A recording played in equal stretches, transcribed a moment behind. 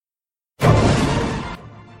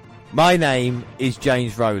My name is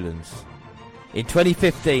James Rowlands. In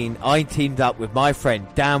 2015, I teamed up with my friend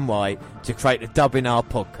Dan White to create the WNR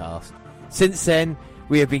podcast. Since then,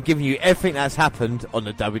 we have been giving you everything that's happened on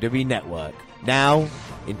the WWE Network. Now,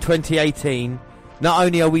 in 2018, not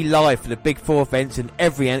only are we live for the Big Four events and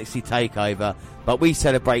every NXT takeover, but we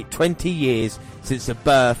celebrate 20 years since the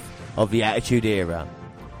birth of the Attitude Era.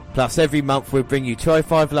 Plus, every month we'll bring you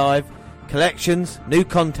 205 Live, collections, new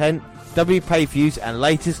content, W pay-per-views and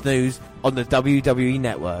latest news on the WWE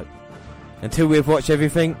Network. Until we've watched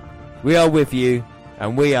everything, we are with you,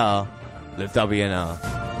 and we are the WNR.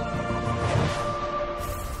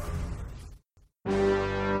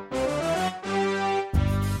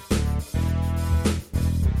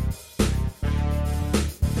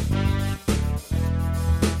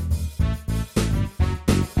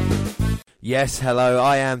 Yes, hello,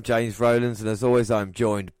 I am James Rowlands, and as always I'm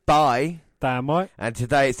joined by... Dan White. And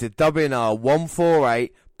today it's the WNR148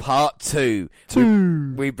 Part 2.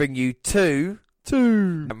 We bring you two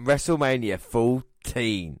and WrestleMania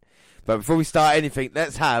 14. But before we start anything,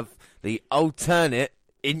 let's have the alternate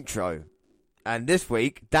intro. And this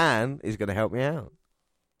week, Dan is going to help me out.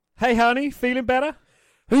 Hey honey, feeling better?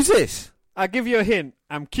 Who's this? I'll give you a hint.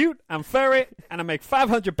 I'm cute, I'm furry, and I make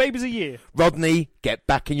 500 babies a year. Rodney, get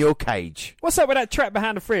back in your cage. What's up with that trap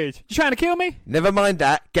behind the fridge? You trying to kill me? Never mind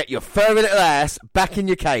that. Get your furry little ass back in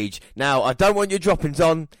your cage. Now, I don't want your droppings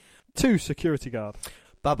on. 2 security guard.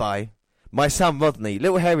 Bye-bye. My son Rodney,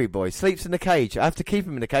 little hairy boy, sleeps in the cage. I have to keep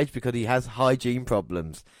him in the cage because he has hygiene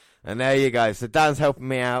problems. And there you go. So Dan's helping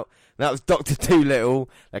me out. That was Dr. Doolittle.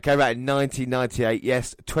 That came out in 1998.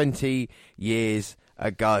 Yes, 20 years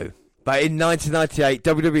ago. But in 1998,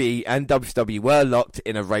 WWE and WCW were locked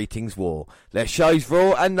in a ratings war. Their shows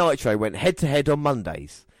Raw and Nitro went head-to-head on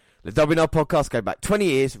Mondays. The WNR podcast go back 20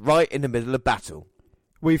 years, right in the middle of battle.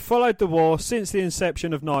 We've followed the war since the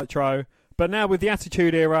inception of Nitro, but now with the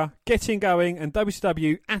Attitude Era getting going and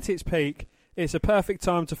WCW at its peak, it's a perfect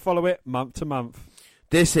time to follow it month to month.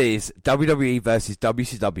 This is WWE versus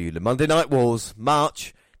WCW, the Monday Night Wars,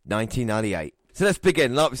 March 1998. So let's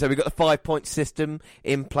begin. Like we said, we've got the 5-point system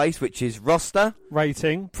in place, which is roster,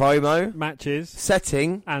 rating, promo, matches,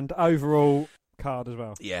 setting, and overall card as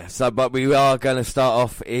well. Yeah, but we are going to start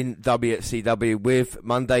off in WCW with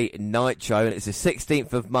Monday Nitro, and it's the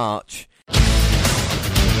 16th of March.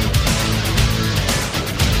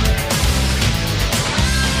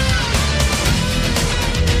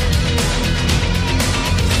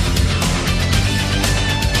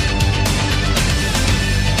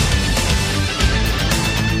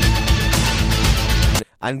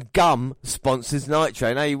 And Gum sponsors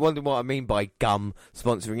Nitro. Now, you wonder what I mean by Gum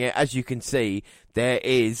sponsoring it. As you can see, there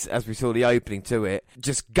is, as we saw the opening to it,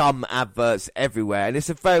 just Gum adverts everywhere. And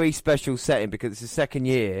it's a very special setting because it's the second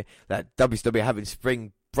year that WCW are having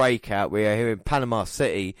spring breakout. We are here in Panama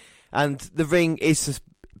City. And the ring is just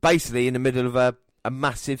basically in the middle of a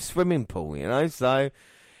massive swimming pool, you know. So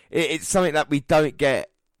it's something that we don't get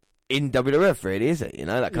in WWF, really, is it? You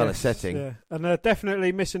know, that kind of setting. Yeah. And they're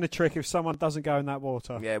definitely missing a trick if someone doesn't go in that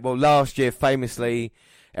water. Yeah, well, last year, famously,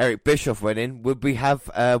 Eric Bischoff went in. Would we have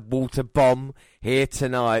a water bomb here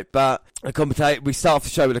tonight? But we start off the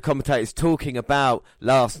show with the commentators talking about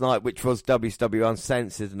last night, which was WCW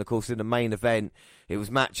Uncensored. And, of course, in the main event, it was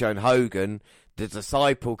Macho and Hogan. The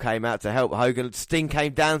Disciple came out to help Hogan. Sting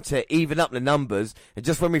came down to even up the numbers. And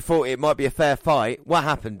just when we thought it might be a fair fight, what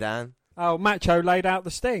happened, Dan? Oh, Macho laid out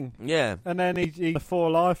the Sting. Yeah. And then he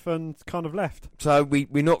for life and kind of left. So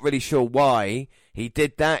we're not really sure why he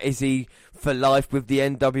did that. Is he for life with the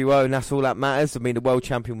NWO and that's all that matters? I mean, the world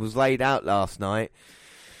champion was laid out last night.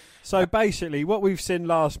 So basically, what we've seen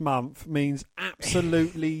last month means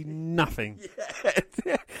absolutely nothing.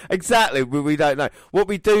 Yeah, exactly. We don't know. What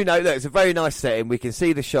we do know, look, it's a very nice setting. We can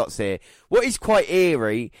see the shots here. What is quite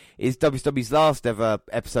eerie is WWE's last ever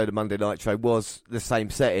episode of Monday Nitro was the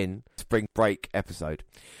same setting, spring break episode.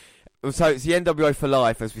 So it's the NWO for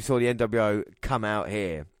life, as we saw the NWO come out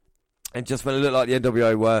here. And just when it looked like the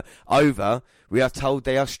NWO were over, we are told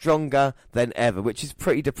they are stronger than ever, which is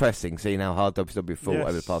pretty depressing, seeing how hard WCW fought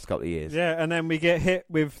over the past couple of years. Yeah, and then we get hit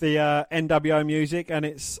with the NWO music, and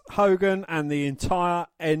it's Hogan and the entire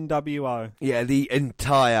NWO. Yeah, the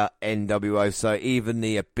entire NWO. So even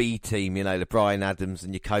the B team, you know, the Bryan Adams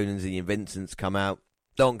and your Conans and your Vincents come out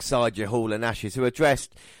alongside your Hall and Ashes, who are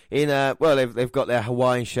dressed in they've got their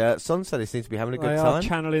Hawaiian shirts on, so they seem to be having a good time. They are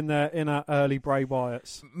channeling their inner early Bray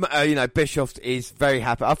Wyatts. Bischoff is very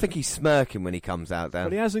happy. I think he's smirking when he comes out, Dan.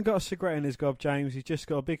 But he hasn't got a cigarette in his gob, James. He's just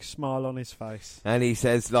got a big smile on his face. And he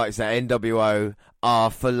says, like I said, NWO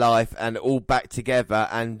are for life and all back together,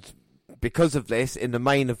 and because of this, in the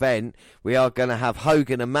main event, we are going to have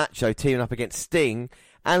Hogan and Macho teaming up against Sting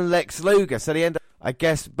and Lex Luger. So they end up, I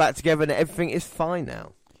guess, back together and everything is fine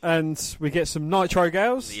now. And we get some Nitro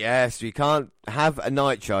girls. Yes, we can't have a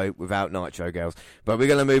Nitro without Nitro girls. But we're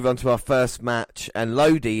going to move on to our first match. And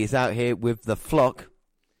Lodi is out here with the Flock.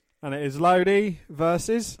 And it is Lodi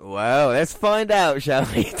versus... Well, let's find out, shall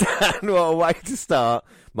we? Dan, what a way to start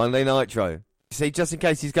Monday Nitro. See, just in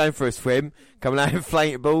case he's going for a swim, coming out in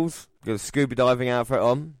inflatables, got a scuba diving outfit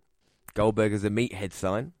on. Goldberg has a meathead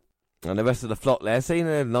sign. And the rest of the Flock there,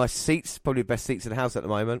 seeing nice seats, probably the best seats in the house at the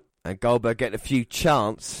moment. And Goldberg getting a few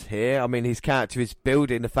chants here. I mean, his character is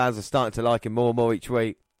building. The fans are starting to like him more and more each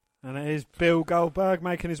week. And it is Bill Goldberg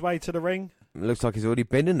making his way to the ring. It looks like he's already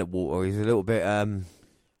been in the water. He's a little bit...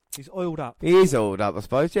 He's oiled up. He is oiled up, I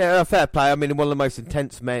suppose. Yeah, fair play. I mean, one of the most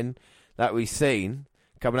intense men that we've seen.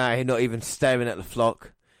 Coming out here, not even staring at the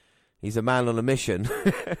Flock. He's a man on a mission.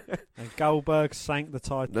 And Goldberg sank the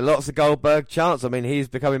title. There are lots of Goldberg chants. I mean, he's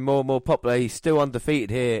becoming more and more popular. He's still undefeated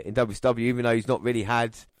here in WCW, even though he's not really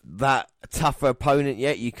had that tougher opponent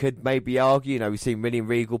yet. You could maybe argue. You know, we've seen William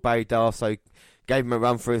Regal, Barry Darso, gave him a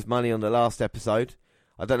run for his money on the last episode.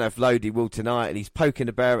 I don't know if Lodi will tonight, and he's poking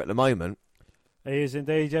the bear at the moment. He is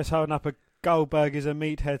indeed, just holding up a Goldberg is a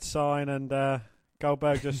meathead sign, and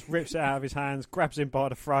Goldberg just rips it out of his hands, grabs him by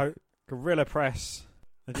the throat, gorilla press,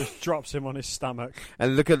 and just drops him on his stomach.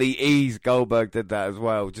 And look at the ease Goldberg did that as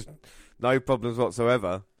well. Just no problems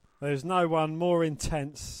whatsoever. There's no one more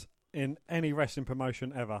intense in any wrestling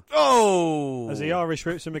promotion ever. Oh! As the Irish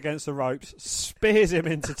whips him against the ropes, spears him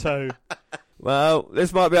into two. Well,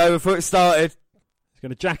 this might be over before it started. He's going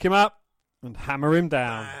to jack him up and hammer him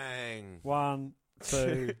down. Bang. 1,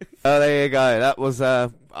 2. Oh, there you go. That was, I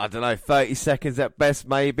don't know, 30 seconds at best,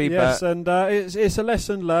 maybe. Yes, but... and it's a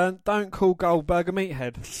lesson learned. Don't call Goldberg a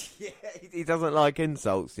meathead. Yeah, he doesn't like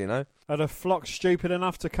insults, you know. Are the Flock stupid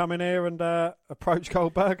enough to come in here and approach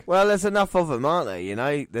Goldberg? Well, there's enough of them, aren't there? You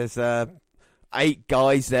know, there's 8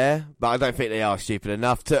 guys there, but I don't think they are stupid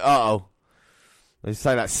enough to... Uh-oh. They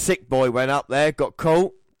say that sick boy went up there, got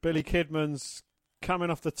caught. Billy Kidman's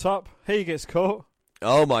coming off the top. He gets caught.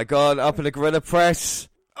 Oh, my God, up in the gorilla press.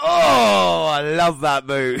 Oh, I love that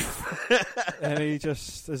move. And he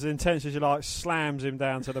just, as intense as you like, slams him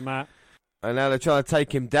down to the mat. And now they're trying to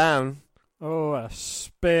take him down. Oh, a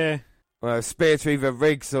spear. Well, a spear to either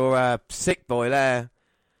Riggs or Sick Boy there.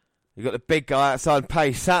 You've got the big guy outside,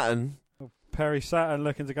 Perry Saturn. Perry Saturn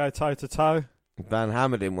looking to go toe-to-toe. Van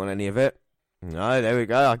Hammer didn't want any of it. No, there we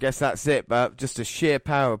go. I guess that's it. But just the sheer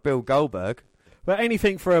power of Bill Goldberg. But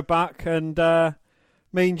anything for a buck, and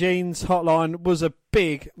Mean Gene's hotline was a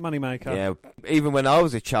big moneymaker. Yeah, even when I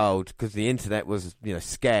was a child, because the internet was, you know,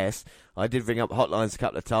 scarce, I did ring up hotlines a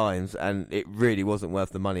couple of times, and it really wasn't worth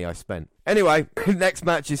the money I spent. Anyway, next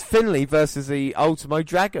match is Finlay versus the Ultimo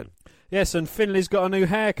Dragon. Yes, and Finlay's got a new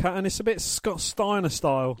haircut, and it's a bit Scott Steiner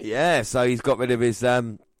style. Yeah, so he's got rid of his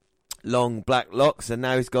long black locks, and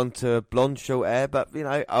now he's gone to blonde short hair, but, you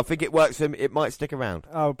know, I think it works for him. It might stick around.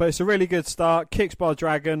 Oh, but it's a really good start. Kicks by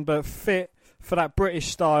Dragon, but fit for that British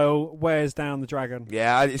style, wears down the Dragon.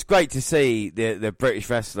 Yeah, it's great to see the British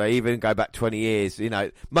wrestler, even go back 20 years, you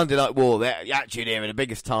know, Monday Night War, the Attitude Era, the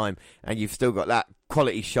biggest time, and you've still got that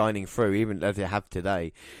quality shining through, even as you have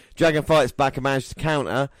today. Dragon fights back and manages to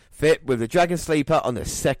counter Fit with the Dragon Sleeper on the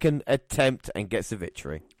second attempt and gets the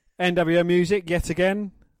victory. NWO music, yet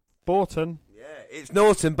again. Borton. Yeah, it's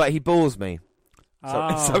Norton, but he bores me.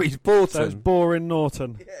 So he's Borton. So it's boring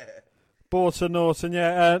Norton. Yeah. Norton,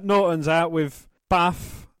 yeah. Norton's out with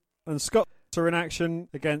Buff, and Scott are in action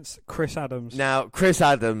against Chris Adams. Now, Chris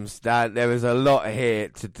Adams, there is a lot here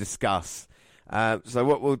to discuss. So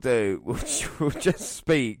what we'll do, we'll just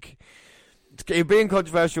speak. Being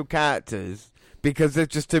controversial characters, because there's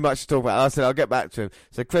just too much to talk about. I said I'll get back to him.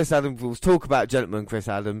 So Chris Adams, we'll talk about Gentleman Chris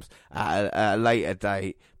Adams at a later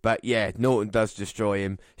date. But yeah, Norton does destroy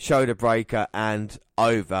him. Shoulder breaker and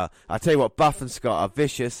over. I tell you what, Buff and Scott are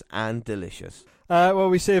vicious and delicious. Well,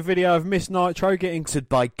 we see a video of Miss Nitro getting sued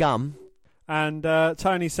by gum. And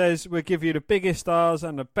Tony says, we'll give you the biggest stars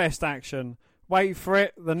and the best action. Wait for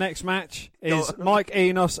it. The next match is Mike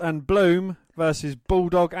Enos and Bloom versus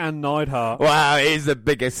Bulldog and Neidhart. Wow, it is the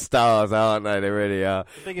biggest stars, aren't they? They really are.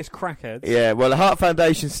 The biggest crackheads. Yeah, well, the Hart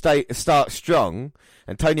Foundation starts strong,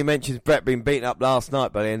 and Tony mentions Brett being beaten up last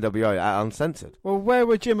night by the NWO at Uncensored. Well, where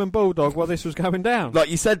were Jim and Bulldog while this was going down? Like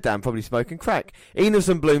you said, Dan, probably smoking crack. Enos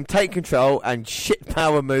and Bloom take control and shit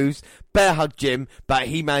power moves, bear hug Jim, but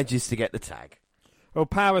he manages to get the tag. Well,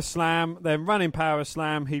 power slam, then running power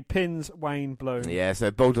slam, he pins Wayne Bloom. Yeah, so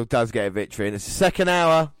Bulldog does get a victory, and it's the second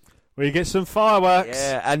hour. We get some fireworks.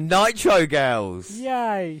 Yeah, and Nitro girls.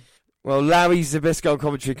 Yay. Well, Larry Zbyszko on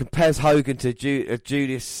commentary compares Hogan to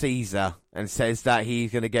Julius Caesar and says that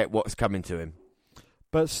he's going to get what's coming to him.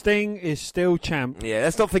 But Sting is still champ. Yeah,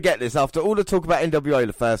 let's not forget this. After all the talk about NWO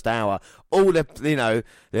the first hour, all the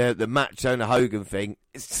the Macho and the Hogan thing,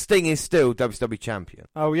 Sting is still WWE champion.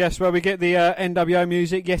 Oh yes, well we get the NWO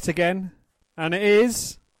music yet again, and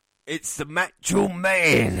it's the Macho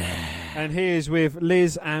Man, and he is with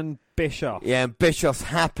Liz and Bischoff. Yeah, and Bischoff's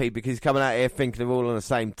happy because he's coming out here thinking they're all on the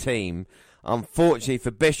same team. Unfortunately for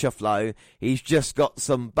Bischoff, though, he's just got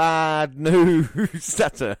some bad news.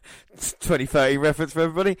 That's a 2030 reference for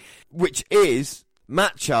everybody. Which is,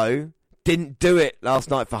 Macho didn't do it last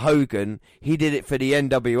night for Hogan. He did it for the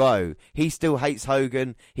NWO. He still hates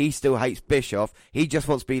Hogan. He still hates Bischoff. He just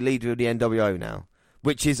wants to be leader of the NWO now.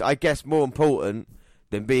 Which is, I guess, more important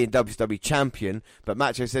than being WWE champion. But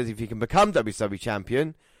Macho says if he can become WWE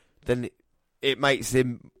champion, then it makes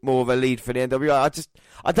him more of a lead for the NWO.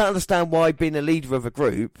 I don't understand why being a leader of a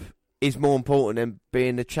group is more important than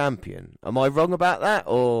being the champion. Am I wrong about that?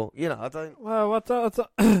 Or, I don't... Well,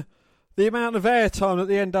 the amount of airtime that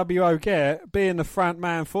the NWO get, being the front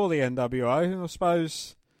man for the NWO, I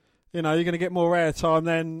suppose, you're going to get more airtime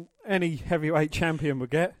than any heavyweight champion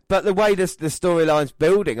would get. But the way the storyline's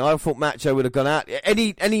building, I thought Macho would have gone out.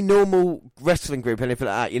 Any normal wrestling group, anything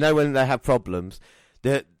like that, when they have problems...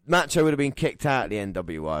 The Macho would have been kicked out of the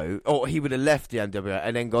NWO, or he would have left the NWO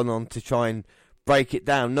and then gone on to try and break it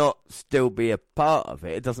down, not still be a part of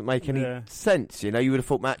it. It doesn't make any sense, You would have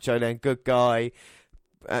thought Macho then, good guy,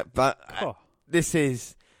 but this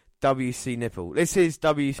is WC Nipple. This is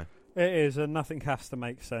WC... It is, and nothing has to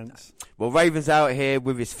make sense. Well, Raven's out here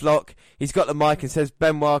with his flock. He's got the mic and says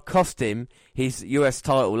Benoit cost him his US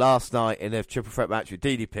title last night in a triple threat match with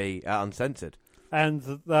DDP at Uncensored. And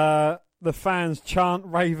the fans chant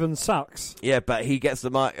Raven sucks. Yeah, but he gets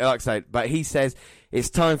the mic, like I say, but he says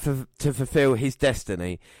it's time to fulfill his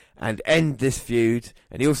destiny and end this feud.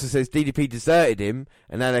 And he also says DDP deserted him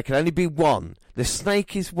and now there can only be one. The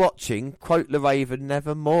snake is watching, quote the Raven,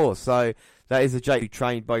 nevermore. So that is a joke who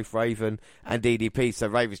trained both Raven and DDP. So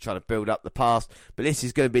Raven's trying to build up the past. But this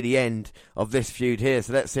is going to be the end of this feud here.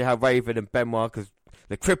 So let's see how Raven and Benoit, because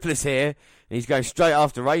the cripple is here and he's going straight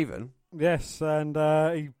after Raven. Yes, and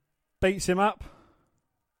he beats him up,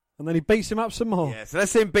 and then he beats him up some more. Yeah, so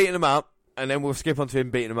let's see him beating him up, and then we'll skip on to him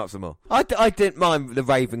beating him up some more. I didn't mind the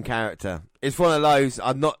Raven character. It's one of those,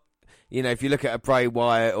 I'm not, if you look at a Bray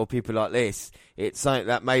Wyatt or people like this, it's something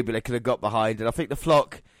that maybe they could have got behind, and I think the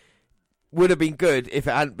flock would have been good if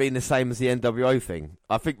it hadn't been the same as the NWO thing.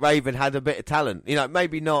 I think Raven had a bit of talent.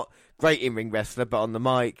 Maybe not great in-ring wrestler, but on the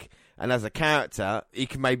mic, and as a character, he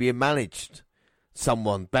can maybe have managed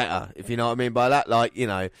someone better, if you know what I mean by that,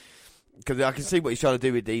 because I can see what he's trying to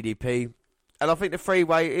do with DDP, and I think the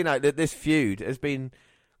three-way, that this feud has been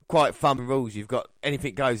quite fun rules. You've got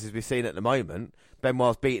anything goes as we've seen at the moment.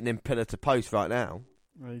 Benoit's beating him pillar to post right now.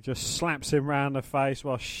 He just slaps him round the face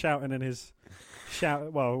while shouting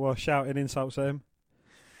shouting insults at him.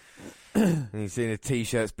 And you've seen the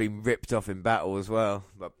t-shirt's been ripped off in battle as well,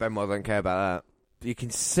 but Benoit don't care about that. You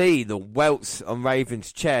can see the welts on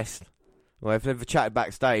Raven's chest. Well, if they've chatted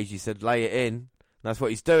backstage, he said lay it in. That's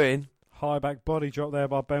what he's doing. High back body drop there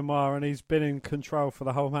by Benoit, and he's been in control for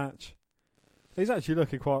the whole match. He's actually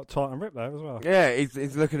looking quite tight and ripped there as well. Yeah,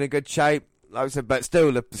 he's looking in good shape. Like I said, but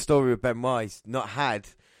still, the story of Benoit, he's not had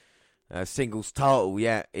a singles title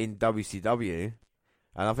yet in WCW,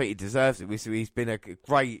 and I think he deserves it. He's been a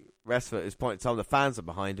great wrestler at this point in time. The fans are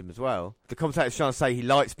behind him as well. The commentator's trying to say he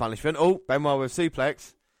likes punishment. Oh, Benoit with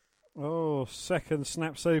suplex. Oh, second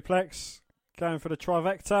snap suplex. Going for the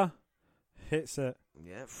trivecta. Hits it.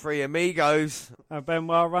 Yeah, three amigos. And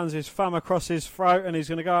Benoit runs his thumb across his throat, and he's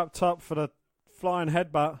going to go up top for the flying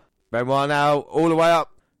headbutt. Benoit now all the way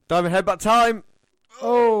up. Diamond headbutt time.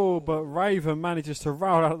 Oh, but Raven manages to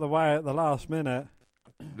roll out of the way at the last minute.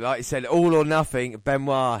 Like you said, all or nothing.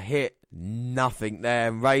 Benoit hit nothing there.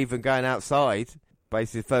 And Raven going outside.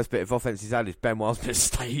 Basically, the first bit of offense he's had is Benoit's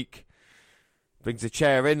mistake. Brings a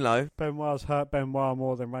chair in low. Benoit's hurt Benoit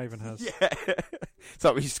more than Raven has. Yeah. It's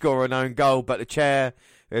like we score an own goal, but the chair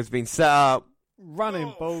has been set up.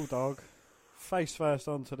 Running Bulldog. Face first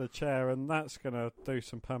onto the chair, and that's going to do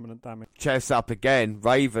some permanent damage. Chair set up again.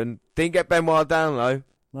 Raven didn't get Benoit down though.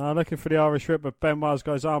 No, looking for the Irish Whip, but Benoit's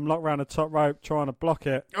got his arm locked around the top rope, trying to block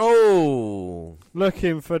it. Oh!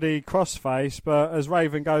 Looking for the crossface, but as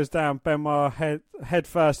Raven goes down, Benoit head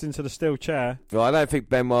first into the steel chair. Well, I don't think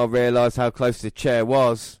Benoit realised how close the chair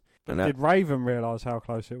was. Did Raven realise how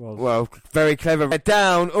close it was? Well, very clever. Head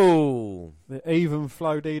down. Ooh. The even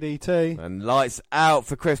flow DDT. And lights out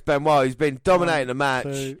for Chris Benoit, who's been dominating the match.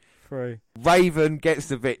 2, C3. Raven gets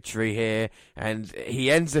the victory here, and he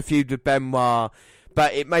ends the feud with Benoit.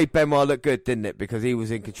 But it made Benoit look good, didn't it? Because he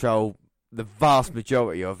was in control the vast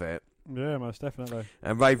majority of it. Yeah, most definitely.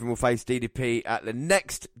 And Raven will face DDP at the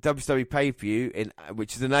next WWE pay-per-view,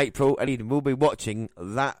 which is in April, and Eden will be watching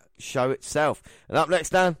that show itself. And up next,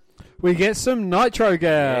 Dan, we get some Nitro girls.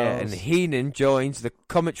 Yeah, and Heenan joins the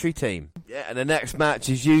commentary team. Yeah, and the next match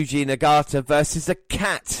is Yuji Nagata versus the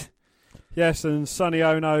Cat. Yes, and Sonny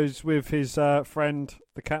Ono's with his friend,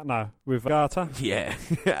 the Cat, with Nagata. Yeah,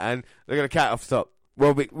 and look at the Cat off the top.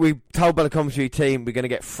 Well, we told by the commentary team we're going to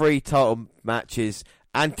get 3 title matches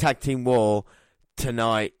and Tag Team War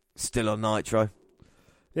tonight, still on Nitro.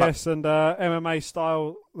 Yes, and MMA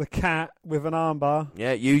style, the Cat with an armbar.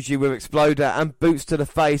 Yeah, usually with Exploder and boots to the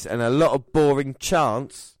face and a lot of boring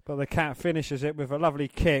chants. But the Cat finishes it with a lovely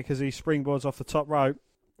kick as he springboards off the top rope.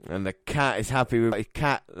 And the Cat is happy with his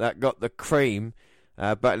Cat that got the cream.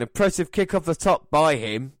 But an impressive kick off the top by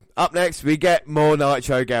him. Up next, we get more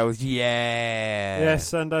Nitro girls. Yeah.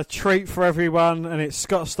 Yes, and a treat for everyone, and it's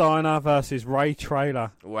Scott Steiner versus Ray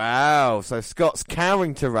Traylor. Wow. So Scott's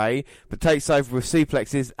cowering to Ray, but takes over with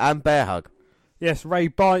suplexes and bear hug. Yes, Ray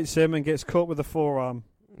bites him and gets caught with a forearm.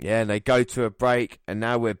 Yeah, and they go to a break, and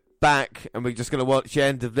now we're back, and we're just going to watch the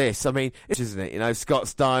end of this. I mean, isn't it? You know, Scott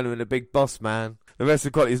Steiner and the big boss man. The rest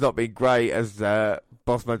of the quality's not been great as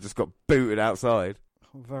boss man just got booted outside.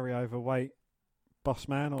 Very overweight. Boss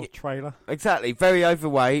man or trailer. Exactly. Very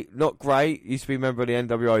overweight. Not great. Used to be a member of the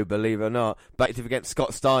NWO, believe it or not. But if against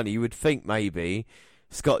Scott Steiner, you would think maybe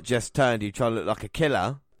Scott just turned, he'd try to look like a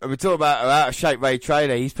killer. And we're talking about out of shape Ray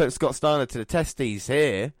Traylor. He's put Scott Steiner to the testes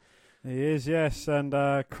here. He is, yes. And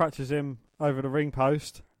crutches him over the ring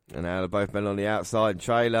post. And now they're both men on the outside.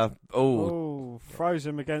 Traylor. Oh, throws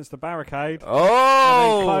him against the barricade.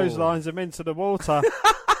 Oh! And then clotheslines him into the water.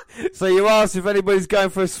 So you asked if anybody's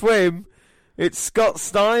going for a swim. It's Scott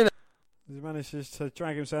Steiner. He manages to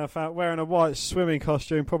drag himself out wearing a white swimming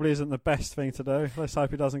costume. Probably isn't the best thing to do. Let's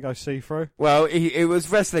hope he doesn't go see-through. Well, it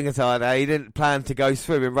was wrestling attire there. He didn't plan to go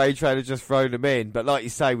swimming. Ray Traylor just thrown him in. But like you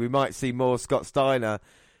say, we might see more Scott Steiner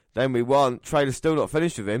than we want. Traylor's still not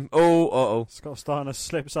finished with him. Oh, uh-oh. Scott Steiner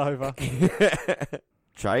slips over.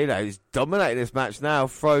 Traylor is dominating this match now.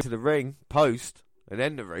 Throw to the ring, post, and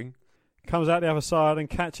end the ring. Comes out the other side and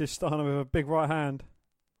catches Steiner with a big right hand.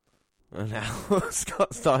 And now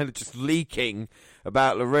Scott Steiner just leaking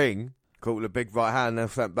about the ring. Caught with a big right hand, then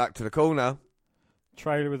sent back to the corner.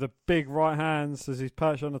 Traylor with the big right hands as he's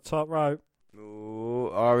perched on the top rope. Ooh,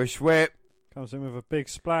 Irish whip. Comes in with a big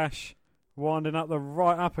splash. Winding up the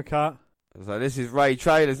right uppercut. So this is Ray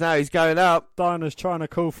Traylor's now. He's going up. Steiner's trying to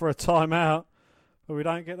call for a timeout. But we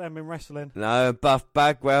don't get them in wrestling. No, Buff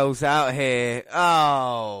Bagwell's out here.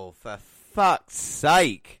 Oh, for fuck's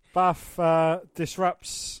sake. Buff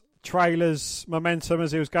disrupts Traylor's momentum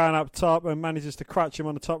as he was going up top and manages to crutch him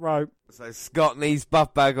on the top rope. So Scott needs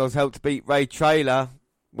Buff Bagwell's help to beat Ray Traylor.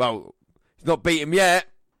 Well, he's not beat him yet.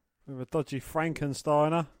 With a dodgy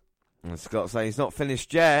Frankensteiner. And Scott's saying he's not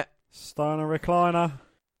finished yet. Steiner recliner.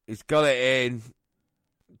 He's got it in.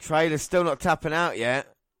 Traylor's still not tapping out yet.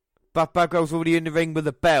 Buff Bagwell's already in the ring with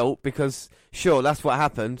a belt because, sure, that's what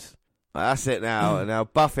happened. That's it now. And now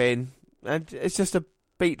Buff in. And it's just a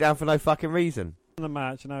beat down for no fucking reason. In the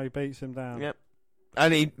match, and now he beats him down. Yep.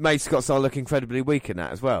 And he made Scott Steiner look incredibly weak in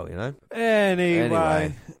that as well, you know?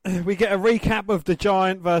 Anyway. We get a recap of the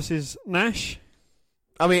Giant versus Nash.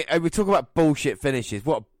 I mean, we talk about bullshit finishes.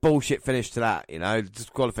 What a bullshit finish to that, you know?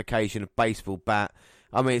 Disqualification of baseball bat.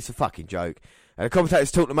 I mean, it's a fucking joke. And the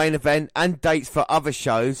commentators talk the main event and dates for other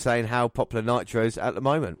shows, saying how popular Nitro is at the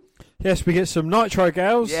moment. Yes, we get some Nitro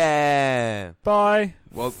girls. Yeah. By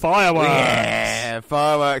Fireworks. Yeah,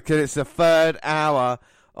 Fireworks. And it's the third hour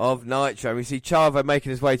of Nitro. We see Chavo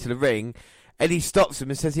making his way to the ring. Eddie stops him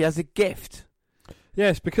and says he has a gift.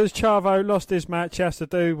 Yes, because Chavo lost his match, he has to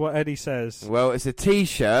do what Eddie says. Well, it's a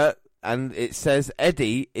T-shirt, and it says,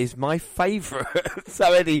 Eddie is my favourite.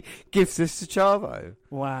 So Eddie gives this to Chavo.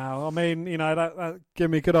 Wow. I mean, you know, that give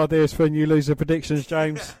me good ideas for when you lose the predictions,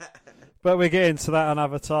 James. But we'll get into that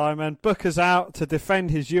another time. And Booker's out to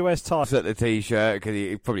defend his US title. At the T-shirt, because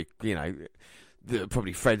he probably, you know,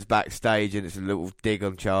 probably friends backstage, and it's a little dig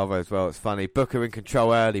on Chavo as well. It's funny. Booker in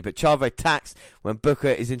control early, but Chavo attacks when Booker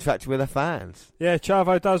is interacting with the fans. Yeah,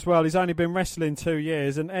 Chavo does well. He's only been wrestling 2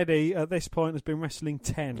 years, and Eddie, at this point, has been wrestling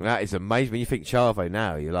 10. That is amazing. When you think Chavo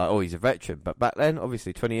now, you're like, oh, he's a veteran. But back then,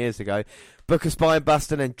 obviously, 20 years ago, Booker spine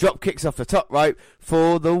buster and then drop kicks off the top rope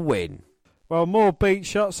for the win. Well, more beat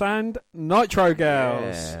shots and Nitro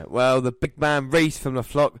girls. Yeah. Well, the big man Reese from the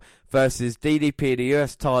Flock versus DDP, the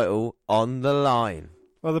US title, on the line.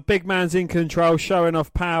 Well, the big man's in control, showing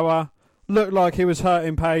off power. Looked like he was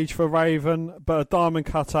hurting Page for Raven, but a diamond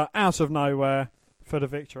cutter out of nowhere for the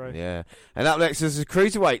victory. Yeah. And up next is a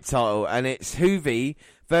cruiserweight title, and it's Hoovy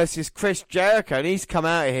versus Chris Jericho. And he's come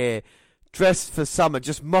out of here dressed for summer,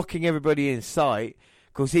 just mocking everybody in sight,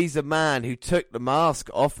 because he's the man who took the mask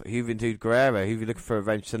off Juventud Guerrera, who looking for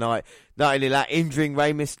revenge tonight. Not only that, injuring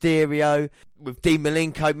Rey Mysterio with Dean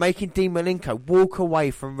Malenko, making Dean Malenko walk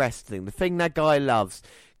away from wrestling, the thing that guy loves.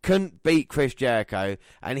 Couldn't beat Chris Jericho,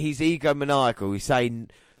 and he's egomaniacal. He's saying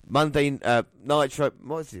Monday Nitro,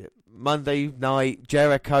 what is it? Monday night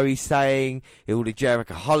Jericho. He's saying all the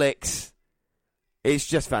Jerichoholics. It's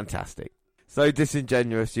just fantastic. So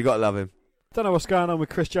disingenuous. You got to love him. Don't know what's going on with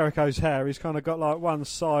Chris Jericho's hair. He's kind of got like one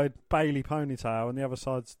side Bailey ponytail and the other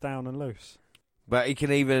side's down and loose. But he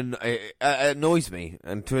can even, it annoys me,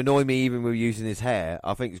 and to annoy me even with using his hair,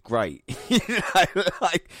 I think it's great.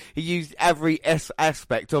 Like, he used every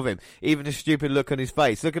aspect of him, even the stupid look on his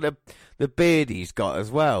face. Look at the beard he's got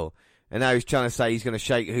as well. And now he's trying to say he's going to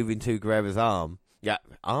shake Juventud Guerrera's arm. Yeah,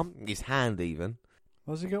 his hand even.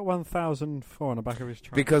 Why's he got 1,004 on the back of his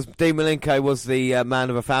trunk? Because Dean Malenko was the man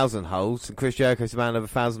of 1,000 holds, and Chris Jericho's the man of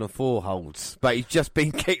 1,004 holds. But he's just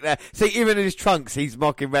been kicked there. See, even in his trunks, he's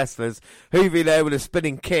mocking wrestlers. Hoovy there with a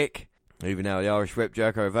spinning kick. Hoovy now, the Irish Whip,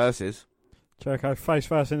 Jericho reverses. Jericho face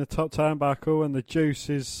first in the top turnbuckle, and the juice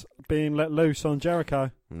is being let loose on Jericho.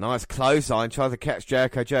 Nice clothesline, tries to catch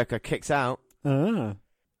Jericho. Jericho kicks out. Ah.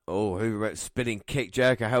 Oh, Hoovy went spinning kick.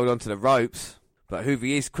 Jericho held onto the ropes. But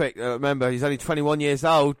Hoovy is quick. Remember, he's only 21 years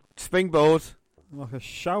old. Springboard. Like a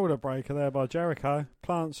shoulder breaker there by Jericho.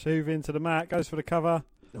 Plants Hoovy into the mat, goes for the cover.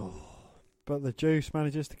 Oh. But the juice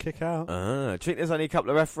manages to kick out. I think there's only a couple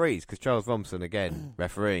of referees, because Charles Thompson, again,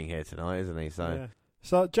 refereeing here tonight, isn't he? So, yeah.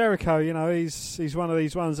 So Jericho, you know, he's one of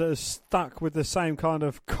these ones that is stuck with the same kind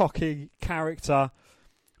of cocky character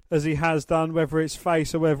as he has done, whether it's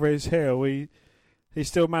face or whether it's heel. He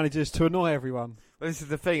still manages to annoy everyone. Well, this is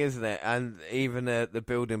the thing, isn't it? And even the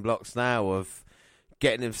building blocks now of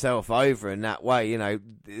getting himself over in that way, you know,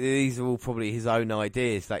 these are all probably his own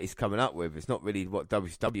ideas that he's coming up with. It's not really what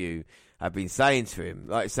WCW have been saying to him.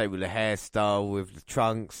 Like I say, with the hairstyle, with the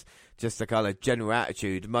trunks, just the kind of general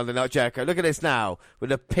attitude. Monday Night Jericho, look at this now,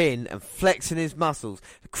 with a pin and flexing his muscles.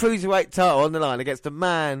 The cruiserweight title on the line against a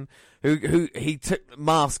man who he took the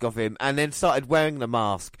mask off him and then started wearing the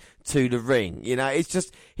mask to the ring. You know, it's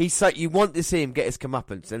just, you want to see him get his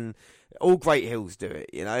comeuppance, and all great heels do it,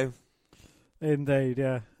 you know? Indeed,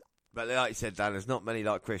 yeah. But like you said, Dan, there's not many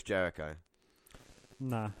like Chris Jericho.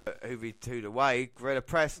 Nah. Hoovy 2 away, Gorilla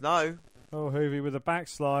Press, no. Oh, Hoovy with a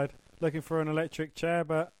backslide, looking for an electric chair,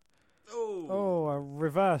 but a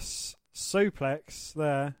reverse suplex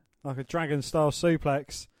there, like a dragon-style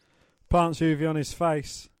suplex. Plants Hoovy on his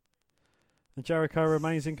face. And Jericho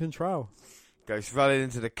remains in control. Goes running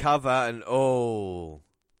into the cover, and Hoovy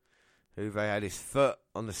had his foot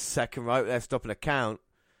on the second rope there, stopping the count.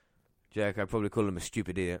 Jericho probably called him a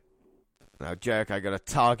stupid idiot. Now Jericho got a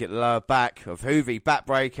target the lower back of Hoovy,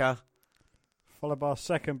 backbreaker. Followed by a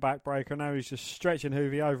second backbreaker. Now he's just stretching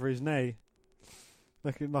Hoovy over his knee.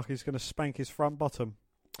 Looking like he's going to spank his front bottom.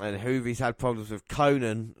 And Hoovy's had problems with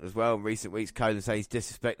Conan as well in recent weeks. Conan says he's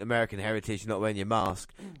disrespecting American heritage, not wearing your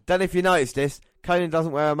mask. Don't know if you noticed this, Conan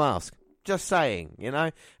doesn't wear a mask. Just saying, you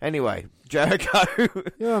know. Anyway, Jericho.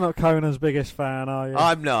 You're not Conan's biggest fan, are you?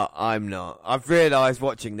 I'm not. I've realised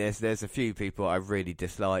watching this, there's a few people I really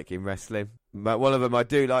dislike in wrestling. But one of them I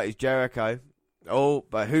do like is Jericho. Oh,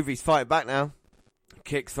 but Hoovy's fighting back now.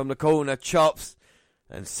 Kicks from the corner, chops.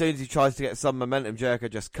 And as soon as he tries to get some momentum, Jericho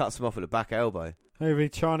just cuts him off with a back elbow.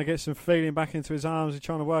 Hoovy trying to get some feeling back into his arms. He's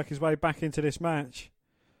trying to work his way back into this match.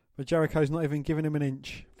 But Jericho's not even giving him an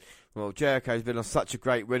inch. Well, Jericho's been on such a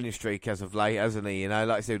great winning streak as of late, hasn't he? You know,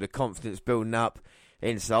 like I said, the confidence building up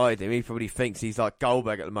inside him. He probably thinks he's like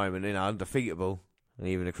Goldberg at the moment, you know, undefeatable. And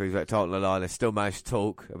even the cruiserweight title on the line, they still managed to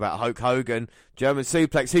talk about Hulk Hogan. German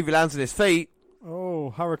suplex, Hoovy lands on his feet.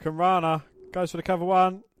 Oh, Hurricane Rana. Goes for the cover,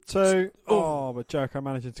 1, 2. Oh, but Jericho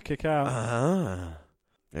managing to kick out.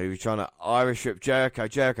 Hoovy trying to Irish whip Jericho.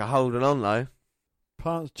 Jericho holding on, though.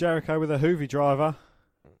 Plants Jericho with a Hoovy driver.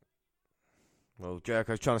 Well,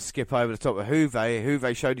 Jericho's trying to skip over the top of Hoovy.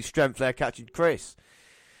 Hoovy showed his strength there, catching Chris.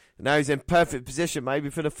 Now he's in perfect position, maybe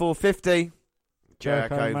for the 450.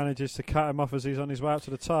 Jericho manages to cut him off as he's on his way up to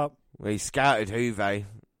the top. Well, he scouted Hoovy.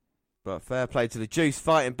 But fair play to the Juice,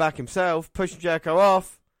 fighting back himself, pushing Jericho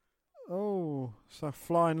off. Oh, so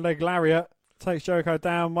flying leg lariat. Takes Jericho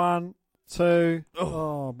down, 1, 2.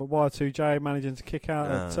 Oh, but Y2J managing to kick out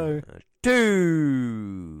at 2.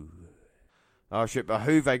 2. Oh, shit, but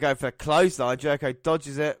Hoovy going for a clothesline. Jericho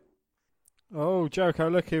dodges it. Oh, Jericho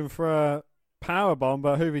looking for a powerbomb,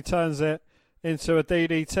 but Hoovy turns it into a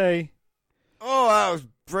DDT. Oh, that was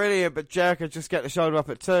brilliant, but Jericho just get the shoulder up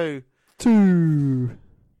at 2. 2.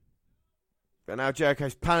 But now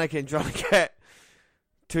Jericho's panicking, trying to get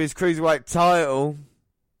to his cruiserweight title.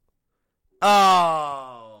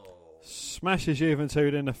 Oh! Smashes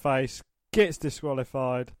Juventude in the face, gets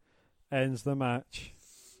disqualified, ends the match.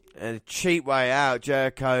 And a cheap way out,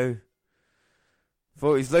 Jericho.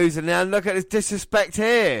 Thought he's losing now. Look at his disrespect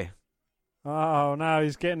here. Oh, now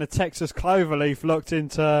he's getting a Texas cloverleaf looked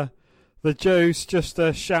into the juice just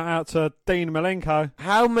to shout out to Dean Malenko.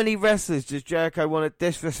 How many wrestlers does Jericho want to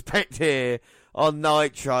disrespect here on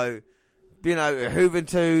Nitro? You know,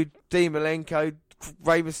 Juventude, Dean Malenko,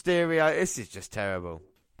 Rey Mysterio. This is just terrible.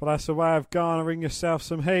 But that's a way of garnering yourself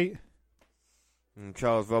some heat. And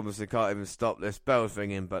Charles Robinson can't even stop this. Bell's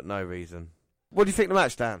ringing, but no reason. What do you think of the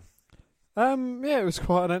match, Dan? Yeah, it was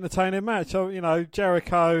quite an entertaining match. You know,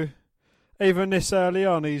 Jericho, even this early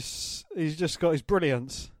on, he's just got his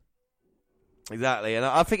brilliance. Exactly, and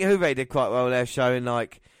I think Juve did quite well there, showing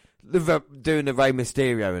like doing the Rey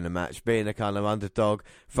Mysterio in the match, being a kind of underdog,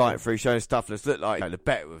 fighting through, showing stuff that looked like the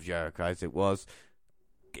better of Jericho as it was.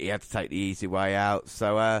 He had to take the easy way out,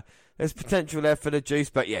 so there's potential there for the juice.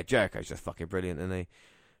 But yeah, Jericho's just fucking brilliant, isn't he?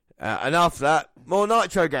 And after that, more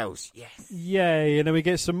Nitro girls. Yes. Yay, and then we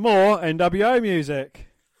get some more NWO music.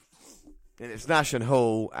 And it's Nash and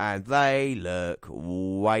Hall, and they look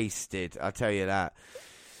wasted, I tell you that.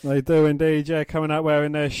 They do indeed, yeah, coming out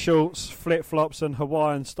wearing their shorts, flip-flops and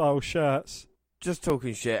Hawaiian-style shirts. Just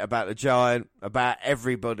talking shit about the Giant, about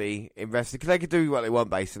everybody in wrestling, because they can do what they want,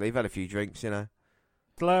 basically. They've had a few drinks, you know.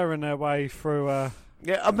 Blurring their way through...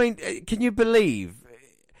 Yeah, I mean, can you believe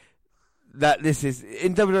that this is...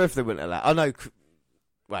 In WWF, they wouldn't allow... I know...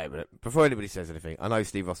 Wait a minute. Before anybody says anything, I know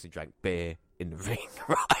Steve Austin drank beer in the ring,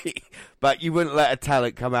 right? But you wouldn't let a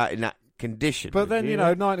talent come out in that condition. But then, you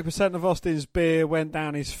know, 90% of Austin's beer went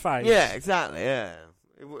down his face. Yeah, exactly, yeah.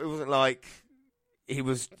 It wasn't like he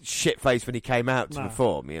was shit-faced when he came out to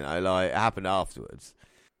perform, you know, like, it happened afterwards.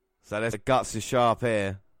 So there's the guts to show up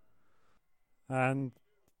here. And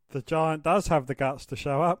the Giant does have the guts to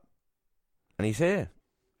show up. And he's here.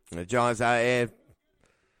 And the Giant's out here.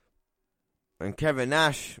 And Kevin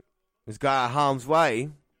Nash has got out of harm's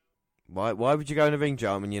way. Why would you go in the ring,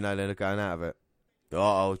 Giant, when you know they're going out of it?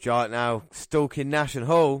 Uh-oh, Giant now stalking Nash and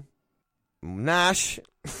Hall. Nash!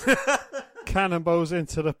 Cannonballs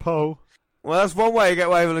into the pool. Well, that's one way to get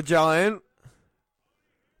away with a Giant.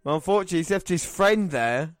 Well, unfortunately, he's left his friend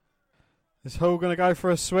there. Is Hall going to go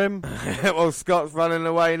for a swim? Well, Scott's running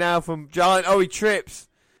away now from Giant. Oh, he trips.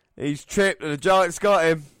 He's tripped and the Giant's got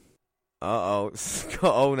him. Uh-oh,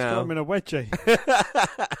 Scott Hall now. Got him in a wedgie.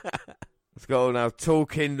 Scott Hall now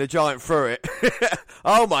talking the Giant through it.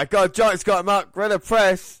 Oh, my God, Giant's got him up. Greta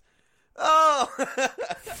Press. Oh!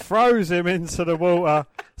 Throws him into the water.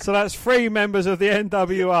 So that's 3 members of the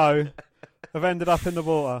NWO have ended up in the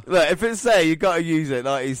water. Look, if it's there, you've got to use it,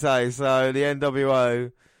 like you say. So the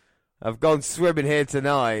NWO have gone swimming here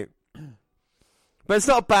tonight. But it's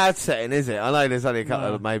not a bad setting, is it? I know there's only a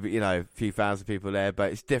couple of, maybe, you know, a few thousand people there,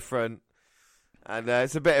 but it's different. And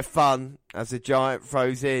it's a bit of fun as the Giant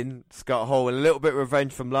throws in Scott Hall and a little bit of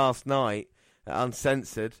revenge from last night at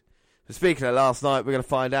Uncensored. But speaking of last night, we're going to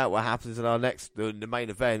find out what happens in our next, the main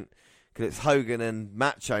event, because it's Hogan and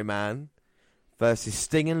Macho Man versus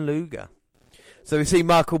Sting and Luger. So we see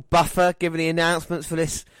Michael Buffer giving the announcements for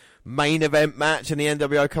this main event match and the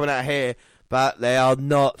NWO coming out here, but they are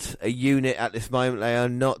not a unit at this moment. They are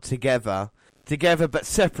not together but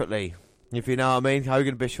separately, if you know what I mean.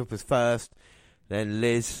 Hogan Bishop is first, then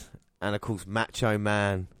Liz, and of course Macho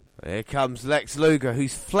Man. Here comes Lex Luger,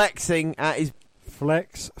 who's flexing at his...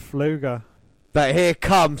 Flex Fluger. But here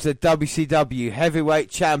comes the WCW heavyweight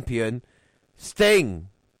champion, Sting.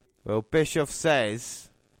 Well, Bischoff says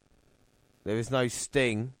there is no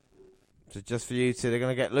Sting. So just for you two, they're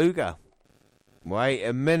going to get Luger. Wait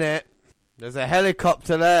a minute. There's a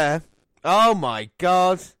helicopter there. Oh, my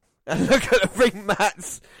God. And look at the ring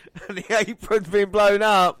mats and the aprons being blown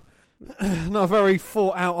up. Not a very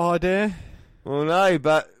thought out idea. Well, no,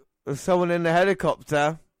 but there's someone in the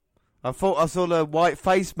helicopter. I thought I saw the white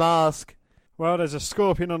face mask. Well, there's a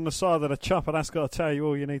scorpion on the side of the chopper. That's got to tell you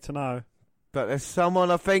all you need to know. But there's someone,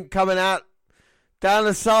 I think, coming out down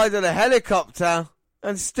the side of the helicopter.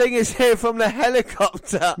 And Sting is here from the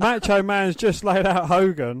helicopter. Macho Man's just laid out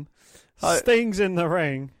Hogan. Sting's in the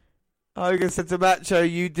ring. Hogan said to Macho,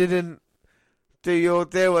 you didn't do your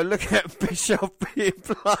deal. And look at Bischoff being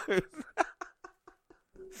blown.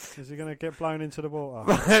 Is he going to get blown into the water?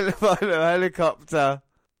 By the helicopter.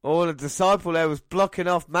 Oh, the disciple there was blocking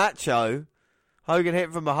off Macho. Hogan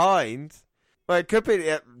hit from behind. Well, it could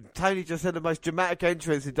be. Tony just had the most dramatic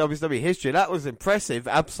entrance in WWE history. That was impressive.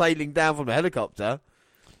 Abseiling down from the helicopter.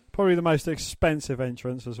 Probably the most expensive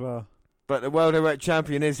entrance as well. But the World Heavyweight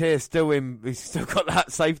Champion is here, still in. He's still got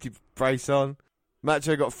that safety brace on.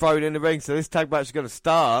 Macho got thrown in the ring, so this tag match is going to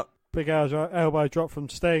start. Big elbow drop from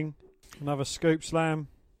Sting. Another scoop slam.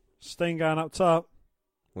 Sting going up top.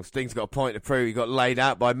 Well, Sting's got a point to prove. He got laid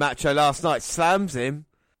out by Macho last night. Slams him.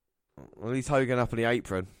 Well, he's Hogan up on the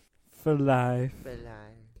apron. For life.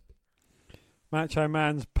 Macho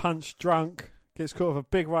Man's punch drunk. Gets caught with a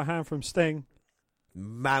big right hand from Sting.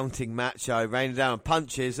 Mounting Macho, raining down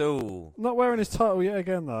punches. Ooh. Not wearing his title yet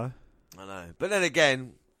again, though. I know. But then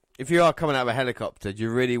again, if you are coming out of a helicopter, do you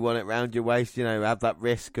really want it round your waist? You know, have that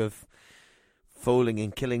risk of falling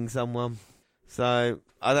and killing someone. So,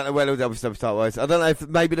 I don't know where the WCW title was. I don't know if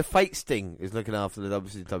maybe the fake Sting is looking after the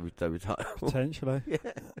WCW title. Potentially. Yeah.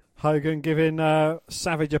 Hogan giving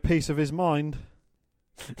Savage a piece of his mind.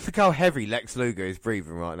 Look how heavy Lex Luger is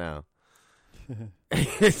breathing right now.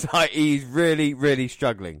 It's like he's really, really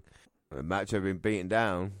struggling. Macho been beaten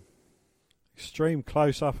down. Extreme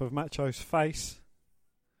close-up of Macho's face.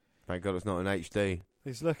 Thank God it's not in HD.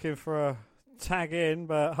 He's looking for a tag in,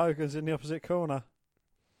 but Hogan's in the opposite corner.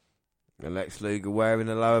 And Lex Luger wearing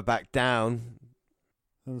the lower back down.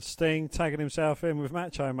 And Sting tagging himself in with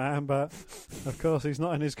Macho Man, but of course he's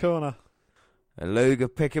not in his corner. And Luger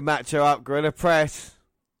picking Macho up, gorilla press.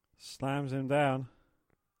 Slams him down.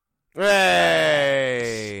 Hey!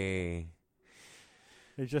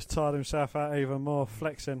 He just tired himself out even more,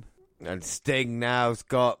 flexing. And Sting now's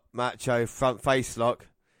got Macho front face lock.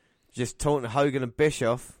 Just taunting Hogan and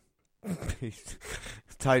Bischoff.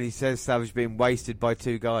 Tony says Savage being wasted by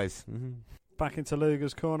two guys. Mm-hmm. Back into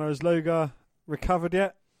Luger's corner. Has Luger recovered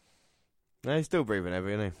yet? No, he's still breathing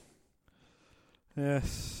heavy, isn't he?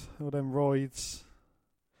 Yes, all them roids.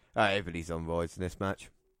 Oh, everybody's on roids in this match.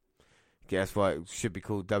 Guess why it should be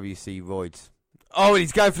called WC Roids. Oh, and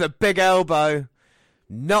he's going for the big elbow.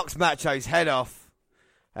 Knocks Macho's head off.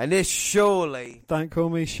 And this surely... Don't call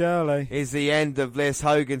me Shirley. ...is the end of this.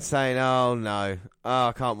 Hogan saying, oh no. Oh,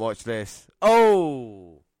 I can't watch this.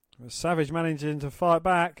 Oh! Savage managing to fight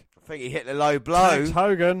back. I think he hit the low blow. Thanks,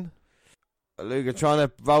 Hogan. Luger trying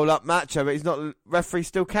to roll up Macho, but he's not... Referee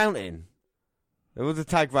still counting. There was a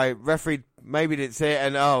tag rate. Referee maybe didn't see it.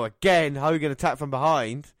 And again, Hogan attacked from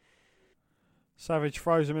behind. Savage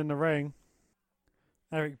throws him in the ring.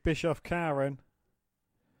 Eric Bischoff cowering.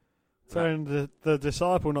 Telling the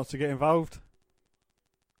disciple not to get involved.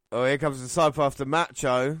 Oh, here comes the disciple after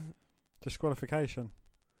Macho. Disqualification.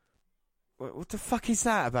 What the fuck is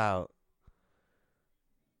that about?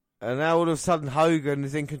 And now all of a sudden Hogan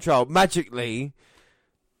is in control. Magically,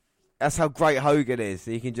 that's how great Hogan is.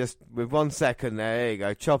 He can just, with 1 second there you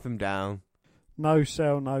go, chop him down. No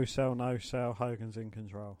sell, no sell, no sell. Hogan's in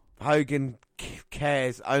control. Hogan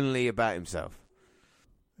cares only about himself.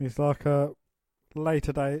 He's like a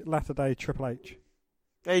latter day Triple H.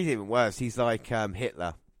 He's even worse. He's like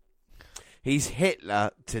Hitler. He's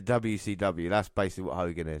Hitler to WCW. That's basically what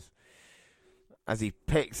Hogan is. As he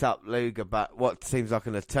picks up Luger back, what seems like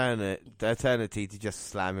an eternity to just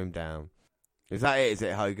slam him down. Is that it? Is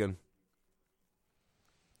it Hogan?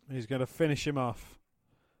 He's going to finish him off.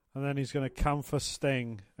 And then he's going to come for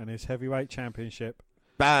Sting and his heavyweight championship.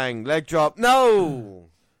 Bang! Leg drop. No!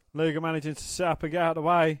 Luger managing to sit up and get out of the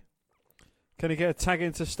way. Can he get a tag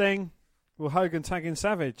into Sting? Will Hogan tag in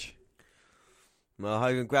Savage? Well,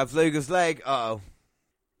 Hogan grabs Luger's leg. Uh-oh.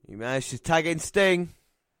 He managed to tag in Sting.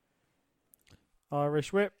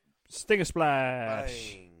 Irish whip. Stinger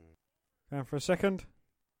splash. Bang. Going for a second.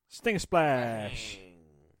 Stinger splash.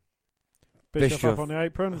 Bang. Bischoff up on the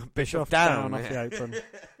apron. Bischoff down off the apron.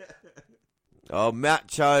 Oh,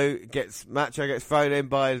 Macho gets thrown in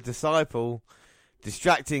by the disciple,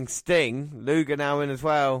 distracting Sting. Luger now in as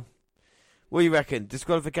well. What do you reckon?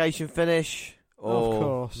 Disqualification finish? Or, of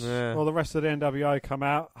course. Yeah. Well, the rest of the NWO come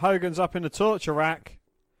out. Hogan's up in the torture rack.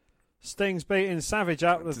 Sting's beating Savage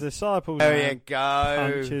up. The disciples. There you go.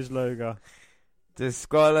 Punches Luger.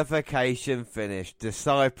 Disqualification finish.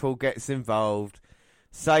 Disciple gets involved.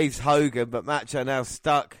 Saves Hogan, but Macho now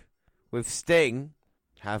stuck with Sting.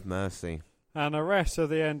 Have mercy. And the rest of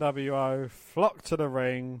the NWO flock to the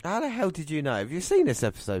ring. How the hell did you know? Have you seen this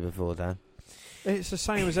episode before, Dan? It's the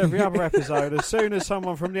same as every other episode. As soon as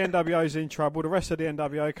someone from the NWO is in trouble, the rest of the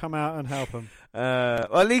NWO come out and help them.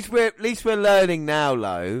 Well, at least we're learning now,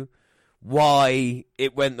 though, why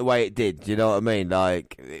it went the way it did. Do you know what I mean?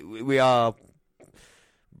 Like, we are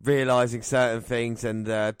realising certain things, and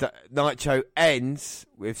Nitro ends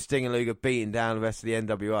with Sting and Luger beating down the rest of the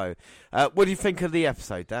NWO. What do you think of the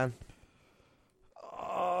episode, Dan?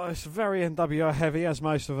 it's very NWO heavy, as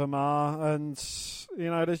most of them are, and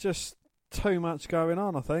there's just too much going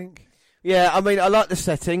on, I think. Yeah, I mean, I like the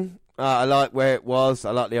setting. I like where it was.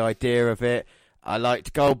 I like the idea of it. I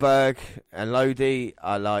liked Goldberg and Lodi.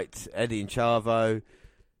 I liked Eddie and Chavo.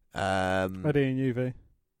 Eddie and UV.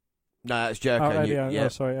 No, that's Jericho. Eddie and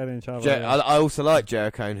Chavo. I also like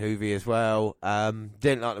Jericho and Hoovy as well.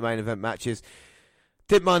 Didn't like the main event matches.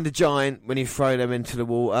 Didn't mind the Giant when he threw them into the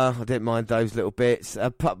water. I didn't mind those little bits.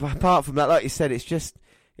 Apart from that, like you said, it's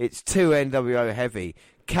too NWO heavy.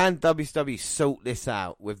 Can WCW sort this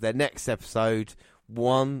out with their next episode,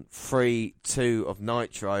 132 of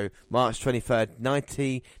Nitro, March 23rd,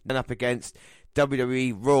 90, and up against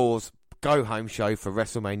WWE Raw's go-home show for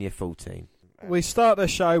WrestleMania 14? We start the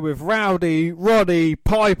show with Rowdy Roddy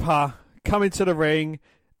Piper coming to the ring,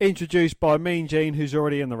 introduced by Mean Gene, who's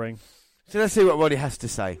already in the ring. So let's see what Roddy has to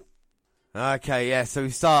say. Okay, yeah, so we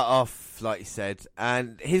start off, like you said,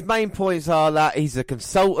 and his main points are that he's a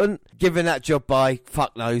consultant, given that job by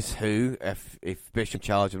fuck knows who, if Bishop in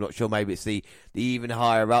charge, I'm not sure, maybe it's the even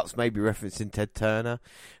higher ups, maybe referencing Ted Turner,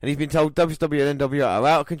 and he's been told WCW and NWO are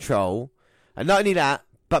out of control, and not only that,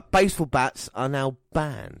 but baseball bats are now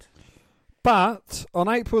banned. But on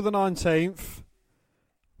April the 19th,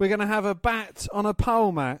 we're going to have a bat on a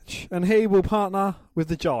pole match, and he will partner with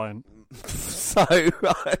the Giant. So,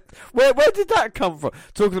 where did that come from?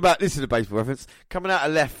 Talking about, this is a baseball reference, coming out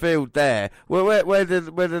of left field there. Where did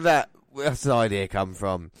that's the idea come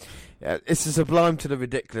from? It's a sublime to the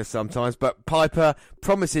ridiculous sometimes, but Piper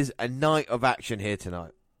promises a night of action here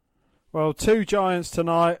tonight. Well, 2 Giants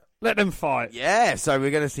tonight. Let them fight. Yeah, so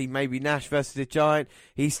we're going to see maybe Nash versus the Giant.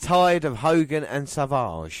 He's tired of Hogan and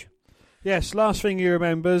Savage. Yes, last thing he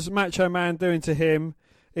remembers, Macho Man doing to him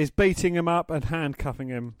is beating him up and handcuffing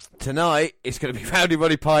him. Tonight, it's going to be Rowdy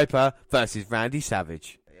Roddy Piper versus Randy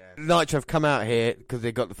Savage. Yeah. Nitro have come out here because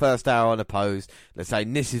they've got the first hour on a pose. They're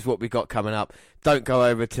saying, this is what we got coming up. Don't go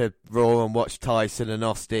over to Raw and watch Tyson and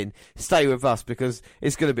Austin. Stay with us because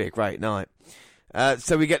it's going to be a great night.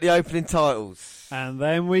 So we get the opening titles. And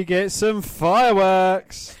then we get some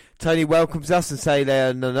fireworks. Tony welcomes us and say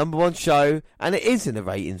they're the number 1 show, and it is in the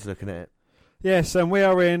ratings looking at it. Yes, and we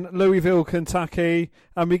are in Louisville, Kentucky,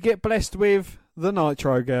 and we get blessed with the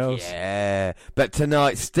Nitro Girls. Yeah, but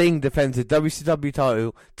tonight Sting defends the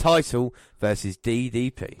WCW title versus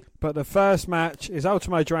DDP. But the first match is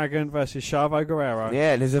Ultimo Dragon versus Chavo Guerrero.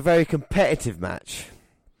 Yeah, and it's a very competitive match.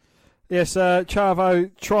 Yes,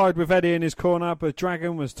 Chavo tried with Eddie in his corner, but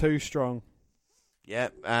Dragon was too strong.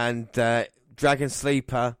 Yep, and Dragon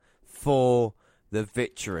Sleeper for the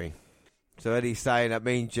victory. So Eddie's saying that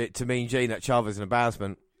Mean Gene that Chavo's an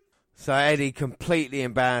embarrassment. So Eddie completely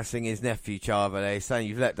embarrassing his nephew Chavo there. He's saying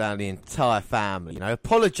you've let down the entire family.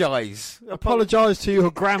 Apologise. Apologise to your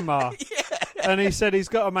grandma. Yeah. And he said he's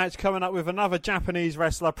got a match coming up with another Japanese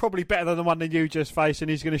wrestler, probably better than the one that you just faced, and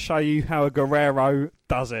he's going to show you how a Guerrero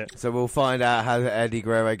does it. So we'll find out how Eddie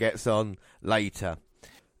Guerrero gets on later.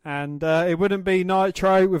 And it wouldn't be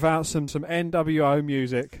Nitro without some NWO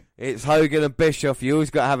music. It's Hogan and Bischoff. You always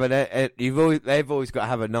got to have they've always got to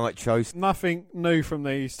have a Nitro. Nothing new from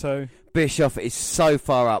these two. Bischoff is so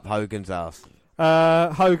far up Hogan's ass.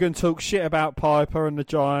 Hogan talks shit about Piper and the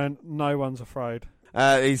Giant. No one's afraid.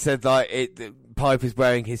 He said Piper's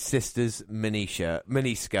wearing his sister's mini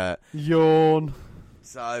skirt. Yawn.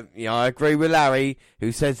 So I agree with Larry,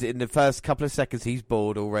 who says that in the first couple of seconds he's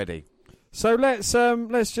bored already. So let's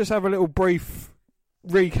just have a little brief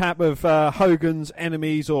recap of Hogan's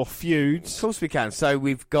enemies or feuds. Of course we can. So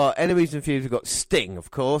we've got enemies and feuds. We've got Sting, of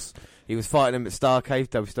course. He was fighting him at Starrcade,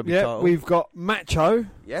 WCW title. We've got Macho.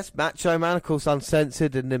 Yes, Macho Man, of course,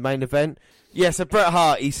 uncensored in the main event. Yeah, so Bret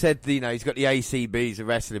Hart, he said, he's got the ACBs of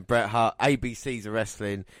wrestling, Bret Hart, ABCs of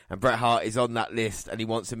wrestling, and Bret Hart is on that list, and he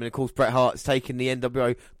wants him. And of course, Bret Hart's taking the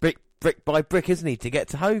NWO brick by brick, isn't he, to get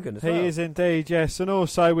to Hogan as well? He is indeed, yes. And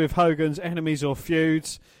also with Hogan's enemies or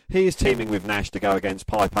feuds, he is teaming with Nash to go against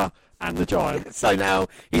Piper and the Giant. So now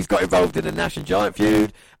he's got involved in the Nash and Giant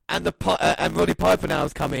feud, and and Roddy Piper now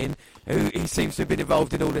has come in, who he seems to have been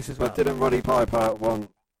involved in all this as well. But didn't Roddy Piper want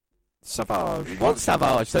Savage? He wants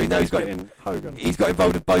Savage, so he knows he's got Hogan. He's got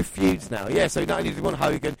involved in both feuds now. Yeah, so not only does he want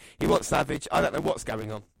Hogan, he wants Savage. I don't know what's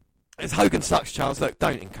going on. It's Hogan sucks, Charles. Look,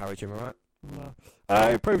 don't encourage him, all right? No.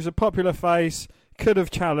 It proves a popular face, could have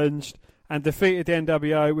challenged and defeated the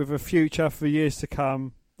NWO with a future for years to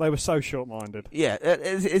come. They were so short-minded. Yeah,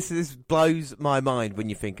 this blows my mind when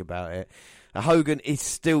you think about it. Hogan is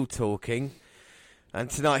still talking, and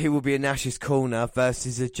tonight he will be in Nash's corner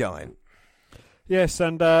versus a Giant. Yes,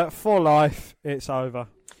 and for life, it's over.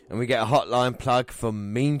 And we get a hotline plug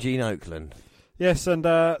from Mean Gene Oakland. Yes, and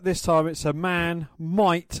this time it's a man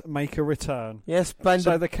might make a return. Yes,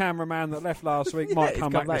 so the cameraman that left last week might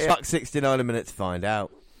come back. This fuck 69 a minute to find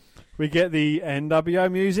out. We get the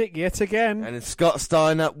NWO music yet again. And it's Scott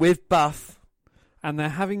Steiner with Buff. And they're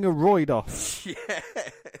having a roid off. Yes.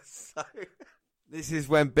 So, this is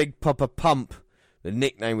when Big Papa Pump, the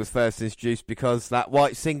nickname, was first introduced because that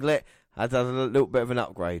white singlet had done a little bit of an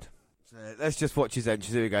upgrade. So let's just watch his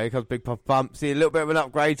entrance. Here we go. Here comes Big Papa Pump. See, a little bit of an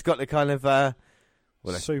upgrade. He's got the kind of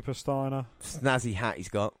Super Steiner snazzy hat he's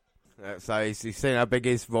got. So he's seen how big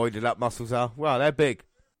his roided up muscles are. Well, they're big.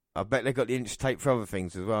 I bet they've got the inch tape for other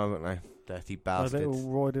things as well, haven't they? Dirty bastards. Those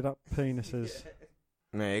little roided up penises.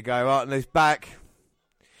 There you go, right on his back.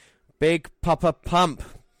 Big Papa Pump.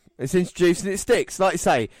 It's introduced and it sticks. Like you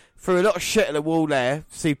say, threw a lot of shit at the wall there.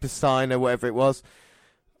 Super Steiner, whatever it was.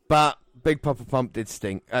 But Big Papa Pump did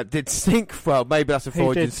stink. Did stink? Well, maybe that's a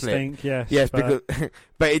Freudian slip. He did stink, yes. Yes, because,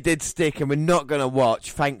 but it did stick, and we're not going to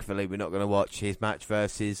watch, thankfully, we're not going to watch his match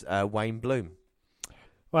versus Wayne Bloom.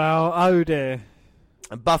 Well, oh dear.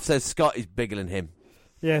 And Buff says Scott is bigger than him.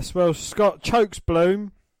 Yes, well, Scott chokes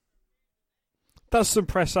Bloom, does some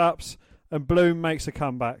press-ups, and Bloom makes a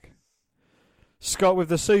comeback. Scott with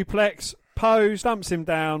the suplex, pose, dumps him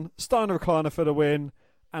down, Steiner recliner for the win,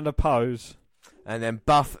 and a pose. And then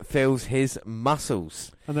Buff feels his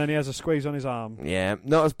muscles. And then he has a squeeze on his arm. Yeah,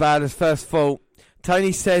 not as bad as first fall.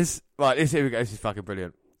 Tony says... Right, here we go. This is fucking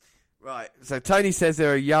brilliant. Right, so Tony says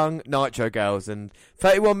there are young Nitro girls, and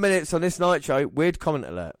 31 minutes on this Nitro, weird comment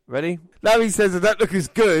alert. Ready? Larry says they don't look as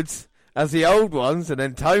good as the old ones, and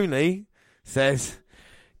then Tony says,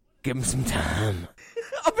 give them some time.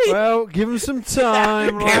 I mean, well, give him some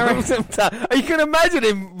time, Give him some time. You can imagine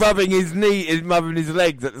him rubbing his knee and rubbing his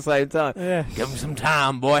legs at the same time. Yeah. Give him some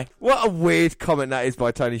time, boy. What a weird comment that is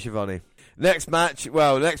by Tony Schiavone. Next match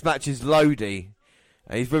is Lodi.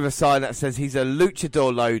 And he's with a sign that says he's a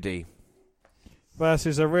luchador Lodi.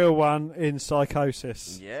 Versus a real one in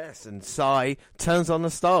Psychosis. Yes, and Sai turns on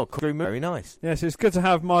the style. Very nice. Yes, it's good to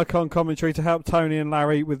have Mike on commentary to help Tony and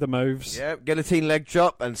Larry with the moves. Yep, guillotine leg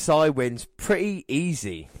drop, and Sai wins pretty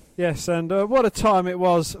easy. Yes, and what a time it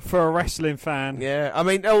was for a wrestling fan. Yeah, I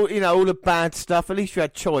mean, all the bad stuff, at least you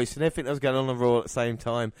had choice, and everything that was going on Raw at the same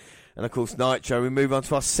time. And, of course, Nitro, we move on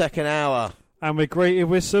to our second hour. And we're greeted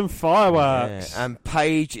with some fireworks. Yeah, and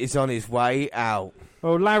Paige is on his way out.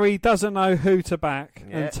 Well, Larry doesn't know who to back,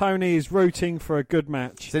 and Tony is rooting for a good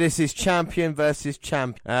match. So this is champion versus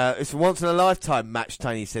champion. It's a once-in-a-lifetime match,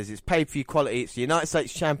 Tony says. It's pay-per-view quality. It's the United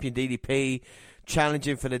States champion, DDP,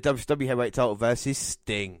 challenging for the WWE heavyweight title versus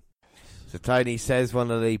Sting. So Tony says one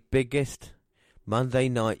of the biggest Monday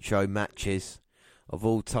Nitro matches of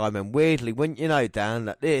all time. And weirdly, wouldn't you know, Dan,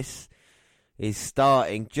 that this is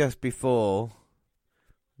starting just before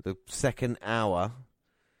the second hour.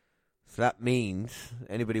 So that means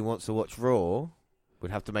anybody who wants to watch Raw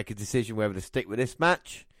would have to make a decision whether to stick with this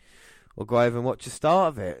match or go over and watch the start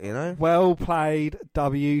of it, you know? Well played,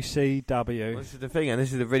 WCW. Well, this is the thing, and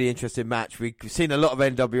this is a really interesting match. We've seen a lot of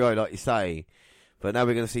NWO, like you say, but now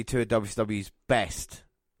we're going to see two of WCW's best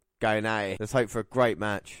going at it. Let's hope for a great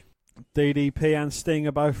match. DDP and Sting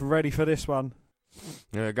are both ready for this one.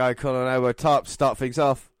 There we go, Colin Elbow top, start things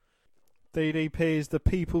off. DDP is the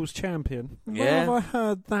people's champion. Yeah. Where have I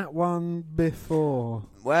heard that one before?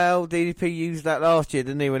 Well, DDP used that last year,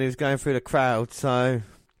 didn't he, when he was going through the crowd, so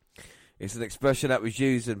it's an expression that was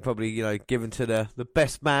used and probably, given to the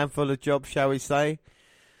best man for the job, shall we say.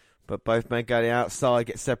 But both men go outside,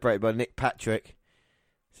 get separated by Nick Patrick.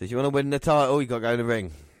 Says, you want to win the title, you got to go in the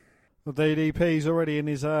ring. Well, DDP's already in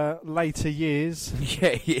his later years.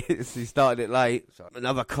 Yeah, he is. He started it late. So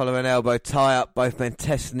another collar and elbow tie-up. Both men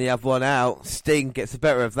testing the other one out. Sting gets the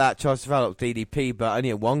better of that. Tries to foul up DDP, but only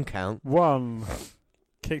a 1 count. 1.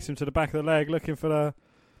 Kicks him to the back of the leg, looking for the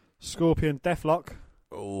Scorpion Deathlock.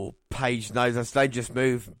 Oh, Paige knows that's a dangerous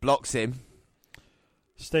move. Blocks him.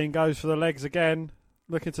 Sting goes for the legs again.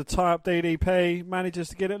 Looking to tie up DDP. Manages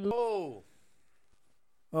to get it.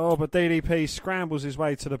 Oh, but DDP scrambles his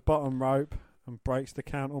way to the bottom rope and breaks the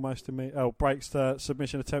count breaks the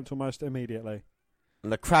submission attempt almost immediately.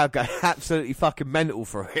 And the crowd go absolutely fucking mental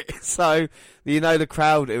for it. So, the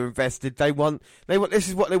crowd are invested. They want. This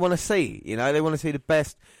is what they want to see. They want to see the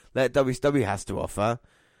best that WWE has to offer.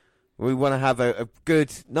 We want to have a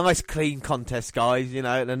good, nice, clean contest, guys. And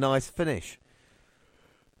a nice finish.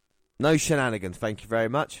 No shenanigans. Thank you very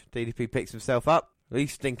much. DDP picks himself up. At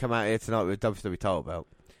least Sting come out here tonight with a WWE title belt.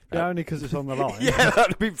 Yeah, only because it's on the line. Yeah, that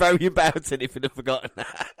would be very embarrassing if you'd have forgotten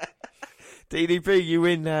that. DDP, you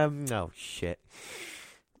win. Oh, shit.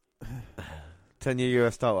 Turn your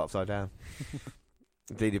US title upside down.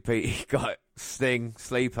 DDP got Sting,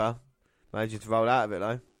 sleeper. Managed to roll out of it,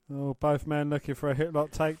 though. Oh, both men looking for a hit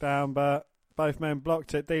lock takedown, but both men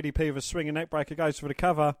blocked it. DDP with a swinging neck breaker goes for the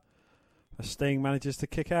cover. Sting manages to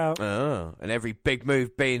kick out. Oh, and every big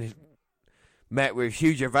move being met with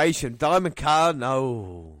huge ovation. Diamond Cutter,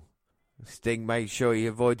 no. Sting made sure he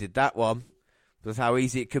avoided that one. That's how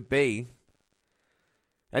easy it could be.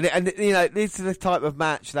 And you know, this is the type of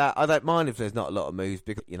match that I don't mind if there's not a lot of moves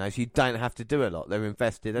because, you know, so you don't have to do a lot. They're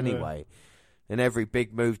invested anyway. Yeah. And every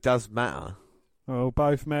big move does matter. Well,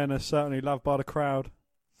 both men are certainly loved by the crowd.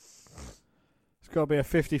 It's got to be a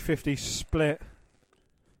 50-50 split.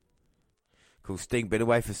 Of course, Sting been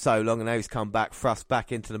away for so long and now he's come back, thrust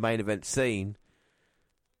back into the main event scene.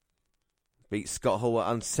 Beat Scott Hall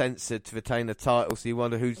uncensored to retain the title, so you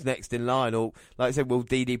wonder who's next in line. Or, like I said, will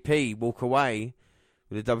DDP walk away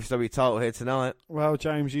with the WWE title here tonight? Well,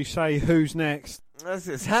 James, you say who's next? That's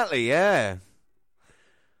exactly, yeah.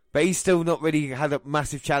 But he's still not really had a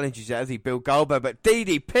massive challenges yet, has he, Bill Goldberg? But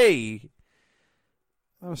DDP...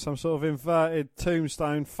 That was some sort of inverted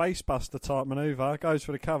tombstone facebuster type manoeuvre. Goes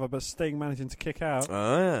for the cover, but Sting managing to kick out.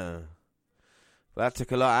 Well, that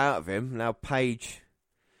took a lot out of him. Now Page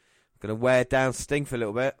going to wear down Sting for a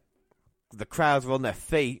little bit. The crowds are on their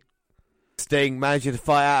feet. Sting managing to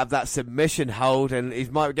fight out of that submission hold, and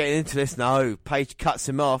he's might be getting into this. No, Page cuts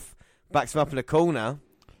him off, backs him up in the corner.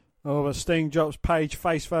 Oh, but Sting drops Page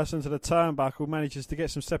face first into the turnbuckle, manages to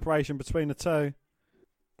get some separation between the two.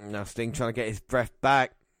 Now Sting trying to get his breath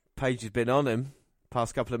back. Page has been on him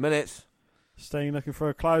past couple of minutes. Sting looking for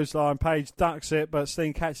a clothesline. Page ducks it, but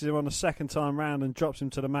Sting catches him on the second time round and drops him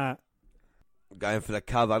to the mat. Going for the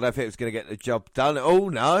cover. I don't think it was going to get the job done. Oh,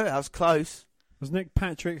 no, that was close. Was Nick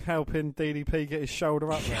Patrick helping DDP get his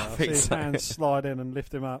shoulder up there? Yeah, I see his so. hands slide in and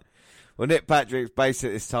lift him up. Well, Nick Patrick's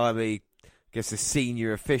basically this time, he gets a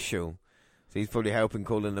senior official. So he's probably helping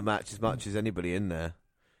calling the match as much as anybody in there.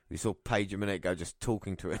 We saw Page a minute ago just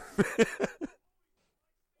talking to him.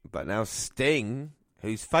 But now Sting,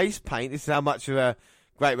 whose face paint, this is how much of a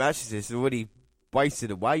great match this is, already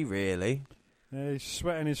wasted away, really. Yeah, he's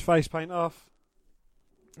sweating his face paint off.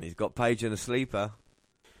 He's got Page in a sleeper.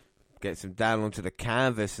 Gets him down onto the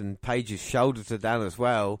canvas, and Page's shoulders are down as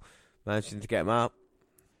well, managing to get him up.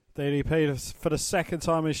 DDP, for the second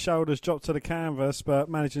time, his shoulders dropped to the canvas, but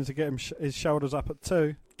managing to get him his shoulders up at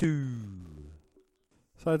 2.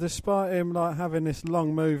 So despite him like having this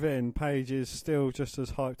long move in, Page is still just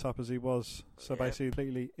as hyped up as he was. So basically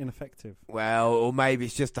completely ineffective. Well, or maybe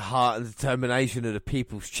it's just the heart and determination of the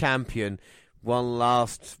people's champion. One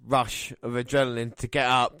last rush of adrenaline to get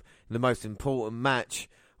up in the most important match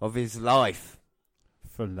of his life.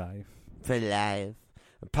 For life. For life.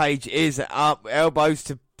 And Page is up, elbows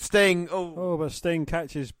to Sting. Oh, but Sting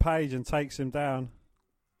catches Page and takes him down.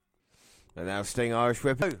 And now Sting Irish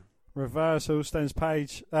Whip. Reversal sends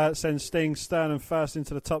Sting sternum first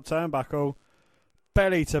into the top turnbuckle.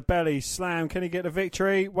 Belly to belly slam. Can he get the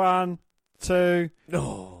victory? 1, 2.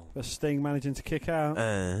 No. But Sting managing to kick out.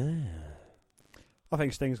 I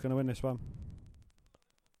think Sting's going to win this one.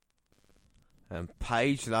 And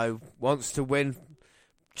Page, though, wants to win.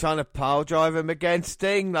 Trying to pile drive him again.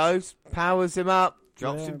 Sting, though, powers him up.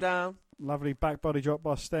 Drops him down. Lovely back body drop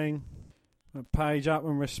by Sting. Page up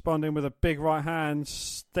and responding with a big right hand.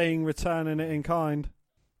 Sting returning it in kind.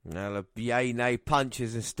 Now the yay nay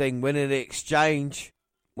punches and Sting winning the exchange.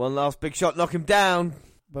 One last big shot, knock him down.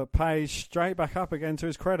 But Page straight back up again to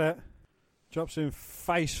his credit. Drops him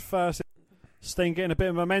face first. Sting getting a bit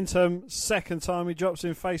of momentum. Second time he drops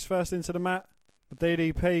him face first into the mat. But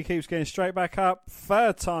DDP keeps getting straight back up.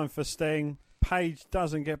 Third time for Sting. Page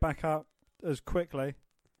doesn't get back up as quickly.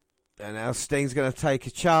 And now Sting's going to take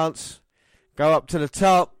a chance. Go up to the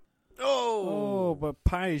top. Oh, but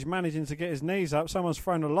Page managing to get his knees up. Someone's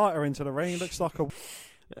thrown a lighter into the ring. Looks like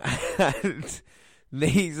a...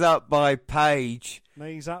 Knees up by Page.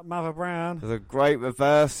 Knees up, Mother Brown. There's a great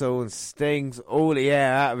reversal, and Sting's all the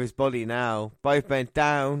air out of his body now. Both men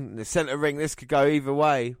down. In the centre ring, this could go either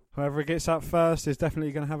way. Whoever gets up first is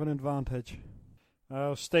definitely going to have an advantage.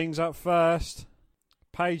 Oh, Sting's up first.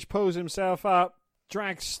 Page pulls himself up.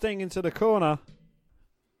 Drags Sting into the corner.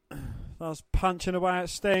 Starts punching away at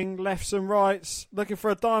Sting. Lefts and rights. Looking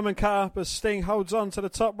for a diamond cutter, but Sting holds on to the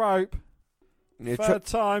top rope. Third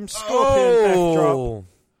time. Scorpion death drop.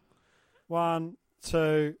 1,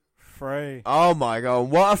 2, 3. Oh my God,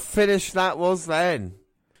 what a finish that was then.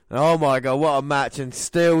 Oh my God, what a match. And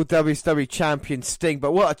still WWE Champion Sting.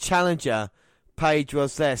 But what a challenger Page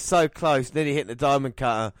was there. So close. Nearly hit the diamond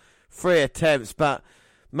cutter. 3 attempts, but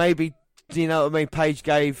maybe... Do you know what I mean? Page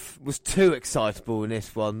was too excitable in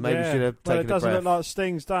this one. Maybe should have taken a breath. Well, it doesn't look like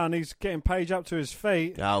Sting's done. He's getting Page up to his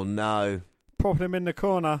feet. Oh, no. Propping him in the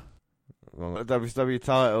corner. The WWE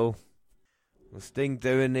title. Sting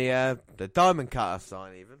doing the diamond cutter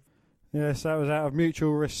sign even. Yes, that was out of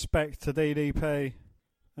mutual respect to DDP.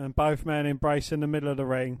 And both men embrace in the middle of the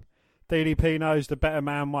ring. DDP knows the better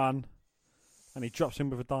man won. And he drops him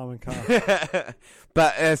with a diamond cutter.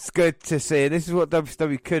 But it's good to see. This is what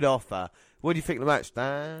WWE could offer. What do you think of the match,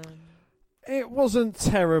 Dan? It wasn't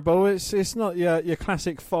terrible. It's not your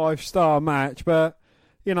classic 5-star match. But,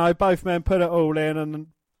 you know, both men put it all in. And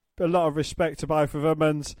a lot of respect to both of them.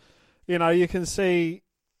 And, you know, you can see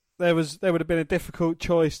there would have been a difficult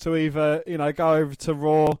choice to either, you know, go over to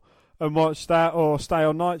Raw and watch that or stay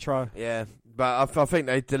on Nitro. Yeah, but I think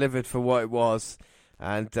they delivered for what it was.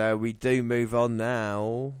 And we do move on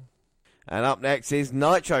now. And up next is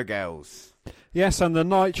Nitro Girls. Yes, and the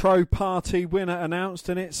Nitro Party winner announced,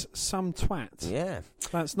 and it's some twat. Yeah.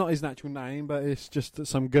 That's not his natural name, but it's just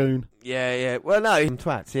some goon. Yeah. Well, no, some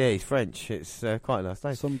twat. Yeah, he's French. It's quite a nice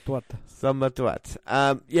name. Some twat. Some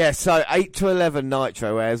twat. Yeah, so 8 to 11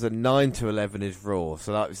 Nitro airs and 9 to 11 is Raw.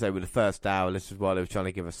 So like we say, with the first hour, this is why they were trying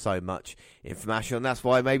to give us so much information. And that's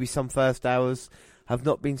why maybe some first hours have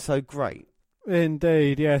not been so great.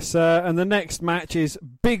 Indeed, yes. And the next match is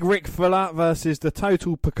Big Rick Fuller versus the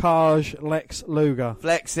Total Package Lex Luger.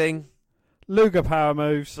 Flexing. Luger power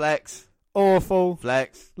moves. Flex. Awful.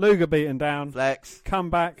 Flex. Luger beaten down. Flex.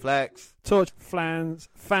 Comeback. Flex. Torch fans.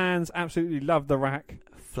 Fans absolutely love the rack.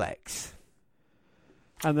 Flex.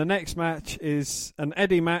 And the next match is an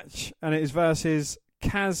Eddie match, and it is versus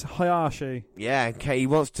Kaz Hayashi. Yeah, okay, he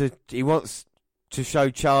wants to show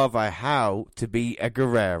Chavo how to be a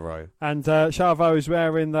Guerrero. And Chavo is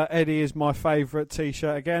wearing the Eddie is my favourite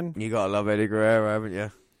t-shirt again. You gotta love Eddie Guerrero, haven't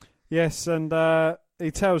you? Yes, and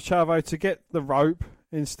he tells Chavo to get the rope,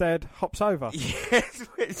 instead hops over. Yes,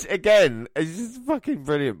 which again is just fucking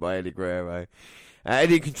brilliant by Eddie Guerrero.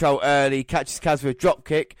 Eddie in control early, catches Kaz with a drop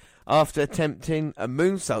kick after attempting a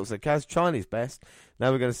moonsault, so Kaz trying his best.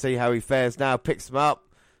 Now we're going to see how he fares now, picks him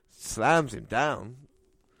up, slams him down.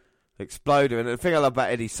 Exploder, and the thing I love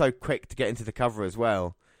about Eddie, he's so quick to get into the cover as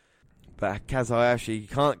well. But Kaz Hayashi, you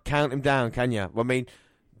can't count him down, can you? Well, I mean,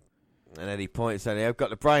 and Eddie points at it, I've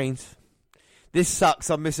got the brains. This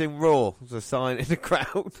sucks, I'm missing Raw. There's a sign in the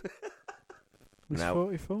crowd. It's now,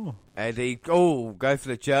 44. Eddie, go for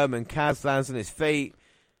the German. Kaz lands on his feet.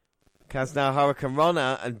 Kaz now Hurricane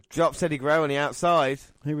Runner and drops Eddie Guerrero on the outside.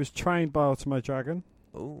 He was trained by Ultimo Dragon.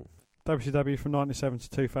 Ooh. WCW from 1997 to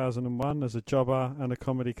 2001 as a jobber and a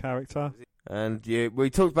comedy character. And we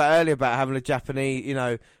talked about earlier about having a Japanese, you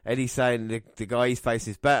know, Eddie saying the guy he's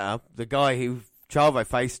facing is better. The guy who Chavo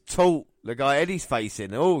faced taught the guy Eddie's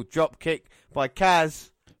facing. Oh, drop kick by Kaz.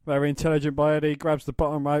 Very intelligent by Eddie, grabs the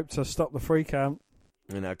bottom rope to stop the 3 count.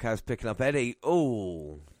 You know, Kaz picking up Eddie.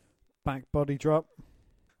 Oh. Back body drop.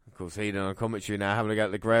 Of course, he on commentary now having a go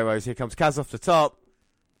at the Guerreros. Here comes Kaz off the top.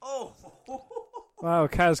 Oh. Wow,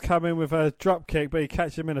 Kaz come in with a drop kick, but he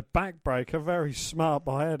catches him in a backbreaker. Very smart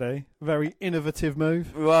by Eddie. Very innovative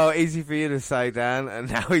move. Well, easy for you to say, Dan.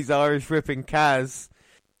 And now he's Irish ripping Kaz.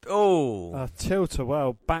 Oh. A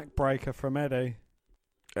tilt-a-well backbreaker from Eddie.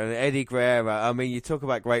 And Eddie Guerrero, I mean, you talk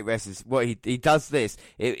about great wrestlers. What he does this,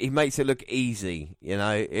 he makes it look easy. You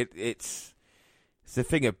know, it's a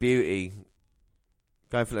thing of beauty.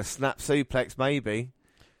 Going for the snap suplex, maybe.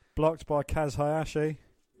 Blocked by Kaz Hayashi.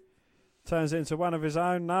 Turns it into one of his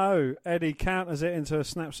own. No, Eddie counters it into a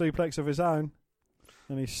snap suplex of his own.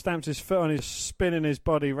 And he stamps his foot on his, spinning his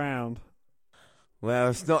body round. Well,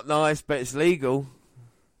 it's not nice, but it's legal.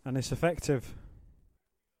 And it's effective.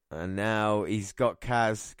 And now he's got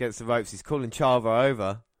Kaz against the ropes. He's calling Chavo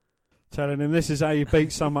over. Telling him this is how you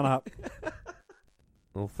beat someone up.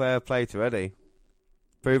 Well, fair play to Eddie.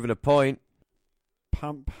 Proving a point.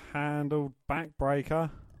 Pump handle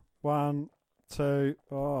backbreaker. 1, 2.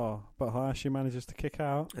 Oh, but Hayashi manages to kick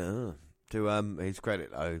out. To his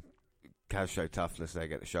credit, though, Kaz showed toughness there,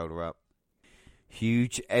 get the shoulder up.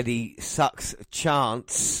 Huge Eddie sucks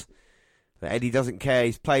chance. But Eddie doesn't care.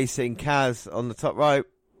 He's placing Kaz on the top rope.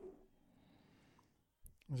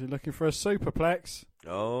 Is he looking for a superplex?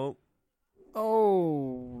 Oh.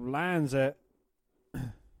 Oh, lands it.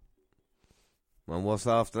 And what's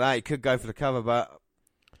after that? He could go for the cover, but...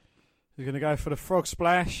 He's going to go for the frog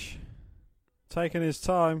splash. Taking his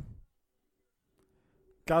time.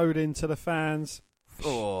 Goading to the fans.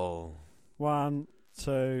 Oh. 1,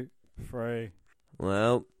 2, 3.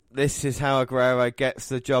 Well, this is how Guerrero gets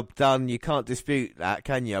the job done. You can't dispute that,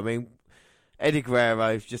 can you? I mean, Eddie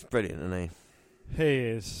Guerrero is just brilliant, isn't he? He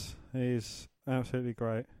is. He's absolutely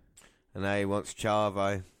great. And now he wants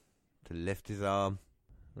Chavo to lift his arm.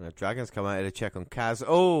 And the Dragons come out here to check on Kaz.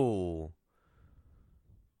 Oh!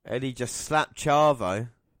 Eddie just slapped Chavo.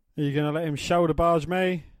 Are you going to let him shoulder barge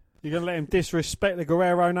me? You're going to let him disrespect the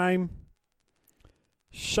Guerrero name?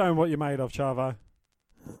 Show him what you're made of, Chavo.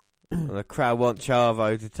 And the crowd want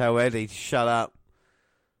Chavo to tell Eddie to shut up.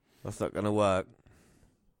 That's not going to work.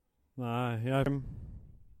 No, he opened him.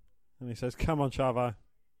 And he says, come on, Chavo.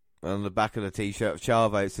 On the back of the T-shirt of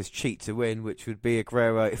Chavo, it says cheat to win, which would be a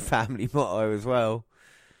Guerrero family motto as well.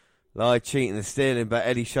 Lie, cheating and stealing, but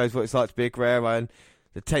Eddie shows what it's like to be a Guerrero, and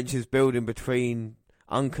the tension's building between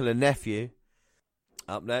uncle and nephew.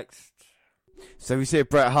 Up next. So we see a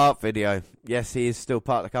Bret Hart video. Yes, he is still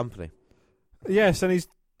part of the company. Yes, and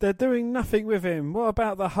they're doing nothing with him. What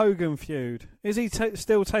about the Hogan feud? Is he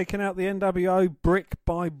still taking out the NWO brick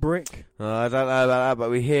by brick? I don't know about that,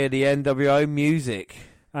 but we hear the NWO music.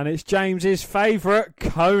 And it's James's favourite,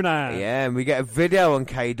 Conan. Yeah, and we get a video on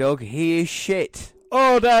K-Dog. He is shit.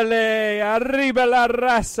 Orale, arriba la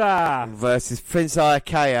raza. Versus Prince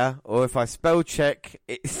Iakea, or if spell check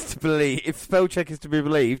is to be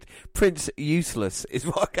believed, Prince Useless is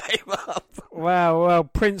what came up. Wow, well,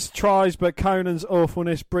 Prince tries, but Conan's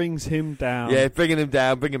awfulness brings him down. Yeah, bringing him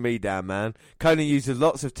down, bringing me down, man. Conan uses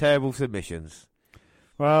lots of terrible submissions.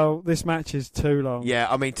 Well, this match is too long. Yeah,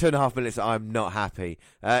 I mean, 2.5 minutes, I'm not happy.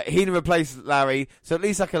 Heenan replaced Larry, so at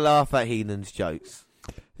least I can laugh at Heenan's jokes.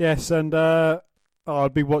 Yes, and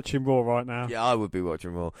I'd be watching Raw right now. Yeah, I would be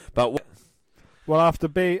watching Raw. But well, after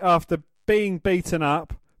being beaten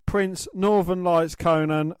up, Prince Northern Lights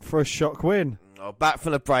Conan for a shock win. Oh, back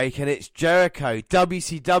from the break, and it's Jericho,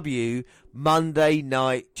 WCW, Monday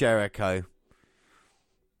Night Jericho.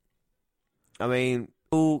 I mean,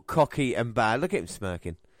 all cocky and bad. Look at him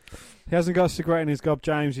smirking. He hasn't got a cigarette in his gob,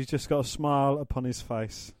 James. He's just got a smile upon his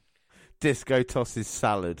face. Disco tosses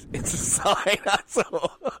salad. It's a sign, that's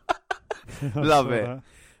all. Love it. That.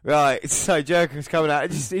 Right, so Jericho's coming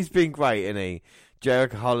out. He's been great, isn't he?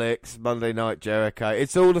 Jerichoholics, Monday Night Jericho.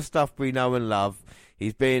 It's all the stuff we know and love.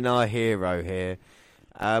 He's being our hero here.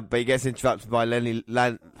 But he gets interrupted by Larry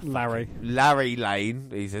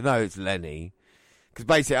Lane. He said, no, it's Lenny. Because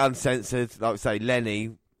basically, uncensored, like we say,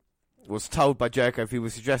 Lenny was told by Jericho if he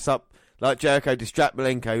was to dress up like Jericho to distract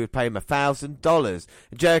Malenko, he would pay him $1,000.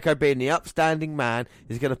 And Jericho, being the upstanding man,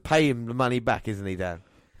 is going to pay him the money back, isn't he, Dan?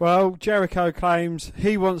 Well, Jericho claims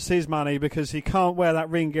he wants his money because he can't wear that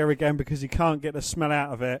ring gear again because he can't get the smell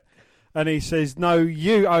out of it. And he says, no,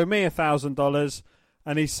 you owe me $1,000.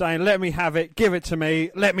 And he's saying, let me have it, give it to me,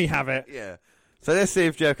 let me have it. Yeah. So let's see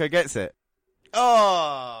if Jericho gets it.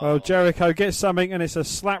 Oh! Well, Jericho gets something and it's a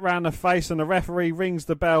slap round the face and the referee rings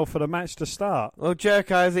the bell for the match to start. Well,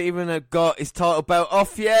 Jericho hasn't even got his title belt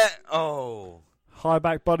off yet. Oh. High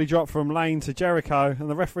back body drop from Lane to Jericho, and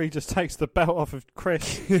the referee just takes the belt off of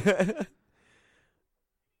Chris. And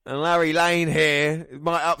Larry Lane here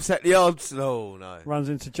might upset the odds. Oh, no. Runs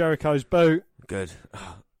into Jericho's boot. Good.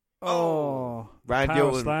 Oh. Randy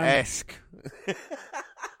Orton-esque.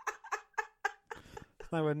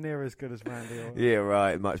 Nowhere near as good as Randy Orton. Yeah,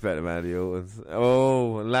 right. Much better than Randy Orton's.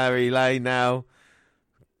 Oh, Larry Lane now.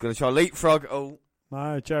 Going to try leapfrog. Oh.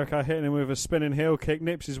 No, Jericho hitting him with a spinning heel kick,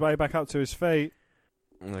 nips his way back up to his feet.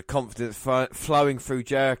 And the confidence flowing through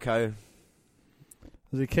Jericho.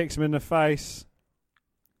 As he kicks him in the face.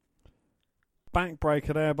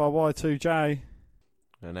 Backbreaker there by Y2J.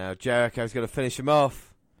 And now Jericho's going to finish him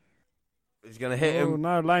off. He's going to hit him. Oh,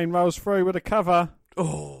 no, Lane rolls through with a cover.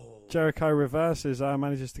 Oh. Jericho reverses,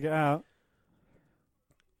 manages to get out.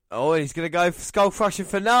 Oh, and he's going to go for skull crushing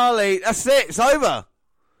finale. That's it. It's over.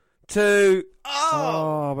 2.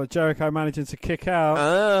 Oh, but Jericho managing to kick out.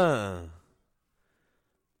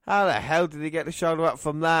 How the hell did he get the shoulder up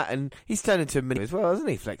from that? And he's turned into a mini as well, isn't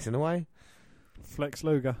he? Flexing away. Flex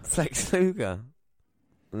Luger.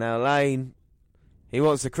 Now Lane, he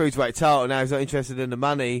wants the cruiserweight title. Now he's not interested in the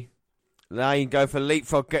money. Lane go for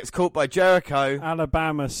leapfrog, gets caught by Jericho.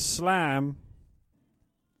 Alabama slam.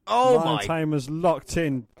 Oh Lion my! Tamer's locked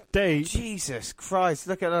in deep. Jesus Christ!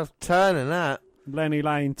 Look at us turning that. Lenny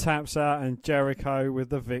Lane taps out and Jericho with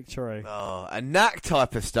the victory. Oh, and that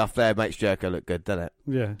type of stuff there makes Jericho look good, doesn't it?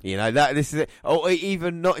 Yeah. You know, this is it. Or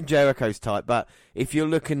even not in Jericho's type, but if you're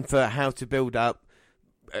looking for how to build up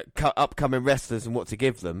upcoming wrestlers and what to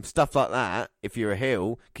give them, stuff like that, if you're a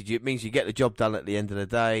heel, because it means you get the job done at the end of the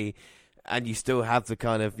day, and you still have the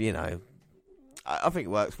kind of, you know, I think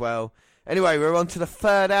it works well. Anyway, we're on to the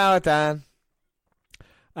third hour, Dan.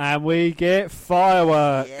 And we get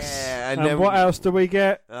fireworks. Yeah, and what else do we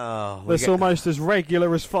get? Oh, that's almost as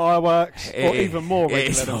regular as fireworks, or even more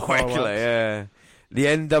regular than fireworks. Yeah. The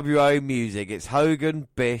NWO music. It's Hogan,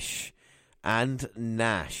 Bish, and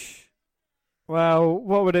Nash. Well,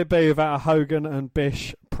 what would it be without a Hogan and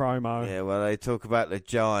Bish promo? Yeah, well, they talk about the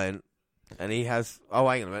Giant. And he has... Oh,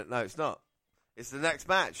 hang on a minute. No, it's not. It's the next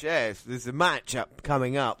match, yeah. There's a match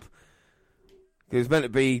coming up. It was meant to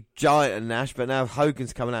be Giant and Nash, but now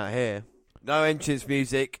Hogan's coming out here. No entrance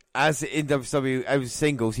music. As in WWE over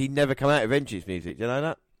singles, he never come out of entrance music. Do you know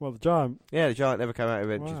that? Well, the Giant. Yeah, the Giant never came out of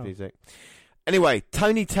entrance music. Anyway,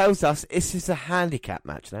 Tony tells us this is a handicap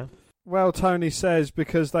match now. Well, Tony says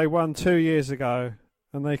because they won 2 years ago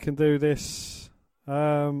and they can do this.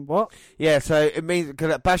 What? Yeah, so it means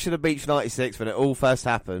because at Bash of the Beach 96, when it all first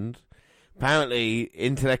happened, apparently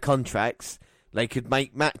into their contracts, they could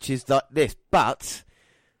make matches like this. But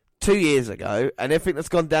 2 years ago, and everything that's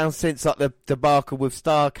gone down since, like the debacle with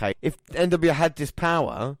Starcade, if NWO had this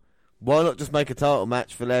power, why not just make a title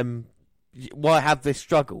match for them? Why have this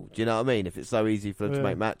struggle? Do you know what I mean? If it's so easy for them to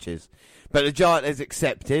make matches. But the Giant has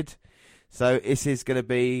accepted. So this is going to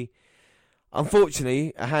be,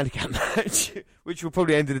 unfortunately, a handicap match, which will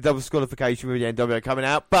probably end in a double disqualification with the NWO coming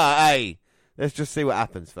out. But, hey, let's just see what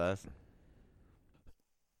happens first.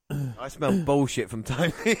 I smell bullshit from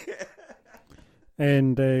Tony.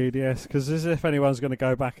 Indeed, yes. Because as if anyone's going to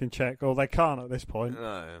go back and check. Or they can't at this point.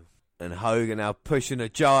 No. And Hogan now pushing the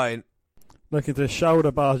Giant. Looking to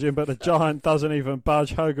shoulder barge him, but the Giant doesn't even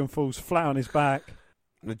budge. Hogan falls flat on his back.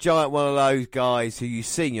 The Giant, one of those guys who you've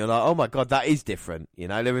seen, you're like, oh my God, that is different. You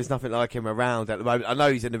know, there is nothing like him around at the moment. I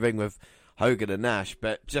know he's in the ring with Hogan and Nash,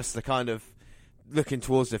 but just the kind of looking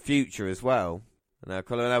towards the future as well. And now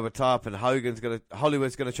calling over top, and Hollywood's going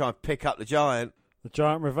to try and pick up the Giant. The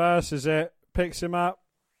Giant reverses it, picks him up,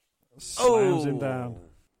 slams him down.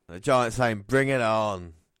 The Giant saying, bring it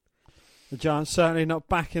on. The Giant's certainly not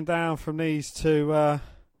backing down from these two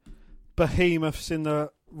behemoths in the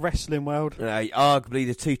wrestling world. Arguably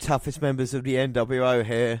the two toughest members of the NWO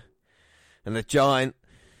here. And the Giant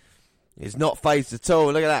is not phased at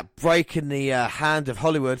all. Look at that, breaking the hand of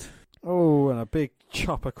Hollywood. Oh, and a big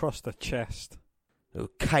chop across the chest. It'll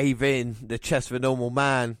cave in the chest of a normal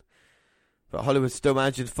man. But Hollywood still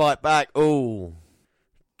managing to fight back. Oh,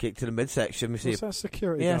 kick to the midsection. What's that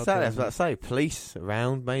security guard? Yeah, that's what I say. Police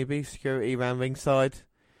around, maybe. Security around ringside.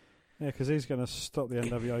 Yeah, because he's going to stop the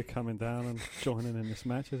NWO coming down and joining in this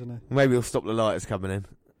match, isn't he? Maybe he'll stop the lighters coming in.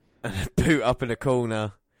 And boot up in the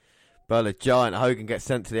corner. But the Giant, Hogan gets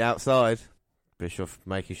sent to the outside. Bischoff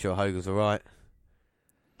making sure Hogan's all right.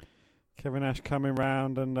 Kevin Nash coming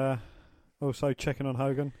round and also checking on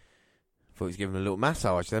Hogan. Thought he was giving him a little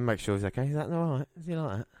massage then, make sure he's okay. Is that all right? Is he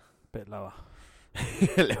like that? Bit lower.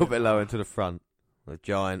 A little bit lower into the front. The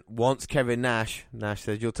Giant wants Kevin Nash. Nash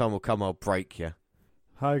says, your time will come, I'll break you.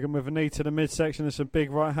 Hogan with a knee to the midsection and some big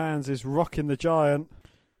right hands is rocking the Giant.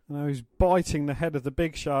 Now he's biting the head of the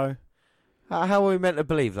Big Show. How are we meant to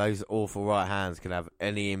believe those awful right hands can have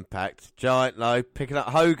any impact? Giant low, picking up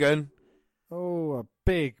Hogan. Oh, a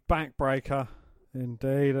big backbreaker.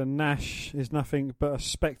 Indeed, and Nash is nothing but a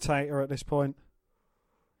spectator at this point.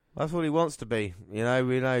 That's what he wants to be. You know,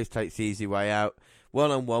 we know he takes the easy way out.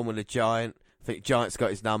 One-on-one with the Giant. I think Giant's got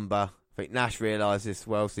his number. I think Nash realises this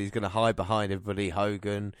well, so he's going to hide behind everybody.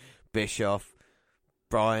 Hogan, Bischoff,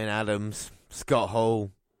 Bryan Adams, Scott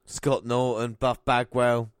Hall, Scott Norton, Buff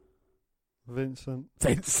Bagwell, Vincent,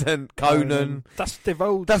 Conan. Dusty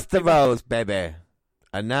Rhodes. Dusty Rhodes, baby.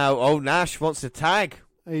 And now, Nash wants to tag.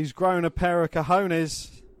 He's grown a pair of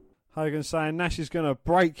cojones. Hogan saying Nash is going to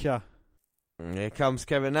break you. And here comes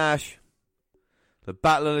Kevin Nash. The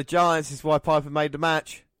Battle of the Giants is why Piper made the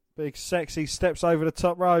match. Big Sexy steps over the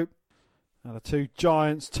top rope. And the two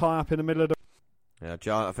Giants tie up in the middle of the... Now,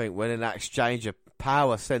 Giant, I think, winning that exchange of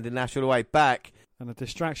power, sending Nash all the way back. And a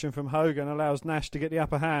distraction from Hogan allows Nash to get the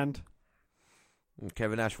upper hand. And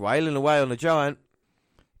Kevin Nash wailing away on the Giant.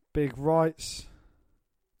 Big rights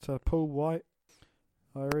to Paul White.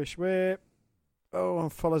 Irish whip. Oh,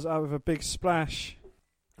 and follows it up with a big splash.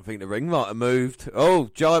 I think the ring might have moved. Oh,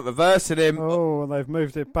 Giant reversing him. Oh, and they've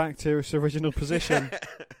moved it back to its original position.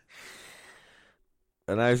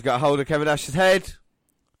 And now he's got a hold of Kevin Nash's head.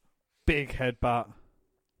 Big headbutt.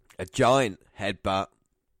 A Giant headbutt.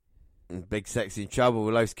 And Big Sexy in trouble.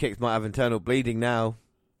 Well, those kicks might have internal bleeding now.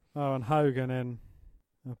 Oh, and Hogan in.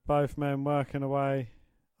 Both men working away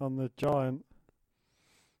on the Giant.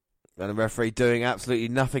 And the referee doing absolutely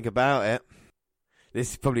nothing about it.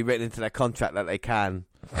 This is probably written into their contract that they can.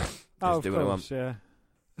 Oh, of course, yeah.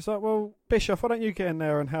 It's like, well, Bischoff, why don't you get in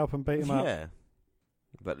there and help and beat him up? Yeah.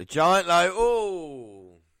 But the Giant,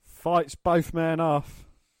 fights both men off.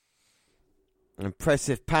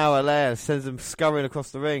 Impressive power there. Sends them scurrying across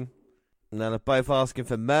the ring. And now they're both asking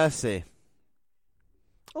for mercy.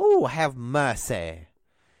 Oh, have mercy.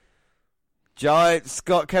 Giant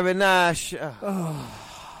Scott Kevin Nash.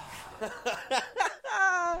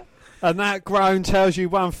 And that groan tells you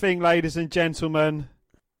one thing, ladies and gentlemen.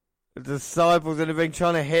 The disciples in the ring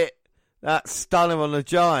trying to hit that stunner on the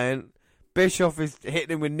Giant. Bischoff is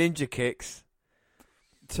hitting him with ninja kicks.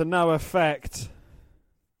 To no effect.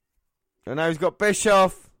 And now he's got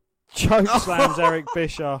Bischoff. Choke slams Eric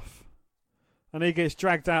Bischoff. And he gets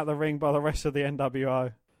dragged out of the ring by the rest of the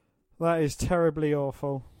NWO. That is terribly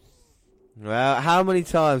awful. Well, how many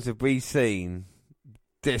times have we seen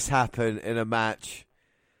this happen in a match?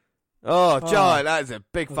 Oh, Giant, that is a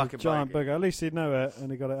big fucking giant booger. At least he knew it and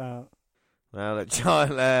he got it out. Well, the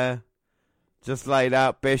Giant there just laid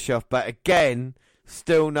out Bischoff, but again,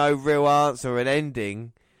 still no real answer and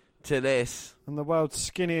ending to this. And the world's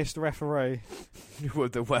skinniest referee.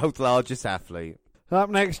 With the world's largest athlete. Up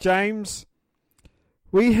next, James,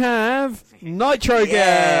 we have Nitro Girls.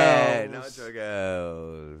 Yeah, Nitro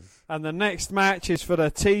Girls. And the next match is for the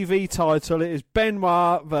TV title. It is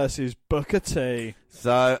Benoit versus Booker T.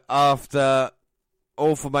 So, after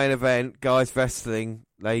awful main event, guys wrestling,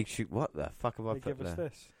 they shoot. What the fuck have I put there?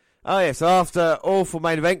 This. Oh, yeah, so after awful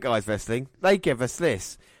main event, guys wrestling, they give us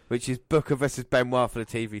this, which is Booker versus Benoit for the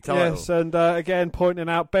TV title. Yes, and again, pointing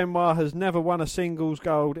out, Benoit has never won a singles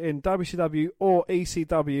gold in WCW or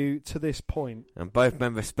ECW to this point. And both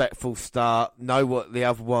men respectful start, know what the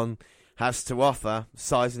other one has to offer,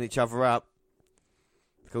 sizing each other up.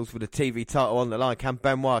 Of course, with the TV title on the line, can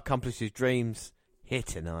Benoit accomplish his dreams here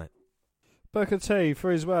tonight? Booker T,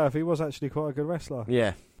 for his worth, he was actually quite a good wrestler.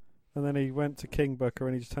 Yeah. And then he went to King Booker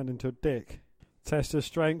and he just turned into a dick. Test of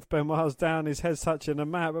strength, Benoit's down, his head's touching the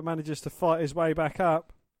mat, but manages to fight his way back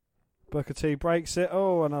up. Booker T breaks it.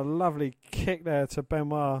 Oh, and a lovely kick there to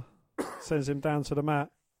Benoit. Sends him down to the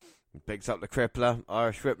mat. Picks up the crippler,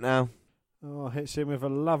 Irish whip now. Oh, hits him with a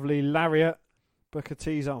lovely lariat. Booker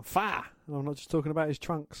T's on fire. And I'm not just talking about his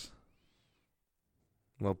trunks.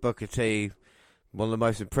 Well, Booker T, one of the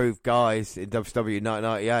most improved guys in WCW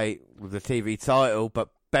 1998 with the TV title, but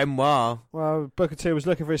Benoit. Well, Booker T was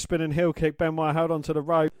looking for his spinning heel kick. Benoit held onto the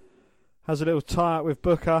rope. Has a little tie-up with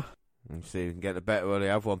Booker. Let's see if we can get the better of the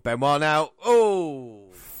other one. Benoit now. Oh!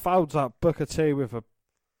 Folds up Booker T with a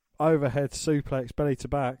overhead suplex, belly to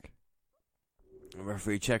back. The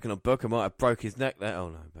referee checking on Booker. Might have broke his neck there. Oh,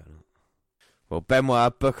 no, better not. Well, Benoit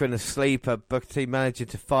had Booker in a sleeper. Booker T managing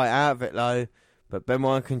to fight out of it, though. But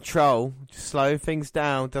Benoit in control. Just slowing things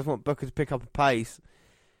down. Doesn't want Booker to pick up a pace.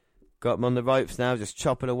 Got him on the ropes now, just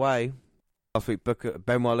chopping away. Last week,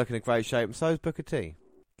 Benoit looking in great shape, and so is Booker T.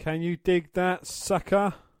 Can you dig that,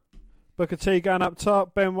 sucker? Booker T going up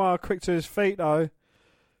top. Benoit quick to his feet, though.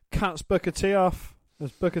 Cuts Booker T off.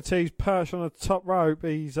 As Booker T's perched on the top rope,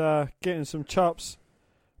 he's getting some chops.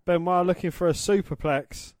 Benoit looking for a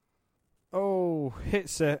superplex. Oh,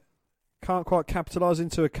 hits it. Can't quite capitalise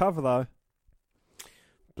into a cover, though.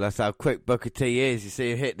 That's how quick Booker T is. You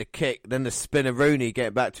see him hit the kick, then the spinner Rooney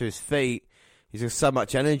getting back to his feet. He's got so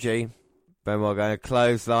much energy. Benoit going to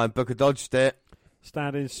clothesline. Booker dodged it.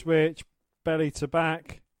 Standing switch, belly to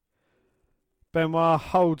back. Benoit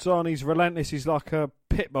holds on. He's relentless. He's like a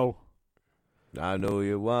pit bull. I know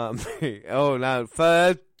you want me. Oh, now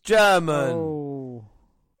third German. Oh,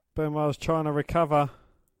 Benoit's trying to recover.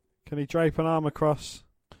 Can he drape an arm across?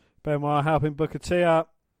 Benoit helping Booker T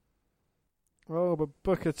up. Oh, but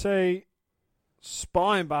Booker T,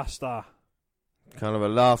 spinebuster. Kind of a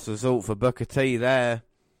last resort for Booker T there.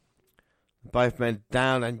 Both men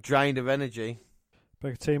down and drained of energy.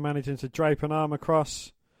 Booker T managing to drape an arm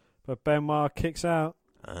across, but Benoit kicks out.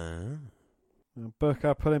 And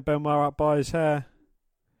Booker pulling Benoit up by his hair.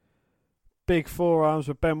 Big forearms,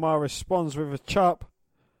 but Benoit responds with a chop.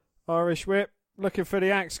 Irish whip, looking for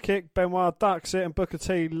the axe kick. Benoit ducks it, and Booker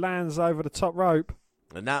T lands over the top rope.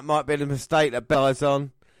 And that might be the mistake that Benoit's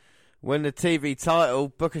on. Win the TV title.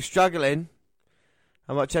 Booker struggling.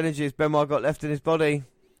 How much energy has Benoit got left in his body?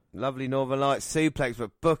 Lovely Northern Lights suplex,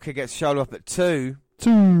 but Booker gets shoulder up at 2.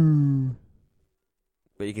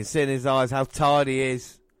 But you can see in his eyes how tired he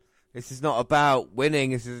is. This is not about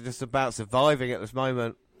winning. This is just about surviving at this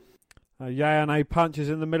moment. Yayane punches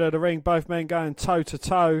in the middle of the ring. Both men going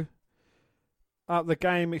toe-to-toe. Up the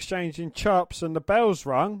game, exchanging chops, and the bell's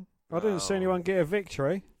rung. I didn't see anyone get a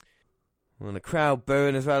victory. Well, the crowd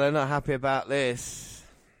booing as well. They're not happy about this.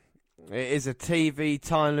 It is a TV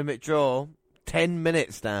time limit draw. 10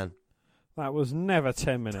 minutes, Dan. That was never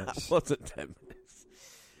 10 minutes. That wasn't 10 minutes.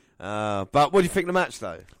 But what do you think of the match,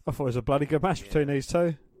 though? I thought it was a bloody good match between these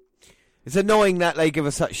two. It's annoying that they give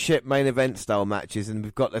us such shit main event style matches, and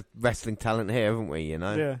we've got the wrestling talent here, haven't we, you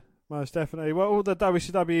know? Yeah, most definitely. Well, all the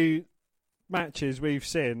WCW matches we've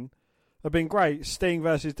seen have been great. Sting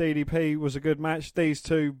versus DDP was a good match. These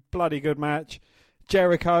two, bloody good match.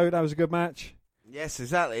 Jericho, that was a good match. Yes,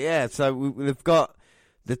 exactly, yeah. So we've got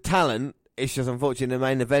the talent. It's just unfortunately the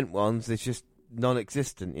main event ones, it's just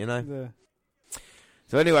non-existent, you know? Yeah.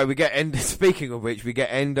 So anyway, speaking of which, we get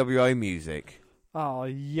NWO music. Oh,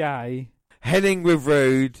 yay. Henning with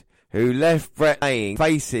Rude, who left Brett laying,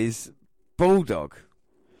 faces Bulldog.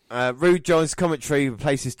 Rude joins commentary,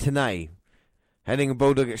 replaces Tenay. Henning and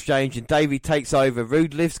Bulldog exchange, and Davey takes over.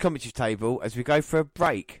 Rude lifts commentary table as we go for a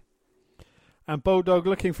break. And Bulldog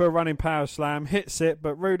looking for a running power slam, hits it,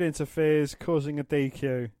 but Rude interferes, causing a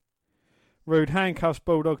DQ. Rude handcuffs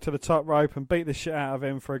Bulldog to the top rope and beat the shit out of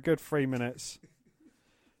him for a good 3 minutes.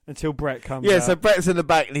 Until Brett comes out. Yeah, so Brett's in the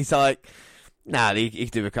back and he's like, nah, he can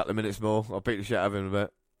do a couple of minutes more. I'll beat the shit out of him a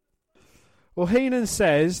bit. Well, Heenan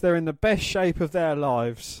says they're in the best shape of their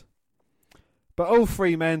lives. But all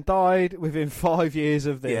 3 men died within 5 years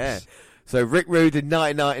of this. Yeah. So Rick Rude in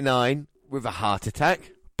 1999 with a heart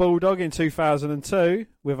attack. Bulldog in 2002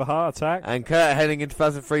 with a heart attack. And Kurt Hennig in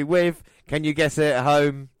 2003 with, can you guess it at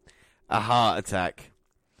home, a heart attack.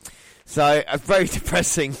 So it's very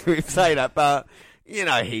depressing to say that, but, you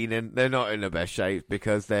know, Heenan, they're not in the best shape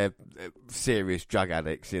because they're serious drug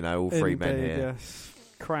addicts, you know, all 3 men here. Yes.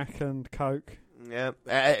 Crack and coke. Yeah,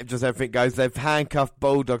 just everything goes. They've handcuffed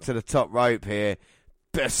Bulldog to the top rope here.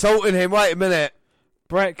 Assaulting him, wait a minute.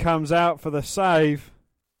 Brett comes out for the save.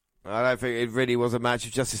 I don't think it really was a match, it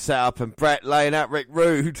was just a setup, and Brett laying out Rick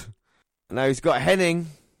Rude. Now he's got Henning.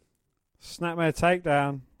 Snapmare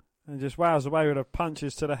takedown, and just wows away with the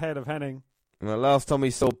punches to the head of Henning. And the last time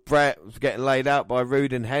we saw Brett was getting laid out by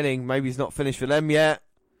Rude and Henning. Maybe he's not finished for them yet.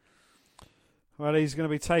 Well, he's going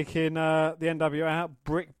to be taking the NWO out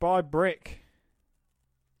brick by brick.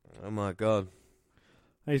 Oh my God.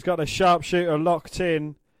 He's got the sharpshooter locked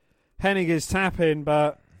in. Hennig is tapping,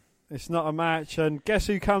 but it's not a match. And guess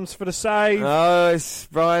who comes for the save? Oh, it's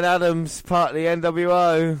Brian Adams, part of the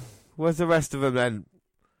NWO. Where's the rest of them then?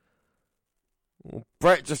 Well,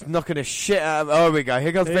 Brett just knocking the shit out of him. Oh, here we go.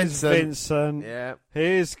 Here goes Vincent. Yeah.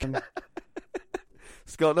 Here's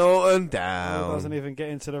Scott Norton down. Doesn't even get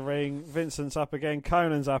into the ring. Vincent's up again.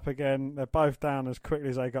 Conan's up again. They're both down as quickly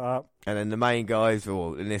as they got up. And then the main guys,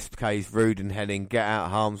 or in this case, Rude and Henning, get out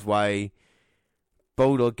of harm's way.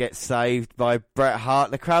 Bulldog gets saved by Bret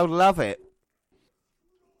Hart. The crowd love it.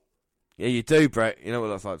 Yeah, you do, Bret. You know what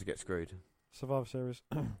it's like to get screwed. Survivor Series.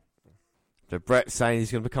 So Bret's saying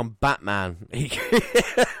he's going to become Batman.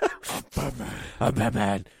 Batman. I'm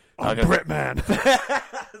Batman. I'm Bretman.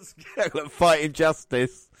 Fight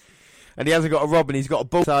injustice. And he hasn't got a Robin, he's got a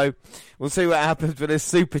Bull. So we'll see what happens with this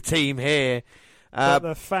super team here. But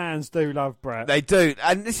the fans do love Bret. They do.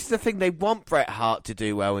 And this is the thing, they want Bret Hart to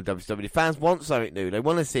do well in WWE. Fans want something new. They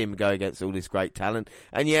want to see him go against all this great talent.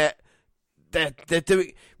 And yet, they're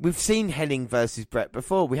doing... We've seen Henning versus Bret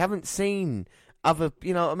before. We haven't seen other,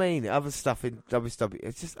 you know what I mean, other stuff in WWE.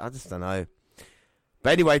 It's just, I just don't know. But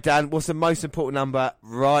anyway, Dan, what's the most important number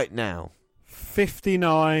right now?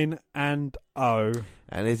 59 and 0.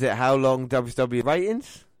 And is it how long WWE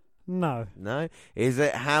ratings? No. No. Is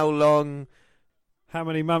it how long... How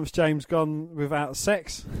many months James gone without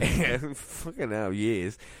sex? Fucking hell,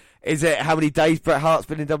 years. Is it how many days Bret Hart's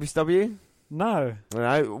been in WCW? No.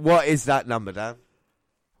 No. What is that number, Dan?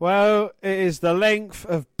 Well, it is the length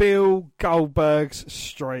of Bill Goldberg's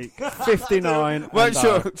streak. 59 weren't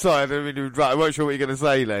sure. 0. Sorry, I didn't mean to interrupt. I weren't sure what you're going to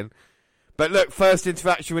say then. But look, first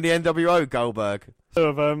interaction with the NWO, Goldberg. Two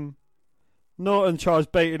of them. Norton tries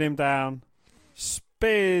beating him down.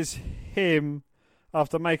 Spears him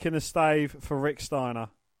after making a stave for Rick Steiner.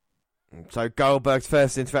 So Goldberg's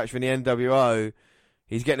first interaction with the NWO.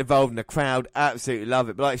 He's getting involved in the crowd. Absolutely love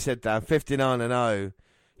it. But like you said, Dan, 59 and 0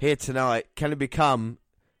 here tonight. Can it become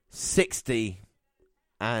 60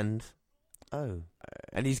 and 0?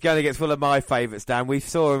 And he's going against one of my favourites, Dan. We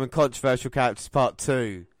saw him in Controversial Characters Part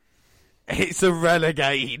 2. It's a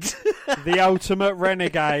renegade. The ultimate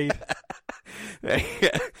renegade.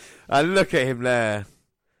 And look at him there.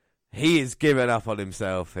 He is giving up on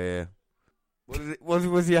himself here. What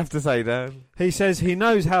does he have to say, Dan? He says he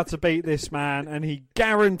knows how to beat this man, and he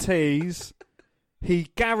guarantees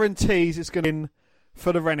it's going to be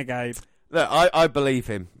for the renegade. Look, I believe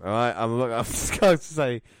him. All right, I'm just going to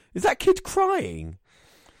say, is that kid crying?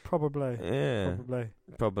 Probably. Yeah,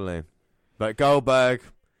 probably. But Goldberg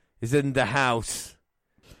is in the house,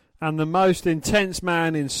 and the most intense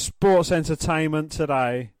man in sports entertainment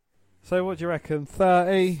today. So, what do you reckon?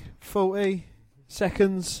 30, 40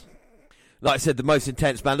 seconds? Like I said, the most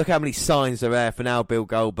intense man. Look how many signs are there for now Bill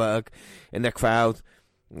Goldberg in the crowd.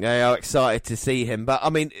 They are excited to see him. But, I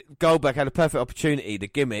mean, Goldberg had a perfect opportunity, the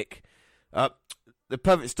gimmick. the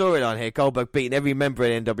perfect storyline here. Goldberg beating every member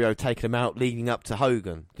of the NWO, taking them out, leading up to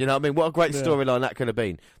Hogan. You know what I mean? What a great storyline that could have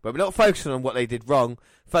been. But we're not focusing on what they did wrong,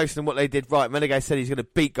 focusing on what they did right. Renegade said he's going to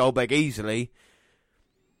beat Goldberg easily.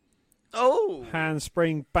 Oh!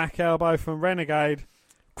 Handspring back elbow from Renegade.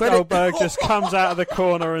 Goldberg just comes out of the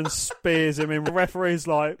corner and spears him in. The referee's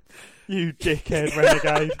like, you dickhead,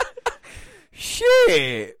 Renegade.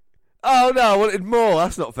 Shit! Oh no, I wanted more.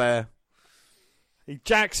 That's not fair. He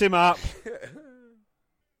jacks him up.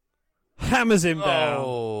 Hammers him down.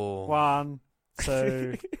 Oh. 1,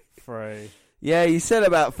 2, 3. Yeah, you said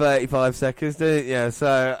about 35 seconds, didn't you?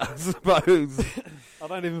 So, I suppose. I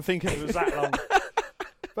don't even think it was that long.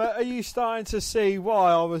 But are you starting to see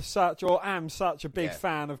why I was such, or am such a big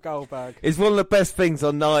fan of Goldberg? It's one of the best things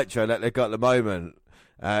on Nitro that they've got at the moment,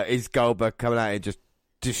 is Goldberg coming out and just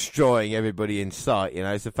destroying everybody in sight. You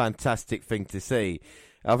know, it's a fantastic thing to see.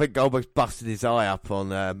 I think Goldberg's busted his eye up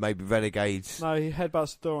on maybe Renegades. No, he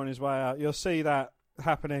headbutts the door on his way out. You'll see that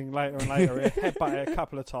happening later and later. He headbutted it a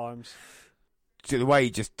couple of times. The way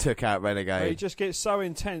he just took out Renegade. But he just gets so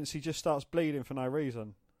intense, he just starts bleeding for no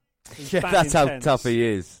reason. Yeah, that's intense. How tough he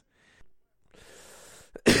is.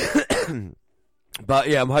 But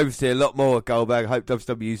yeah, I'm hoping to see a lot more of Goldberg. I hope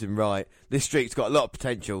WWE's him right. This streak's got a lot of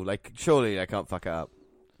potential. Surely they can't fuck it up.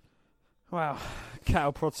 Wow,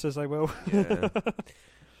 cattle prod says they will. Yeah.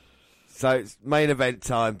 So it's main event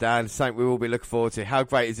time, Dan. Something we will be looking forward to. How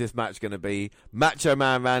great is this match going to be? Macho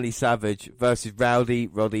Man Randy Savage versus Rowdy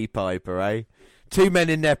Roddy Piper, eh? Two men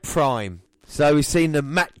in their prime. So we've seen the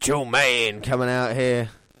Macho Man coming out here.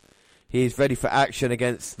 He's ready for action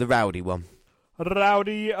against the Rowdy one.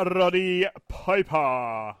 Rowdy Roddy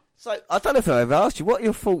Piper. So, I don't know if I ever asked you, what are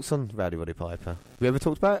your thoughts on Rowdy Roddy Piper? Have we ever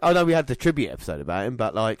talked about it? I know we had the tribute episode about him,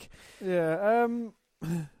 but Yeah,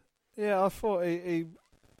 I thought he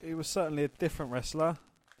was certainly a different wrestler.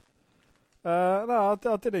 No,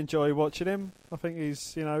 I did enjoy watching him. I think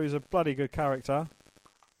he's a bloody good character.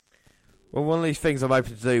 Well, one of these things I'm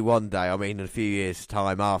hoping to do one day, in a few years'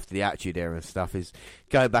 time after the Attitude Era and stuff, is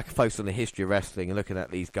going back and focus on the history of wrestling and looking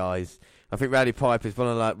at these guys. I think Rowdy Piper is one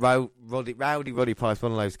of Rowdy Piper is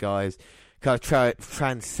one of those guys kind of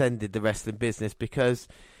transcended the wrestling business because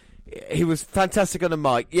he was fantastic on the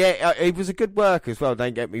mic. Yeah, he was a good worker as well,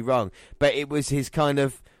 don't get me wrong, but it was his kind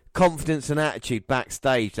of confidence and attitude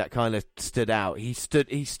backstage that kind of stood out. He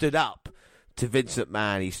stood up to Vince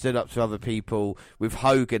McMahon. He stood up to other people with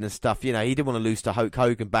Hogan and stuff. You know, he didn't want to lose to Hulk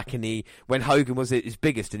Hogan back when Hogan was at his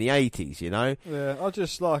biggest in the 80s, you know? Yeah, I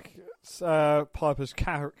just like Piper's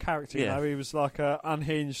character, you know? He was like a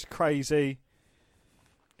unhinged, crazy,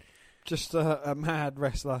 just a mad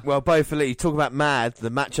wrestler. Well, both you talk about mad, the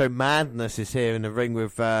macho madness is here in the ring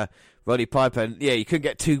with Roddy Piper. And yeah, you couldn't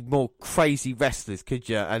get two more crazy wrestlers, could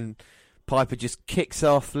you? And Piper just kicks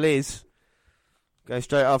off Liz. Goes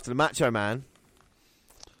straight after the Macho Man.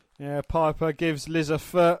 Yeah, Piper gives Liz a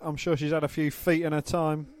foot. I'm sure she's had a few feet in her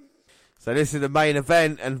time. So this is the main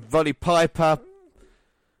event, and Roddy Piper,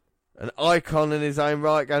 an icon in his own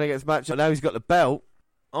right, going against Macho. Now he's got the belt.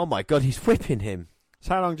 Oh my God, he's whipping him.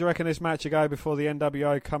 So how long do you reckon this match will go before the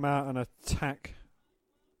NWO come out and attack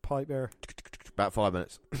Piper? About 5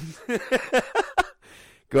 minutes.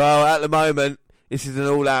 Well, at the moment, this is an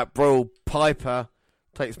all-out brawl. Piper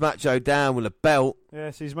takes Macho down with a belt.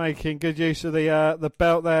 Yes, he's making good use of the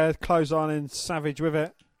belt there, clotheslining Savage with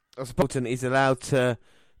it. That's important. He's allowed to,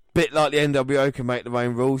 bit like the NWO can make their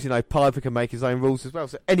own rules, you know, Piper can make his own rules as well.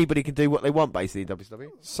 So anybody can do what they want, basically, in WWE.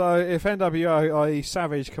 So if NWO, i.e.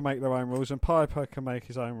 Savage, can make their own rules and Piper can make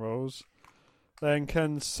his own rules, then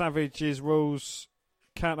can Savage's rules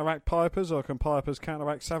counteract Piper's, or can Piper's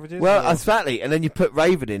counteract Savage's? Well, exactly. And then you put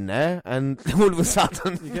Raven in there, and all of a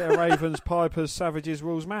sudden you get a Ravens, Piper's, Savage's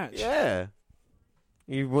rules match. Yeah.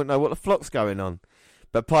 You wouldn't know what the flock's going on.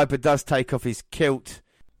 But Piper does take off his kilt,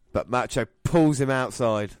 but Macho pulls him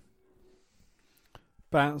outside.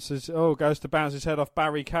 Goes to bounce his head off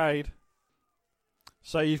barricade.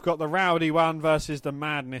 So you've got the Rowdy one versus the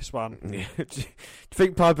Madness one. Yeah. Do you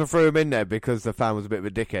think Piper threw him in there because the fan was a bit of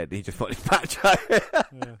a dickhead? He just wanted Macho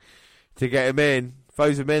to get him in.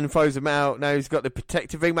 Throws him in, throws him out. Now he's got the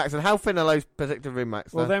protective ring mats. And how thin are those protective ring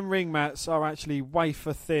mats? Well, them ring mats are actually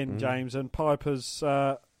wafer thin, James, and Piper's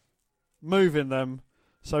moving them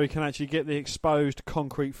so he can actually get the exposed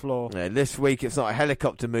concrete floor. Yeah, this week it's not a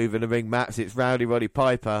helicopter moving the ring mats, it's Rowdy Roddy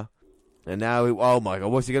Piper. And now, oh my God,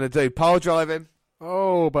 what's he going to do? Pile drive him?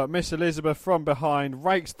 Oh, but Miss Elizabeth from behind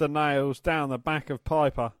rakes the nails down the back of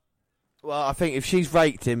Piper. Well, I think if she's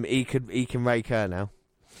raked him, he can rake her now.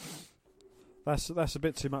 That's a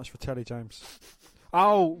bit too much for telly, James.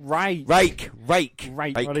 Oh, rake. Rake.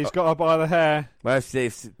 Well, he's got her by the hair. Well, it's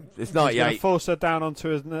 98. He's going to force her down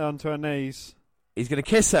onto her knees. He's going to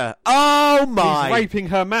kiss her. Oh, my. He's raping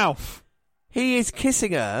her mouth. He is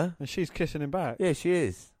kissing her. And she's kissing him back. Yeah, she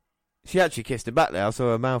is. She actually kissed him back there. I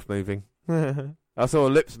saw her mouth moving. I saw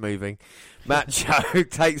her lips moving. Macho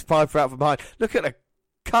takes Piper out from behind. Look at the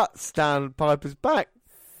cuts down Piper's back.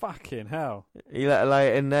 Fucking hell. He let her lay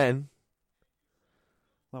it in then.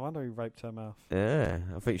 No wonder he raped her mouth. Yeah,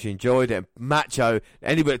 I think she enjoyed it. Macho,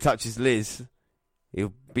 anybody that touches Liz,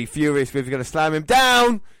 he'll be furious if he's going to slam him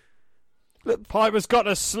down. Look, Piper's got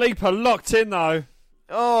the sleeper locked in, though.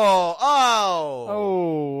 Oh,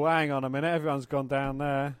 hang on a minute. Everyone's gone down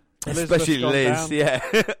there. Especially Liz, yeah.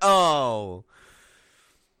 Oh.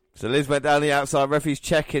 So Liz went down the outside, referee's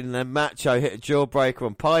checking, and then Macho hit a jawbreaker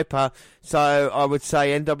on Piper. So I would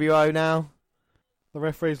say NWO now. The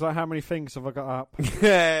referee's like, how many fingers have I got up?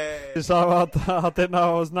 Yeah. So I didn't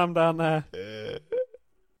know I was numb down there.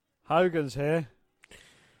 Hogan's here.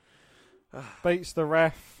 Beats the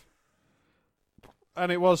ref.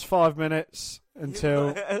 And it was 5 minutes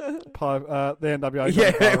until the NWO.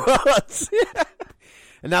 Yeah, it was. Yeah.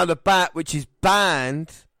 And now the bat, which is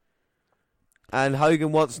banned, and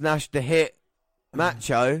Hogan wants Nash to hit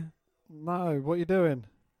Macho. No, what are you doing?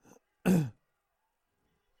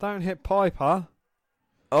 Don't hit Piper.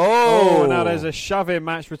 Oh, now there's a shoving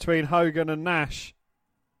match between Hogan and Nash.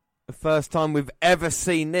 The first time we've ever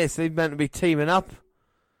seen this. They're meant to be teaming up.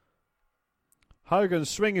 Hogan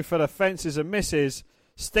swinging for the fences and misses.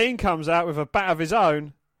 Steen comes out with a bat of his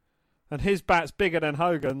own, and his bat's bigger than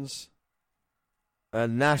Hogan's.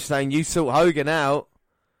 And Nash saying, you sort Hogan out.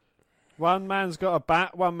 One man's got a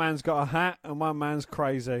bat, one man's got a hat, and one man's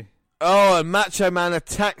crazy. Oh, and Macho Man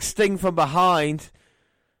attacks Sting from behind,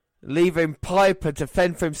 leaving Piper to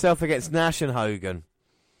fend for himself against Nash and Hogan.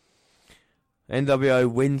 NWO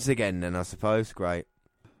wins again then, I suppose. Great.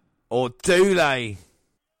 Or do they?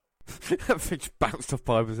 That thing just bounced off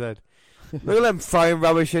Piper's head. Look at them throwing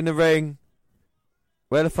rubbish in the ring.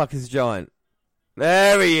 Where the fuck is the Giant?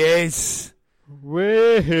 There he is.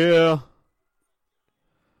 We're here.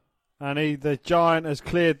 And the Giant has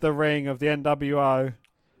cleared the ring of the NWO.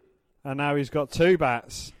 And now he's got 2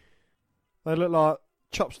 bats. They look like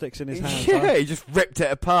chopsticks in his hands. Yeah, huh? he just ripped it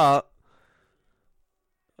apart.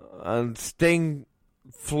 And Sting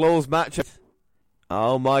floors Macho.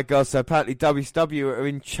 Oh my God, so apparently WCW are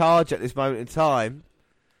in charge at this moment in time.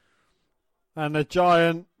 And the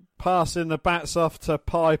Giant passing the bats off to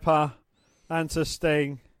Piper and to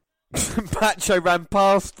Sting. Macho ran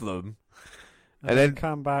past them. And then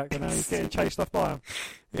come back, and now he's getting chased off by him.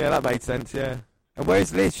 Yeah, that made sense, yeah. And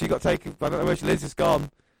where's Liz? She got taken. I don't know where Liz has gone.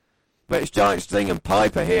 But it's Giant, Sting and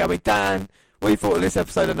Piper here. I mean, Dan, what do you thought of this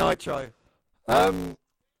episode of Nitro?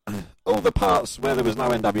 All the parts where there was no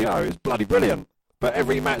NWO is bloody brilliant. But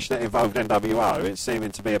every match that involved NWO, it's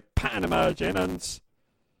seeming to be a pattern emerging, and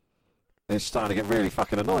it's starting to get really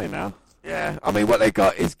fucking annoying now. Yeah, I mean, what they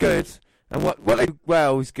got is good. And what they do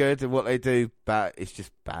well is good, and what they do bad is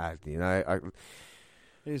just bad, you know.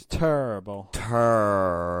 It's terrible.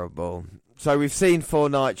 Terrible. So we've seen 4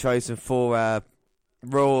 Nitros and 4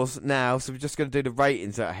 Raws now, so we're just going to do the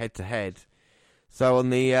ratings that are head-to-head. So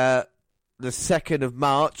on the 2nd of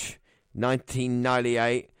March,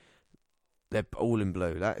 1998, they're all in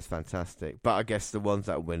blue. That is fantastic. But I guess the ones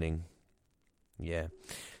that are winning. Yeah.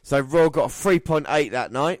 So Raw got a 3.8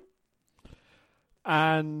 that night.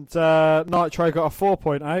 And Nitro got a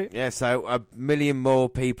 4.8. Yeah, so 1 million more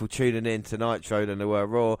people tuning in to Nitro than there were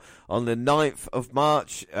Raw. On the 9th of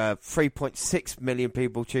March, 3.6 million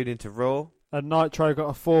people tuned into Raw. And Nitro got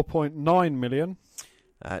a 4.9 million.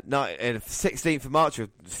 And the 16th of March,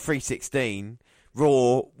 316.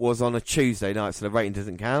 Raw was on a Tuesday night, so the rating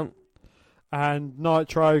doesn't count. And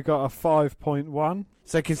Nitro got a 5.1.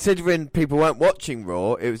 So considering people weren't watching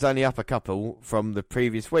Raw, it was only up a couple from the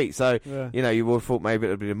previous week. So, you know, you would have thought maybe it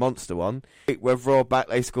would be a monster one. With Raw back,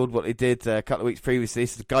 they scored what they did a couple of weeks previously.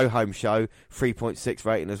 This is a go-home show, 3.6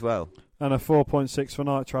 rating as well. And a 4.6 for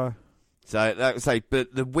Nitro. So, that would say,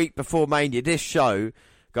 but the week before Mania, this show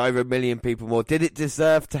got over 1 million people more. Did it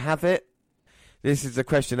deserve to have it? This is the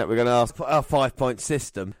question that we're going to ask for our 5-point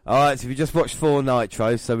system. All right, so we just watched 4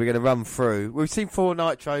 Nitros, so we're going to run through. We've seen 4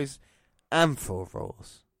 Nitros and 4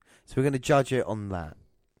 Raws. So we're going to judge it on that.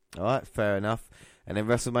 All right, fair enough. And then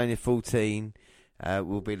WrestleMania 14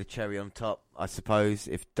 will be the cherry on top, I suppose,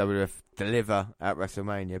 if WWF deliver at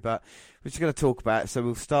WrestleMania. But we're just going to talk about it. So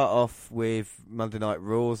we'll start off with Monday Night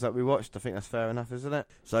Raws that we watched. I think that's fair enough, isn't it?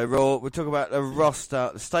 So Raw, we'll talk about the roster,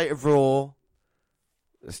 the State of Raw.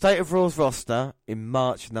 The State of Raw's roster in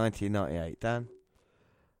March 1998. Dan?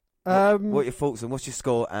 What are your thoughts and what's your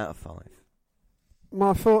score out of 5?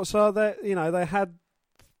 My thoughts are that, they had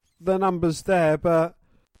the numbers there, but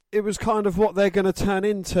it was kind of what they're going to turn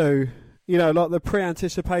into, like the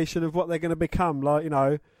pre-anticipation of what they're going to become. Like,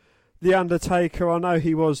 the Undertaker, I know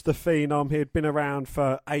he was the Phenom, he had been around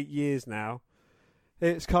for 8 years now.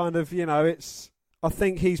 It's kind of, I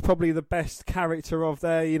think he's probably the best character of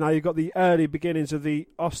there. You've got the early beginnings of the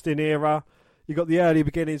Austin era. You've got the early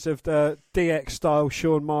beginnings of the DX-style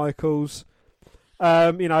Shawn Michaels.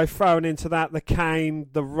 Thrown into that, the Kane,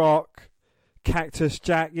 the Rock, Cactus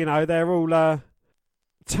Jack, they're all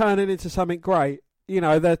turning into something great.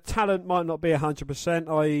 Their talent might not be 100%,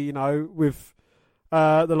 i.e., with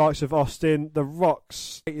the likes of Austin, the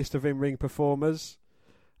Rock's greatest of in-ring performers.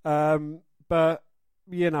 But,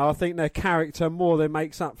 I think their character more than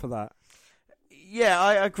makes up for that. Yeah,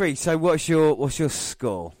 I agree. So what's your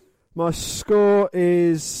score? My score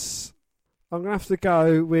is... I'm going to have to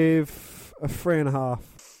go with a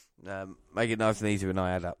 3.5. Make it nice and easy when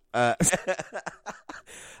I add up. Like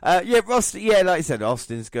I said,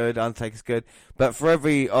 Austin's good, Undertaker's good. But for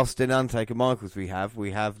every Austin, Undertaker, Michaels we have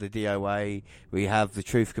the DOA, we have the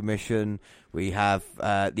Truth Commission, we have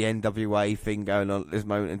the NWA thing going on at this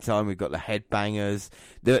moment in time. We've got the Headbangers.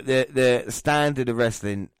 The standard of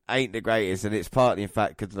wrestling ain't the greatest, and it's partly in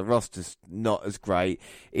fact because the roster's not as great.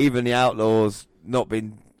 Even the Outlaws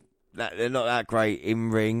they're not that great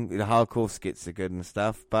in ring. The hardcore skits are good and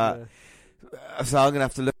stuff, but so I'm gonna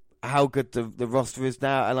have to look how good the roster is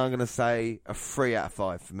now, and I'm going to say a 3 out of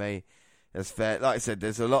 5 for me. That's fair. Like I said,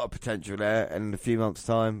 there's a lot of potential there, and in a few months'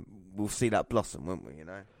 time, we'll see that blossom, won't we,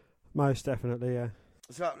 Most definitely, yeah.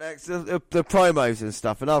 So up next, the promos and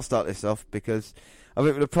stuff, and I'll start this off, because I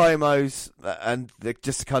think with the promos, and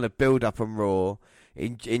just to kind of build up on Raw,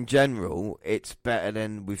 in general, it's better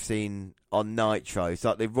than we've seen on Nitro. It's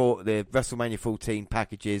like the WrestleMania 14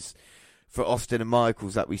 packages for Austin and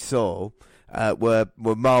Michaels that we saw, were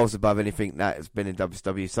miles above anything that has been in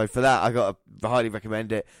WWE. So for that, I got to highly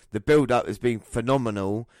recommend it. The build-up has been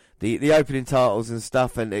phenomenal. The opening titles and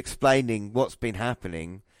stuff and explaining what's been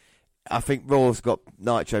happening. I think Raw's got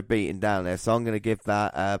Nitro beaten down there, so I'm going to give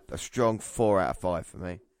that a strong 4 out of 5 for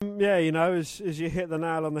me. Yeah, as you hit the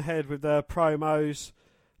nail on the head with the promos,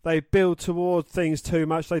 they build toward things too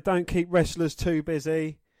much. They don't keep wrestlers too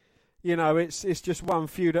busy. It's just one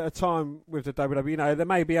feud at a time with the WWE. There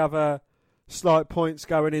may be other slight points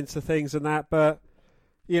going into things and that, but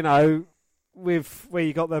with where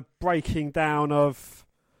you got the breaking down of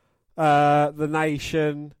the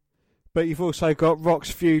Nation, but you've also got Rock's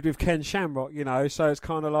feud with Ken Shamrock, so it's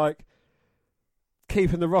kind of like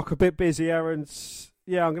keeping the Rock a bit busier. And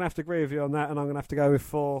yeah, I'm gonna have to agree with you on that, and I'm gonna have to go with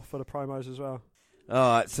 4 for the promos as well.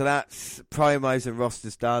 All right, so that's promos and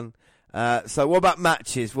rosters done. So what about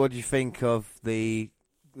matches? What do you think of the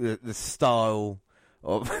style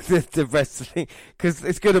of the wrestling? Because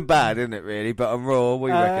it's good and bad, isn't it, really? But on Raw, what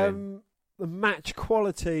do you reckon? The match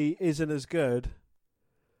quality isn't as good,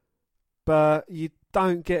 but you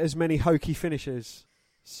don't get as many hokey finishes.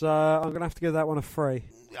 So I'm going to have to give that one a 3.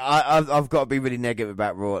 I've got to be really negative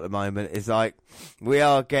about Raw at the moment. It's like we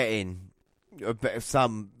are getting a bit of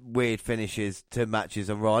some weird finishes to matches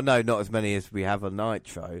on Raw. I know not as many as we have on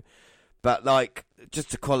Nitro, but like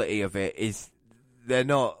just the quality of it is they're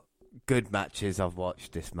not good matches I've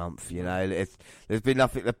watched this month. There's been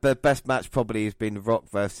nothing. The best match probably has been Rock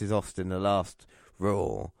versus Austin, the last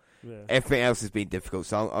Raw. Yeah. Everything else has been difficult,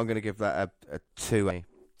 so I'm going to give that a 2.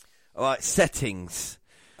 All right, settings.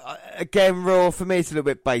 Again, Raw for me it's a little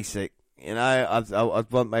bit basic.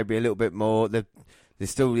 I'd want maybe a little bit more. They're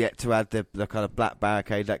still yet to add the kind of black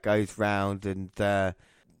barricade that goes round and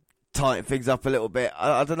tighten things up a little bit.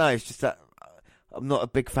 I don't know. It's just that I'm not a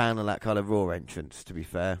big fan of that kind of Raw entrance, to be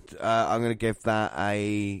fair. I'm going to give that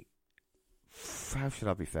a... How should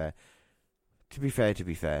I be fair? To be fair.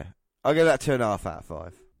 I'll give that 2.5 out of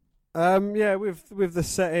 5. Yeah, with the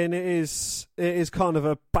setting, it is kind of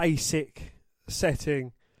a basic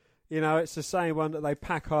setting. It's the same one that they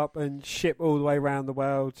pack up and ship all the way around the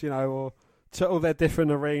world, or to all their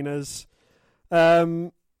different arenas.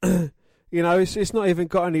 It's not even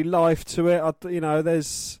got any life to it.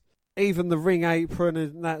 There's even the ring apron,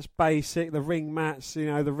 and that's basic. The ring mats,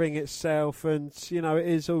 the ring itself, and it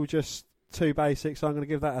is all just too basic. So I'm going to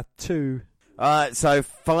give that a 2. Alright, so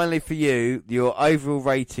finally for you, your overall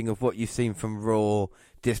rating of what you've seen from Raw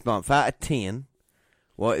this month out of 10.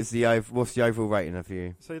 What's the overall rating of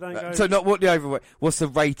you? So you don't go. So not what the overall. What's the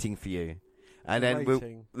rating for you? And then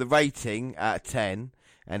rating. The rating out of 10,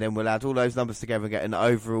 and then we'll add all those numbers together and get an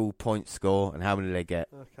overall point score and how many they get.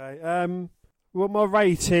 Okay. Well, my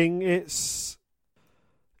rating, it's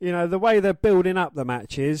you know, the way they're building up the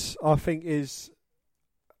matches, I think is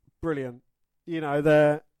brilliant. You know,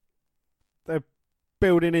 they're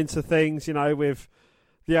building into things, you know, with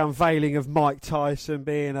the unveiling of Mike Tyson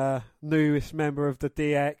being a newest member of the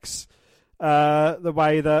DX. The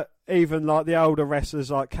way that even like the older wrestlers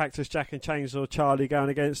like Cactus Jack and Chainsaw Charlie going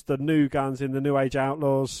against the new guns in the New Age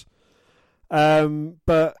Outlaws.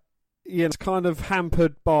 But you know, it's kind of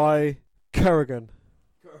hampered by Kurrgan.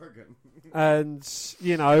 And,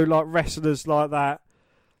 you know, like wrestlers like that.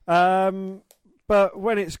 But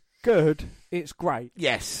when it's good, it's great.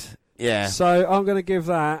 Yes. Yeah. So I'm going to give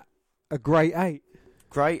that a great 8.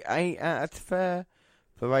 Great 8 out of fair.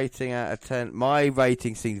 For rating out of 10. My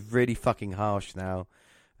rating seems really fucking harsh now.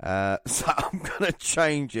 So I'm going to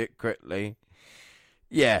change it quickly.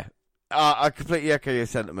 Yeah. I completely echo your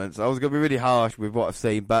sentiments. I was going to be really harsh with what I've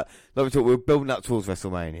seen, but like we talked, we're building up towards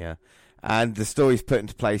WrestleMania. And the story's put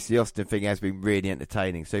into place. The Austin thing has been really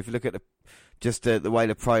entertaining. So if you look at the way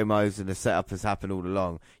the promos and the setup has happened all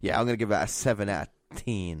along, yeah, I'm going to give that a 7 out of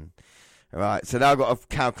 10. All right, so now I've got to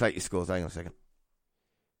calculate your scores. Hang on a second.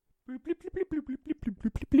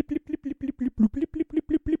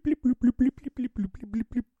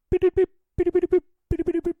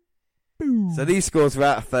 So these scores are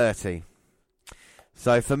out of 30.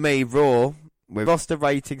 So for me, Raw, with roster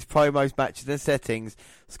ratings, promos, matches and settings,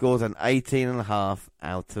 scores an 18.5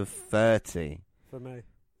 out of 30. For me.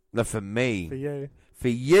 No, for me. For you. For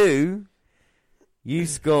you, you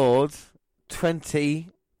scored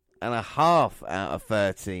 20.5 out of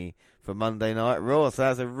 30 for Monday Night Raw. So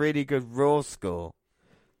that's a really good Raw score.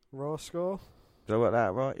 Raw score? Did I work that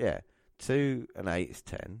out right? Yeah. 2 and 8 is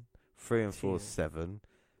 10. 3 and 4 is 7.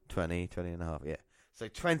 20 and a half, yeah. So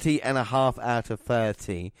 20.5 out of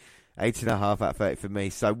 30. 18.5 out of 30 for me.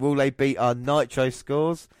 So will they beat our Nitro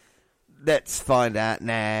scores? Let's find out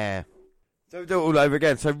now. So we'll do it all over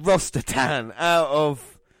again. So roster Dan, out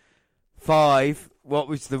of 5, what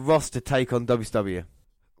was the roster take on WCW?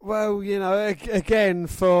 Well, you know, again,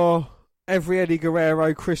 for every Eddie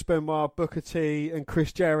Guerrero, Chris Benoit, Booker T and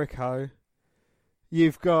Chris Jericho,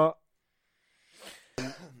 you've got,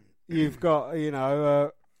 you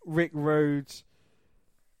know, Rick Rude.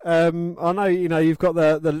 I know, you know, you've got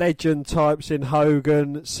the legend types in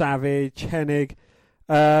Hogan, Savage, Hennig.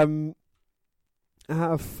 Out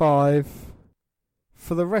of 5,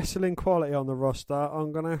 for the wrestling quality on the roster,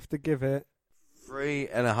 I'm going to have to give it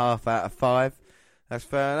 3.5 out of 5. That's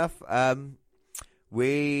fair enough.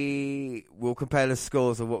 We will compare the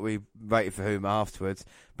scores of what we rated for whom afterwards,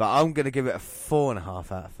 but I'm going to give it a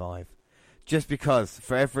 4.5 out of 5. Just because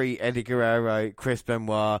for every Eddie Guerrero, Chris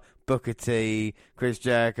Benoit, Booker T, Chris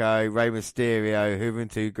Jericho, Rey Mysterio,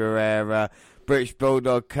 Juventud Guerrera, British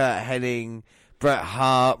Bulldog, Kurt Hennig, Bret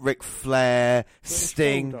Hart, Ric Flair,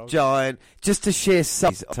 Sting, Bulldog. Giant, just to sheer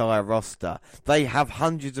size of the entire roster. They have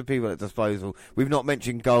hundreds of people at disposal. We've not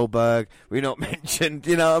mentioned Goldberg. We've not mentioned,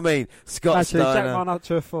 you know what I mean? Scott Actually, Steiner. Jack mine up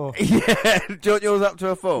to a 4. Yeah, do you want yours up to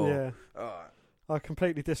a 4? Yeah. All right. I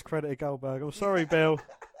completely discredited Goldberg. I'm sorry, Bill.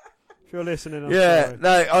 If you're listening, I'm yeah, sorry.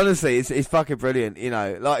 no, honestly, it's fucking brilliant. You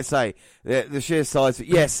know, like I say, the sheer size.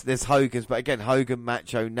 Yes, there's Hogan's, but again, Hogan,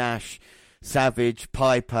 Macho, Nash, Savage,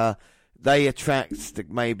 Piper, they attract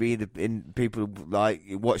maybe in people like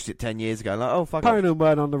watched it 10 years ago. Like, oh fuck, Conan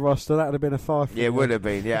weren't on the roster. That would have been a 5. yeah, it would have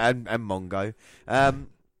been. Yeah, and Mongo. Like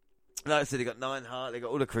I said, they got 9 Hart, they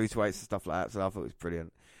got all the cruiserweights and stuff like that. So I thought it was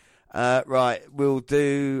brilliant. Right, I'll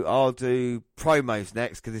do promos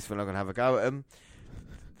next because this one I'm gonna have a go at them.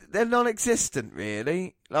 They're non-existent,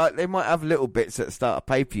 really. Like, they might have little bits at the start of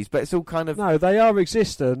pay-per-views, but it's all kind of... No, they are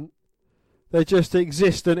existent. They're just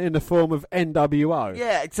existent in the form of NWO.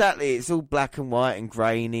 Yeah, exactly. It's all black and white and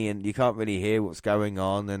grainy, and you can't really hear what's going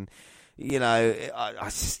on. And, you know, I'm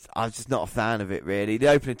just not a fan of it, really. The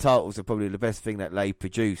opening titles are probably the best thing that they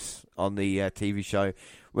produce on the TV show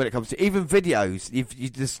when it comes to... Even videos,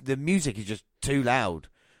 the music is just too loud.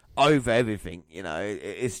 Over everything, you know,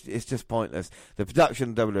 it's just pointless. The production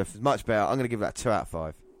of WWF is much better. I'm going to give that 2 out of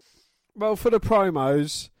 5. Well, for the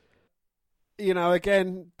promos, you know,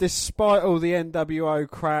 again, despite all the NWO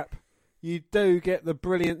crap, you do get the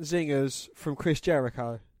brilliant zingers from Chris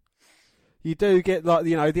Jericho. You do get, like,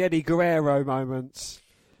 you know, the Eddie Guerrero moments.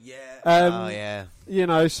 Yeah. Yeah. You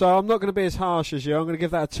know, so I'm not going to be as harsh as you. I'm going to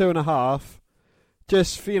give that a 2.5.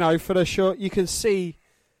 Just, for, you know, for the short, you can see...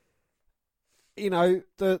 You know,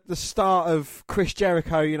 the start of Chris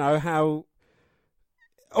Jericho, you know, how...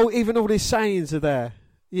 even all his sayings are there,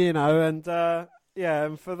 you know, and, yeah,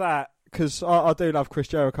 and for that, because I do love Chris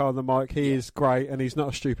Jericho on the mic, he is great, and he's not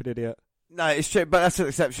a stupid idiot. No, it's true, but that's an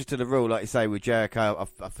exception to the rule, like you say, with Jericho.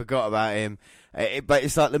 I forgot about him. But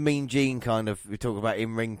it's like the Mean Gene kind of, we talk about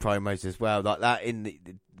in-ring promos as well, like that in the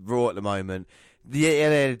Raw at the moment.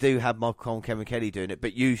 They do have Michael Cole and Kevin Kelly doing it,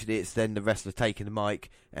 but usually it's then the wrestler taking the mic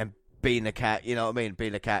and being a cat, you know what I mean,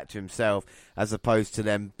 being a cat to himself, as opposed to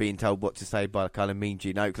them being told what to say by kind of Mean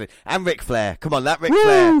Gene Oakley. And Ric Flair. Come on, that Ric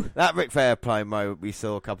Flair promo we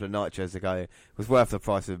saw a couple of Nitros ago was worth the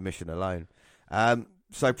price of admission alone.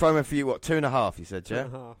 So promo for you, what, 2.5 you said, yeah?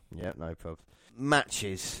 2.5. Yeah, no problem.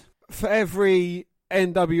 Matches. For every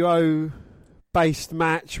NWO-based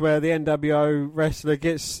match where the NWO wrestler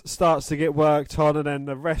starts to get worked on and then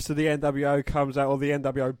the rest of the NWO comes out, or the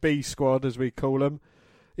NWO B squad, as we call them,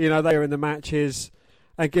 you know, they're in the matches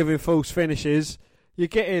and giving false finishes, you're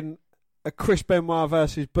getting a Chris Benoit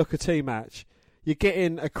versus Booker T match. You're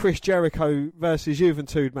getting a Chris Jericho versus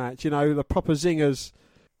Juventud match, you know, the proper zingers.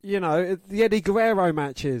 You know, the Eddie Guerrero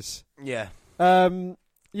matches. Yeah. You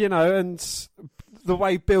know, and the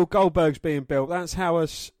way Bill Goldberg's being built, that's how an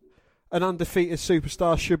undefeated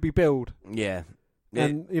superstar should be built. Yeah.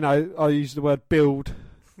 And, you know, I use the word build,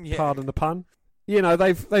 pardon the pun. You know,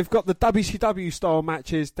 they've got the WCW style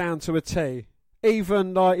matches down to a T.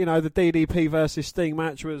 Even, like, you know, the DDP versus Sting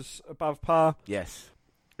match was above par. Yes.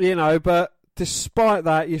 You know, but despite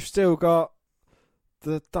that, you've still got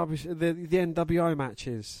the NWO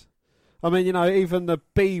matches. I mean, you know, even the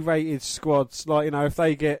B-rated squads, like, you know, if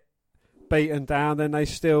they get beaten down, then they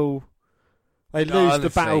lose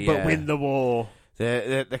the battle but win the war.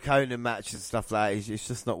 The Conan match and stuff like that, it's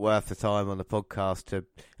just not worth the time on the podcast.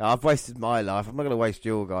 I've wasted my life. I'm not going to waste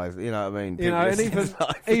your guys. You know what I mean? You know, and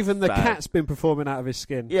even the cat's been performing out of his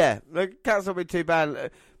skin. Yeah, the cat's not been too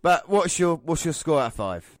bad. But what's your score out of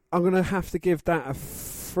 5? I'm going to have to give that a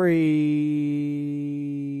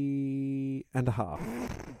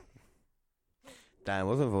 3.5. Dan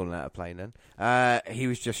wasn't falling out of plane then. He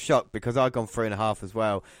was just shocked because I'd gone 3.5 as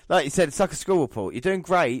well. Like you said, it's like a school report. You're doing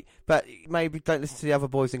great, but maybe don't listen to the other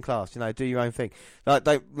boys in class. You know, do your own thing. Like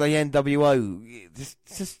the NWO,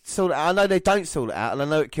 just sort it out. I know they don't sort it out, and I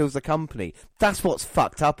know it kills the company. That's what's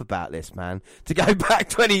fucked up about this, man. To go back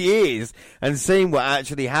 20 years and seeing what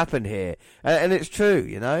actually happened here, and it's true,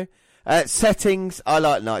 you know. Settings, I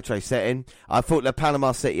like Nitro setting. I thought the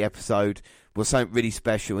Panama City episode was something really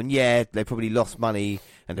special, and yeah, they probably lost money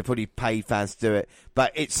and they probably paid fans to do it,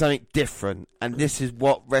 but it's something different, and this is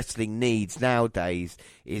what wrestling needs nowadays,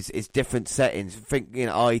 is different settings, thinking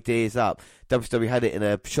ideas up. WWE had it in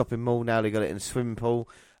a shopping mall, now they got it in a swimming pool.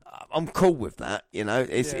 I'm cool with that, you know,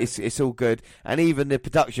 it's all good, and even the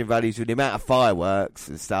production values with the amount of fireworks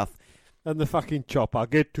and stuff. And the fucking chopper.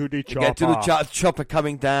 Get to the chopper. Get to the chopper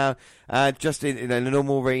coming down. Just in the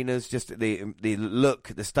normal arenas, just the look,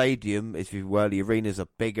 the stadium, if you were, the arenas are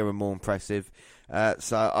bigger and more impressive.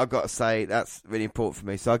 So I've got to say, that's really important for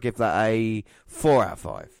me. So I'll give that a 4 out of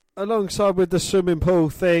 5. Alongside with the swimming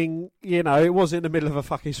pool thing, you know, it was in the middle of a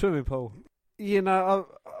fucking swimming pool. You know,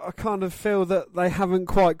 I kind of feel that they haven't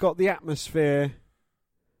quite got the atmosphere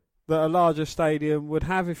that a larger stadium would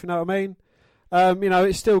have, if you know what I mean. You know,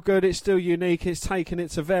 it's still good, it's still unique, it's taken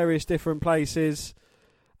it to various different places,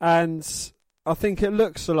 and I think it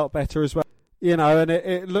looks a lot better as well. You know, and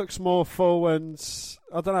it looks more full, and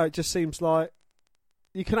I don't know, it just seems like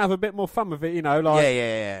you can have a bit more fun with it, you know, like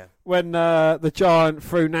yeah. When the Giant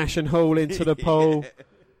threw Nash and Hall into the pool,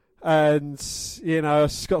 and, you know,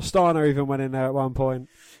 Scott Steiner even went in there at one point.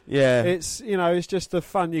 Yeah. It's, you know, it's just the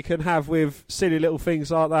fun you can have with silly little things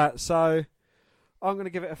like that, so I'm going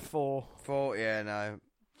to give it a 4. 4, yeah, no.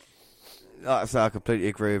 Like I say, I completely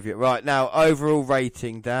agree with you. Right, now, overall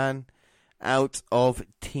rating, Dan, out of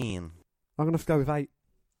 10. I'm going to have to go with 8.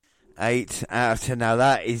 8 out of 10. Now,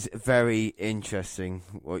 that is very interesting,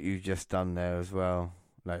 what you've just done there as well.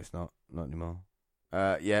 No, it's not. Not anymore.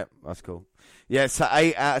 Yeah, that's cool. Yeah, so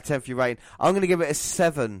 8 out of 10 for your rating. I'm going to give it a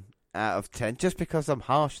 7 out of 10, just because I'm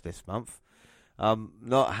harsh this month. I'm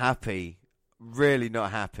not happy, really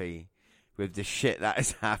not happy with the shit that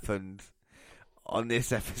has happened on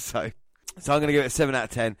this episode. So I'm going to give it a 7 out of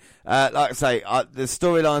 10. Like I say, the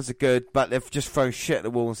storylines are good, but they've just thrown shit at the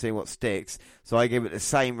wall and seen what sticks. So I give it the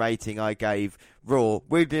same rating I gave Raw.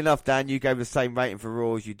 Weirdly enough, Dan, you gave the same rating for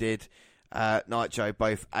Raw as you did Nitro,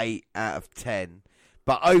 both 8 out of 10.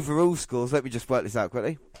 But overall scores, let me just work this out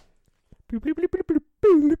quickly.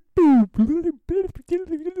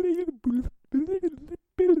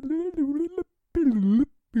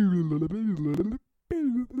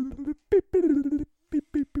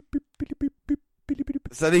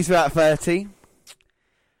 So these are out of 30.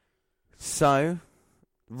 So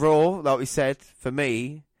Raw, like we said, for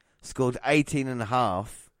me, scored 18.5.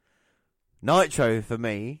 Nitro for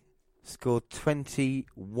me scored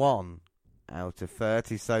 21 out of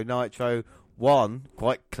 30. So Nitro won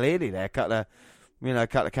quite clearly there. Couple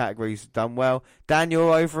of categories done well. Dan,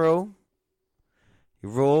 your overall?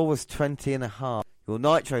 Your Raw was 20.5. Your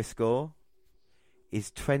Nitro score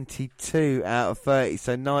is 22 out of 30.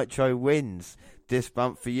 So Nitro wins this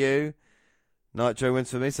month for you. Nitro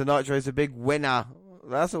wins for me. So Nitro is a big winner.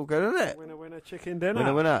 That's all good, isn't it? Winner, chicken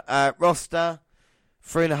dinner. Winner. Roster,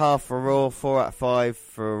 3.5 for Raw, 4 out of 5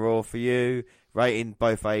 for Raw for you. Rating,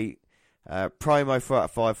 both 8. Promo, 4 out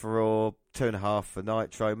of 5 for Raw, 2.5 for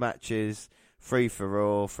Nitro. Matches, 3 for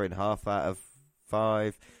Raw, 3.5 out of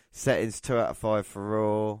 5. Settings, 2 out of 5 for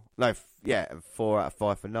Raw. 4 out of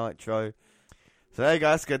 5 for Nitro. So there you go,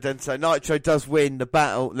 that's good then. So Nitro does win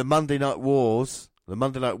the Monday Night War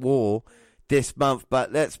this month.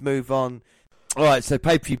 But let's move on. Alright, so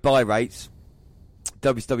pay-per-view buy rates.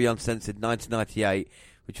 WCW Uncensored 1998,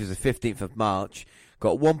 which was the 15th of March,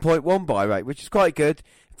 got 1.1 buy rate, which is quite good.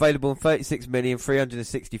 Available in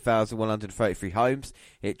 36,360,133 homes.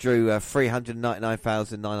 It drew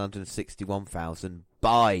 399,961,000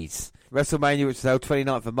 buys. WrestleMania, which was held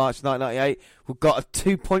 29th of March 1998, got a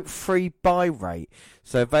 2.3 buy rate.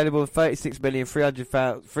 So available in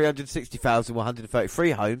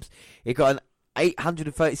 36,360,133 homes. It got an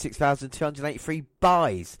 836,283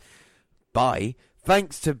 buys.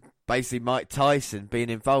 Thanks to basically Mike Tyson being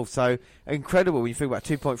involved. So incredible when you think about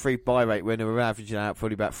 2.3 buy rate when we're averaging out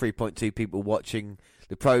probably about 3.2 people watching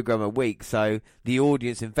the program a week. So the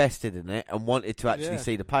audience invested in it and wanted to actually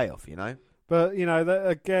see the payoff, you know. But, you know,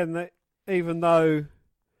 even though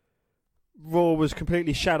Raw was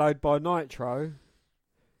completely shadowed by Nitro,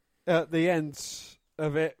 at the end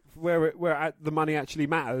of it, where the money actually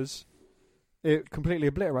matters, it completely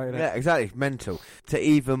obliterated it. Yeah, exactly. Mental. To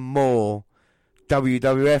even more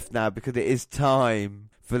WWF now, because it is time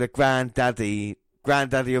for the granddaddy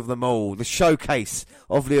of them all, the showcase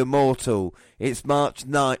of the Immortal. It's March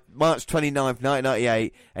 29th,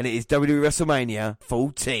 1998, and it is WWE WrestleMania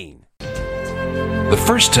 14. The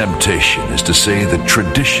first temptation is to say that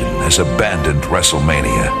tradition has abandoned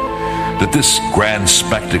WrestleMania. That this grand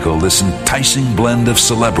spectacle, this enticing blend of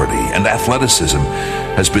celebrity and athleticism,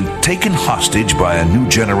 has been taken hostage by a new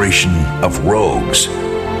generation of rogues.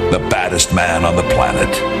 The baddest man on the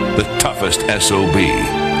planet, the toughest SOB,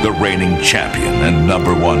 the reigning champion and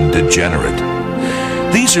number one degenerate.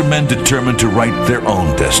 These are men determined to write their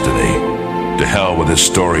own destiny. To hell with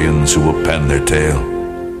historians who will pen their tale.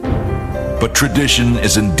 But tradition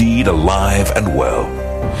is indeed alive and well.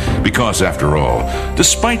 Because, after all,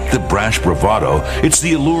 despite the brash bravado, it's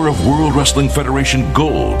the allure of World Wrestling Federation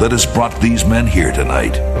gold that has brought these men here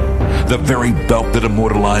tonight. The very belt that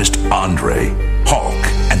immortalized Andre, Hulk,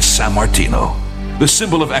 and Sammartino. The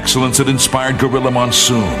symbol of excellence that inspired Gorilla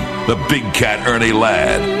Monsoon, the Big Cat Ernie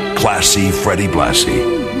Ladd, Classy Freddie Blassie.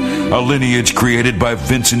 A lineage created by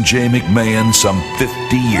Vince and Jay McMahon some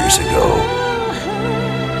 50 years ago.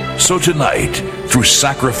 So tonight, through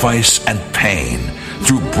sacrifice and pain,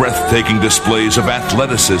 through breathtaking displays of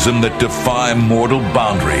athleticism that defy mortal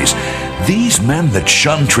boundaries, these men that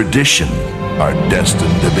shun tradition are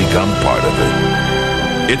destined to become part of it.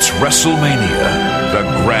 It's WrestleMania, the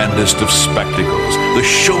grandest of spectacles, the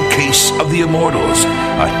showcase of the Immortals,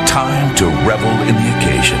 a time to revel in the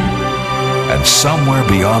occasion. And somewhere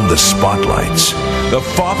beyond the spotlights, the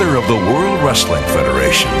father of the World Wrestling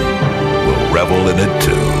Federation will revel in it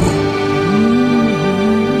too.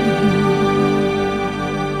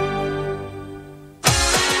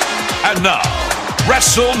 And now,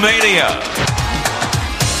 WrestleMania.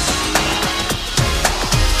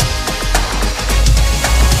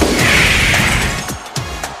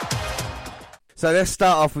 So let's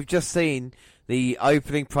start off. We've just seen the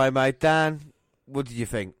opening promo. Dan, what did you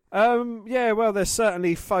think? Well, they're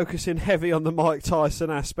certainly focusing heavy on the Mike Tyson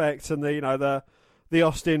aspect and the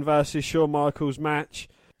Austin versus Shawn Michaels match.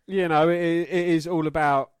 You know, it is all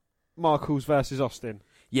about Michaels versus Austin.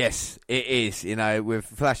 Yes, it is. You know, with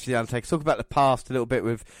Flash the Undertaker, talk about the past a little bit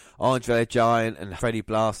with Andre the Giant and Freddie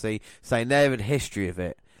Blassie, saying they're in history of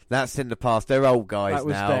it. That's in the past. They're old guys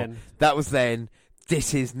now. That was then.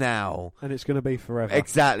 This is now. And it's going to be forever.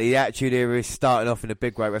 Exactly. The Attitude Era is starting off in a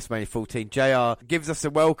big way, WrestleMania 14. JR gives us a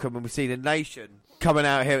welcome when we see the nation coming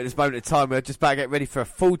out here at this moment in time. We're just about to get ready for a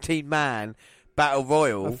 14-man Battle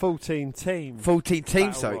Royal. A 14-team.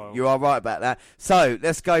 14-team, so you are right about that. So,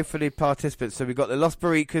 let's go for the participants. So, we've got the Los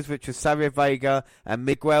Barricas, which was Savio Vega and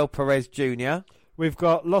Miguel Perez Jr. We've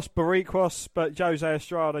got Los Barricos, but Jose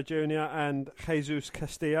Estrada Jr. and Jesus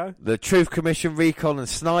Castillo. The Truth Commission, Recon and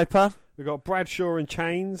Sniper. We've got Bradshaw and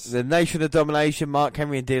Chains. The Nation of Domination, Mark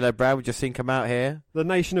Henry and D'Lo Brown. We've just seen come out here. The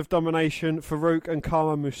Nation of Domination, Farouk and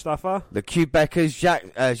Kama Mustafa. The Quebecers,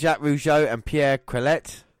 Jacques Rougeau and Pierre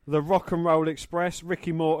Quillette. The Rock and Roll Express,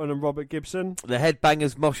 Ricky Morton and Robert Gibson. The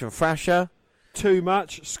Headbangers, Mosh and Thrasher. Too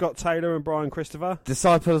Much, Scott Taylor and Brian Christopher.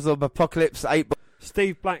 Disciples of Apocalypse, 8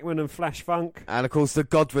 Steve Blackman and Flash Funk. And of course the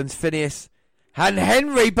Godwins, Phineas and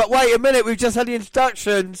Henry. But wait a minute, we've just had the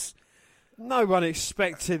introductions. No one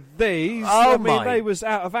expected these. Oh, I mean, they was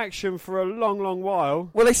out of action for a long, long while.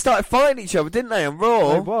 Well, they started fighting each other, didn't they, on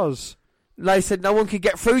Raw? It was. They said no one could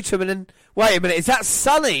get through to him, and then, wait a minute, is that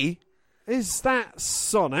Sonny? Is that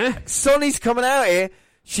Sonic? Sonny's coming out here.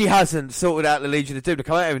 She hasn't sorted out the Legion of Doom to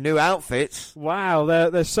come out here with new outfits. Wow,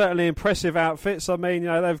 they're certainly impressive outfits. I mean,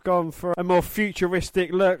 they've gone for a more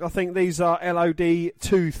futuristic look. I think these are LOD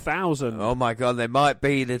 2000. Oh my God, they might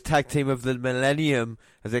be the tag team of the Millennium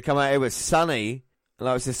as they come out here with Sonny.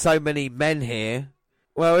 Like, there's so many men here.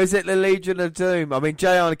 Well, is it the Legion of Doom? I mean, JR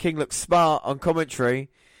and the King look smart on commentary.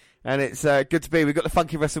 And it's good to be. We've got the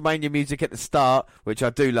funky WrestleMania music at the start, which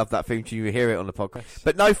I do love that theme tune. You hear it on the podcast.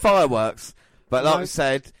 But no fireworks. But like I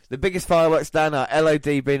said, the biggest fireworks down are LOD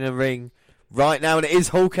being in the ring right now, and it is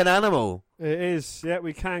Hulk and Animal. It is, yeah,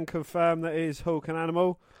 we can confirm that it is Hulk and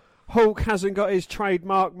Animal. Hulk hasn't got his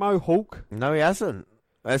trademark Mohawk. No, he hasn't.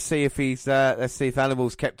 Let's see if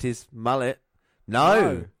Animal's kept his mullet.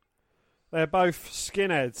 No. They're both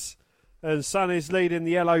skinheads. And Sonny's leading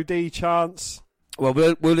the LOD chants. Well,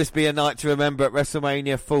 will this be a night to remember at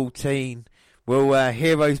WrestleMania 14? Will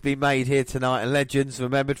heroes be made here tonight and legends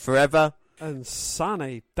remembered forever? And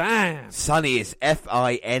Sonny, damn. Sonny is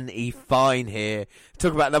Fine fine here.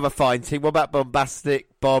 Talk about another fine team. What about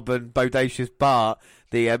Bombastic Bob and Bodacious Bart?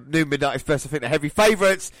 The new Midnight Express, I think, the heavy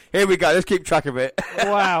favourites. Here we go. Let's keep track of it.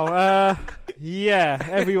 Wow. Yeah,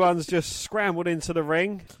 everyone's just scrambled into the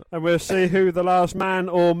ring. And we'll see who the last man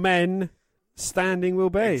or men standing will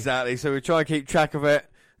be. Exactly. So we'll try and keep track of it.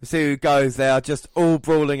 See who goes. They are just all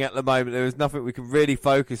brawling at the moment. There is nothing we can really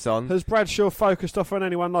focus on. Has Bradshaw focused off on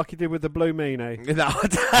anyone like he did with the Blue Meanie? No,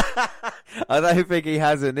 I don't think he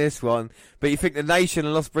has in this one. But you think the Nation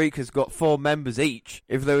and Los Breakers got 4 members each.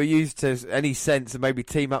 If they were used to any sense and maybe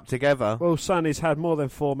team up together. Well, Sonny's had more than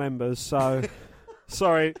 4 members, so...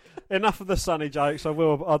 Sorry, enough of the Sonny jokes. I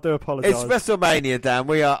do apologise. It's WrestleMania, Dan.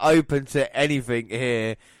 We are open to anything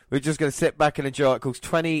here. We're just going to sit back and enjoy it. Because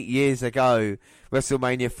 20 years ago,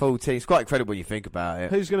 WrestleMania 14. It's quite incredible when you think about it.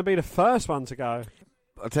 Who's going to be the first one to go?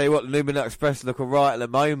 I'll tell you what, the New Midnight Express look all right at the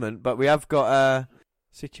moment. But we have got...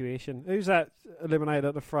 Situation. Who's that eliminated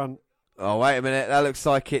at the front? Oh, wait a minute. That looks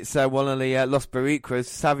like it's one of the Los Barriquas,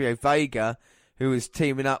 Savio Vega, who is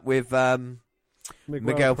teaming up with...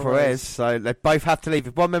 Miguel Perez. So they both have to leave.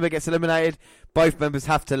 If one member gets eliminated, both members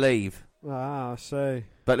have to leave. Ah, I see.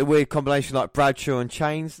 But the weird combination like Bradshaw and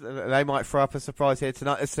Chains, they might throw up a surprise here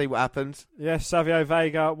tonight. Let's see what happens. Yes, Savio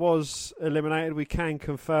Vega was eliminated. We can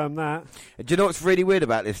confirm that. Do you know what's really weird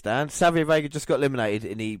about this, Dan? Savio Vega just got eliminated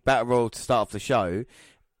in the Battle Royal to start off the show.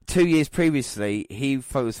 2 years previously, he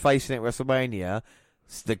was facing at WrestleMania.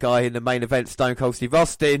 It's the guy in the main event, Stone Cold Steve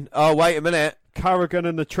Austin. Oh, wait a minute. Kurrgan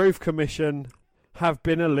and the Truth Commission have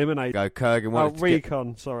been eliminated. Go Kurrgan.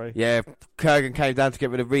 Recon, sorry. Yeah, Kurrgan came down to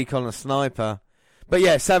get rid of Recon and Sniper. But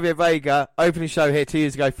yeah, Savio Vega, opening show here 2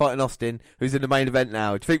 years ago, fighting Austin, who's in the main event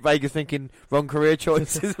now. Do you think Vega's thinking wrong career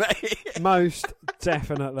choices, mate? Most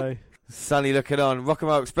definitely. Sonny looking on. Rock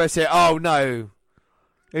and Roll Express here. Oh, no.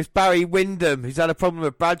 It's Barry Windham, who's had a problem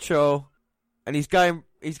with Bradshaw. And he's going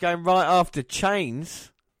right after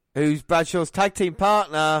Chains, who's Bradshaw's tag team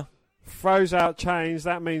partner. Throws out Chains.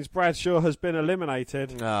 That means Bradshaw has been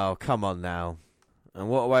eliminated. Oh, come on now. And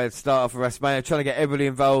what a way to start off for WrestleMania, trying to get everybody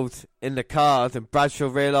involved in the card, and Bradshaw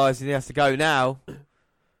realising he has to go now.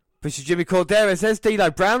 Pushes Jimmy Cordero, says D'Lo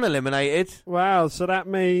Brown eliminated. Wow, so that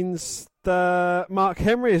means Mark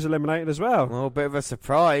Henry is eliminated as well. Well, a bit of a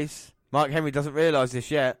surprise. Mark Henry doesn't realise this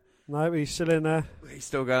yet. No, he's still in there. He's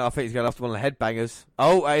still going, I think he's going after one of the headbangers.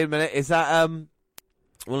 Oh, wait a minute, is that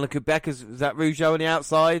one of the Quebecers, is that Rougeau on the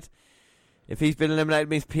outside? If he's been eliminated, it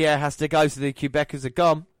means Pierre has to go, so the Quebecers are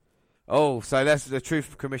gone. Oh, so that's the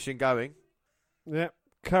Truth Commission going. Yep.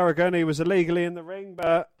 Kurrgan, he was illegally in the ring,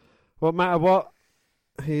 but what matter what,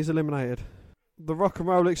 he's eliminated. The Rock and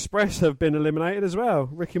Roll Express have been eliminated as well.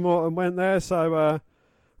 Ricky Morton went there, so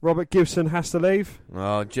Robert Gibson has to leave.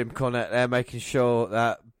 Oh, Jim Cornette there making sure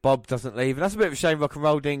that Bob doesn't leave. And that's a bit of a shame Rock and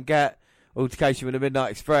Roll didn't get altercation with the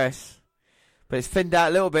Midnight Express. But it's thinned out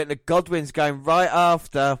a little bit, and the Godwins going right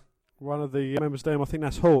after... One of the members down, I think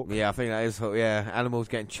that's Hawk. Yeah, I think that is Hawk, yeah. Animal's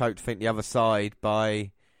getting choked, I think, the other side by...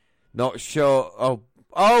 Not sure...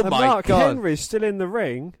 Oh my Mark God. Henry's still in the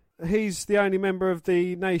ring, he's the only member of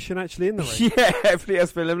the nation actually in the ring. Yeah, everybody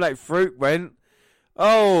else been eliminated. Fruit went.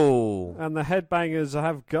 Oh. And the headbangers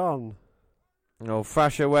have gone. Oh,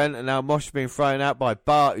 Thrasher went, and now Mosh's been thrown out by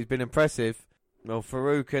Bart, who's been impressive. Well,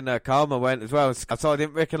 Farouk and Karma went as well. So I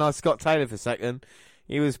didn't recognise Scott Taylor for a second.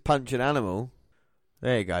 He was punching Animal.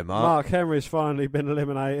 There you go, Mark. Mark Henry's finally been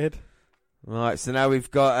eliminated. Right, so now we've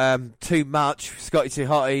got Too Much, Scotty Too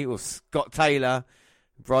Hotty, or Scott Taylor,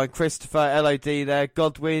 Brian Christopher, LOD there,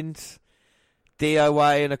 Godwins,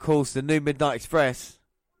 DOA, and of course the New Midnight Express.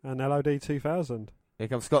 And LOD 2000. Here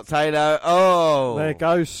comes Scott Taylor. Oh! There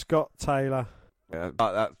goes Scott Taylor. Yeah,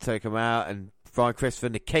 that took him out, and Brian Christopher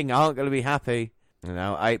and the King aren't going to be happy. You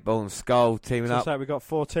know, 8 Ball and Skull teaming up. So we've got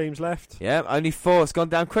 4 teams left. Yeah, only 4. It's gone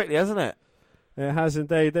down quickly, hasn't it? It has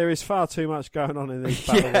indeed. There is far too much going on in these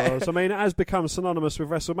battle royals. I mean, it has become synonymous with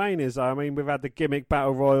WrestleManias, though. I mean, we've had the gimmick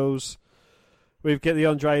battle royals. We've got the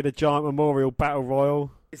Andre the Giant Memorial Battle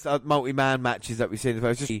Royal. It's multi-man matches that we've seen as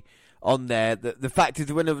well. It's just on there. The fact is,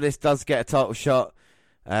 the winner of this does get a title shot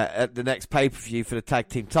at the next pay-per-view for the tag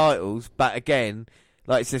team titles. But again,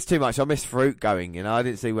 like, there's too much. I missed Farouk going, you know. I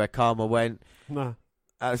didn't see where Karma went. No.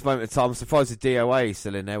 At this moment in time, I'm surprised the DOA is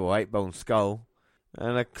still in there, or 8 Ball and Skull.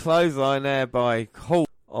 And a clothesline there by Hall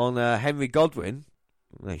on Henry Godwin.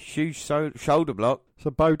 A huge shoulder block. So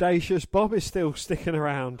Bodacious Bob is still sticking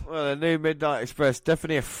around. Well, the New Midnight Express,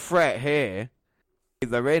 definitely a threat here.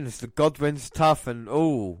 They're in. It's the Godwin's tough, and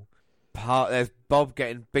there's Bob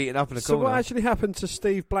getting beaten up in the corner. So what actually happened to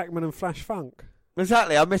Steve Blackman and Flash Funk?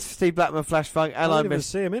 Exactly. I missed Steve Blackman, Flash Funk, and I didn't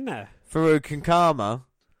missed even see him in there. Farouk and Karma.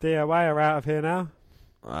 DOA are out of here now.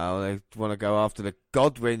 Well, they want to go after the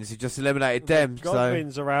Godwins, who just eliminated them. The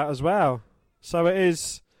Godwins are out as well. So it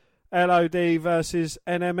is LOD versus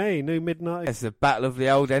NME, New Midnight. It's the battle of the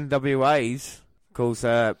old NWAs. Of course,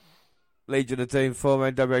 Legion of Doom,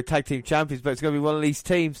 former NWA Tag Team Champions, but it's going to be one of these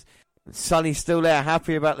teams. Sonny's still there,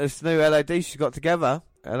 happy about this new LOD she's got together.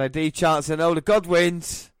 LOD chancing all the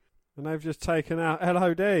Godwins. And they've just taken out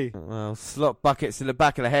LOD. Well, slot buckets in the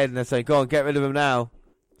back of the head, and they're saying, go on, get rid of him now.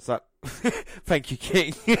 It's like, thank you,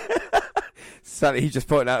 King. Sonny, he's just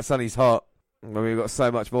pointing out Sonny's hot. Well, we've got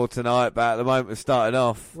so much more tonight, but at the moment we're starting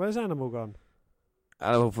off. Where's Animal gone?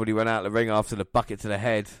 Animal probably went out the ring after the bucket to the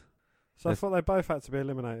head. So I thought they both had to be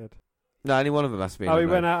eliminated. No, only one of them has to be eliminated.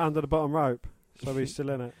 He went out under the bottom rope, so he's still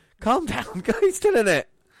in it. Calm down, he's still in it.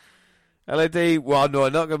 LOD, well, no,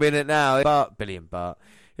 not going to be in it now. Billy and Bart.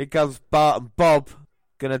 Here comes Bart and Bob.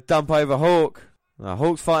 Going to dump over Hawk.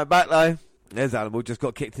 Hawk's fighting back, though. There's Animal, just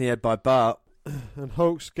got kicked in the head by Bart. And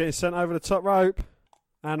Hawk's getting sent over the top rope.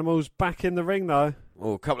 Animal's back in the ring, though.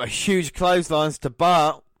 Oh, a couple of huge clotheslines to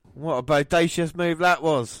Bart. What a bodacious move that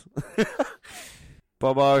was.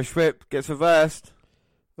 Bob Irish Whip gets reversed.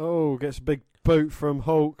 Oh, gets a big boot from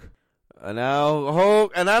Hawk. And now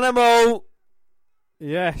Hawk and Animal.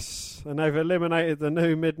 Yes, and they've eliminated the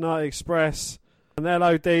New Midnight Express. And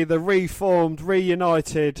LOD, the reformed,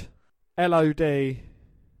 reunited LOD,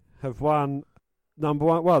 have won number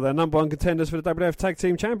one. Well, they're number one contenders for the WWF Tag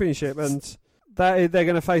Team Championship, and they're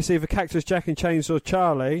going to face either Cactus Jack and Chainsaw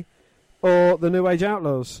Charlie or the New Age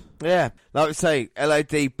Outlaws. Yeah, like we say,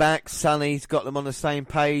 LOD back. Sonny's got them on the same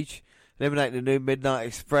page, eliminating the New Midnight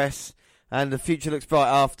Express, and the future looks bright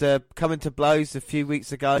after coming to blows a few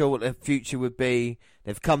weeks ago. Not sure what the future would be.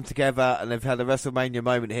 They've come together and they've had a WrestleMania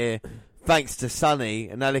moment here. Thanks to Sonny,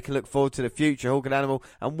 and now they can look forward to the future, Hawk and Animal.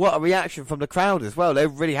 And what a reaction from the crowd as well. They're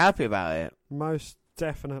really happy about it. Most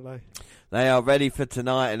definitely. They are ready for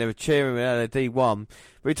tonight, and they were cheering when LOD won.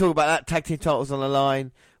 We talk about that, tag team titles on the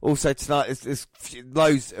line. Also tonight, there's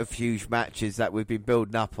loads of huge matches that we've been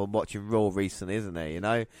building up on watching Raw recently, isn't there? You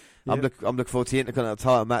know, yep. I'm looking forward to the Intercontinental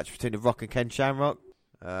title match between The Rock and Ken Shamrock.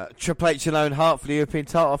 Triple H and Owen Hart for the European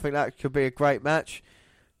title. I think that could be a great match.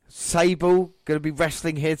 Sable going to be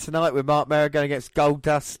wrestling here tonight with Mark Merrow going against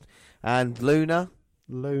Goldust and Luna.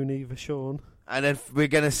 Looney Vachon. And then we're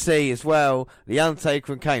going to see as well the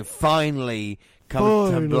Undertaker and Kane finally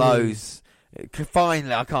coming to blows.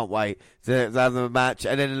 Finally, I can't wait to have a match.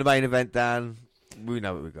 And then in the main event, Dan, we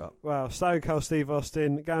know what we've got. Well, Stone Cold Steve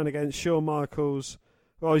Austin going against Shawn Michaels.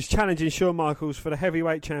 Well, he's challenging Shawn Michaels for the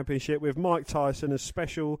heavyweight championship with Mike Tyson as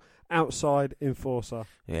special outside enforcer.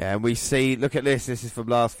 Yeah, and we see, look at this. This is from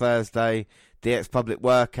last Thursday. DX Public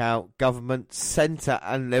Workout, Government Centre,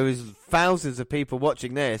 and there was thousands of people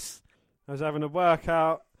watching this. I was having a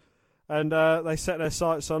workout, and they set their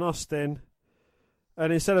sights on Austin,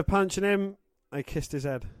 and instead of punching him, they kissed his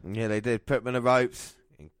head. Yeah, they did. Put him in the ropes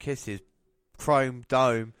and kiss his chrome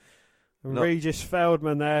dome. And Regis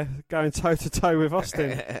Feldman there going toe-to-toe with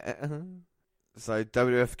Austin. So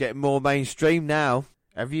WWF getting more mainstream now.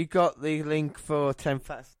 Have you got the link for 10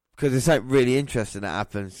 Fast? because there's something really interesting that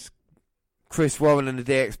happens. Chris Warren and the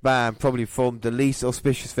DX Band probably formed the least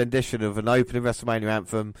auspicious rendition of an opening WrestleMania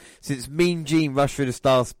anthem since Mean Gene rushed through the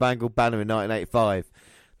Star-Spangled Banner in 1985.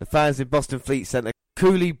 The fans in Boston Fleet Center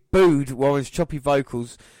coolly booed Warren's choppy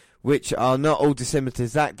vocals, which are not all dissimilar to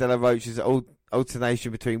Zach De La Rocha's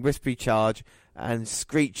alternation between whispery charge and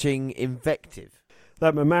screeching invective.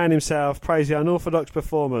 That McMahon himself praised the unorthodox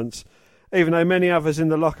performance. Even though many others in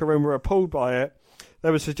the locker room were appalled by it,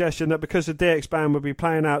 there was suggestion that because the DX Band would be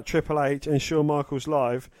playing out Triple H and Shawn Michaels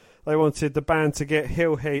live, they wanted the band to get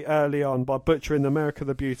heel heat early on by butchering America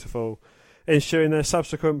the Beautiful, ensuring their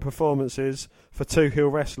subsequent performances for two heel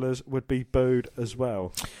wrestlers would be booed as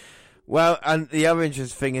well. Well, and the other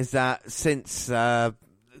interesting thing is that since they've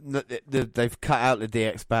cut out the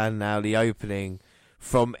DX Band now, the opening,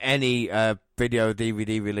 from any video or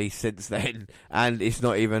DVD release since then, and it's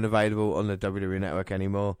not even available on the WWE Network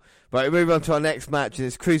anymore. But we move on to our next match, and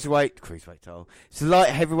it's cruiserweight title. It's the light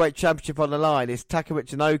heavyweight championship on the line. It's Taka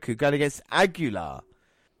Michinoku going against Aguilar,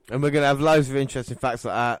 and we're going to have loads of interesting facts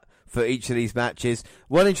like that for each of these matches.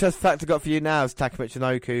 One interesting fact I got for you now is Taka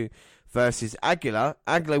Michinoku versus Aguilar.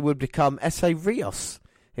 Aguilar would become S.A. Rios.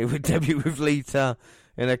 It would debut with Lita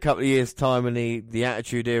in a couple of years' time in the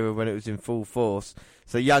Attitude Era when it was in full force.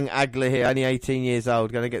 So young Aguilar here, only 18 years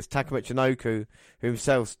old, going against Taka Michinoku, who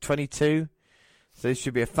himself's 22. So this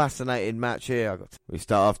should be a fascinating match here. We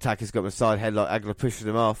start off, Taka's got the side headlock, Aguilar pushes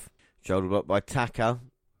him off. Shoulder block by Taka.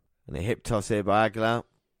 And a hip toss here by Aguilar.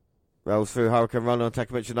 Rolls through Hurricane Run on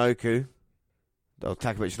Taka Michinoku.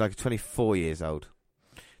 Taka Michinoku, 24 years old.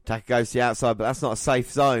 Taka goes to the outside, but that's not a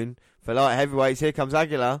safe zone for light heavyweights. Here comes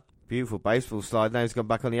Aguilar. Beautiful baseball slide. Now he's gone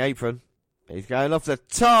back on the apron. He's going off the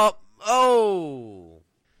top. Oh!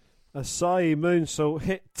 Asai moonsault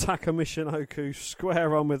hit Taka Michinoku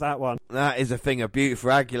square on with that one. That is a thing of beauty for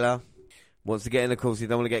Aguilar. Wants to get in, of course, he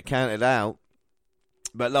don't want to get counted out.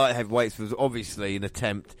 But light heavyweights was obviously an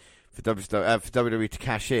attempt for WWE to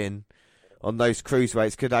cash in on those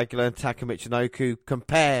cruiserweights. Could Aguilar and Taka Michinoku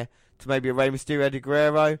compare to maybe a Rey Mysterio, Eddie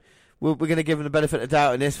Guerrero? We're going to give him the benefit of the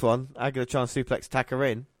doubt in this one. Aguilar trying to suplex Taka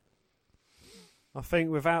in. I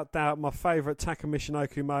think without doubt my favourite Taka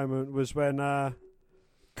Michinoku moment was when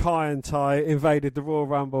Kai and Ty invaded the Royal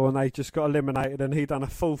Rumble and they just got eliminated and he done a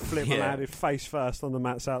full flip and landed face first on the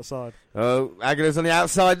mats outside. Oh, Aguilar's on the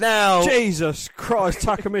outside now. Jesus Christ,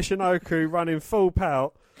 Taka Michinoku running full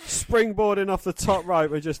pelt, springboarding off the top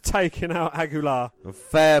rope and just taking out Aguilar.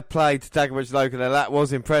 Fair play to Taka Michinoku there. That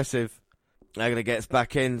was impressive. Aguilar gets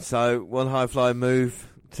back in, so one high fly move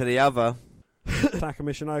to the other. Taka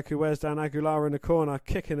Michinoku wears down Aguilar in the corner,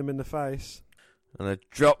 kicking him in the face. And a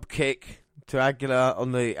drop kick to Aguilar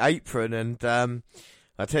on the apron. And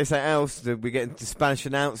I'll tell you something else. We get into Spanish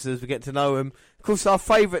announcers. We get to know them. Of course, our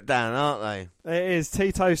favourite, Dan, aren't they? It is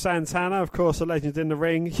Tito Santana, of course, a legend in the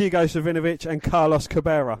ring. Hugo Savinovich and Carlos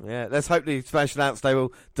Cabrera. Yeah, let's hope the Spanish announce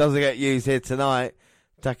table doesn't get used here tonight.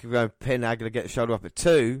 Taka going to pin Aguilar, get the shoulder up at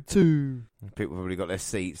 2. People probably got their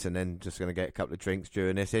seats and then just going to get a couple of drinks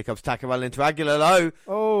during this. Here comes Taka running into Aguilar, though.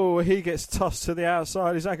 Oh, he gets tossed to the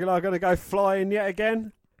outside. Is Aguilar going to go flying yet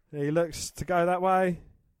again? He looks to go that way.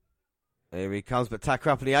 Here he comes, but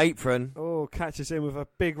Taka up on the apron. Oh, catches him with a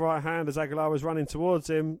big right hand as Aguilar was running towards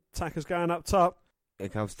him. Taka's going up top. Here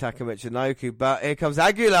comes Taka Michinoku, but here comes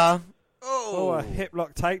Aguilar. Oh, a hip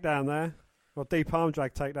lock takedown there. Or deep arm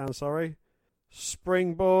drag takedown, sorry.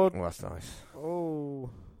 Springboard. Oh, that's nice. Oh.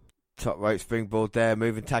 Top rope springboard there,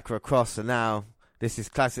 moving Taka across, and now this is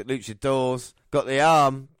classic luchadors. Got the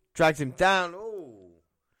arm, drags him down. Oh.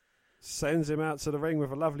 Sends him out to the ring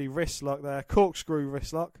with a lovely wrist lock there. Corkscrew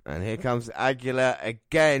wrist lock. And here comes Aguilar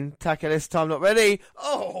again. Taka this time not ready.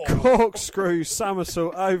 Oh. Corkscrew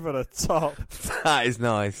somersault over the top. That is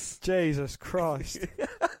nice. Jesus Christ.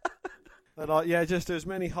 Just do as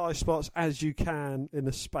many high spots as you can in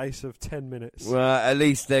the space of 10 minutes. Well, at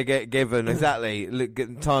least they get given, exactly,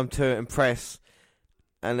 getting time to impress.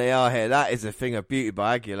 And they are here. That is a thing of beauty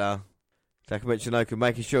by Aguilar. Taka Michinoku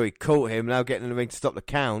making sure he caught him, now getting in the ring to stop the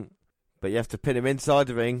count. But you have to pin him inside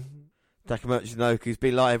the ring. Taka Michinoku's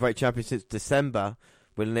been light heavyweight champion since December,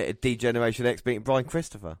 winning it at D-Generation X, beating Brian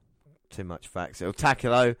Christopher. Too much facts.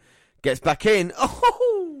 Taka gets back in. Oh!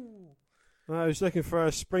 I was looking for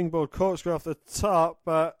a springboard corkscrew off the top,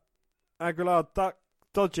 but Aguilar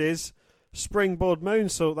dodges. Springboard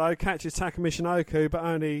moonsault, though, catches Taka Michinoku, but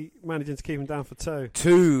only managing to keep him down for 2.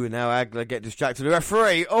 2. Now Aguilar get distracted. The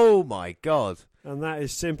referee. Oh, my God. And that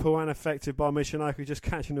is simple and effective by Michinoku, just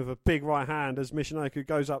catching with a big right hand as Michinoku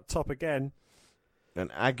goes up top again.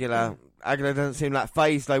 And Aguilar doesn't seem like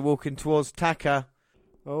phased, though, walking towards Taka.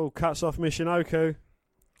 Oh, cuts off Michinoku.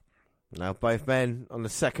 Now both men on the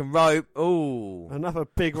second rope. Ooh. Another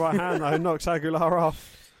big right hand, though, knocks Aguilar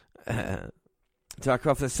off. Tucker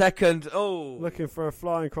off the second. Oh. Looking for a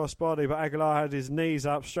flying crossbody, but Aguilar had his knees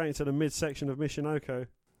up straight into the midsection of Michinoku.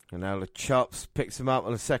 And now the chops picks him up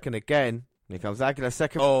on the second again. Here comes Aguilar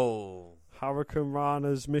second. Oh. Hurricane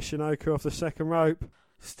Rana's Michinoku off the second rope.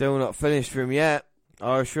 Still not finished for him yet.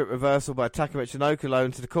 Irish whip reversal by Taka Michinoku low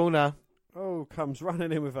into the corner. Oh, comes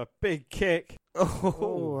running in with a big kick.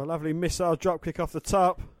 Oh, a lovely missile drop kick off the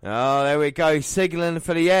top. Oh, there we go. Signalling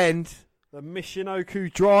for the end. The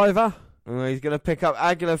Michinoku driver. Oh, he's going to pick up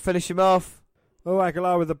Aguilar, finish him off. Oh,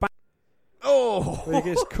 Aguilar with the back. Oh. He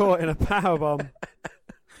gets caught in a powerbomb.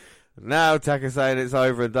 Now Taka saying it's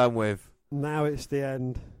over and done with. Now it's the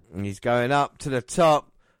end. And he's going up to the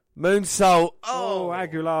top. Moonsault. Oh,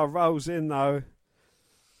 Aguilar rolls in, though.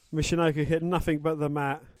 Michinoku hit nothing but the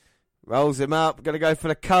mat. Rolls him up. Going to go for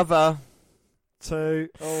the cover. 2.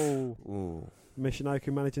 Oh. Ooh.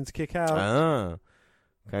 Michinoku managing to kick out. Ah.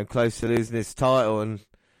 Came close to losing his title. And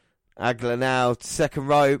Aguilar now, second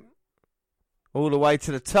rope. All the way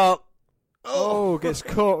to the top. Oh, gets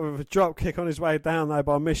caught with a drop kick on his way down there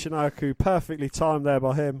by Michinoku. Perfectly timed there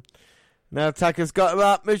by him. Now Taka's got him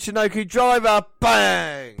up. Michinoku driver.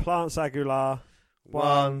 Bang! Plants Aguilar.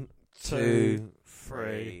 1, 2,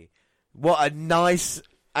 3. What a nice,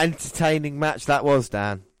 entertaining match that was,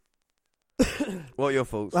 Dan. What are your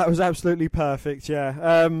thoughts? That was absolutely perfect, yeah.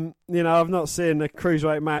 I've not seen a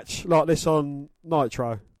cruiserweight match like this on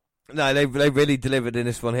Nitro. No, they really delivered in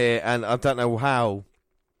this one here, and I don't know how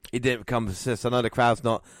it didn't become a success. I know the crowd's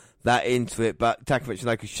not that into it, but Taka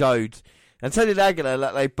Michinoku showed, and so did Aguilar,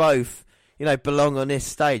 that they both, belong on this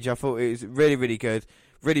stage. I thought it was really, really good.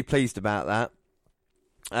 Really pleased about that.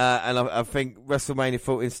 And I think WrestleMania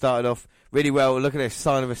 14 started off really well. Look at this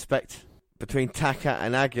sign of respect between Taka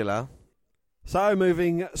and Aguilar. So,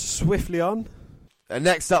 moving swiftly on. And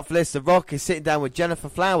next up for this, The Rock is sitting down with Jennifer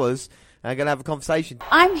Flowers and going to have a conversation.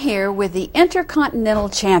 I'm here with the Intercontinental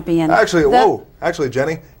Champion. Actually,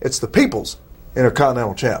 Jenny, it's the People's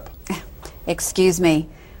Intercontinental Champ. Excuse me.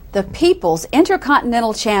 The People's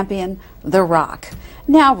Intercontinental Champion, The Rock.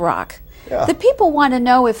 Now, Rock, the people want to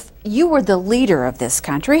know if you were the leader of this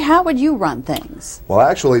country, how would you run things? Well,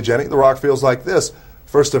 actually, Jenny, The Rock feels like this.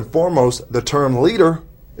 First and foremost, the term leader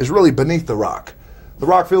is really beneath The Rock. The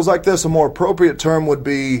Rock feels like this. A more appropriate term would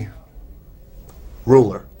be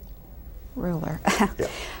ruler. Ruler. Yeah.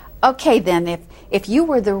 Okay, then, if you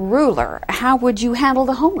were the ruler, how would you handle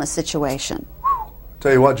the homeless situation?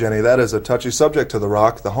 Tell you what, Jenny, that is a touchy subject to The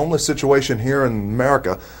Rock. The homeless situation here in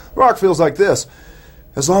America. The Rock feels like this.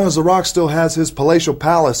 As long as The Rock still has his palatial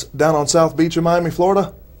palace down on South Beach in Miami,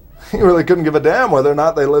 Florida, he really couldn't give a damn whether or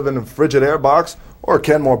not they live in a Frigidaire box or a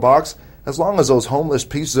Kenmore box. As long as those homeless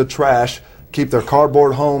pieces of trash keep their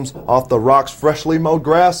cardboard homes off The Rock's freshly mowed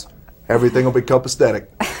grass, everything will be copacetic.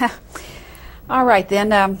 All right,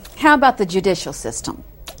 then, how about the judicial system?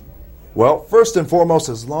 Well, first and foremost,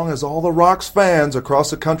 as long as all The Rock's fans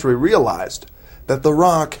across the country realized that The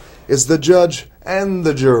Rock is the judge and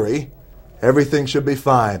the jury, everything should be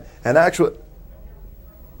fine. And actually,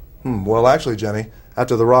 Jenny,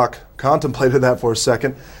 after The Rock contemplated that for a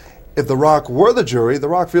second, if The Rock were the jury, The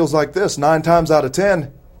Rock feels like this. 9 times out of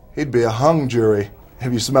 10, he'd be a hung jury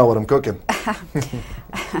if you smell what I'm cooking.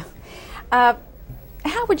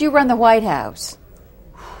 How would you run the White House?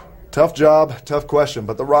 Tough job, tough question,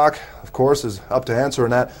 but The Rock, of course, is up to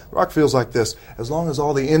answering that. The Rock feels like this. As long as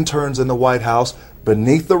all the interns in the White House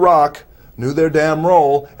beneath The Rock knew their damn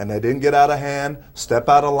role and they didn't get out of hand, step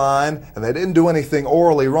out of line, and they didn't do anything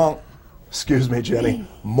orally wrong, excuse me, Jenny,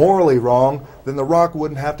 morally wrong, then The Rock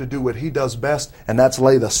wouldn't have to do what he does best, and that's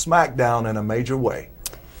lay the smack down in a major way.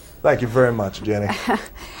 Thank you very much, Jenny.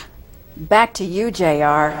 Back to you, JR.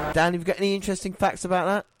 Dan, have you got any interesting facts about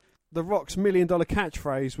that? The Rock's $1 million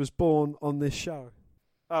catchphrase was born on this show.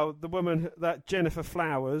 Oh, the woman, that Jennifer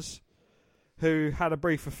Flowers, who had a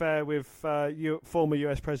brief affair with former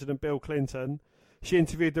US President Bill Clinton, she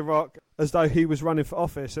interviewed The Rock as though he was running for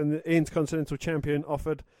office, and the Intercontinental Champion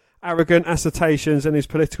offered arrogant assertions in his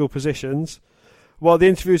political positions. While the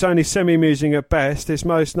interview is only semi-amusing at best, it's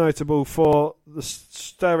most notable for the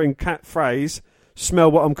stirring cat phrase,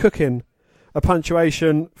 "Smell what I'm cooking," a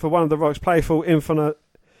punctuation for one of The Rock's playful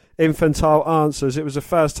infantile answers. It was the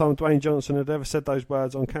first time Dwayne Johnson had ever said those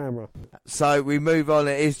words on camera. So we move on.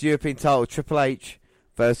 It is European title, Triple H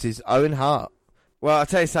versus Owen Hart. Well, I'll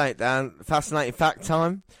tell you something, Dan. Fascinating fact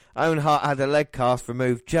time. Owen Hart had a leg cast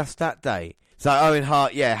removed just that day. So Owen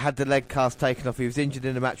Hart, had the leg cast taken off. He was injured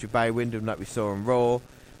in a match with Barry Windham that we saw on Raw.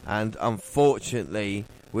 And unfortunately,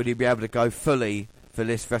 would he be able to go fully for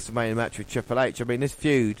this WrestleMania match with Triple H? I mean, this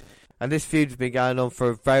feud And this feud's been going on for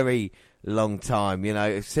a very long time, you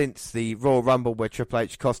know, since the Royal Rumble where Triple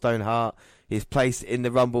H cost Owen Hart his place in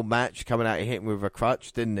the Rumble match, coming out and hitting with a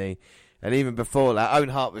crutch, didn't he? And even before that, Owen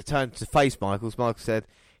Hart returned to face Michaels. Michaels said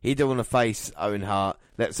he didn't want to face Owen Hart,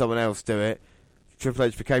 let someone else do it. Triple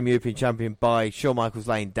H became European champion by Shawn Michaels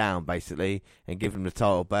laying down, basically, and giving him the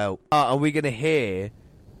title belt. Are we going to hear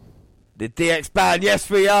the DX band? Yes,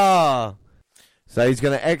 we are! So he's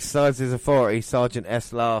going to exercise his authority, Sergeant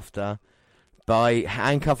S. Laughter, by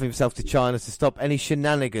handcuffing himself to China to stop any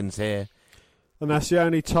shenanigans here. And that's the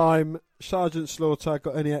only time Sergeant Slaughter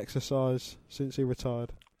got any exercise since he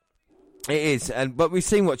retired. It is, but we've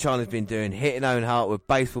seen what China's been doing, hitting Owen Hart with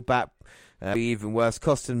baseball bat, even worse,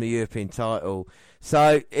 costing the European title.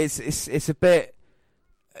 So it's a bit,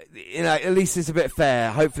 you know, at least it's a bit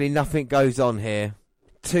fair. Hopefully nothing goes on here.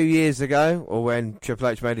 2 years ago, or when Triple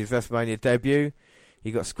H made his WrestleMania debut,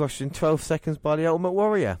 he got squashed in 12 seconds by the Ultimate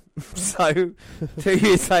Warrior. So 2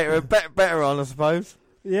 years later, a better on, I suppose.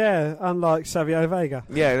 Yeah, unlike Savio Vega.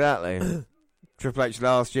 Yeah, exactly. Triple H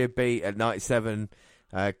last year beat at 97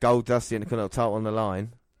 Goldust, the Intercontinental title on the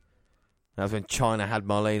line. That was when China had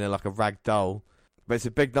Marlena like a rag doll. But it's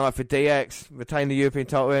a big night for DX. Retain the European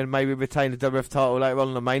title and maybe retain the WF title later on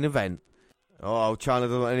in the main event. Oh, China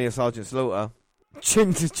doesn't want any of Sergeant Slaughter.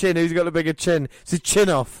 Chin to chin. Who's got the bigger chin? It's a chin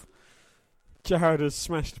off. Jared has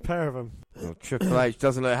smashed a pair of them. Well, Triple H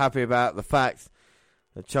doesn't look happy about the fact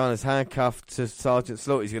that China's handcuffed to Sergeant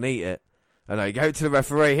Slaughter. He's going to eat it. I know, you go to the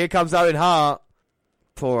referee. Here comes Owen Hart.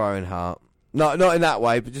 Poor Owen Hart. Not in that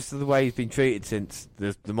way, but just the way he's been treated since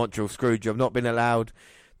the Montreal Screwjob. Not been allowed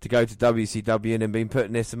to go to WCW and then been put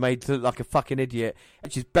in this and made to look like a fucking idiot.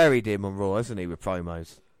 Which has buried him on Raw, hasn't he, with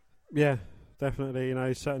promos? Yeah, definitely. You know,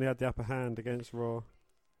 he certainly had the upper hand against Raw.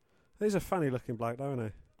 He's a funny looking bloke, though, isn't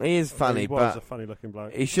he? He is funny, he was but a funny looking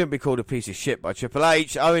bloke. He shouldn't be called a piece of shit by Triple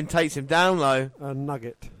H. Owen takes him down low. A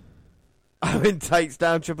nugget. Owen takes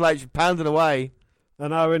down Triple H, pounding away.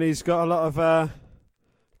 And Owen, he's got a lot of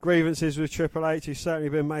grievances with Triple H. He's certainly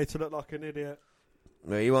been made to look like an idiot.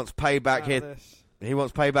 He wants payback here. He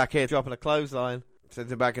wants payback here, dropping a clothesline.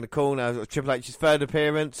 Sends him back in the corner. Triple H's third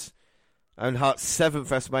appearance. Owen Hart's 7th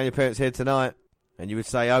WrestleMania appearance here tonight. And you would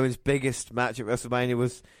say Owen's biggest match at WrestleMania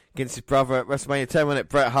was against his brother at WrestleMania 10 when it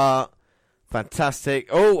Bret Hart. Fantastic.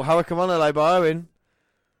 Oh, Hurricane Monolay by Owen.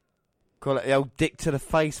 Call it the old dick to the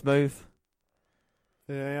face move.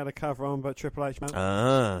 Yeah, he had a cover on, but Triple H...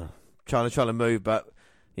 Trying to move, but,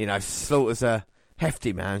 you know, Slaughter's a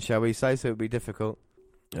hefty man, shall we say, so it would be difficult.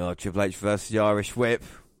 Oh, Triple H versus the Irish Whip.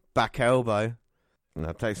 Back elbow. And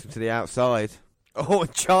that takes him to the outside. Oh,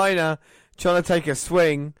 China trying to take a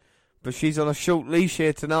swing, but she's on a short leash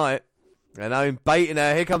here tonight. And Owen baiting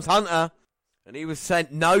her. Here comes Hunter. And he was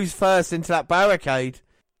sent nose first into that barricade.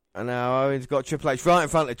 And now Owen's got Triple H right in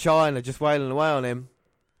front of China, just wailing away on him.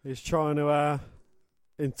 He's trying to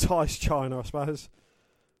entice China, I suppose.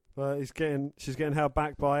 But she's getting held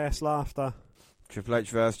back by S. Laughter. Triple H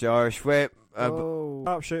versus the Irish Whip.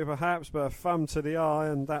 Upshoot perhaps, but a thumb to the eye,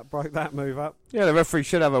 and that broke that move up. Yeah, the referee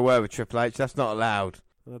should have a word with Triple H. That's not allowed.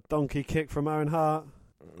 And a donkey kick from Owen Hart.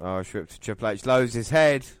 Irish Whip to Triple H. Lowers his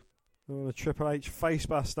head. And a Triple H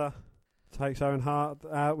facebuster. Takes Owen Hart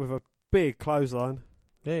out with a big clothesline.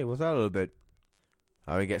 Yeah, it was that a little bit.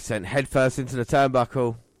 Oh, he gets sent headfirst into the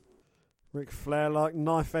turnbuckle. Ric Flair like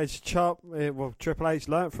knife edge chop. Triple H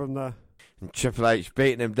learnt from the... And Triple H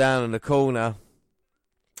beating him down in the corner.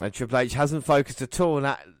 And Triple H hasn't focused at all on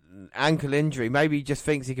that ankle injury. Maybe he just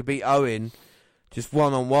thinks he could beat Owen just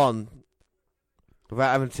one-on-one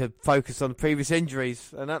without having to focus on previous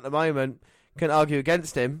injuries. And at the moment, can't argue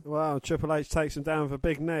against him. Well, Triple H takes him down with a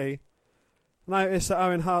big knee. Notice that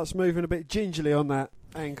Owen Hart's moving a bit gingerly on that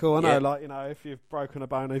ankle. I know, if you've broken a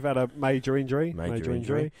bone, you've had a major injury. Major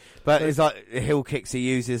injury. But it's like the heel kicks he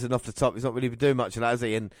uses, and off the top, he's not really doing much of that, has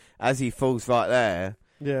he? And as he falls right there,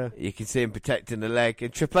 yeah, you can see him protecting the leg.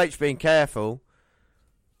 And Triple H being careful,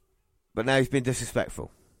 but now he's been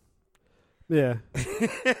disrespectful. Yeah.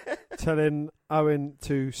 Telling Owen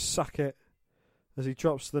to suck it as he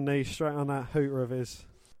drops the knee straight on that hooter of his.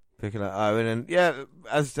 Picking up Owen, and yeah,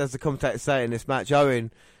 as the commentators say in this match,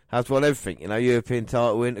 Owen has won everything. European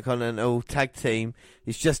title, Intercontinental, tag team.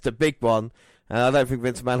 He's just a big one, and I don't think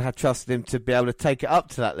Vince McMahon had trusted him to be able to take it up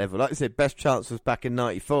to that level. Like I said, best chance was back in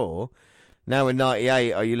 '94. Now in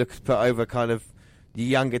 '98, are you looking to put over kind of the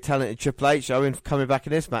younger, talented Triple H? Owen coming back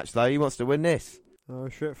in this match, though. He wants to win this. Oh,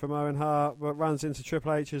 shit from Owen Hart, but runs into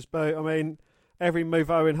Triple H's boot. I mean, every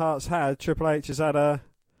move Owen Hart's had, Triple H has had a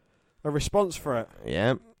response for it.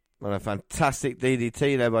 Yeah. Well, a fantastic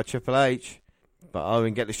DDT there by Triple H. But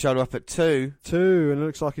Owen get the shoulder up at 2. 2, and it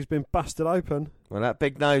looks like he's been busted open. Well, that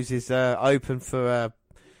big nose is open for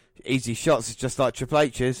easy shots. It's just like Triple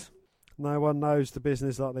H's. No one knows the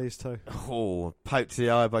business like these two. Oh, poked to the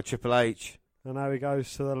eye by Triple H. And now he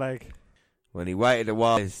goes to the leg. When he waited a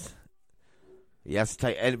while, he has to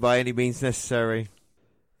take it by any means necessary.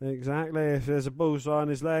 Exactly. If there's a bullseye on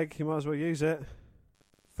his leg, he might as well use it.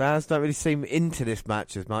 Fans don't really seem into this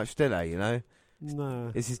match as much, do they, you know?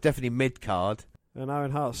 No. This is definitely mid-card. And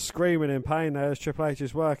Owen Hart's screaming in pain there as Triple H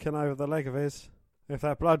is working over the leg of his. If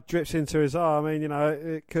that blood drips into his arm, I mean, you know,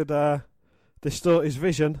 it could distort his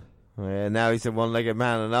vision. Yeah, now he's a one-legged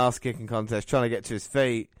man in an ass-kicking contest, trying to get to his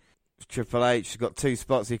feet. Triple H has got 2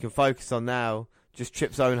 spots he can focus on now. Just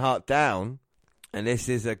trips Owen Hart down. And this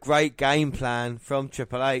is a great game plan from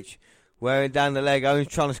Triple H. Wearing down the leg, Owen's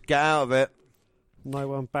trying to get out of it. No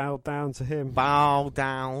one bowed down to him. Bow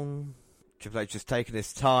down. Triple H just taking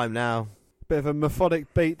his time now. Bit of a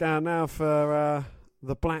methodic beat down now for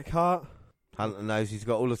the Black Heart. Hunter knows he's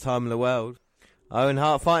got all the time in the world. Owen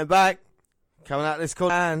Hart fighting back. Coming out of this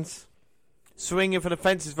corner. Hands. Swinging for the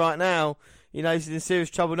fences right now. You know, he's in serious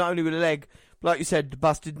trouble, not only with the leg, but like you said, the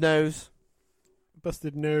busted nose.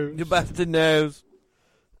 Busted nose. The busted nose.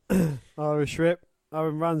 Irish whip.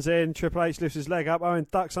 Owen runs in. Triple H lifts his leg up. Owen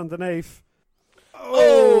ducks underneath.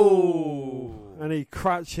 Oh! And he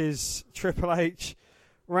crutches Triple H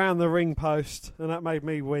round the ring post, and that made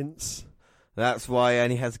me wince. That's why he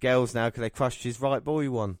only has girls now, because they crushed his right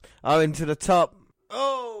boy one. Owen to the top.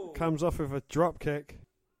 Oh! Comes off with a drop kick.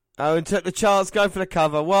 Owen took the chance, go for the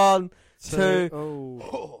cover. 1, 2.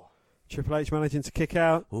 Oh. Triple H managing to kick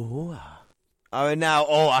out. Ooh. Owen now.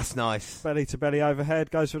 Oh, that's nice. Belly to belly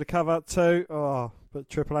overhead, goes for the cover. 2. Oh, but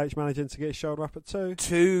Triple H managing to get his shoulder up at 2.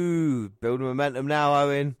 2. Building momentum now,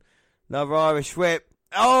 Owen. Another Irish whip.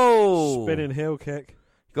 Oh! Spinning heel kick.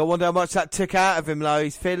 Got to wonder how much that took out of him, though.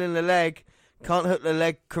 He's feeling the leg. Can't hook the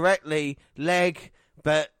leg correctly. Leg,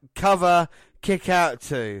 but cover, kick out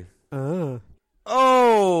 2. Oh!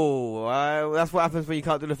 That's what happens when you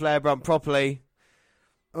can't do the flare bump properly.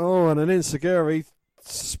 Oh, and an Inseguri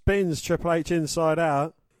spins Triple H inside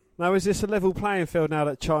out. Now, is this a level playing field now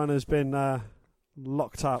that Chyna's been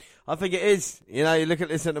locked up? I think it is. You know, you look at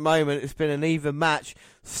this at the moment, it's been an even match.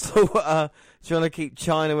 Slaughter trying to keep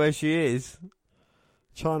Chyna where she is.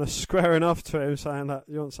 Chyna squaring off to him, saying that,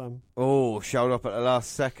 you want some? Oh, showed up at the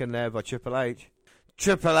last second there by Triple H.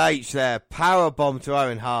 Triple H there, powerbomb to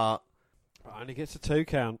Owen Hart. Only gets a 2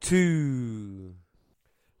 count. 2.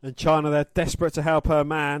 And Chyna, they're desperate to help her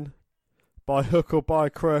man by hook or by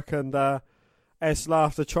crook, and S.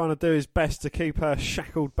 Laughter trying to do his best to keep her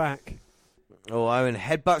shackled back. Oh, Owen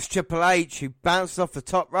headbutts Triple H, who bounced off the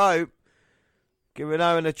top rope. Giving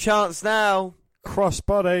Owen a chance now.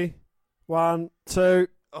 Crossbody. 1, 2.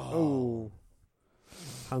 Oh.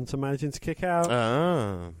 Hunter managing to kick out.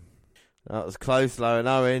 That was close, low, and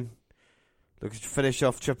Owen looking to finish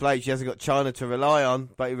off Triple H. He hasn't got Chyna to rely on,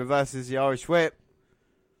 but he reverses the Irish whip.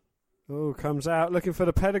 Oh, comes out looking for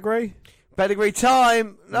the pedigree. Pedigree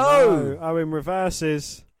time. No. Owen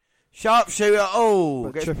reverses. Sharpshooter.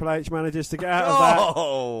 Oh. But Triple H manages to get out of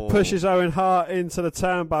that. Pushes Owen Hart into the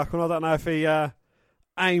turnbuckle. I don't know if he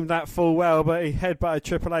aimed that full well, but he headbutted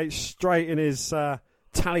Triple H straight in his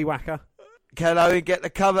tallywhacker. Can Owen get the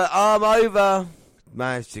cover? Arm over.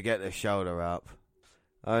 Managed to get the shoulder up.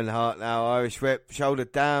 Owen Hart now, Irish whip, shoulder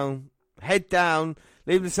down, head down,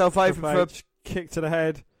 leaving himself open for a kick to the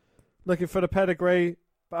head. Looking for the pedigree,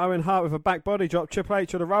 but Owen Hart with a back body drop. Triple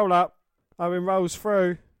H with a roll up. Owen rolls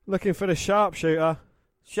through, looking for the sharpshooter.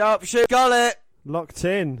 Sharpshooter, got it. Locked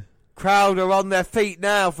in. Crowd are on their feet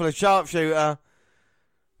now for the sharpshooter.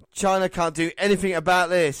 Chyna can't do anything about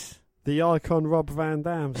this. The icon Rob Van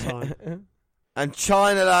Dam sign. And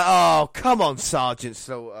Chyna like, oh, come on, Sergeant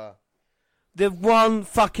Slaughter. The one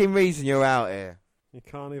fucking reason you're out here. You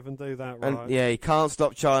can't even do that right. And yeah, he can't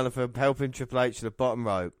stop Chyna from helping Triple H to the bottom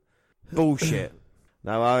rope. Bullshit.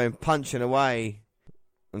 Now Owen punching away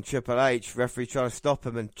on Triple H. Referee trying to stop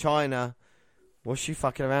him. And Chyna, what's she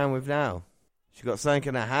fucking around with now? She got something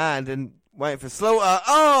in her hand and waiting for Slaughter.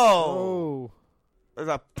 Oh! There's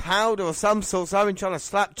a powder or some sort. So Owen trying to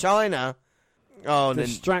slap Chyna. Oh,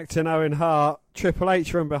 distracting Owen Hart. Triple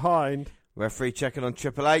H from behind. Referee checking on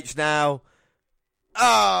Triple H now.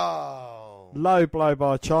 Oh! Low blow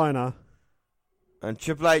by Chyna. And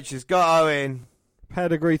Triple H has got Owen.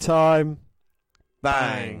 Pedigree time.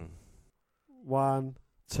 Bang. 1,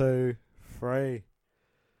 2, 3.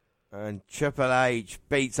 And Triple H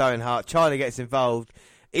beats Owen Hart. Chyna gets involved.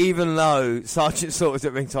 Even though Sergeant Slaughter's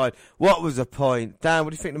at ringside. What was the point? Dan,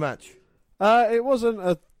 what do you think of the match? It wasn't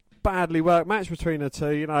a badly worked match between the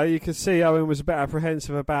two. You know, you could see Owen was a bit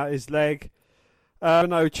apprehensive about his leg. I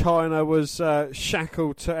know Chyna was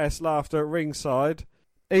shackled to S Laughter at ringside.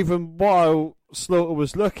 Even while Slaughter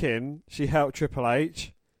was looking, she helped Triple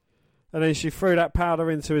H. And then she threw that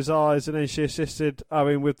powder into his eyes, and then she assisted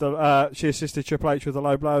Owen with she assisted Triple H with the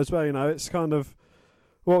low blow as well. You know, it's kind of,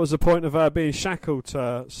 what was the point of her being shackled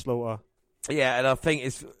to Slaughter? Yeah, and I think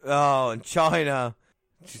and Chyna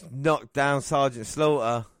just knocked down Sergeant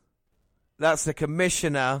Slaughter. That's the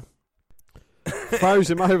commissioner. Throws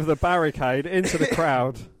him over the barricade into the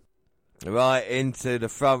crowd. Right into the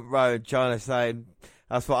front row, Chyna saying,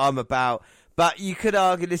 that's what I'm about. But you could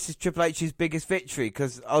argue this is Triple H's biggest victory,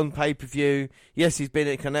 because on pay-per-view, yes, he's been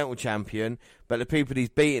a Continental Champion, but the people he's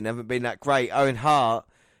beaten haven't been that great. Owen Hart,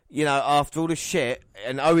 you know, after all the shit,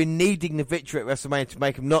 and Owen needing the victory at WrestleMania to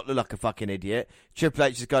make him not look like a fucking idiot, Triple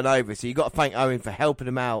H has gone over. So you've got to thank Owen for helping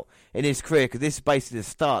him out in his career, because this is basically the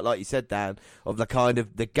start, like you said, Dan, of the kind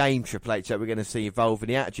of the game Triple H that we're going to see evolve in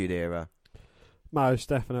the Attitude Era. Most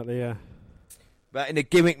definitely, yeah. But in a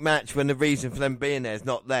gimmick match, when the reason for them being there is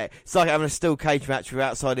not there, it's like having a steel cage match with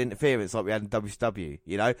outside interference like we had in WCW,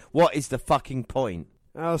 you know? What is the fucking point?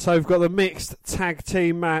 So we've got the mixed tag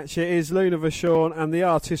team match. It is Luna Vachon and the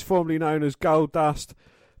artist formerly known as Goldust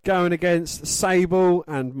going against Sable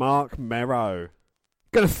and Mark Mero.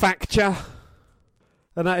 Gonna fact ya.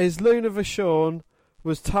 And that is Luna Vachon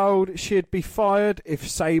was told she'd be fired if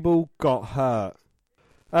Sable got hurt.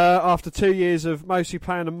 After 2 years of mostly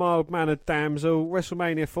playing a mild-mannered damsel,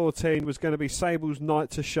 WrestleMania 14 was going to be Sable's night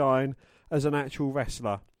to shine as an actual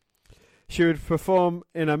wrestler. She would perform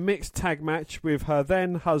in a mixed tag match with her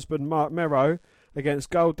then-husband Mark Mero against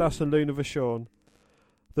Goldust and Luna Vachon.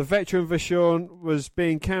 The veteran Vachon was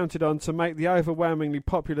being counted on to make the overwhelmingly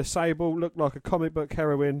popular Sable look like a comic book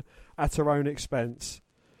heroine at her own expense.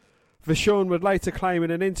 Vachon would later claim in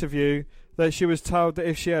an interview that she was told that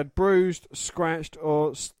if she had bruised, scratched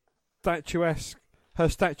or her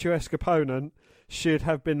statuesque opponent, she'd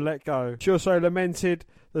have been let go. She also lamented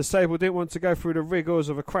that Sable didn't want to go through the rigours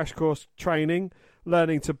of a crash course training,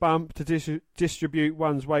 learning to bump, to distribute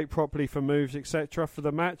one's weight properly for moves, etc. for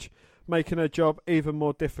the match, making her job even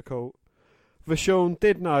more difficult. Vachon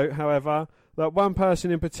did note, however, that one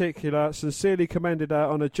person in particular sincerely commended her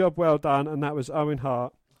on a job well done, and that was Owen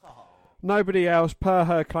Hart. Nobody else, per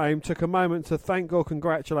her claim, took a moment to thank or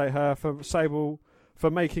congratulate her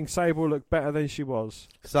for making Sable look better than she was.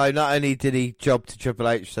 So not only did he job to Triple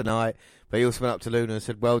H tonight, but he also went up to Luna and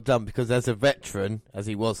said, well done, because as a veteran, as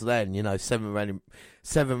he was then, you know, seven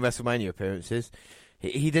WrestleMania appearances,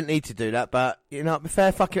 he didn't need to do that, but, you know,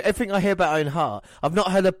 fair fucking, everything I hear about Owen Hart, I've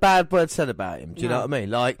not heard a bad word said about him, do you know what I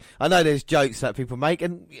mean? Like, I know there's jokes that people make,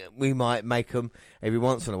 and we might make them every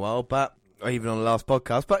once in a while, but or even on the last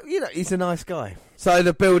podcast, but, you know, he's a nice guy. So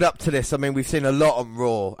the build-up to this, I mean, we've seen a lot on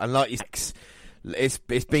Raw, and like you said,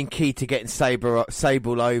 it's been key to getting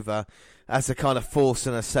Sable over as a kind of force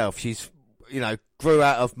in herself. She's, you know, grew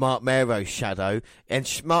out of Mark Mero's shadow,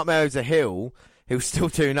 and Mark Mero's a heel who's still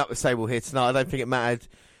tuning up with Sable here tonight. I don't think it mattered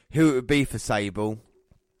who it would be for Sable,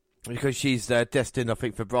 because she's destined, I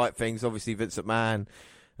think, for bright things. Obviously, Vince McMahon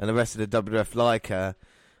and the rest of the WWF like her.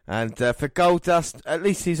 And for Goldust, at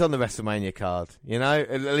least he's on the WrestleMania card, you know?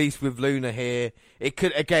 At least with Luna here. It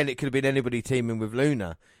could have been anybody teaming with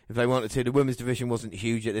Luna if they wanted to. The women's division wasn't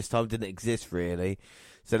huge at this time, didn't exist really.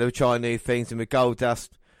 So they were trying new things. And with Goldust,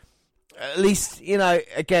 at least, you know,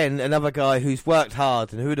 again, another guy who's worked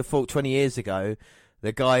hard. And who would have thought 20 years ago,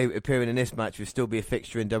 the guy appearing in this match would still be a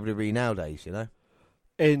fixture in WWE nowadays, you know?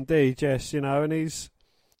 Indeed, yes, you know, and he's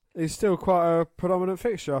still quite a predominant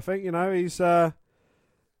fixture, I think. You know,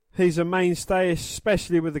 he's a mainstay,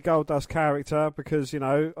 especially with the Goldust character, because, you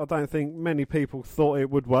know, I don't think many people thought it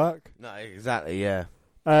would work. No, exactly, yeah.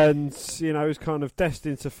 And, you know, he's kind of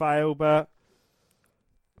destined to fail, but,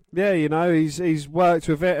 yeah, you know, he's worked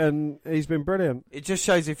with it and he's been brilliant. It just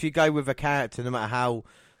shows if you go with a character, no matter how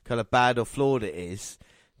kind of bad or flawed it is,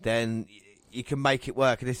 then you can make it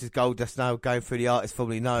work. And this is Goldust now going through the artist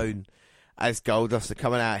formerly known as Goldust,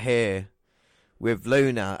 coming out here with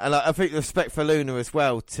Luna. And I think respect for Luna as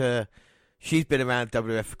well, she's been around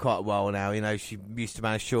WWF for quite a while now, you know, she used to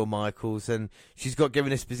manage Shawn Michaels, and she's got given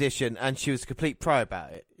this position, and she was a complete pro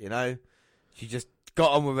about it, you know. She just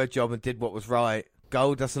got on with her job and did what was right.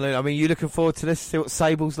 Goldust and Luna, I mean, you looking forward to this, see what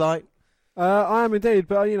Sable's like? I am indeed,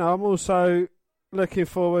 but, you know, I'm also looking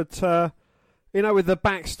forward to, you know, with the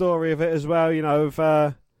backstory of it as well, you know,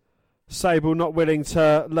 of Sable not willing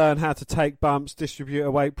to learn how to take bumps, distribute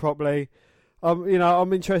her weight properly. You know,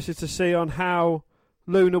 I'm interested to see on how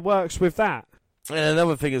Luna works with that. And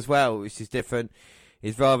another thing as well, which is different,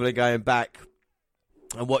 is rather than going back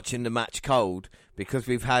and watching the match cold, because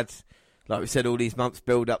we've had, like we said, all these months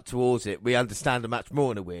build up towards it, we understand the match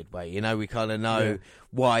more in a weird way. You know, we kind of know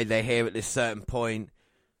why they're here at this certain point.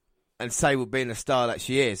 And Sable being the star that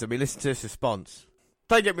she is. I mean, listen to this response.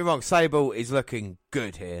 Don't get me wrong, Sable is looking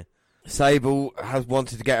good here. Sable has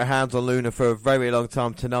wanted to get her hands on Luna for a very long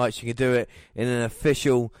time tonight. She can do it in an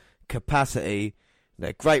official capacity.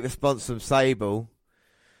 A great response from Sable.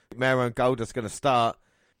 Mero and Goldust going to start.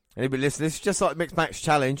 Anybody listen, this is just like Mixed Match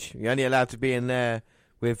Challenge. You're only allowed to be in there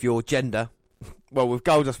with your gender. Well, with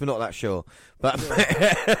Goldust, we're not that sure. But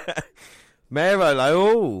Mero, like,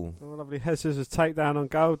 oh, lovely head scissors takedown on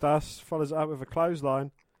Goldust. Follows it up with a clothesline.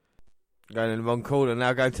 Going in the wrong corner.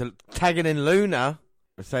 Now going to tagging in Luna.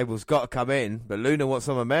 Sable's got to come in, but Luna wants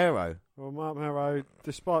some of Mero. Well, Mark Mero,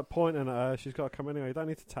 despite pointing at her, she's got to come anyway. You don't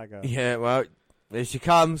need to tag her. Yeah, well, there she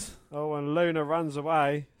comes. Oh, and Luna runs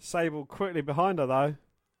away. Sable quickly behind her, though.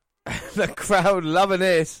 The crowd loving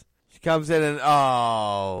this. She comes in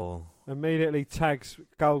and, immediately tags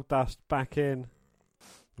Goldust back in.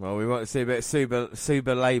 Well, we want to see a bit of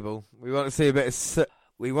Suba label. We want to see a bit of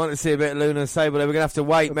Luna and Sable. We're going to have to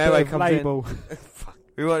wait. Mero comes label. In.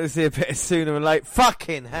 We want to see a bit of Sooner and Late.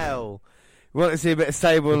 Fucking hell. We want to see a bit of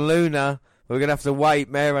Sable and Luna. But we're going to have to wait.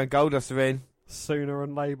 Mero and Goldust are in. Sooner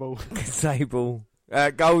and Label. Sable.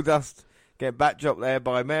 Goldust get backdrop there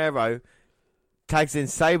by Mero. Tags in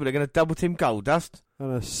Sable. They're going to double team Goldust.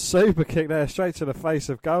 And a super kick there straight to the face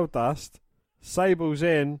of Goldust. Sable's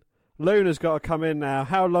in. Luna's got to come in now.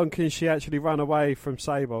 How long can she actually run away from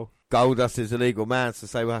Sable? Goldust is a legal man, so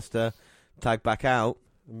Sable has to tag back out.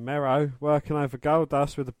 Mero working over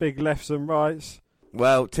Goldust with the big lefts and rights.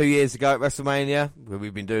 Well, 2 years ago at WrestleMania,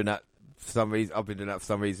 we've been doing that for some reason. I've been doing that for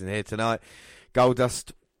some reason here tonight.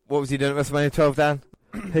 Goldust, what was he doing at WrestleMania 12, Dan?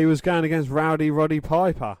 He was going against Rowdy Roddy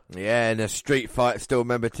Piper. Yeah, in a street fight, still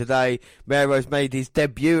remember today. Mero's made his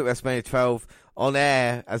debut at WrestleMania 12 on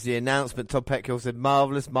air as the announcement. Tom Petkill said,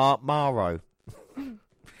 "Marvellous Mark Mero."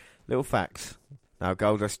 Little facts. Now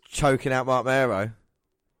Goldust choking out Mark Mero.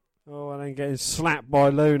 Oh, and then getting slapped by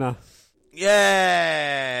Luna.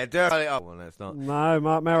 Yeah! Oh, well, no, it's not. No,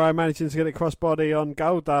 Mark Mero managing to get it crossbody on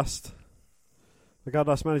Goldust. The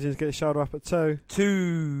Goldust managing to get his shoulder up at 2.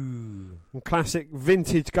 And classic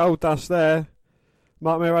vintage Goldust there.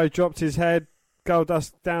 Mark Mero dropped his head.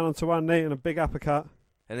 Goldust down onto one knee and a big uppercut.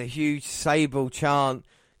 And a huge Sable chant.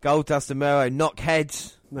 Goldust and Mero knock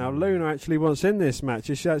heads. Now Luna actually wants in this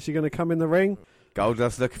match. Is she actually going to come in the ring?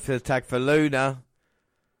 Goldust looking for the tag for Luna.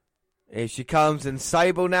 Here she comes, and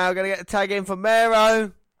Sable now going to get the tag in for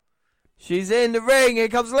Mero. She's in the ring. Here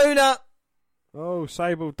comes Luna. Oh,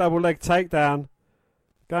 Sable double leg takedown.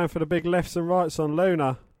 Going for the big lefts and rights on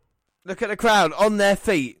Luna. Look at the crowd on their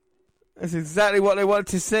feet. That's exactly what they wanted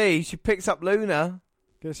to see. She picks up Luna.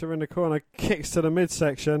 Gets her in the corner, kicks to the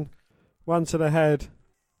midsection. One to the head.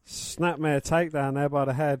 Snapmare takedown there by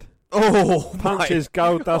the head. Oh, punches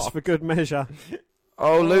Goldust for good measure.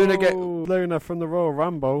 Luna from the Royal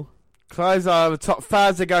Rumble. Cries over the top.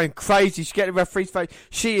 Fans are going crazy. She's getting referee's face.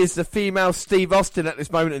 She is the female Steve Austin at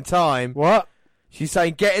this moment in time. What? She's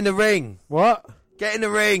saying, "Get in the ring." What? Get in the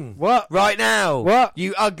ring. What? Right now. What?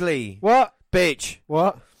 You ugly. What? Bitch.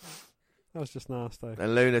 What? That was just nasty.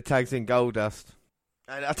 And Luna tags in Goldust.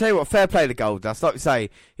 And I'll tell you what, fair play to Goldust. Like we say,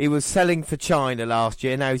 he was selling for China last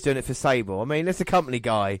year. Now he's doing it for Sable. I mean, that's a company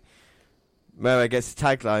guy. Mero gets the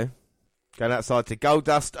tag low. Going outside to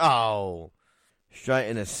Goldust. Oh. Straight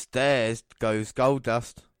in the stairs goes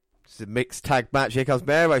Goldust. It's a mixed tag match. Here comes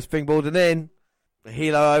Mero springboarding in.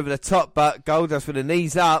 Helo over the top, but Goldust with the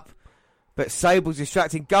knees up. But Sable's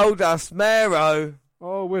distracting Goldust. Mero.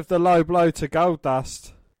 Oh, with the low blow to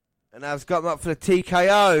Goldust. And now he's got him up for the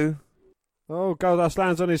TKO. Oh, Goldust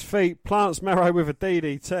lands on his feet. Plants Mero with a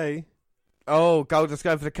DDT. Oh, Goldust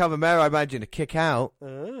going for the cover. Mero managing to kick out.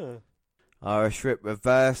 Irish Rip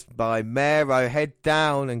reversed by Mero. Head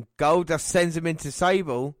down, and Goldust sends him into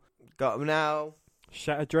Sable. Got him now.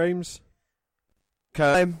 Shattered Dreams.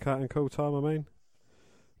 Curtain call time, I mean.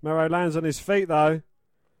 Mero lands on his feet, though.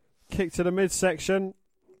 Kick to the midsection.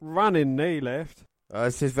 Running knee lift.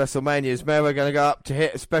 This is WrestleMania. Is Mero going to go up to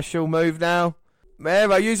hit a special move now?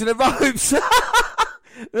 Mero using the ropes.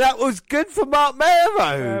 That was good for Mark Mero.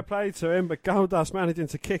 Fair play to him, but Goldust managing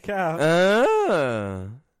to kick out.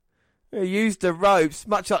 He used the ropes,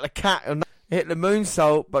 much like the cat, and hit the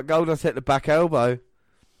moonsault, but Goldust hit the back elbow.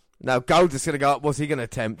 Now Goldust going to go up. What's he going to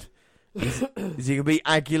attempt? Is he going to be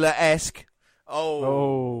Aguilar-esque?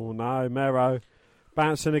 Oh, no, Mero.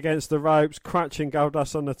 Bouncing against the ropes, crutching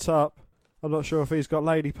Goldust on the top. I'm not sure if he's got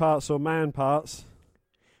lady parts or man parts.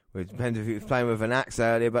 Well, it depends if he was playing with an axe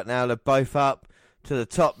earlier, but now they're both up to the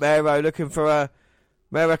top. Mero looking for a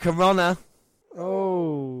American Runner.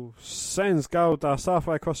 Oh, sends Goldust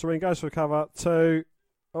halfway across the ring, goes for the cover. 2.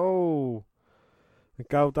 Oh. And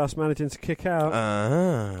Goldust managing to kick out.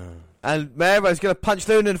 And Mero's going to punch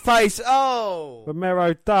Luna in the face. Oh! But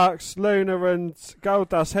Mero ducks. Luna and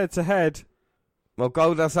Goldust head to head. Well,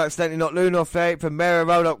 Goldust accidentally knocked Luna off the apron. Mero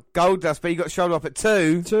rolled up Goldust, but he got shoulder up at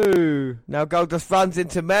 2. 2. Now Goldust runs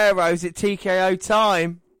into Mero. Is it TKO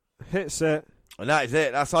time? Hits it. And that is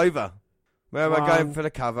it. That's over. Mero 1, going for the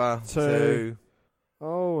cover. 2.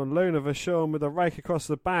 Oh, and Luna Vachon with a rake across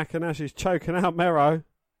the back, and now she's choking out Mero.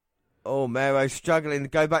 Oh, Mero's struggling to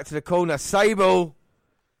go back to the corner. Sable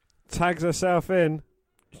tags herself in.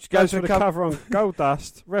 She goes for the cover on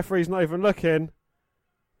Goldust. Referee's not even looking.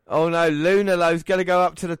 Oh no, Luna Low's going to go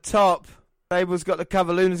up to the top. Sable's got the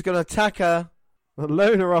cover. Luna's going to attack her. And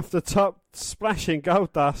Luna off the top, splashing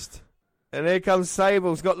Goldust. And here comes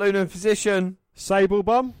Sable's got Luna in position. Sable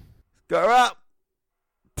bomb. Got her up.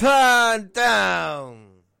 Turn down.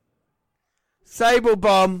 Sable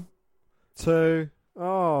bomb. 2.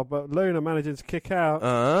 Oh, but Luna managing to kick out.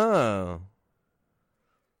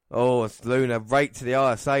 Oh, it's Luna right to the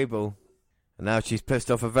eye of Sable. And now she's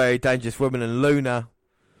pissed off a very dangerous woman in Luna.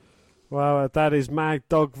 Well, her dad is Mad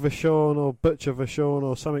Dog Vachon or Butcher Vachon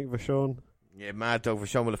or something Vachon. Yeah, Mad Dog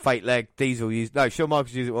Vachon with a fake leg. Diesel used... No, Shawn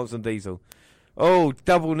Michaels used it once on Diesel. Oh,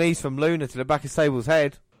 double knees from Luna to the back of Sable's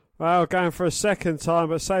head. Well, going for a second time,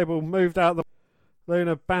 but Sable moved out the...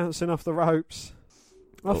 Luna bouncing off the ropes.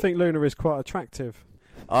 I think Luna is quite attractive.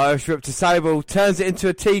 Irish whip to Sable, turns it into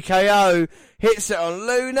a TKO, hits it on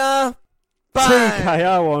Luna. Bang!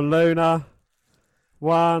 TKO on Luna.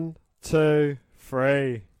 1, 2,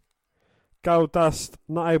 3. Goldust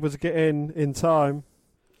not able to get in time.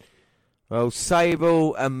 Well,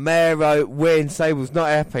 Sable and Mero win. Sable's not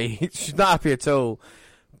happy. She's not happy at all.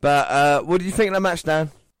 But what did you think of that match,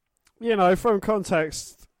 Dan? You know, from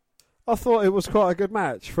context, I thought it was quite a good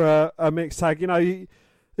match for a mixed tag. You know,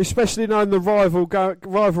 especially knowing the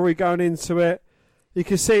rivalry going into it, you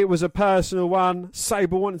can see it was a personal one.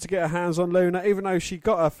 Sable wanted to get her hands on Luna, even though she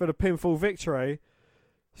got her for the pinfall victory.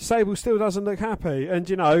 Sable still doesn't look happy. And,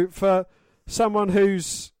 you know, for someone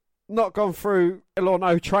who's not gone through little or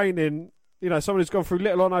no training, you know, someone who's gone through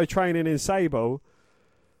little or no training in Sable,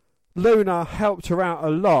 Luna helped her out a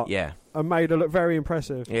lot. Yeah. And made her look very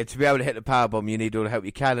impressive. Yeah, to be able to hit the powerbomb, you need all the help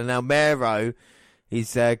you can. And now Mero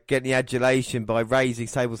is getting the adulation by raising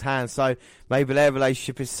Sable's hand. So maybe their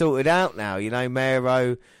relationship is sorted out now. You know,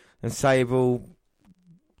 Mero and Sable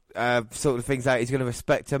sort of things out. He's going to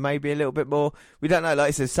respect her maybe a little bit more. We don't know. Like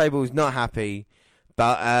I said, Sable's not happy,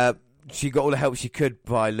 but she got all the help she could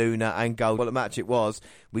by Luna and Gold. What a match it was.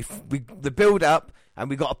 We the build up and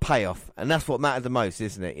we got a payoff, and that's what mattered the most,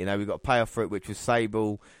 isn't it? You know, we got a payoff for it, which was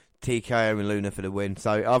Sable, TKO and Luna for the win.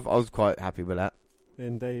 So I was quite happy with that.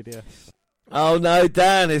 Indeed, yes. Oh no,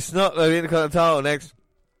 Dan, it's not the Intercontinental title next.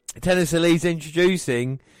 Tennessee Lee's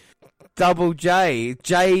introducing Double J,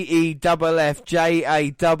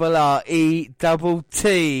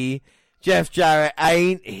 JEFFJARRETT, Jeff Jarrett.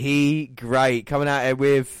 Ain't he great? Coming out here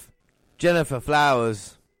with Jennifer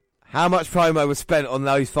Flowers. How much promo was spent on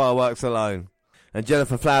those fireworks alone? And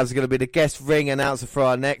Jennifer Flowers is going to be the guest ring announcer for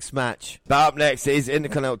our next match. But up next is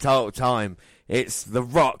Intercontinental title time. It's The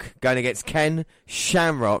Rock going against Ken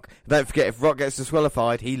Shamrock. Don't forget, if Rock gets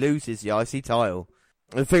disqualified, he loses the IC title.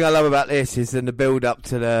 The thing I love about this is in the build-up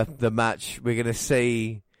to the match, we're going to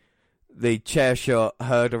see the chair shot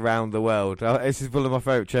heard around the world. This is one of my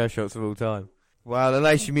favourite chair shots of all time. Well, the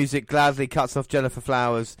Nation Music gladly cuts off Jennifer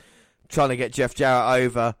Flowers, trying to get Jeff Jarrett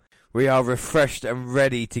over. We are refreshed and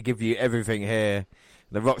ready to give you everything here.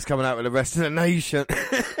 The Rock's coming out with the rest of the nation.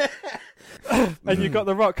 And you've got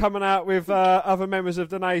The Rock coming out with other members of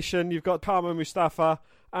the nation. You've got Kama Mustafa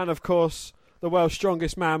and, of course, the world's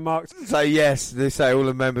strongest man, Mark. So, yes, they say all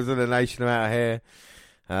the members of the nation are out here.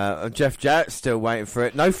 And Jeff Jarrett's still waiting for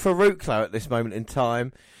it. No Farouk, though, at this moment in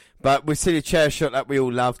time. But we see the chair shot that we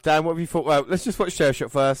all love. Dan, what have you thought? Well, let's just watch chair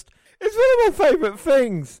shot first. It's one of my favourite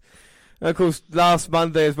things. And, of course, last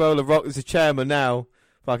Monday as well, The Rock is the chairman now.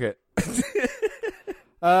 Fuck it.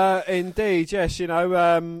 Indeed, yes. You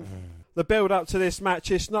know, the build-up to this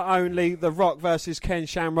match is not only The Rock versus Ken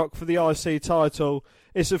Shamrock for the IC title,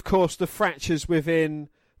 it's, of course, the fractures within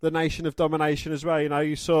the Nation of Domination as well. You know,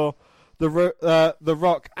 you saw the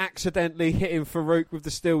Rock accidentally hitting Farouk with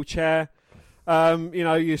the steel chair. You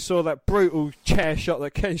know, you saw that brutal chair shot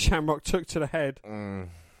that Ken Shamrock took to the head.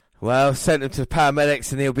 Well, sent him to the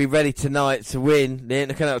paramedics and he'll be ready tonight to win the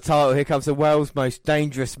Intercontinental title. Here comes the world's most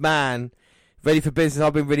dangerous man. Ready for business.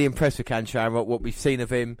 I've been really impressed with Ken Shamrock, what we've seen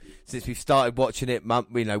of him since we've started watching it,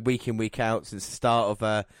 week in, week out, since the start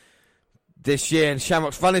of this year, and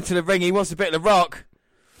Shamrock's running to the ring. He wants a bit of the Rock.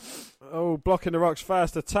 Oh, blocking the Rock's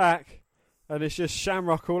first attack, and it's just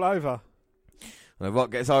Shamrock all over. And the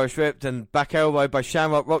Rock gets Irish whipped and back elbow by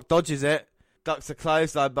Shamrock. Rock dodges it, ducks a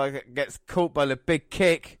clothesline, but gets caught by the big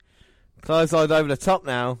kick. Clothesline over the top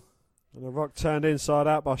now. And the Rock turned inside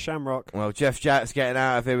out by Shamrock. Well, Jeff Jarrett's getting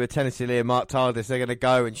out of here with Tennessee Lee and Mark Tardis. They're going to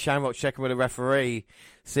go, and Shamrock's checking with the referee,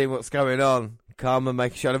 seeing what's going on. Calm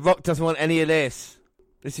making sure. The Rock doesn't want any of this.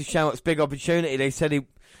 This is Shamrock's big opportunity. They said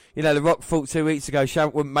the Rock thought 2 weeks ago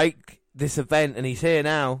Shamrock wouldn't make this event, and he's here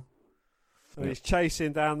now. And he's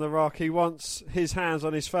chasing down the Rock. He wants his hands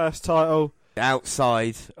on his first title.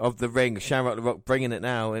 Outside of the ring, Shamrock the Rock bringing it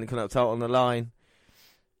now, and Intercontinental title on the line.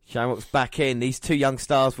 Shamrock's back in. These two young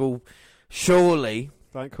stars will surely,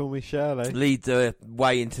 don't call me Shirley, lead the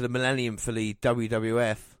way into the millennium for the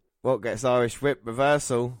WWF. Rock gets Irish whip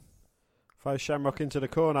reversal. Throws Shamrock into the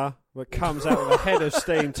corner, but comes out with a head of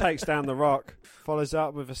steam, takes down the Rock, follows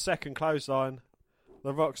up with a second clothesline.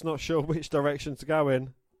 The Rock's not sure which direction to go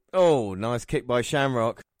in. Oh, nice kick by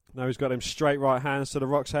Shamrock. Now he's got him straight right hands to the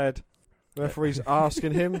Rock's head. The referee's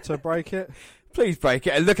asking him to break it. Please break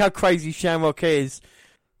it. And look how crazy Shamrock is.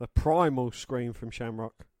 The primal scream from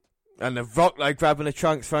Shamrock. And the Rock, grabbing the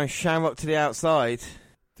trunks, throwing Shamrock to the outside.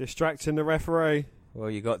 Distracting the referee. Well,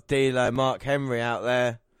 you got D'Lo and Mark Henry out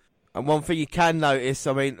there. And one thing you can notice,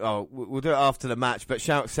 we'll do it after the match, but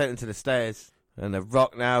Shamrock sent him to the stairs. And the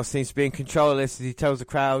Rock now seems to be in control of this as he tells the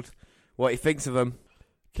crowd what he thinks of them.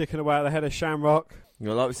 Kicking away at the head of Shamrock.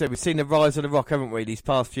 Like we said, we've seen the rise of the Rock, haven't we, these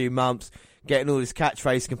past few months, getting all his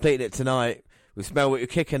catchphrase, completing it tonight. We smell what you're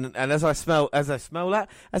kicking, and as I say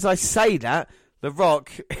that, the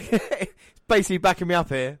Rock is basically backing me up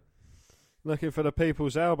here. Looking for the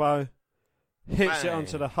people's elbow. Hits it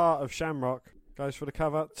onto the heart of Shamrock. Goes for the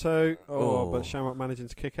cover, 2. But Shamrock managing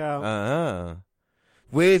to kick out.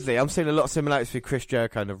 Weirdly, I'm seeing a lot of similarities with Chris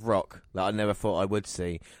Jericho and the Rock that I never thought I would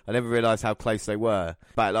see. I never realised how close they were.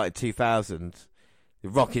 Back in 2000, the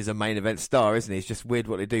Rock is a main event star, isn't he? It's just weird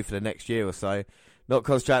what they do for the next year or so. Not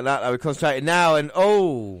concentrating that, though. We're concentrating now, and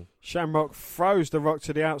Shamrock throws the Rock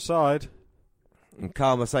to the outside. And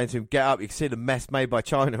Karma saying to him, get up. You can see the mess made by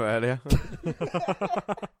China earlier.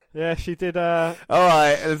 Yeah, she did. Alright,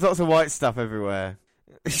 there's lots of white stuff everywhere.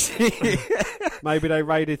 Maybe they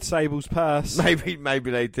raided Sable's purse.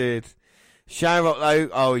 Maybe they did. Shamrock,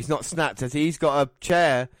 though, he's not snapped as he's got a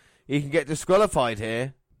chair. He can get disqualified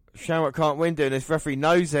here. Shamrock can't win doing this. Referee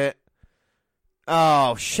knows it.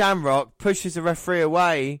 Oh, Shamrock pushes the referee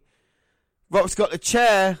away. Rock's got the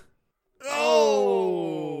chair.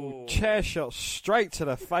 Oh! Chair shot straight to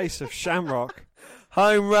the face of Shamrock.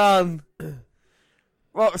 Home run.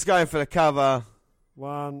 Rock's going for the cover.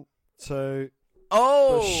 1, 2.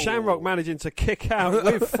 Oh! But Shamrock managing to kick out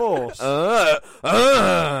with force.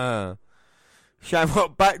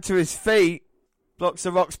 Shamrock back to his feet. Blocks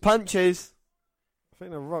the Rock's punches. I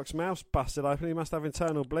think the Rock's mouth's busted open. He must have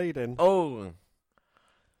internal bleeding. Oh.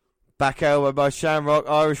 Back elbow by Shamrock.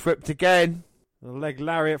 Irish whipped again. A leg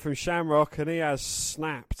lariat from Shamrock, and he has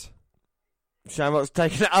snapped. Shamrock's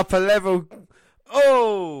taking it up a level.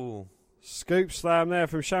 Oh! Scoop slam there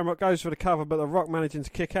from Shamrock. Goes for the cover, but the Rock managing to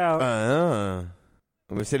kick out. And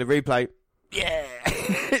we see the replay. Yeah!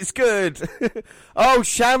 It's good. Oh,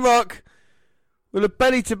 Shamrock with a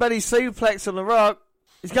belly-to-belly suplex on the Rock.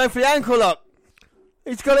 He's going for the ankle lock.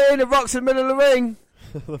 He's got it in. The Rock's in the middle of the ring.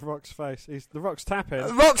 The Rock's face. The Rock's tapping.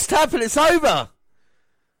 The Rock's tapping. It's over.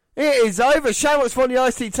 It is over. Shamrock's won the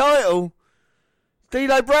IC title.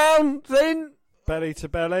 D'Lo Brown's in. Belly to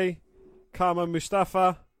belly. Karma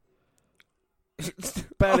Mustafa.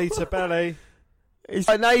 Belly to belly. He's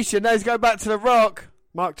a nation. Now he's going back to the Rock.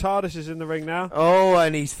 Mark Tardis is in the ring now. Oh,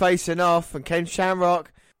 and he's facing off. And Ken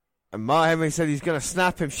Shamrock. And Mark Henry said he's going to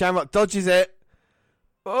snap him. Shamrock dodges it.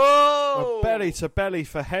 Oh! A belly to belly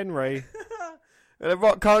for Henry. And the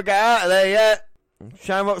Rock can't get out of there yet.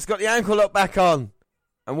 Shamrock's got the ankle lock back on.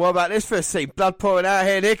 And what about this for a scene? Blood pouring out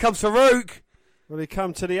here. And here comes Farouk. Will he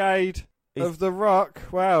come to the aid of the Rock?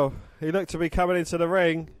 Well, he looked to be coming into the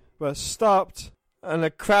ring, but stopped. And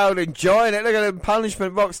the crowd enjoying it. Look at the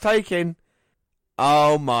punishment Rock's taking.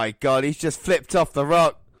 Oh my God, he's just flipped off the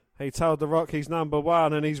Rock. He told the Rock he's number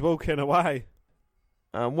one and he's walking away.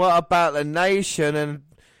 And what about the nation? And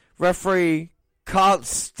referee can't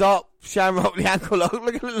stop Shamrock the ankle lock.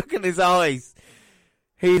 Look at his eyes.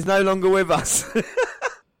 He's no longer with us.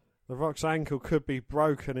 The Rock's ankle could be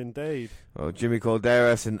broken indeed. Well, Jimmy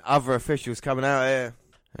Corderas and other officials coming out here.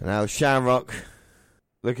 And now Shamrock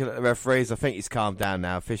looking at the referees. I think he's calmed down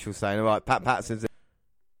now. Officials saying, all right, Pat Patson's in.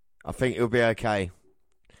 I think it'll be okay.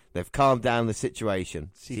 They've calmed down the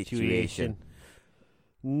situation.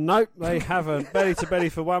 Nope, they haven't. Belly to belly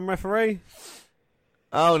for one referee.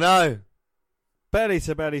 Oh, no. Belly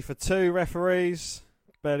to belly for 2 referees.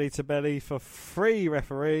 Belly to belly for 3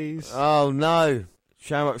 referees. Oh, no.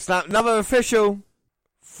 Shamrock snap. Another official.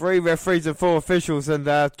 3 referees and 4 officials. And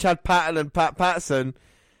Chad Patton and Pat Patterson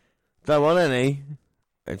don't want any.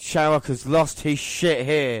 And Shamrock has lost his shit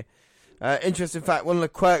here. Interesting fact, one of the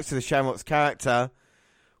quirks of the Shamrock's character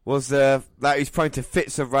was that he's prone to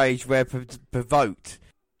fits of rage where provoked.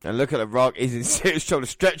 And look at The Rock, he's in serious trouble. The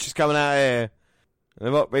stretcher's coming out here. And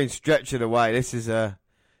The Rock being stretchered away. This is a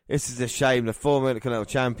shame. The former Intercontinental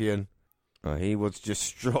Champion, he was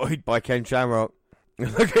destroyed by Ken Shamrock.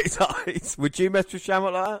 Look at his eyes. Would you mess with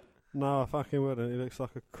Shamrock like that? No, I fucking wouldn't. He looks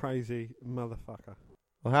like a crazy motherfucker.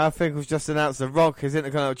 Well, how Finkel's just announced The Rock as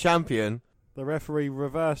Intercontinental Champion. The referee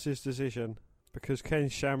reversed his decision because Ken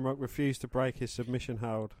Shamrock refused to break his submission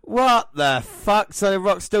hold. What the fuck? So The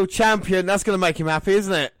Rock's still champion. That's going to make him happy,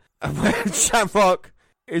 isn't it? And when Shamrock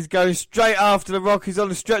is going straight after The Rock, he's on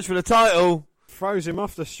the stretch for the title. Throws him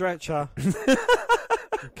off the stretcher.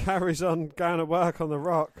 Carries on going to work on The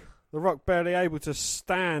Rock. The Rock barely able to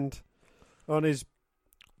stand on his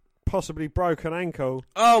possibly broken ankle.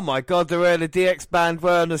 Oh my God, the DX band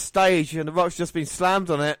were on the stage and The Rock's just been slammed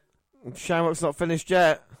on it. And Shamrock's not finished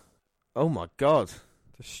yet. Oh my God.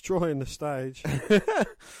 Destroying the stage. The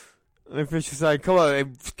official saying, come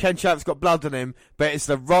on, Ken Shamrock's got blood on him, but it's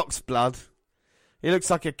The Rock's blood. He looks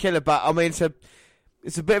like a killer, but I mean,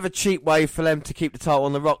 it's a bit of a cheap way for them to keep the title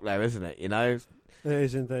on The Rock there, isn't it? You know? It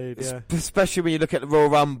is indeed, yeah. Especially when you look at the Royal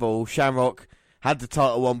Rumble, Shamrock had the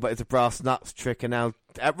title won, but it's a brass nuts trick, and now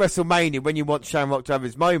at WrestleMania, when you want Shamrock to have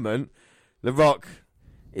his moment, The Rock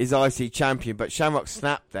is IC champion, but Shamrock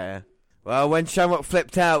snapped there. Well, when Shamrock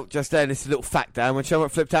flipped out just then, this is a little fact down, when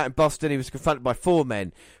Shamrock flipped out in Boston, he was confronted by 4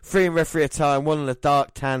 men, 3 in referee attire and 1 in a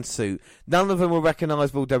dark tan suit. None of them were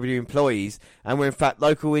recognisable WWE employees, and were in fact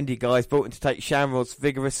local indie guys brought in to take Shamrock's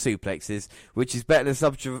vigorous suplexes, which is better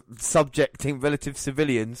than subjecting relative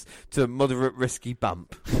civilians to a moderate risky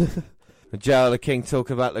bump. JR the King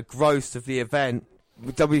talking about the gross of the event.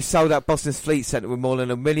 WWE sold out Boston's Fleet Centre with more than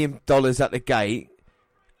 $1 million at the gate.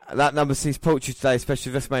 That number seems paltry today,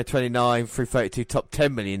 especially with WrestleMania 29 through 32 top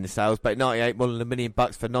 10 million in sales, but 98 more than $1 million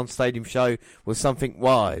for a non-stadium show was something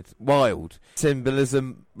wild.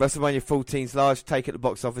 Symbolism, WrestleMania 14's large take at the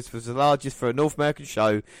box office was the largest for a North American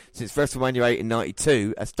show since WrestleMania 8 in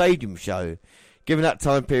 92, a stadium show. Given that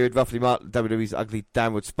time period roughly marked WWE's ugly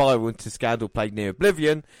downward spiral into scandal-plagued near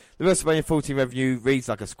oblivion, the WrestleMania 14 revenue reads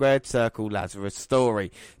like a squared circle Lazarus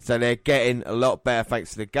story. So they're getting a lot better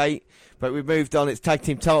thanks to the gate. But we've moved on. It's tag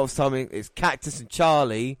team titles time. It's Cactus and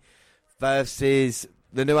Charlie versus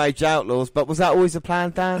the New Age Outlaws. But was that always a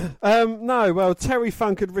plan, Dan? No. Well, Terry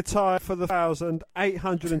Funk had retired for the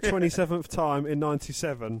 1,827th time in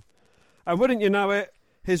 97. And wouldn't you know it,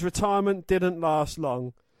 his retirement didn't last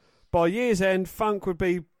long. By year's end, Funk would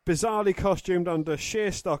be bizarrely costumed under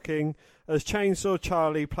sheer stocking as Chainsaw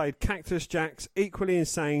Charlie played Cactus Jack's equally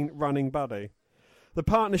insane running buddy. The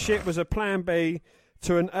partnership was a plan B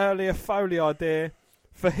to an earlier Foley idea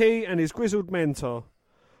for he and his grizzled mentor.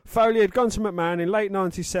 Foley had gone to McMahon in late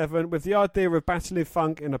 97 with the idea of battling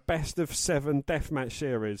Funk in a best-of-7 deathmatch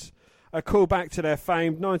series, a callback to their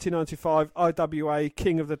famed 1995 IWA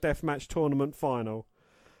King of the Deathmatch tournament final.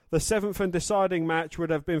 The 7th and deciding match would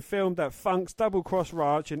have been filmed at Funk's Double Cross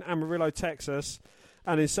Ranch in Amarillo, Texas,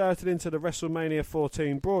 and inserted into the WrestleMania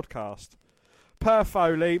 14 broadcast. Per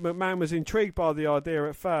Foley, McMahon was intrigued by the idea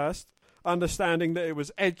at first, understanding that it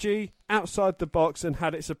was edgy, outside the box, and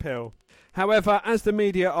had its appeal. However, as the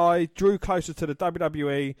media eye drew closer to the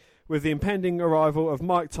WWE, with the impending arrival of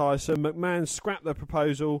Mike Tyson, McMahon scrapped the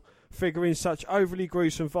proposal, figuring such overly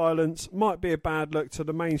gruesome violence might be a bad look to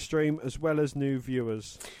the mainstream as well as new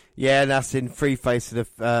viewers. Yeah, and that's in Freeface of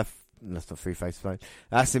the... that's not Freeface,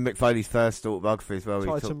 that's in Mick Foley's first autobiography as well.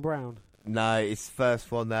 Tyson Brown. No, his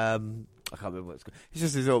first one... I can't remember what it's called. It's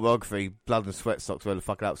just his autobiography, Blood and Sweat Socks, where the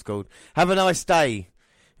fuck that was called. Have a Nice Day.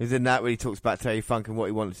 Is in that when he talks about Terry Funk and what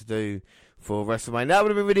he wanted to do for WrestleMania. That would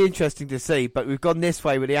have been really interesting to see, but we've gone this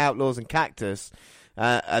way with the Outlaws and Cactus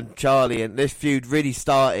and Charlie, and this feud really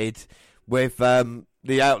started with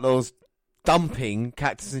the Outlaws dumping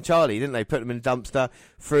Cactus and Charlie, didn't they? Put them in a dumpster,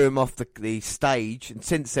 threw them off the stage, and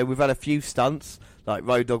since then we've had a few stunts, like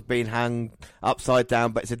Road Dogg being hung upside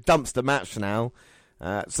down, but it's a dumpster match now.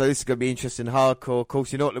 So this is going to be interesting, hardcore. Of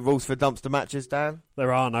course, you know what the rules for dumpster matches, Dan?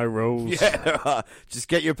 There are no rules. Yeah, there are. Just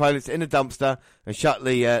get your opponents in a dumpster and shut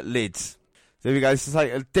the lids. So here we go. This is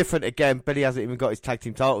like different again. Billy hasn't even got his tag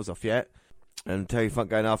team titles off yet. And Terry Funk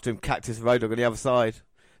going after him. Cactus and Road Dogg on the other side.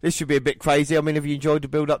 This should be a bit crazy. I mean, have you enjoyed the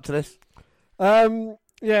build up to this?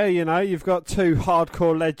 Yeah, you've got two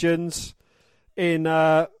hardcore legends in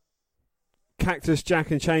Cactus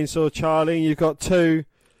Jack and Chainsaw Charlie. And you've got two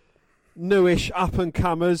newish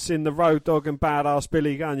up-and-comers in the Road Dogg and Badass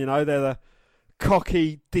Billy Gunn. They're the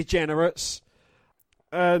cocky degenerates.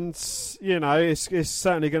 And, it's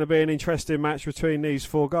certainly going to be an interesting match between these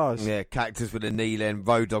four guys. Yeah, Cactus with a knee then,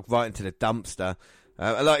 Road Dogg right into the dumpster.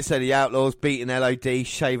 Like I said, the Outlaws beating LOD,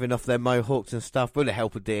 shaving off their mohawks and stuff, with the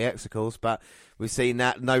help of DX, of course, but we've seen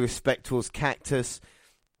that. No respect towards Cactus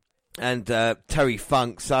and Terry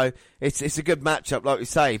Funk, so it's a good matchup, like we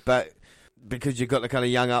say, but because you've got the kind of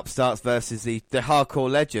young upstarts versus the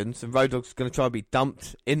hardcore legends, and Road Dogg's going to try and be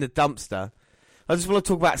dumped in the dumpster. I just want to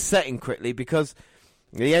talk about setting quickly, because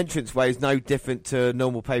the entranceway is no different to a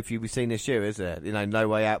normal pay-per-view we've seen this year, is it? No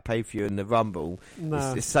Way Out pay-per-view in the Rumble. No.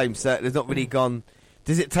 It's the same set. There's not really gone...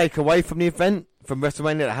 Does it take away from the event, from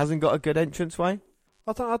WrestleMania, that hasn't got a good entranceway?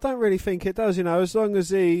 I don't really think it does, as long as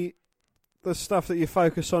the stuff that you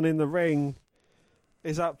focus on in the ring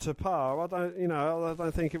is up to par. I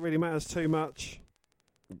don't think it really matters too much.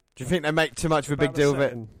 Do you think they make too much of a big deal of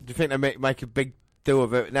it? Do you think they make a big deal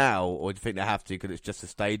of it now, or do you think they have to because it's just a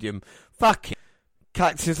stadium? Fuck it.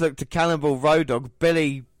 Cactus looked to Cannonball Road Dogg.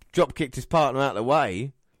 Billy drop-kicked his partner out of the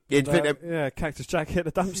way. Cactus Jack hit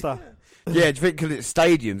the dumpster. Yeah, do you think because it's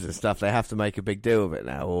stadiums and stuff, they have to make a big deal of it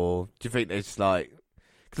now? Or do you think it's like...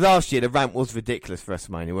 Because last year, the ramp was ridiculous for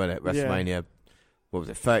WrestleMania, wasn't it? WrestleMania, what was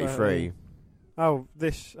it, 33?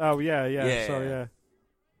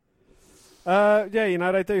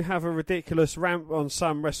 They do have a ridiculous ramp on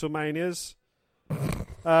some WrestleManias.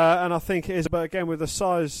 And I think it is, but again, with the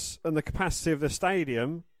size and the capacity of the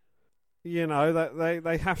stadium, that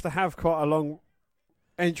they have to have quite a long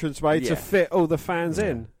entranceway to fit all the fans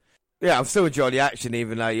in. Yeah, I'm still enjoying the action,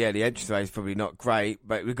 even though, the entranceway is probably not great,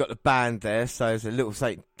 but we've got the band there, so there's a little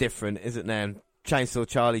something different, isn't there? And Chainsaw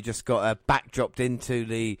Charlie just got backdropped into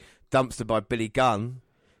the dumpster by Billy Gunn.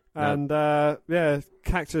 And,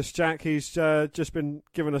 Cactus Jack, he's just been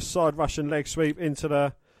given a side Russian leg sweep into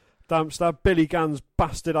the dumpster. Billy Gunn's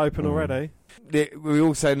busted open already. We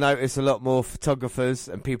also notice a lot more photographers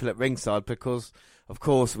and people at ringside because, of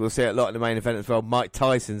course, we'll see it a lot in the main event as well. Mike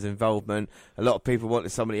Tyson's involvement. A lot of people wanted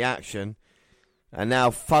some of the action. And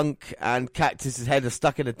now Funk and Cactus's head are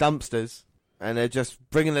stuck in the dumpsters. And they're just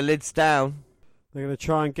bringing the lids down. They're going to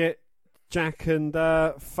try and get Jack and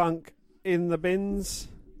Funk in the bins.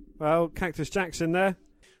 Well, Cactus Jack's in there.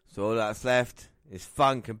 So all that's left is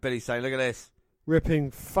Funk and Billy saying, look at this.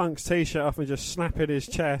 Ripping Funk's t-shirt off and just snapping his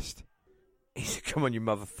chest. He said, come on, you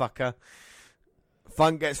motherfucker.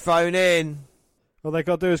 Funk gets thrown in. All they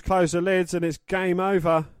got to do is close the lids and it's game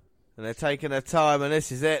over. And they're taking their time and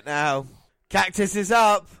this is it now. Cactus is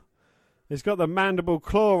up. He's got the mandible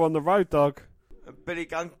claw on the Road Dogg. And Billy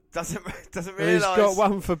Gunn doesn't realise. He's got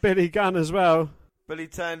one for Billy Gunn as well. Billy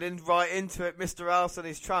turned right into it, Mr. Arse on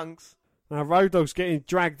his trunks. Now Road Dogg's getting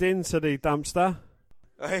dragged into the dumpster.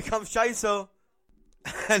 Oh, here comes Chainsaw.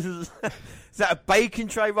 And is that a bacon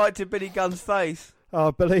tray right to Billy Gunn's face? I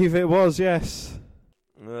believe it was, yes.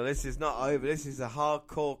 Well, this is not over. This is a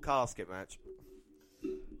hardcore casket match.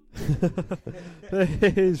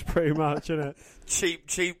 It is pretty much, isn't it?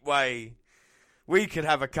 Cheap way. We could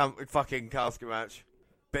have a fucking casket match.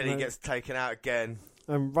 Billy gets taken out again.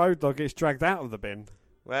 And Road Dogg gets dragged out of the bin.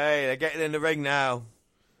 Hey, they're getting in the ring now.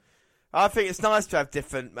 I think it's nice to have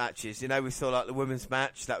different matches. We saw like the women's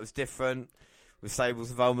match. That was different. With Sable's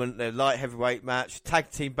involvement, the light heavyweight match, tag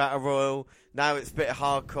team battle royal. Now it's a bit of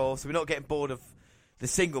hardcore, so we're not getting bored of the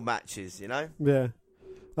single matches, Yeah.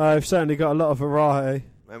 I've certainly got a lot of variety.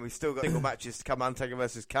 And we've still got single matches to come, Undertaker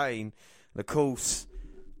versus Kane. And of course,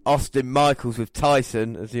 Austin Michaels with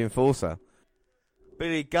Tyson as the enforcer.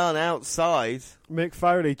 Billy Gunn outside. Mick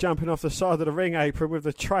Foley jumping off the side of the ring apron with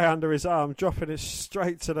the tray under his arm, dropping it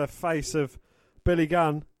straight to the face of Billy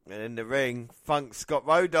Gunn. And in the ring, Funk's got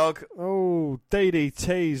Road Dogg. Oh,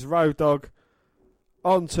 DDT's Road Dogg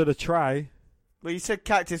onto the tray. Well, you said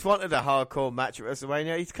Cactus wanted a hardcore match at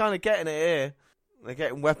WrestleMania. He's kind of getting it here. They're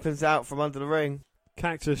getting weapons out from under the ring.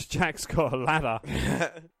 Cactus Jack's got a ladder.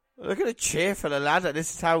 Look at the cheer for the ladder.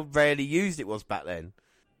 This is how rarely used it was back then.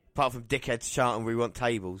 Apart from dickheads chanting, we want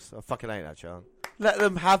tables. I fucking hate that chant. Let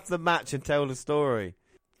them have the match and tell the story.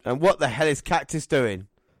 And what the hell is Cactus doing?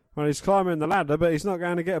 Well, he's climbing the ladder, but he's not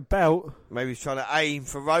going to get a belt. Maybe he's trying to aim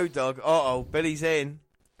for Road Dogg. Uh-oh, Billy's in.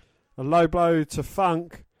 A low blow to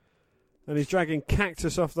Funk. And he's dragging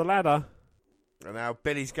Cactus off the ladder. And now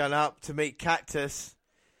Billy's going up to meet Cactus.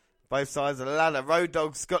 Both sides of the ladder. Road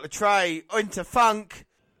Dogg's got the tray into Funk.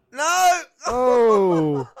 No!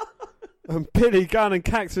 Oh! And Billy Gunn and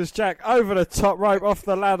Cactus Jack over the top rope off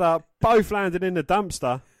the ladder, both landing in the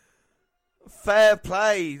dumpster. Fair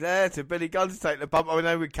play there to Billy Gunn to take the bump. I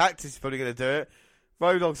know with Cactus is probably going to do it.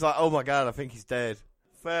 Road Dogg's like, oh my God, I think he's dead.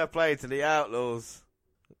 Fair play to the Outlaws.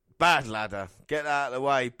 Bad ladder. Get that out of the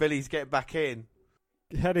way. Billy's getting back in.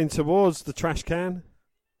 Heading towards the trash can.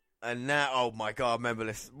 And now, oh my God, remember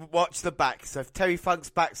this. Watch the back. So if Terry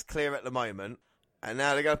Funk's back's clear at the moment, and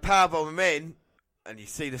now they're going to powerbomb him in, and you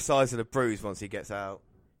see the size of the bruise once he gets out.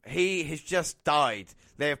 He has just died.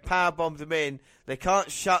 They have powerbombed him in. They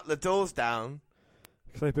can't shut the doors down.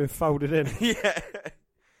 Because they've been folded in. Yeah.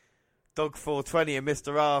 Dog 420 and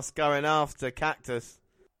Mr. Arse going after Cactus.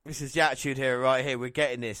 This is the Attitude Era right here. We're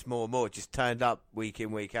getting this more and more. Just turned up week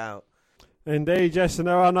in, week out. Indeed, yes, and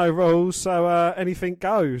there are no rules, so anything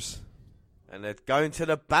goes. And they're going to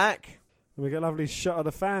the back. And we get a lovely shot of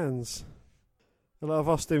the fans. A lot of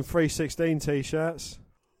Austin 316 t-shirts.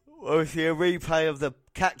 Well, if you a replay of the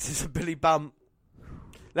Cactus and Billy Bump,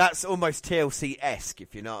 that's almost TLC-esque,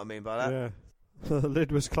 if you know what I mean by that. Yeah. The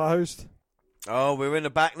lid was closed. Oh, we're in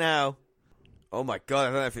the back now. Oh my God, I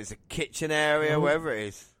don't know if it's a kitchen area, wherever it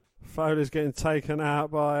is. Foley's getting taken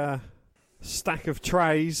out by a stack of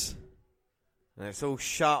trays. And it's all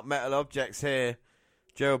sharp metal objects here.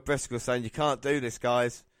 Gerald Briscoe saying, you can't do this,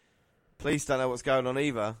 guys. Police don't know what's going on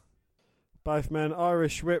either. Both men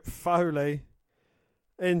Irish whip Foley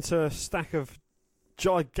into a stack of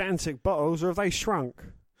gigantic bottles, or have they shrunk?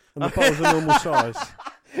 And the bottles are normal size.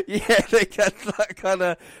 Yeah, they got that kind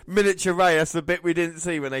of miniature Ray. That's the bit we didn't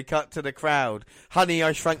see when they cut to the crowd. Honey,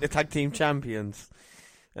 I Shrunk the Tag Team Champions.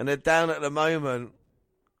 And they're down at the moment.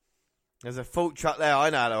 There's a fault truck there. I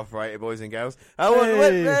know how to operate it, boys and girls. Oh,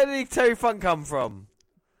 hey. Where did Terry Funk come from?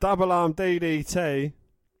 Double arm DDT.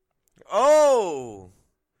 Oh!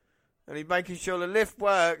 And he's making sure the lift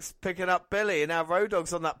works, picking up Billy, and now Road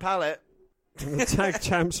Dogg's on that pallet. And the tag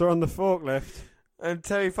champs are on the forklift. And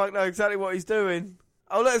Terry Funk knows exactly what he's doing.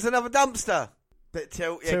 Oh, look, there's another dumpster. Bit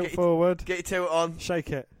tilt. Yeah, Tilt forward. Get your tilt on.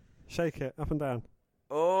 Shake it. Shake it. Up and down.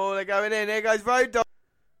 Oh, they're going in. Here goes Road Dogg.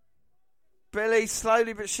 Billy,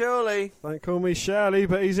 slowly but surely. Don't call me Shirley,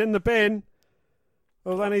 but he's in the bin.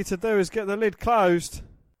 All they need to do is get the lid closed.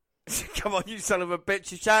 Come on, you son of a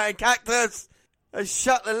bitch. You're shouting Cactus. And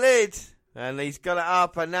shut the lid. And he's got it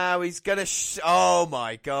up, and now he's going to... oh,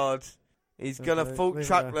 my God. He's going to fault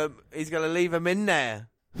truck them. He's going to leave them in there.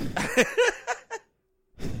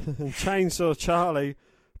 Chainsaw Charlie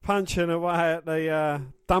punching away at the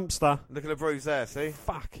dumpster. Look at the bruise there, see?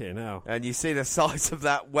 Fucking hell. And you see the size of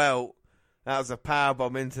that welt. That was a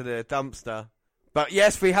powerbomb into the dumpster. But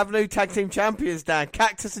yes, we have new tag team champions, Dan.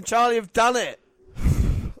 Cactus and Charlie have done it.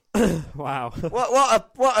 Wow.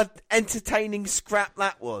 What a entertaining scrap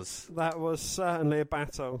that was. That was certainly a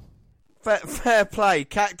battle. Fair play.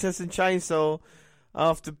 Cactus and Chainsaw,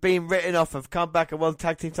 after being written off, have come back and won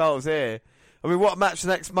tag team titles here. I mean, what match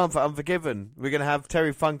next month at Unforgiven? We're going to have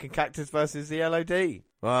Terry Funk and Cactus versus the LOD.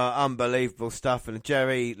 Well, unbelievable stuff. And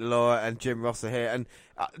Jerry, Laura, and Jim Ross are here. And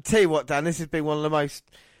tell you what, Dan, this has been one of the most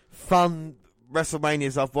fun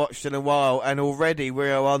WrestleManias I've watched in a while. And already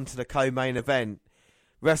we're on to the co-main event.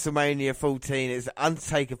 WrestleMania 14 is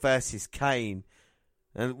Undertaker versus Kane.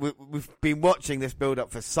 And we've been watching this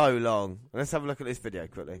build-up for so long. Let's have a look at this video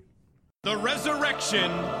quickly. The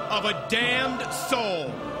resurrection of a damned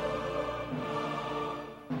soul.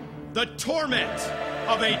 The torment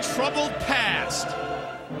of a troubled past.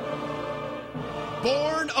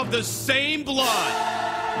 Born of the same blood.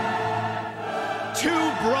 Two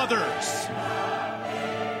brothers.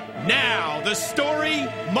 Now the story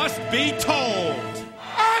must be told.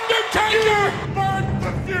 Undertaker! You burned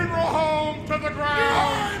the funeral home to the ground! You're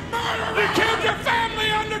a murderer! You killed your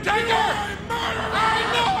family, Undertaker! You're a murderer! I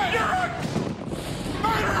know it! You're a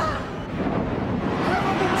murderer! Tell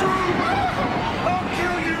the truth! I'll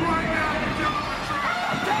kill you right now if you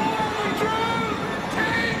tell the truth! Tell the truth!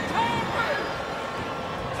 Kane told me!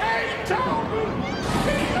 Kane told me!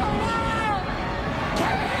 He's alive!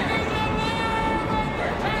 Kane is alive,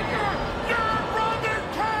 Undertaker! Your brother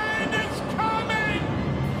Kane is coming!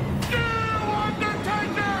 You,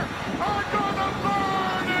 Undertaker, are gonna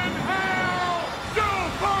burn in hell! You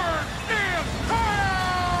burn in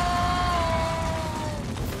hell!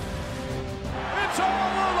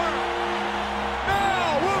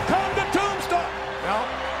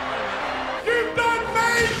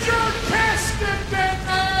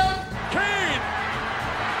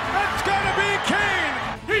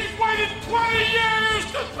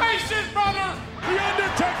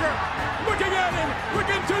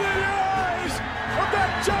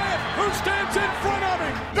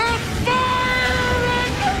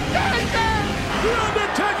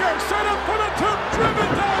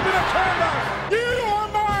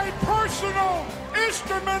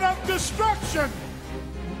 instrument of destruction.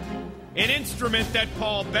 An instrument that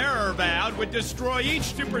Paul Bearer vowed would destroy each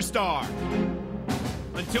superstar.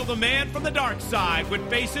 Until the man from the dark side would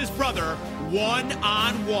face his brother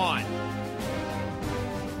one-on-one.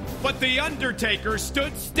 But the Undertaker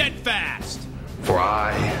stood steadfast. For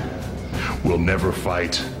I will never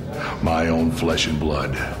fight my own flesh and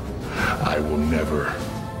blood. I will never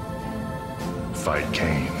fight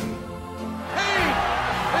Kane. Kane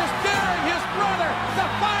is daring his brother to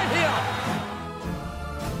fight him.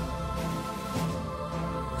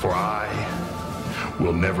 For I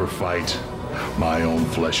will never fight my own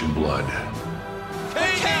flesh and blood.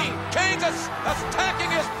 Kane's attacking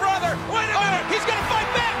his brother. Wait a minute. He's going to fight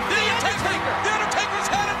back. The Undertaker's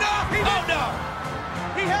had enough. No.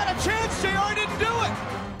 He had a chance, JR. Didn't do it.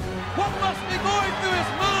 What must be going through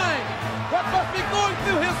his mind? What must be going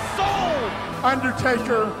through his soul?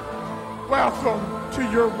 Undertaker, welcome to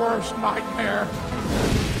your worst nightmare.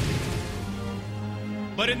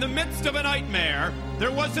 But in the midst of a nightmare,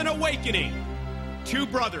 there was an awakening. Two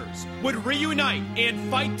brothers would reunite and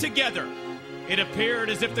fight together. It appeared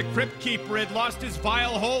as if the Crypt Keeper had lost his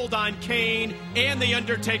vile hold on Kane and the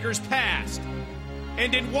Undertaker's past.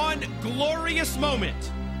 And in one glorious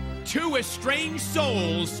moment, two estranged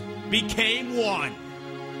souls became one.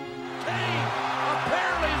 Kane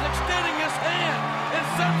apparently is extending his hand in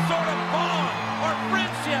some sort of bond or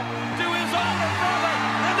friendship to his older brother,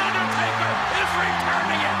 and Undertaker is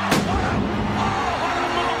returning it. What a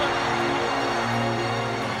moment!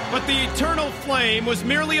 But the eternal flame was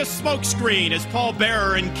merely a smokescreen as Paul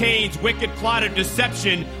Bearer and Kane's wicked plot of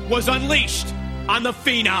deception was unleashed on the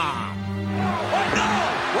Phenom. Oh no!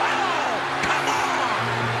 Wow! Come on!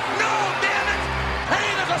 No, damn it!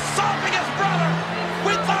 Kane is assaulting his brother!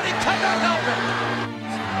 We thought he could not help it!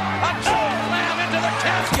 A choke slam into the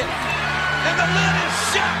casket! And the lid is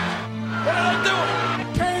shut! What did I do?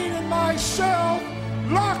 Kane and myself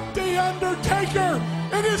locked the Undertaker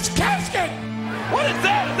in his casket! What is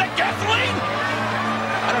that? Is that gasoline?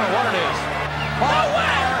 I don't know what it is. No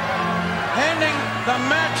way! Handing the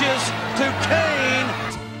matches to Kane.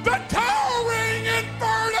 The Towering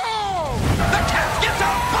Inferno! The casket's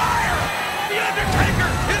on fire! The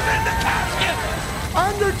Undertaker is in the casket!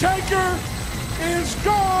 Undertaker is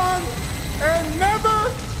gone and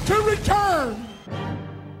never to return!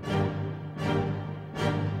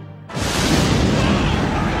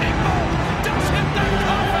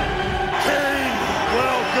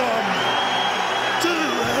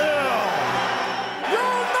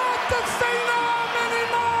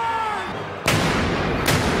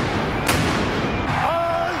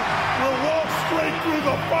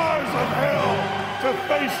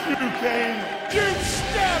 Face you, Kane. You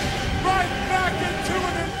step right back into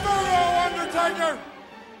an inferno, Undertaker!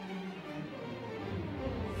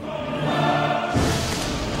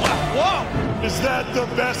 Whoa! Is that the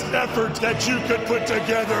best effort that you could put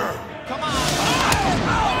together? Come on!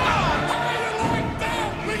 How do you like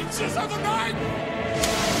that, leeches of the night?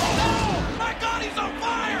 Oh, my God, he's on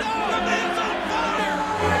fire! No. The man's on fire!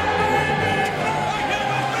 The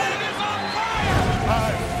human being is on fire!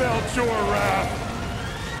 I felt your wrath.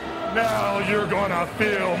 Now you're gonna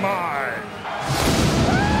feel mine.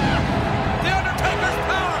 The Undertaker's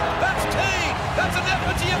power! That's Kane! That's an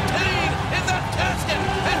effigy of Kane in that casket,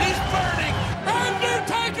 and he's burning!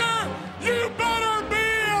 Undertaker! You better be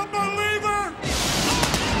a believer!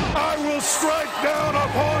 I will strike down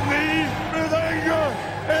upon thee with anger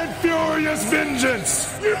and furious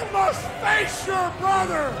vengeance. You must face your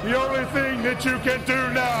brother! The only thing that you can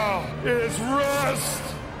do now is rest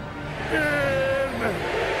in...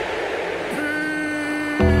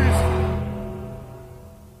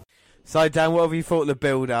 So, Dan, what have you thought of the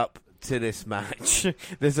build-up to this match?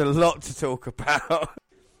 There's a lot to talk about.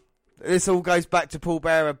 This all goes back to Paul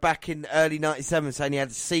Bearer back in early 97 saying he had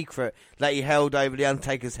a secret that he held over the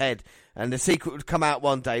Undertaker's head. And the secret would come out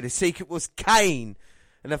one day. The secret was Kane.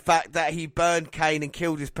 And the fact that he burned Kane and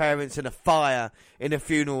killed his parents in a fire in a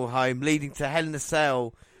funeral home, leading to Hell in a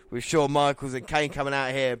Cell with Shawn Michaels and Kane coming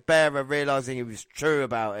out here. Bearer realising he was true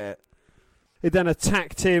about it. He then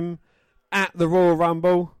attacked him at the Royal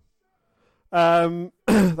Rumble.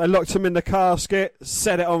 They locked him in the casket,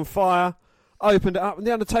 set it on fire, opened it up, and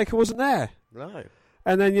the Undertaker wasn't there. No.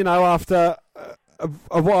 And then, you know, after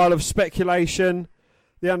a while of speculation,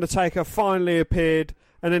 the Undertaker finally appeared,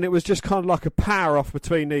 and then it was just kind of like a power-off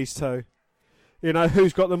between these two. You know,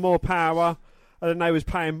 who's got the more power? And then they was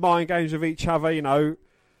playing mind games with each other, you know,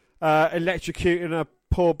 electrocuting a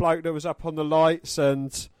poor bloke that was up on the lights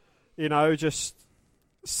and, you know, just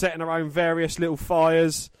setting their own various little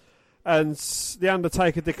fires. And the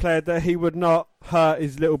Undertaker declared that he would not hurt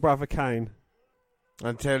his little brother Kane.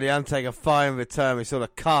 Until the Undertaker finally returned, we saw the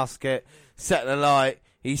casket set the light.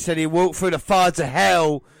 He said he walked through the fires of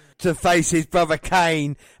hell to face his brother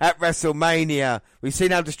Kane at WrestleMania. We've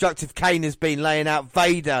seen how destructive Kane has been, laying out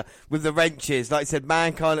Vader with the wrenches. Like I said,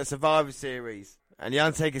 Mankind at Survivor Series. And the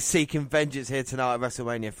Undertaker's seeking vengeance here tonight at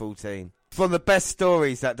WrestleMania 14. It's one of the best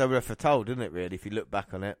stories that WWF have told, isn't it, really, if you look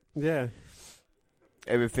back on it? Yeah.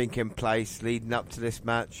 Everything in place leading up to this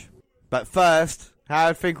match. But first,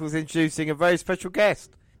 Howard Finkel's introducing a very special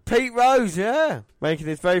guest. Pete Rose, yeah. Making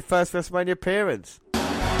his very first WrestleMania appearance.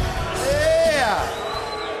 Yeah!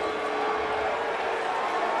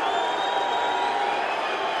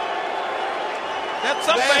 That's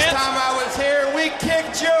up, Last man. time I was here, we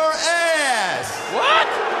kicked your ass. What?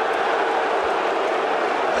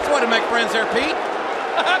 That's why to make friends there, Pete.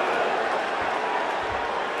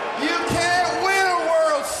 You can't win a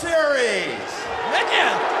World Series.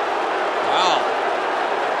 Man. Wow.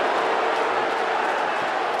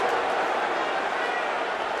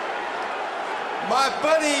 My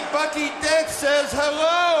buddy Bucky Dent says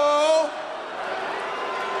hello.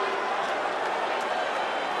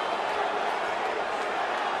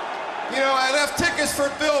 You know, I left tickets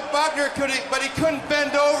for Bill Buckner, but he couldn't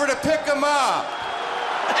bend over to pick them up.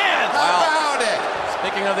 Man. How about it?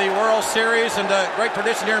 Speaking of the World Series and great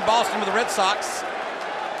tradition here in Boston with the Red Sox.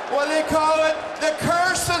 What do they call it? The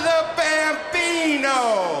curse of the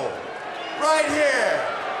Bambino. Right here.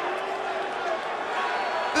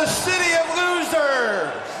 The city of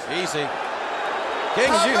losers. Easy.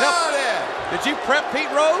 King, How did you about help? it? Did you prep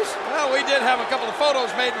Pete Rose? Well, we did have a couple of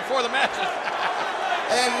photos made before the matches.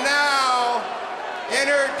 And now,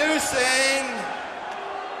 introducing...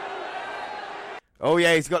 Oh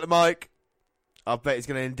yeah, he's got the mic. I bet he's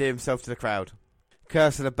going to endear himself to the crowd.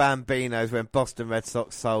 Curse of the Bambinos when Boston Red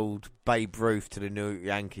Sox sold Babe Ruth to the New York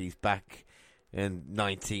Yankees back in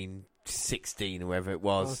 1916 or whatever it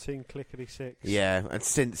was. 1966. Yeah, and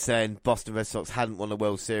since then, Boston Red Sox hadn't won a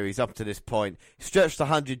World Series up to this point. Stretched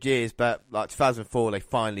 100 years, but like 2004, they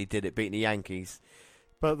finally did it, beating the Yankees.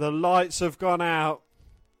 But the lights have gone out,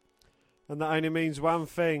 and that only means one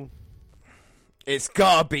thing. It's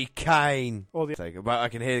gotta be Kane. Or the But I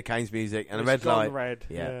can hear the Kane's music and the red It's gone light. red.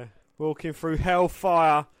 Yeah. Walking through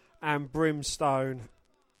hellfire and brimstone.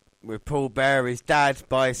 With Paul Bearer, his dad,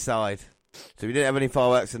 by his side. So we didn't have any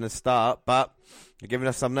fireworks in the start, but they're giving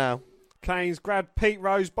us some now. Kane's grabbed Pete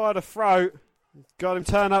Rose by the throat. Got him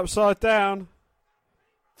turned upside down.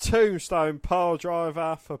 Tombstone pile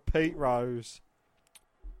driver for Pete Rose.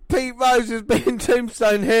 Pete Rose has been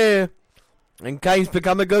tombstone here. And Kane's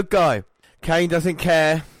become a good guy. Kane doesn't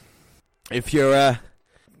care if you're a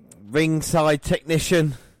ringside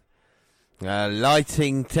technician, a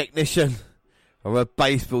lighting technician, or a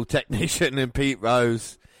baseball technician in Pete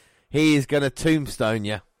Rose. He is going to tombstone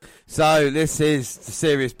you. So this is the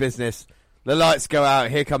serious business. The lights go out.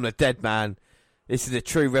 Here come the dead man. This is a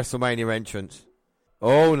true WrestleMania entrance.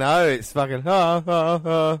 Oh no, it's fucking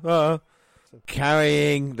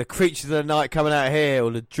carrying the creatures of the night coming out here, or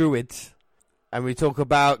the druids. And we talk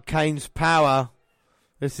about Kane's power.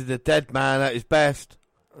 This is the dead man at his best.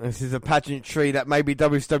 This is a pageantry that maybe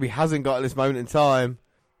WCW hasn't got at this moment in time.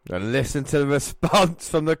 And listen to the response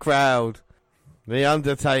from the crowd. The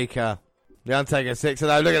Undertaker. The Undertaker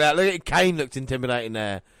 6-0. Look at that. Look at Kane looked intimidating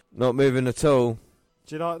there. Not moving at all.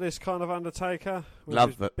 Do you like this kind of Undertaker? With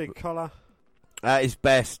Love his it. big collar. At his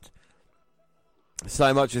best.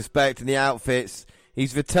 So much respect in the outfits.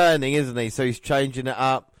 He's returning, isn't he? So he's changing it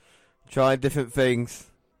up. Trying different things.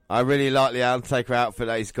 I really like the Undertaker outfit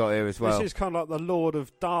that he's got here as well. This is kind of like the Lord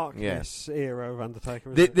of Darkness era of Undertaker.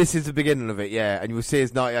 This is the beginning of it, yeah. And you'll see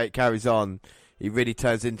as 98 carries on, he really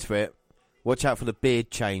turns into it. Watch out for the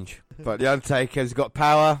beard change. But the Undertaker's got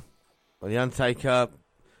power. Well, the Undertaker...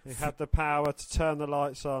 He had the power to turn the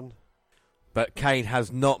lights on. But Kane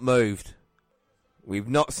has not moved. We've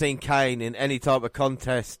not seen Kane in any type of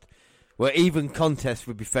contest. Well, even contest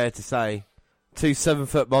would be fair to say. 2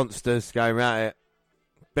 7-foot monsters going at it.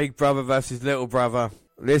 Big brother versus little brother.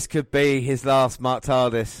 This could be his last Mark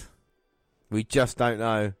Tardis. We just don't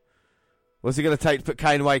know. What's it going to take to put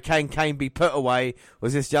Kane away? Can Kane be put away?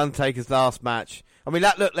 Was this the Undertaker's last match? I mean,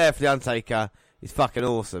 that look there for the Undertaker is fucking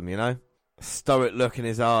awesome, you know? Stoic look in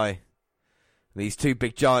his eye. And these two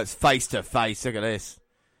big giants face to face. Look at this.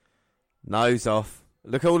 Nose off.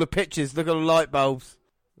 Look at all the pictures. Look at all the light bulbs.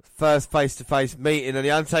 First face-to-face meeting of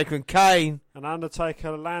the Undertaker and Kane. And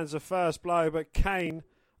Undertaker lands the first blow, but Kane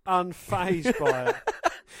unfazed by it.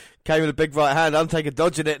 Kane with a big right hand. Undertaker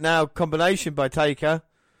dodging it now. Combination by Taker.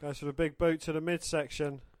 Goes for the big boot to the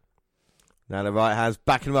midsection. Now the right hand's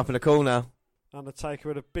backing him up in the corner. Undertaker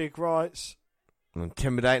with the big rights.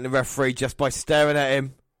 Intimidating the referee just by staring at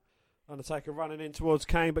him. Undertaker running in towards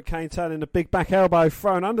Kane, but Kane turning a big back elbow,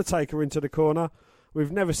 throwing Undertaker into the corner.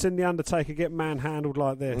 We've never seen the Undertaker get manhandled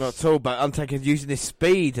like this. Not at all, but Undertaker's using his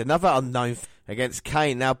speed. Another unknown against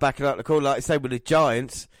Kane, now backing up the corner. Like I say, with the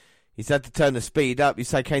Giants, he's had to turn the speed up. You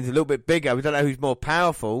say Kane's a little bit bigger. We don't know who's more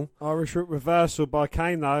powerful. Irish whip reversal by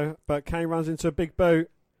Kane, though, but Kane runs into a big boot.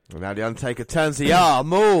 And now the Undertaker turns the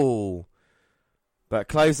arm. Ooh. But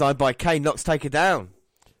clothesline by Kane knocks Taker down.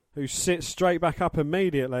 Who sits straight back up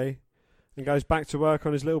immediately and goes back to work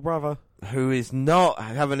on his little brother. Who is not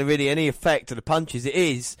having really any effect to the punches. It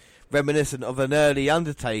is reminiscent of an early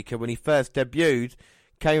Undertaker when he first debuted.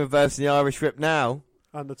 Kane reversing the Irish whip now.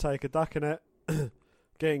 Undertaker ducking it.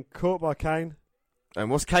 Getting caught by Kane. And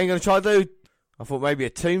what's Kane going to try to do? I thought maybe a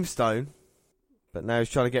tombstone. But now he's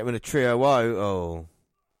trying to get him in a trio O. Oh.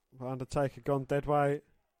 But Undertaker gone dead weight.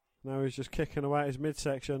 Now he's just kicking away at his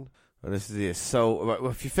midsection. And this is the assault.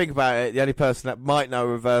 Well, if you think about it, the only person that might know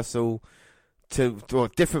reversal or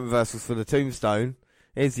different reversals for the tombstone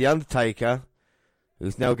is the Undertaker,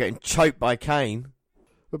 who's now getting choked by Kane.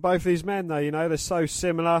 But both these men, though, they're so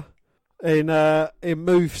similar in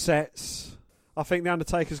move sets. I think the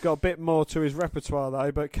Undertaker's got a bit more to his repertoire,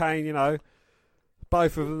 though. But Kane,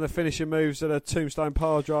 both of them, the finishing moves are the tombstone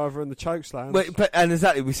pile driver and the choke slams. And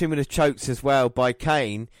exactly, we've seen with the chokes as well by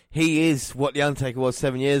Kane. He is what the Undertaker was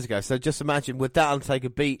 7 years ago. So just imagine, would that Undertaker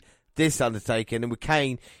beat this Undertaker? And with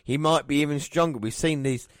Kane, he might be even stronger. We've seen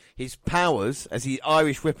his powers as he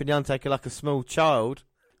Irish whipping the Undertaker like a small child.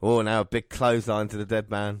 Oh, now a big clothesline to the dead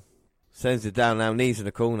man. Sends it down now, knees in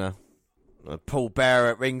the corner. Paul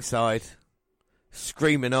Bearer at ringside,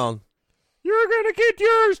 screaming on. You're going to get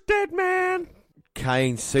yours, dead man!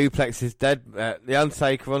 Kane suplexes the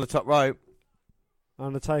Undertaker on the top rope.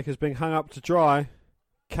 Undertaker's being hung up to dry.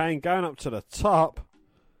 Kane going up to the top.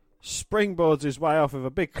 Springboards his way off with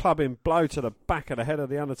a big clubbing blow to the back of the head of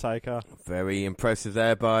the Undertaker. Very impressive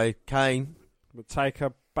there by Kane. The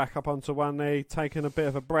Taker back up onto one knee, taking a bit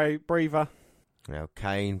of a breather. Now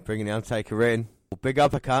Kane bringing the Undertaker in. Big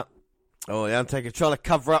uppercut. Oh, the Undertaker trying to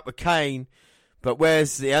cover up with Kane. But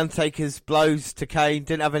whereas the Undertaker's blows to Kane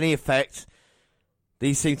didn't have any effect,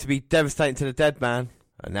 these seem to be devastating to the dead man.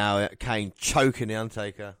 And now Kane choking the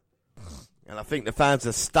Undertaker. And I think the fans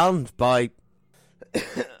are stunned by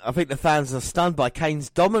Kane's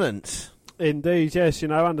dominance. Indeed, yes.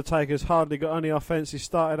 Undertaker's hardly got any offence. He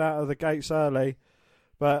started out of the gates early.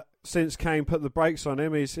 But since Kane put the brakes on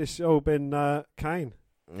him, it's all been Kane.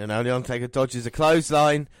 And now the Undertaker dodges a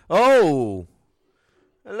clothesline. Oh!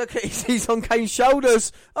 Look, he's on Kane's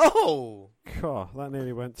shoulders. Oh! God, that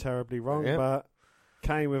nearly went terribly wrong. Yep. But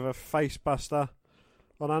Kane with a face buster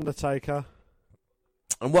on Undertaker.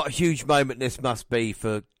 And what a huge moment this must be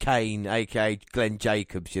for Kane, a.k.a. Glenn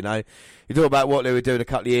Jacobs, You talk about what they were doing a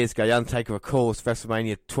couple of years ago. The Undertaker, of course,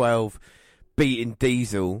 WrestleMania 12, beating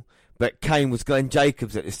Diesel. But Kane was Glenn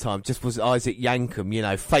Jacobs at this time, just was Isaac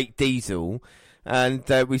Yankem, fake Diesel. And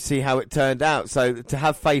we see how it turned out. So to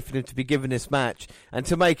have faith in him to be given this match and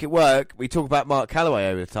to make it work, we talk about Mark Calloway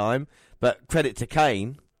over the time, but credit to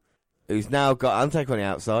Kane, who's now got Undertaker on the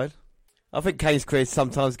outside. I think Kane's career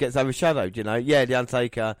sometimes gets overshadowed, Yeah, the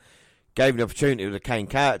Undertaker gave an opportunity with the Kane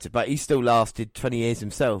character, but he still lasted 20 years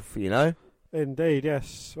himself, Indeed,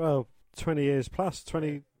 yes. Well, 20 years plus,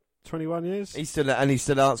 21 years. He's still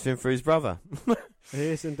answering for his brother. He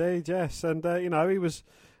is indeed, yes. And,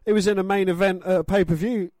 he was in a main event at a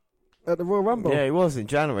pay-per-view at the Royal Rumble. Yeah, he was in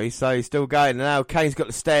January, so he's still going. And now Kane's got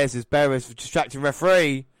the stairs as Bearers for distracting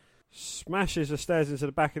referee. Smashes the stairs into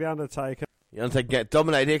the back of the Undertaker. The Undertaker get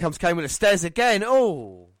dominated. Here comes Kane with the stairs again.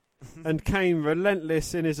 Oh! And Kane,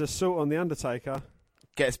 relentless in his assault on the Undertaker.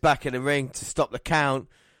 Gets back in the ring to stop the count.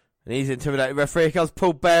 And he's intimidated referee. Here comes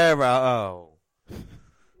Paul Bearer. Oh.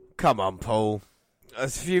 Come on, Paul.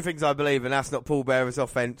 There's a few things I believe, and that's not Paul Bearer's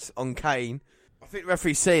offence on Kane. I think the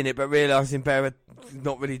referee's seeing it, but realising Bearer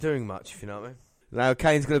not really doing much, if you know what I mean. Now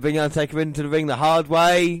Kane's going to bring the Undertaker into the ring the hard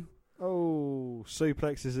way. Oh,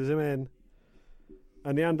 suplexes him in.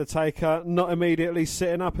 And the Undertaker not immediately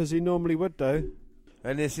sitting up as he normally would do.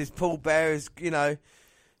 And this is Paul Bearer's,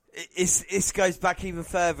 it goes back even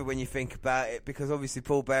further when you think about it, because obviously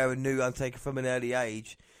Paul Bearer knew Undertaker from an early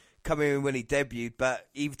age, coming in when he debuted, but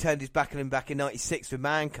he turned his back on him back in 96 with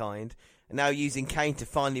Mankind, and now using Kane to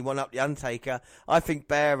finally one-up the Undertaker. I think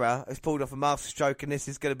Bearer has pulled off a masterstroke, and this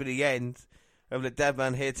is going to be the end of the dead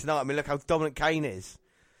man here tonight. I mean, look how dominant Kane is.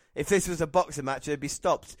 If this was a boxing match, it'd be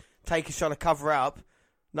stopped. Taker's trying to cover up.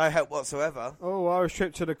 No help whatsoever. Oh, Irish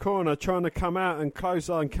whip to the corner, trying to come out and close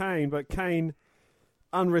on Kane, but Kane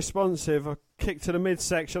unresponsive. A kick to the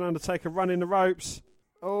midsection, Undertaker running the ropes.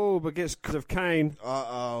 Oh, but gets cut of Kane.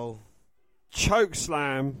 Uh-oh. Choke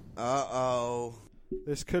slam. Uh-oh.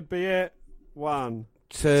 This could be it. 1,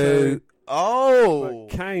 2. Oh!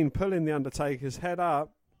 But Kane pulling the Undertaker's head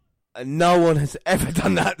up. And no one has ever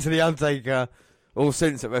done that to the Undertaker. All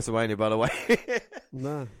since at WrestleMania, by the way.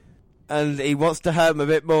 No. And he wants to hurt him a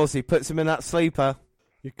bit more, so he puts him in that sleeper.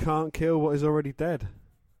 You can't kill what is already dead.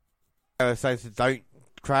 Saying to don't,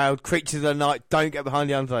 crowd, creatures of the night, don't get behind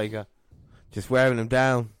the Undertaker. Just wearing him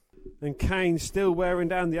down. And Kane still wearing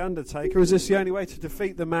down the Undertaker. Is this the only way to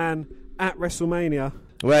defeat the man at WrestleMania?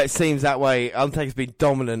 Well, it seems that way. Undertaker's been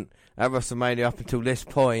dominant at WrestleMania up until this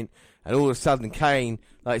point, and all of a sudden Kane,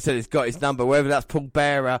 like I said, has got his number. Whether that's Paul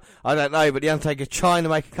Bearer, I don't know, but the Undertaker's trying to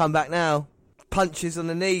make a comeback now. Punches on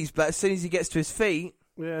the knees, but as soon as he gets to his feet...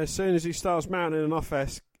 Yeah, as soon as he starts mounting an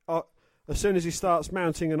offense...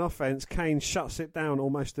 Kane shuts it down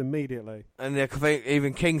almost immediately. And I think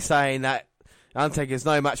even King saying that Undertaker's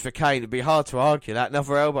no match for Kane. It'd be hard to argue that.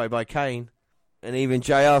 Another elbow by Kane. And even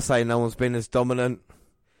JR saying no one's been as dominant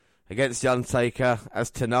against the Undertaker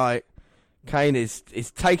as tonight. Kane is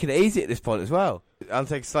taking it easy at this point as well.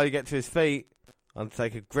 Undertaker slowly gets to his feet.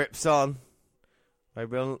 Undertaker grips on.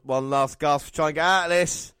 Maybe one last gasp to try and get out of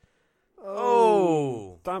this.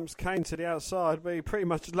 Oh! Dumps Kane to the outside, but he pretty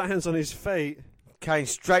much lands on his feet. Kane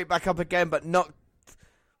straight back up again, but knocked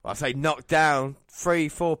down.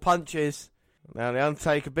 3-4 punches. Now the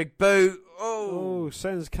Undertaker, big boot. Oh,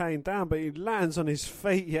 sends Kane down, but he lands on his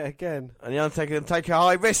feet yet again. And the Undertaker can take a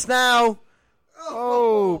high risk now.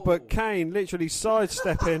 Oh, but Kane literally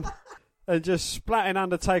sidestepping and just splatting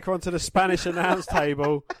Undertaker onto the Spanish announce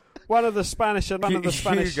table. One of the Spanish Hugo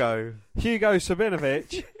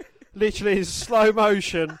Sabinovich, literally in slow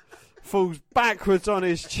motion, falls backwards on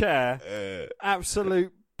his chair.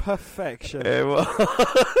 Absolute perfection.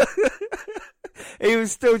 He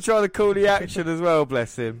was still trying to call the action as well,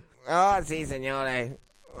 bless him. Oh, si, signore.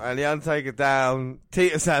 And the Undertaker down.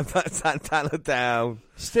 Tito Santana down.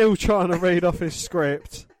 Still trying to read off his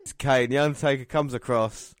script. It's Kane. The Undertaker comes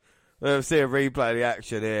across. We'll see a replay of the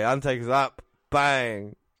action here. Undertaker's up.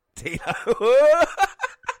 Bang. Tito.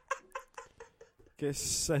 Gets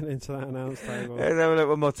sent into that announce table. Let's have a look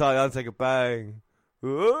one more time. Undertaker, bang.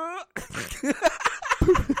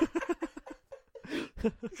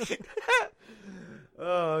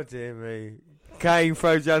 Oh, dear me. Kane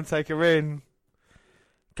throws the Undertaker in.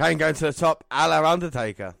 Kane going to the top, a la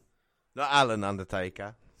Undertaker. Not Alan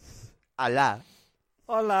Undertaker. A la.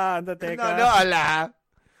 Hola, Undertaker. No, not a la.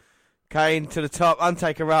 Kane to the top,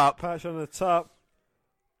 Undertaker up. Perch on the top.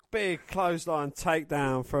 Big clothesline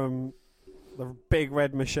takedown from the big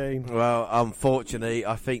red machine. Well, unfortunately,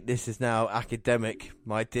 I think this is now academic,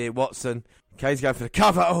 my dear Watson. Kane's going for the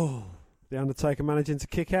cover. Oh. The Undertaker managing to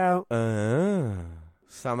kick out.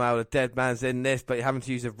 Somehow the dead man's in this, but you're having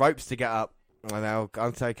to use the ropes to get up. And now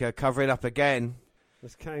Undertaker covering up again.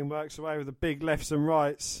 As Kane works away with the big lefts and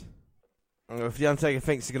rights. If the Undertaker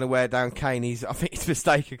thinks he's going to wear down Kane, I think he's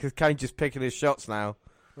mistaken because Kane's just picking his shots now.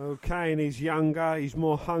 Oh, Kane, he's younger, he's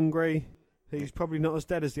more hungry. He's probably not as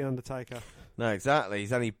dead as the Undertaker. No, exactly.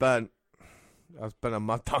 He's only burnt. I was burnt on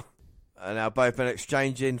my tongue. And now both been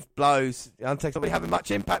exchanging blows. The Undertaker's not really having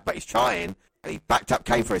much impact, but he's trying. And he backed up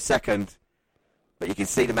Kane for a second. But you can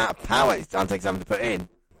see the amount of power the Undertaker's having to put in.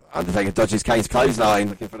 Undertaker dodges Kane's clothesline.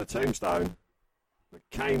 Looking for the tombstone.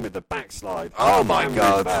 Kane with the backslide. Oh my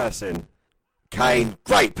God. Reversing. Kane,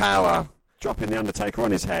 great power. Dropping the Undertaker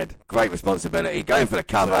on his head. Great responsibility. Going for the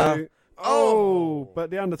cover. But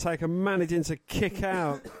the Undertaker managing to kick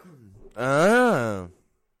out. And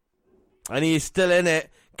he is still in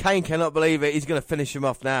it. Kane cannot believe it. He's going to finish him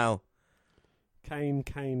off now. Kane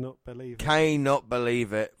not believe it. Kane not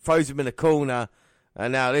believe it. Throws him in the corner.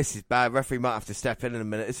 And now this is bad. Referee might have to step in a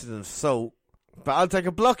minute. This is an assault. But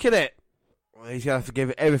Undertaker blocking it. Well, he's going to have to give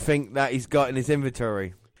it everything that he's got in his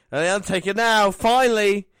inventory. And the Undertaker now,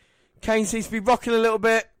 finally. Kane seems to be rocking a little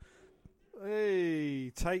bit.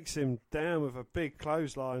 He takes him down with a big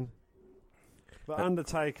clothesline. But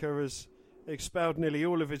Undertaker has expelled nearly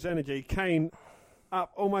all of his energy. Kane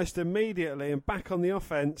up almost immediately and back on the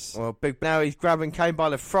offense. Well, now he's grabbing Kane by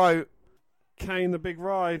the throat. Kane the big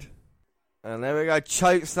ride. And there we go,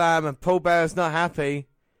 choke slam, and Paul Bearer's not happy.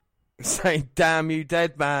 Saying, damn you,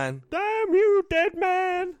 dead man. Damn you, dead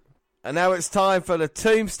man. And now it's time for the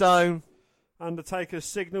tombstone. Undertaker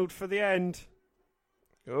signalled for the end.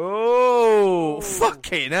 Oh,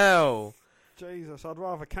 fucking hell. Jesus, I'd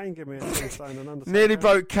rather Kane give me a tombstone than Undertaker. Nearly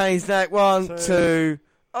broke Kane's neck. 1, 2.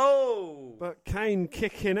 Oh. But Kane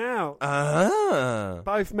kicking out. Ah.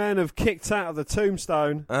 Both men have kicked out of the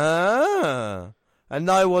tombstone. Ah. And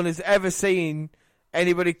no one has ever seen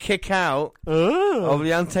anybody kick out of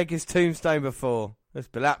the Undertaker's tombstone before? Let's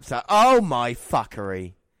collapse that. Oh my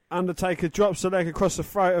fuckery! Undertaker drops the leg across the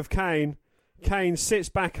throat of Kane. Kane sits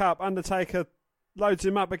back up. Undertaker loads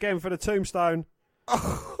him up again for the tombstone.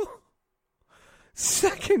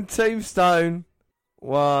 Second tombstone.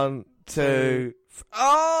 1, 2.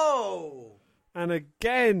 Oh! And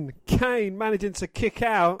again, Kane managing to kick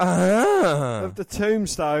out of the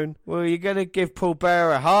tombstone. Well, you're going to give Paul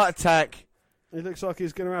Bearer a heart attack. It looks like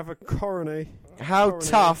he's going to have a coronary. How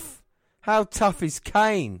tough is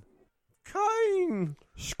Kane? Kane!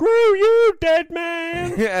 Screw you, dead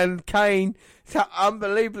man! And Kane,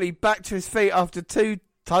 unbelievably back to his feet after 2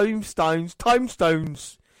 tombstones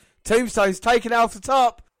taken off the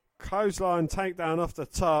top. Clothesline takedown off the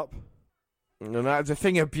top. And that's a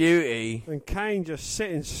thing of beauty. And Kane just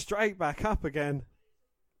sitting straight back up again.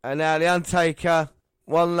 And now the Undertaker,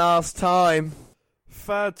 one last time.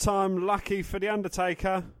 Third time lucky for the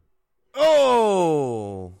Undertaker.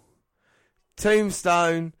 Oh!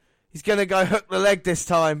 Tombstone. He's going to go hook the leg this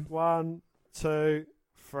time. 1, 2,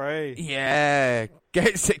 3. Yeah.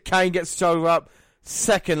 Gets it. Kane gets the shoulder up.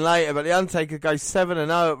 Second later, but the Undertaker goes 7-0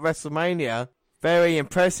 at WrestleMania. Very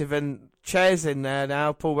impressive, and chairs in there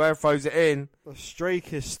now. Paul Bearer throws it in. The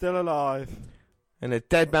streak is still alive. And the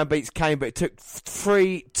dead man beats Kane, but it took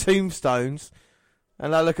 3 tombstones.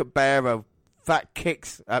 And I look at Bearer. Fat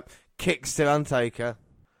kicks to Undertaker.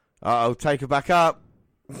 Taker back up.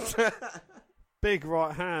 Big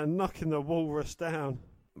right hand knocking the walrus down.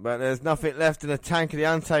 But there's nothing left in the tank of the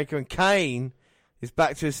Undertaker, and Kane is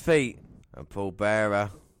back to his feet. And Paul Bearer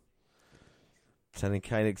telling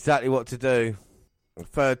Kane exactly what to do. The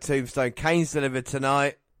third tombstone. Kane's delivered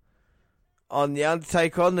tonight. On the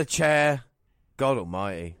Undertaker on the chair. God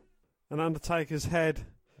almighty. And Undertaker's head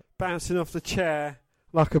bouncing off the chair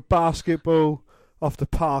like a basketball off the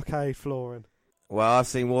parquet flooring. Well, I've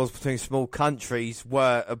seen wars between small countries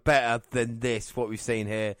were better than this, what we've seen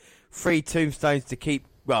here. 3 tombstones to keep,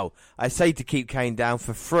 well, I say to keep Kane down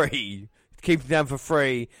for free. To keep him down for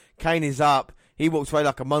free. Kane is up. He walks away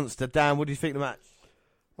like a monster. Dan, what do you think of the match?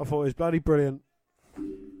 I thought it was bloody brilliant.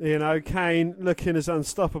 You know, Kane looking as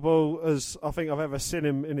unstoppable as I think I've ever seen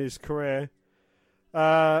him in his career.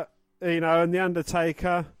 And the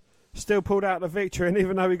Undertaker still pulled out the victory, and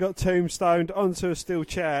even though he got tombstoned onto a steel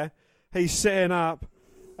chair, he's sitting up,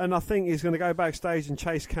 and I think he's going to go backstage and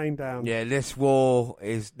chase Kane down. Yeah, this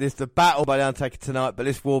the battle by the Undertaker tonight, but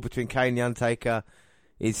this war between Kane and the Undertaker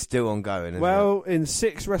is still ongoing. Isn't it? In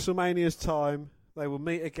 6 WrestleMania's time, they will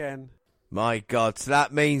meet again. My God, so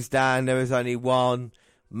that means, Dan, there is only one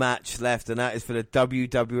match left, and that is for the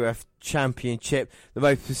WWF Championship, the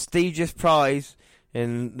most prestigious prize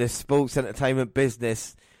in the sports entertainment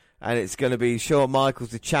business, and it's going to be Shawn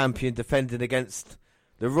Michaels, the champion, defending against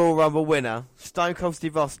the Royal Rumble winner, Stone Cold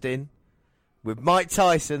Steve Austin, with Mike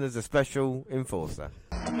Tyson as a special enforcer.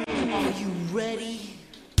 Are you ready?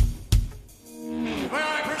 May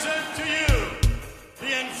I present to you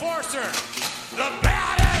the enforcer, the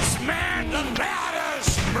baddest man, the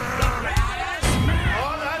baddest man, the baddest man.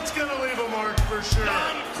 Oh, that's going to leave a mark for sure.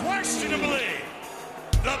 Unquestionably,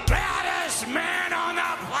 the baddest man on the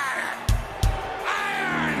planet,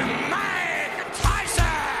 Iron Mike Tyson.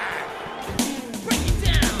 Break it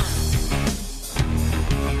down.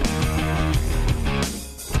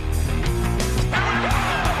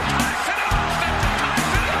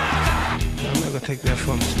 I'm not gonna take that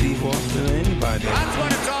from Steve Austin or anybody. That's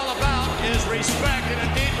what it's all about, is respect, and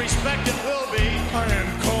indeed respect it will be. I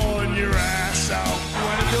am calling your ass out. You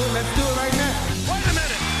wanna do it? Let's do it right now. Wait a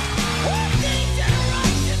minute.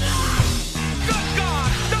 Good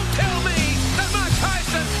God, don't tell me that Mike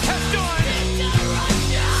Tyson has done.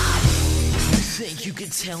 You think you can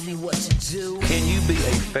tell me what to do? Can you be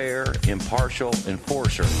a fair, impartial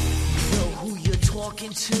enforcer? Know who you're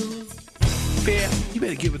talking to? Fair, you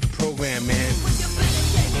better give it the program, man. Well, you better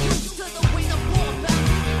get used to the way the ball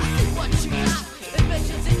bounces. I see what you got, it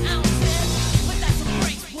measures in ounces. But that's a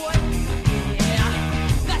brace, boy. Yeah,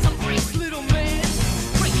 that's a brace, little man.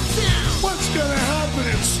 Break it down. What's gonna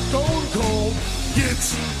happen if Stone Cold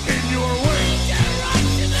gets in your way?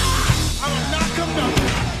 I'm gonna knock him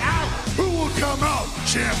out. Who will come out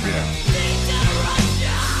champion?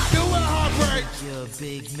 Do it, Heartbreak. You're a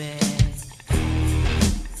big man.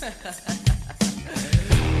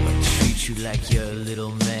 Treat you like you're a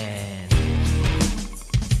little man.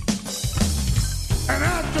 And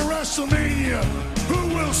after WrestleMania,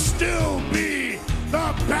 who will still be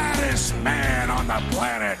the baddest man on the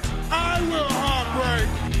planet? I will, Heartbreak.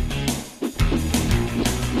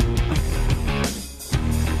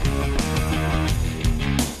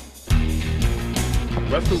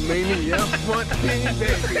 WrestleMania, yep, one thing,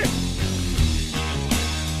 baby.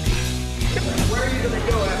 Where are you going to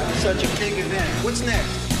go after such a big event? What's next?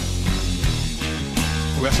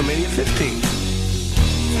 WrestleMania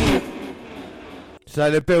 15. So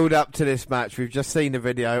the build up to this match, we've just seen the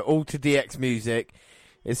video, all to DX music.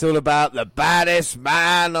 It's all about the baddest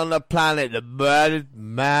man on the planet. The baddest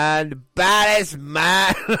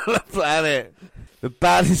man on the planet. The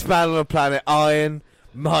baddest man on the planet, Iron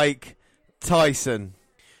Mike Tyson.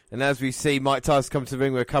 And as we see, Mike Tyson come to the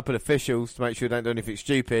ring with a couple of officials to make sure he don't do anything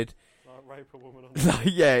stupid. Like rape a woman on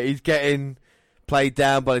yeah, he's getting played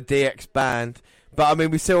down by the DX band. But, I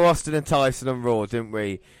mean, we saw Austin and Tyson on Raw, didn't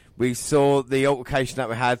we? We saw the altercation that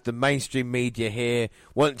we had, the mainstream media here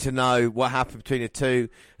wanting to know what happened between the two.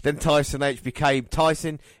 Then Tyson H became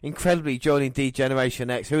Tyson, incredibly joining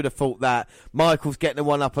D-Generation X. Who would have thought that? Michaels getting the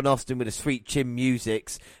one up on Austin with the sweet chin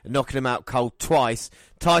musics and knocking him out cold twice.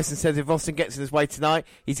 Tyson says if Austin gets in his way tonight,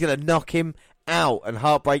 he's going to knock him out. And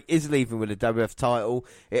Heartbreak is leaving with the WF title.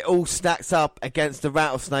 It all stacks up against the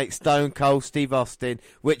Rattlesnake, Stone Cold, Steve Austin.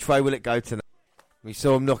 Which way will it go tonight? We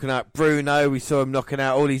saw him knocking out Bruno. We saw him knocking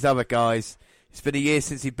out all these other guys. It's been a year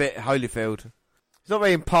since he bit Holyfield. It's not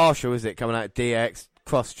very impartial, is it, coming out of DX,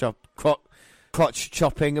 crotch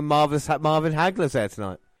chopping, and Marvin Hagler's there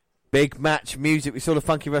tonight. Big match music. We saw the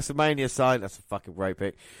Funky WrestleMania sign. That's a fucking great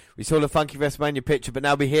pic. We saw the Funky WrestleMania picture, but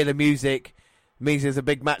now we hear the music. It means there's a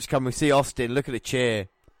big match coming. We see Austin. Look at the cheer.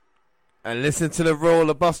 And listen to the roar of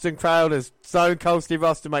the Boston crowd as Stone Cold Steve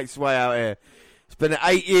Austin makes his way out here. It's been an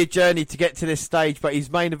 8-year journey to get to this stage, but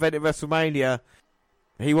his main event at WrestleMania,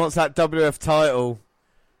 he wants that WF title.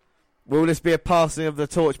 Will this be a passing of the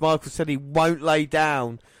torch? Michael said he won't lay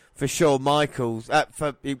down for Shawn Michaels.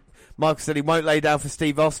 Michael said he won't lay down for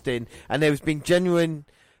Steve Austin, and there's been genuine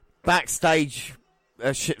backstage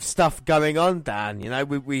stuff going on, Dan. You know,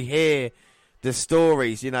 we hear the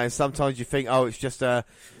stories, you know, sometimes you think, oh, it's just a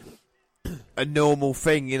normal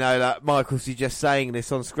thing, you know, like Michaels is just saying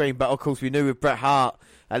this on screen, but of course we knew with Bret Hart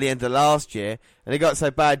at the end of last year, and it got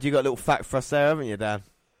so bad. You got a little fact for us there, haven't you, Dan?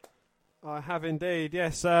 I have indeed,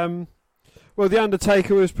 yes. Well, the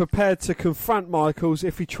Undertaker was prepared to confront Michaels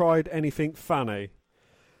if he tried anything funny.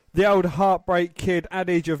 The old Heartbreak Kid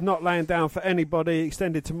adage of not laying down for anybody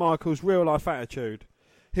extended to Michaels' real-life attitude.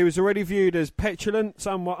 He was already viewed as petulant,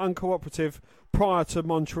 somewhat uncooperative prior to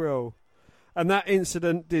Montreal, and that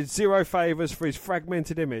incident did zero favours for his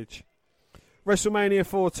fragmented image. WrestleMania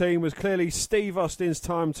 14 was clearly Steve Austin's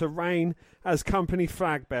time to reign as company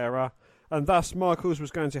flag bearer, and thus Michaels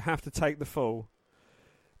was going to have to take the fall.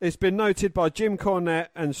 It's been noted by Jim Cornette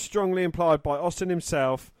and strongly implied by Austin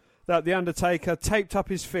himself that The Undertaker taped up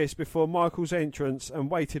his fist before Michaels' entrance and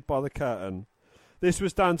waited by the curtain. This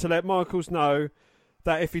was done to let Michaels know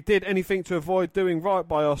that if he did anything to avoid doing right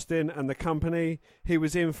by Austin and the company, he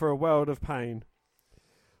was in for a world of pain.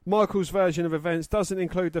 Michaels' version of events doesn't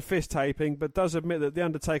include the fist taping, but does admit that The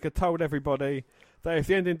Undertaker told everybody that if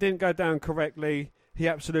the ending didn't go down correctly, he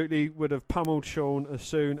absolutely would have pummeled Shawn as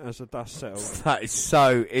soon as the dust settled. That is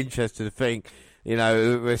so interesting to think, you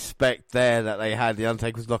know, respect there that they had. The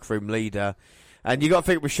Undertaker's locker room leader. And you got to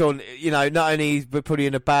think with Shawn, you know, not only he's putting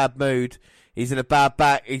in a bad mood, he's in a bad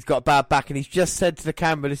back, he's got a bad back, and he's just said to the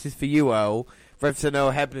camera, this is for you, Earl. Reverend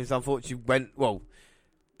Earl Hebner's unfortunately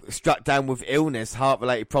struck down with illness,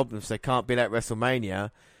 heart-related problems, so they can't be at WrestleMania.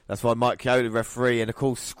 That's why Mike Chioda, the referee, and of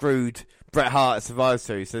course screwed Bret Hart at Survivor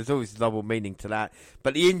Series, so there's always a double meaning to that.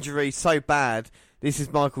 But the injury is so bad, this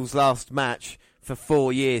is Michael's last match for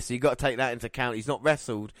 4 years, so you've got to take that into account. He's not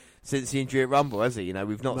wrestled since the injury at Rumble, has he? You know,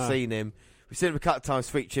 we've not seen him. We've seen him a couple of times,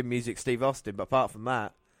 sweet chin music, Steve Austin, but apart from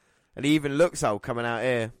that, and he even looks old coming out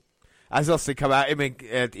here. As Austin come out,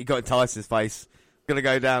 he got in Tyson's face. Gonna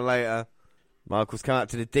go down later. Michael's come out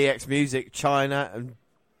to the DX music, China and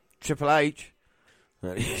Triple H.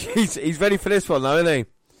 He's ready for this one, though, isn't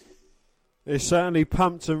he? He's certainly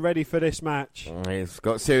pumped and ready for this match. He's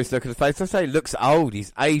got a serious look at his face. I say he looks old.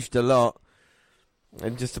 He's aged a lot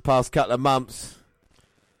in just the past couple of months.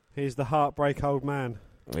 He's the heartbreak old man.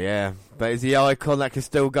 Yeah, but he's the icon that can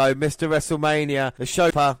still go. Mr. WrestleMania, the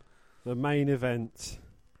chauffeur. The main event.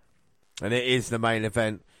 And it is the main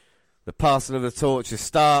event. The passing of the torch,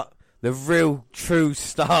 the real, true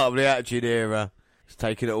start of the Attitude Era. He's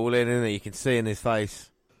taking it all in, isn't he? You can see in his face.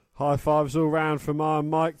 High fives all round from Iron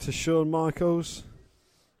Mike to Shawn Michaels.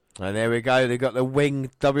 And there we go. They've got the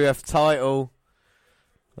winged WF title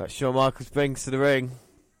that Shawn Michaels brings to the ring.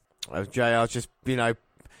 As JR just, you know,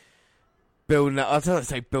 building up. I don't want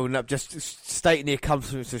to say building up, just stating the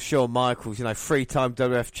accomplishments of Shawn Michaels. You know, 3-time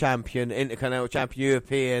WF champion, Intercontinental champion,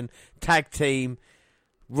 European, tag team,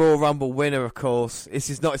 Royal Rumble winner, of course. This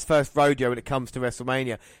is not his first rodeo when it comes to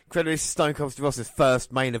WrestleMania. Incredibly, this is Stone Cold Steve Austin's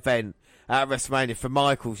first main event at WrestleMania. For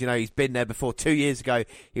Michaels, you know, he's been there before. 2 years ago,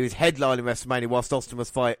 he was headlining WrestleMania whilst Austin was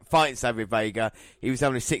fighting Savio Vega. He was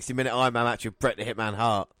having a 60-minute Iron Man match with Bret the Hitman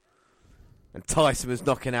Hart. And Tyson was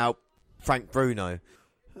knocking out Frank Bruno.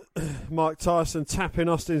 Mike Tyson tapping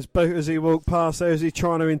Austin's boot as he walked past there. Is he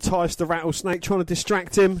trying to entice the rattlesnake, trying to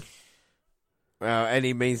distract him? Well,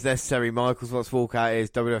 any means necessary. Michaels wants to walk out here as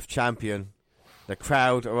WWF champion. The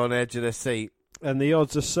crowd are on the edge of their seat. And the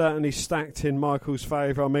odds are certainly stacked in Michaels'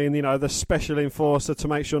 favour. I mean, you know, the special enforcer to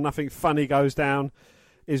make sure nothing funny goes down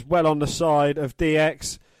is well on the side of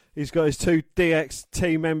DX. He's got his 2 DX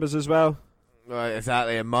team members as well. Right,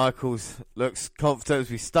 exactly. And Michaels looks confident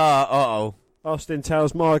as we start. Uh-oh. Austin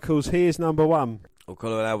tells Michaels he is number 1. We'll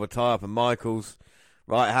call it an elbow tie-up, and Michaels'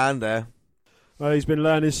 right hand there. Well, he's been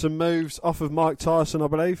learning some moves off of Mike Tyson, I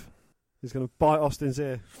believe. He's going to bite Austin's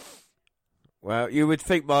ear. Well, you would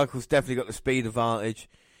think Michaels definitely got the speed advantage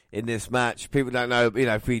in this match. People don't know, you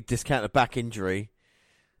know, if we discount the back injury,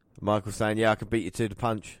 Michaels saying, yeah, I can beat you to the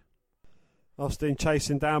punch. Austin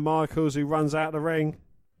chasing down Michaels, who runs out the ring.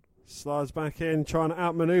 Slides back in, trying to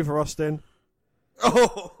outmaneuver Austin.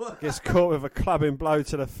 Oh! Gets caught with a clubbing blow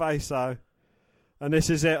to the face, though. And this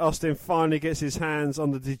is it. Austin finally gets his hands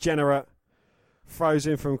on the degenerate. Throws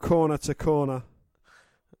him from corner to corner.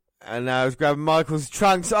 And now he's grabbing Michaels'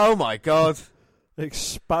 trunks. Oh, my God.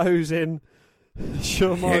 Exposing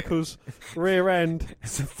Shawn Michaels' rear end.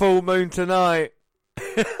 It's a full moon tonight.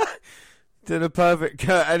 Did a perfect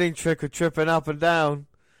Kurt Hennig trick of tripping up and down.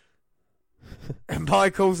 And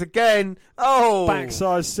Michaels again. Oh!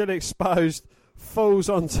 Backside still exposed. Falls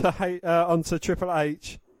onto Triple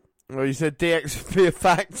H. Well, you said DX would be a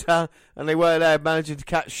factor, and they were there managing to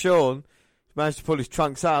catch Shawn. He managed to pull his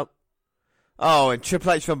trunks up. Oh, and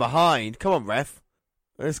Triple H from behind. Come on, ref.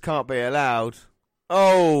 This can't be allowed.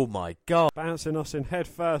 Oh, my God. Bouncing Austin head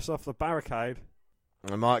first off the barricade.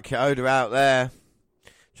 And Mike Chioda out there.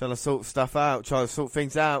 Trying to sort stuff out. Trying to sort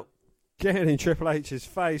things out. Getting in Triple H's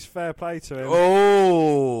face. Fair play to him.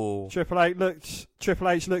 Oh! Triple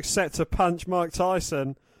H looks set to punch Mike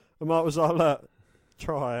Tyson. And Mike was like, look,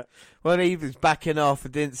 try it. Well, he was backing off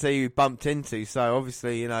and didn't see who he bumped into. So,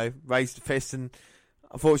 obviously, you know, raised the fist. And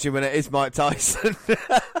unfortunately, when it is Mike Tyson.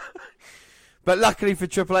 But luckily for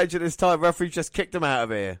Triple H at this time, referee just kicked him out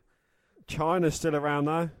of here. Chyna's still around,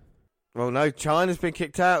 though. Well, no, Chyna's been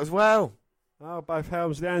kicked out as well. Oh, both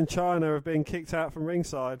Helmsley and Chyna have been kicked out from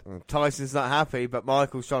ringside. Tyson's not happy, but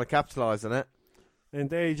Michael's trying to capitalise on it.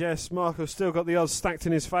 Indeed, yes. Michael's still got the odds stacked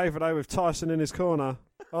in his favour, though, with Tyson in his corner.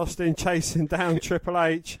 Austin chasing down Triple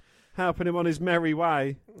H, helping him on his merry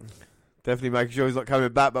way. Definitely making sure he's not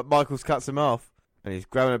coming back, but Michaels cuts him off. And he's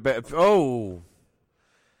grabbing a bit of... Oh!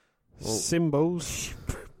 Symbols.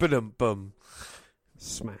 Bum.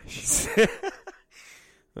 Smash.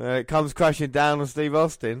 It comes crashing down on Steve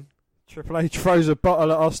Austin. Triple H throws a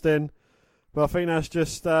bottle at Austin, but I think that's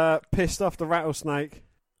just pissed off the rattlesnake.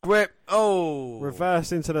 Whip. Oh!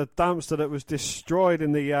 Reverse into the dumpster that was destroyed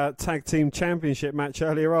in the Tag Team Championship match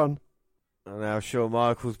earlier on. And now Shawn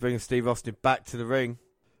Michaels bringing Steve Austin back to the ring.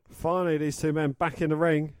 Finally, these two men back in the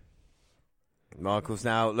ring. Michaels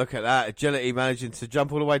now, look at that, agility managing to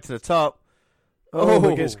jump all the way to the top. Oh,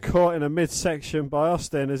 he gets caught in a midsection by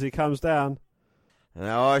Austin as he comes down. And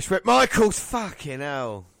now Irish Whip. Michaels, fucking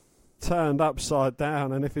hell. Turned upside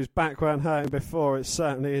down, and if his back weren't hurting before, it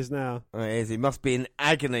certainly is now. Oh, it is. He must be in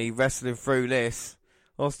agony wrestling through this.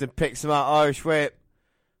 Austin picks him up, Irish Whip.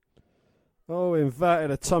 Oh, inverted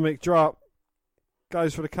atomic drop.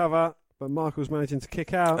 Goes for the cover, but Michaels managing to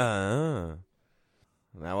kick out.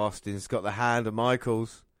 Now Austin's got the hand of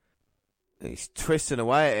Michaels. He's twisting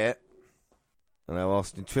away at it. And now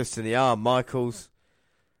Austin twisting the arm. Michaels.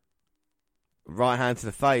 Right hand to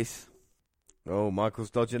the face. Oh,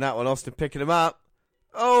 Michaels dodging that one. Austin picking him up.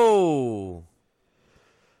 Oh!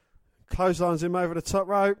 Clotheslines him over the top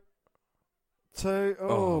rope.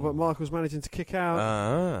 But Michaels managing to kick out.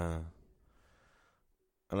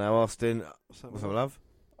 And now Austin. What's up, love?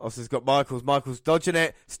 Austin's got Michaels. Michaels dodging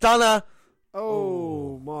it. Stunner!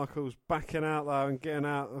 Oh, Michaels backing out, though, and getting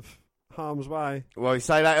out of harm's way. Well, you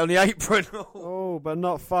say that on the apron. Oh, but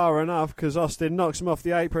not far enough, because Austin knocks him off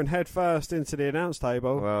the apron head first into the announce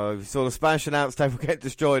table. Well, you saw the Spanish announce table get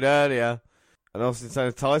destroyed earlier. And Austin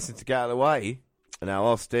saying to Tyson to get out of the way. And now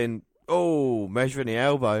Austin, measuring the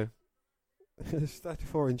elbow. It's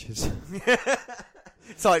 34 inches.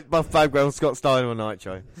 It's like Buff Bagwell, Scott Steiner on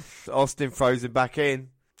Nitro. Austin throws him back in.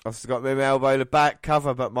 Austin's got him elbow to the back,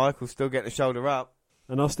 cover, but Michael's still getting the shoulder up.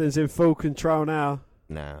 And Austin's in full control now.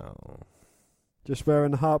 No. Just wearing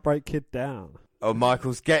the Heartbreak Kid down. Oh,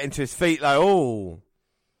 Michaels getting to his feet though.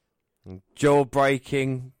 Oh.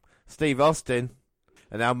 Jaw-breaking Steve Austin.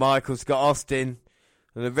 And now Michaels got Austin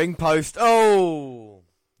on the ring post. Oh!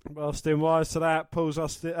 Austin wise to that. Pulls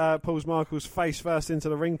Michaels face first into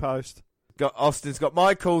the ring post. Austin's got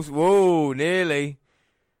Michaels. Whoa, nearly.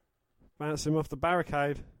 Bounce him off the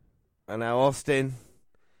barricade. And now Austin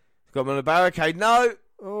got him on the barricade. No!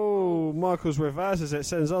 Oh, Michaels reverses it.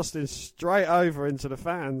 Sends Austin straight over into the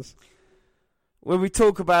fans. When we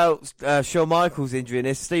talk about Shawn Michaels' injury in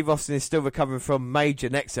this, Steve Austin is still recovering from major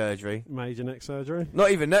neck surgery. Major neck surgery? Not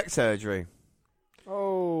even neck surgery.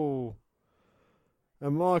 Oh.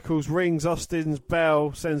 And Michaels rings Austin's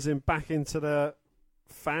bell, sends him back into the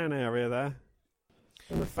fan area there.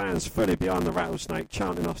 And the fans fully behind the rattlesnake,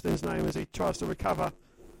 chanting Austin's name as he tries to recover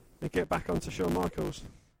and get back onto Shawn Michaels.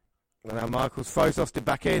 And now Michaels throws Austin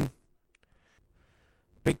back in.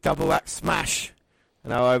 Big double axe smash.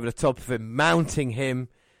 And now over the top of him, mounting him.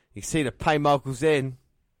 You see the pain Michaels in.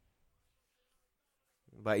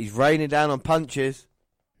 But he's raining down on punches.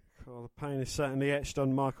 Oh, the pain is certainly etched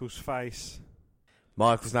on Michaels' face.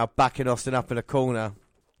 Michaels now backing Austin up in a corner.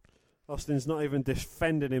 Austin's not even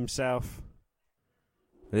defending himself.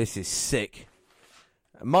 This is sick.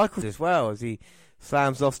 And Michaels as well, as he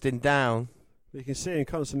slams Austin down. You can see him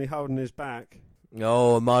constantly holding his back.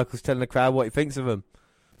 Oh, and Michaels telling the crowd what he thinks of him.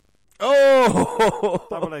 Oh!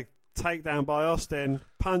 Double leg takedown by Austin,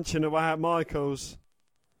 punching away at Michaels.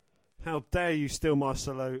 How dare you steal my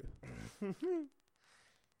salute?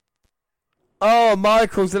 Oh,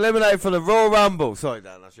 Michaels eliminated from the Royal Rumble. Sorry,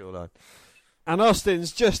 Dan, that's your line. And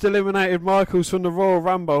Austin's just eliminated Michaels from the Royal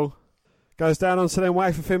Rumble. Goes down onto them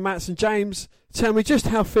way for Finn Mats and James. Tell me just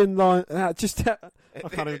how thin line. I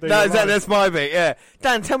can't even do that. That's my bit, yeah.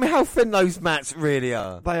 Dan, tell me how thin those mats really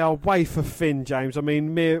are. They are wafer thin, James. I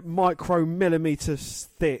mean, mere micromillimeters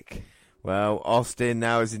thick. Well, Austin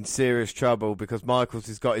now is in serious trouble because Michaels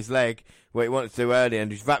has got his leg where he wanted to do earlier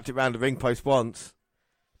and he's wrapped it around the ring post once.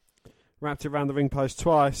 Wrapped it around the ring post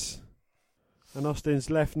twice. And Austin's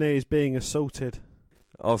left knee is being assaulted.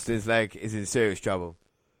 Austin's leg is in serious trouble.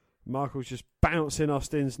 Michaels just bouncing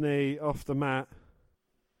Austin's knee off the mat.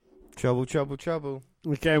 Trouble, trouble, trouble.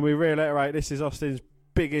 Again, we reiterate this is Austin's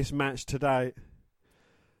biggest match to date.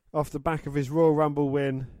 Off the back of his Royal Rumble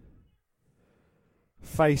win,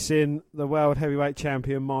 facing the World Heavyweight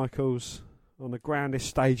Champion Michaels on the grandest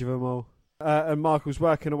stage of them all. And Michaels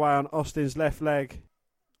working away on Austin's left leg.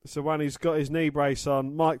 So when he's got his knee brace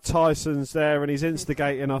on, Mike Tyson's there and he's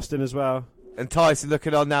instigating Austin as well. And Tyson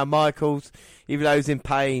looking on now. Michaels, even though he's in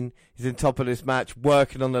pain, he's in top of this match,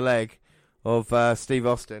 working on the leg of Steve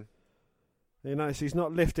Austin. You notice he's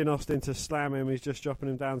not lifting Austin to slam him, he's just dropping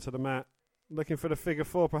him down to the mat. Looking for the figure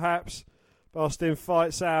four perhaps. But Austin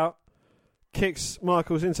fights out, kicks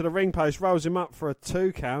Michaels into the ring post, rolls him up for a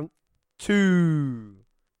 2 count. 2.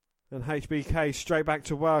 And HBK straight back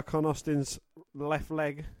to work on Austin's left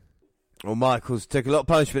leg. Well, Michaels took a lot of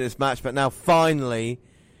punishment in this match, but now finally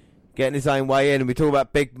getting his own way in. And we talk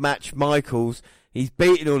about big match Michaels. He's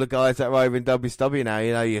beating all the guys that are over in WCW now.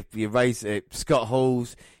 You know, you Scott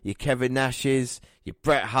Halls, your Kevin Nashes, your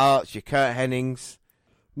Bret Harts, your Kurt Hennings.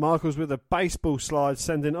 Michaels with a baseball slide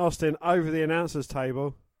sending Austin over the announcer's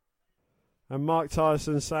table. And Mike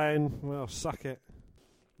Tyson saying, well, suck it.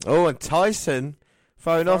 Oh, and Tyson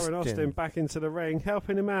throwing Austin back into the ring,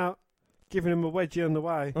 helping him out, giving him a wedgie on the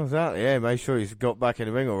way. Oh, exactly, yeah, make sure he's got back in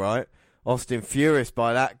the ring all right. Austin furious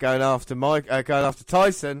by that, going after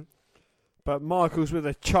Tyson. But Michaels with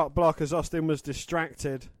a chop block as Austin was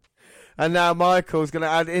distracted. And now Michaels going to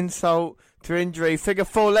add insult to injury. Figure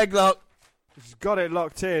 4 leg lock. He's got it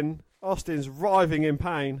locked in. Austin's writhing in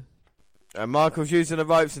pain. And Michaels using the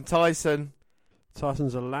ropes and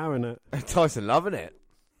Tyson's allowing it. Tyson loving it.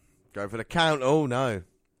 Go for the count. Oh, no.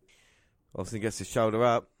 Austin gets his shoulder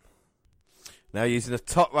up. Now using the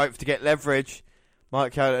top rope to get leverage.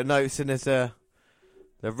 Mike Coulter noticing there's the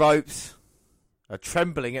ropes are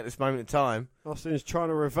trembling at this moment in time. Austin's trying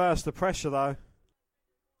to reverse the pressure, though.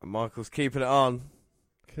 And Michael's keeping it on.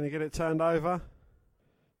 Can he get it turned over?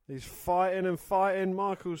 He's fighting and fighting.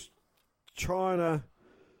 Michael's trying to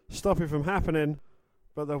stop it from happening.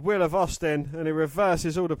 But the will of Austin, and he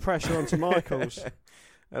reverses all the pressure onto Michaels.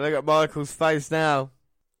 And look at Michael's face now.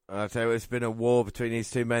 I'll tell you, it's been a war between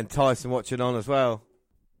these two men. Tyson watching on as well.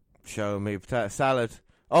 Showing me potato salad.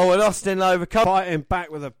 Oh, and Austin overcome. Fighting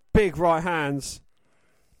back with a big right hands.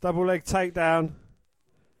 Double leg takedown.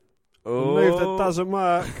 Oh. Move that doesn't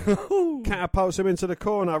work. Catapults him into the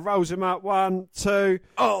corner. Rolls him up. 1, 2.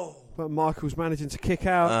 Oh. But Michael's managing to kick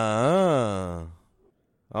out.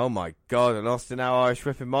 Oh my God. And Austin now Irish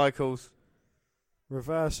whipping Michaels.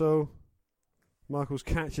 Reversal. Michaels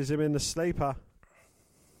catches him in the sleeper.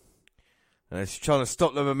 And he's trying to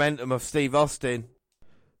stop the momentum of Steve Austin.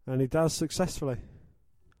 And he does successfully.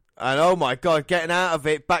 And oh my God, getting out of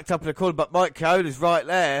it, backed up in the corner, but Mike Chioda's right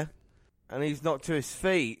there. And he's knocked to his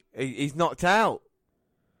feet. He's knocked out.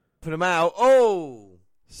 Put him out. Oh!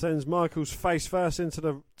 Sends Michaels face first into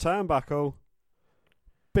the turnbuckle.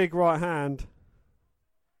 Big right hand.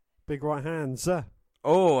 Big right hands.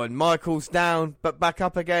 Oh, and Michaels down, but back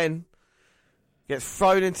up again. Gets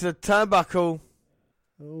thrown into the turnbuckle.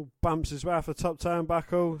 Oh, bumps his way off the top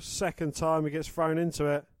turnbuckle. Second time he gets thrown into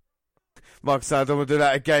it. Michael said, I don't want to do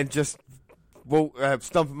that again. Just walk,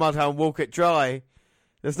 stomp a mud hole and walk it dry.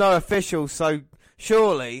 There's no official, so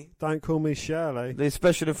surely... Don't call me Shirley. The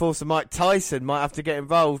special enforcer Mike Tyson might have to get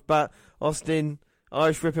involved, but Austin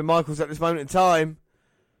Irish ripping Michaels at this moment in time.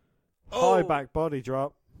 High back body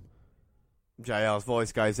drop. JR's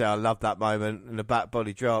voice goes out. I love that moment in the back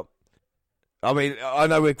body drop. I mean, I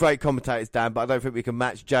know we're great commentators, Dan, but I don't think we can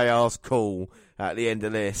match JR's call at the end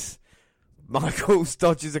of this. Michaels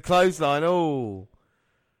dodges a clothesline. Oh.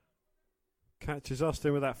 Catches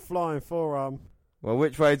Austin with that flying forearm. Well,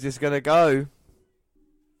 which way is this going to go?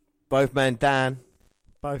 Both men down.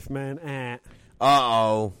 Both men at.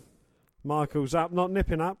 Uh-oh. Michaels up, not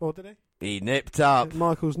nipping up, or did he? He nipped up.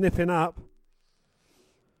 Michaels nipping up.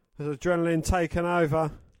 Has adrenaline taken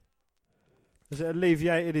over? Has it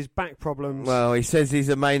alleviated his back problems? Well, he says he's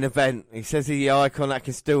a main event. He says he's the icon that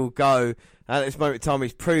can still go. At this moment in time,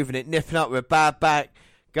 he's proven it. Nipping up with a bad back.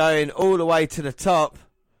 Going all the way to the top.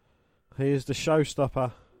 He is the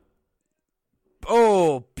showstopper.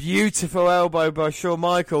 Oh, beautiful elbow by Shawn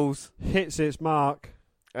Michaels. Hits its mark.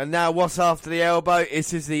 And now what's after the elbow?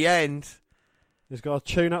 This is the end. He's got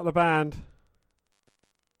to tune up the band.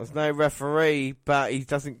 There's no referee, but he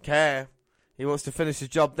doesn't care. He wants to finish his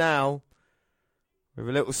job now. With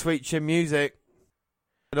a little sweet chin music.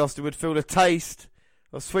 And Austin would feel the taste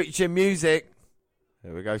of sweet chin music.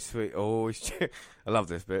 There we go, sweet. Oh, I love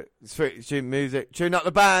this bit. Sweet chin music. Tune up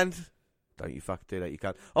the band. Don't you fucking do that, you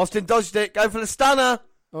can't. Austin dodged it. Go for the stunner.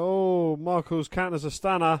 Oh, Michaels counters a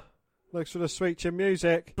stunner. Looks for the sweet chin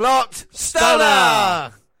music. Blocked.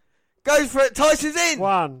 Stunner. Goes for it. Tyson's in.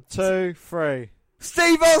 1, 2, 3.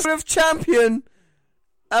 Steve Austin of champion.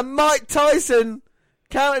 And Mike Tyson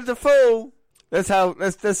counted the fall. Let's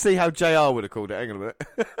see how JR would have called it. Hang on a minute.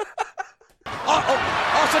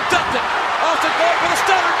 Austin ducked it. Austin going for the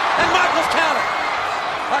stunner, and Michaels counted.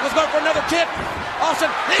 Michaels going for another kick. Austin,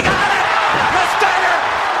 he got it. The stunner.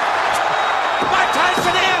 Mike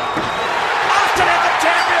Tyson in. Austin is the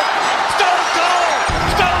champion. Stone Cold.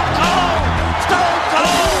 Stone Cold. Stone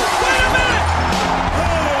Cold. Wait a minute.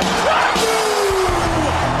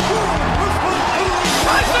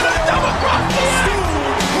 Tyson a double cross the end.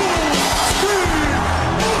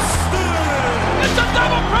 It's a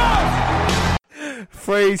double cross.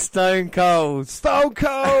 Free Stone Cold. Stone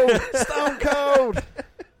Cold. Stone Cold.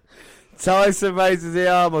 Tyson raises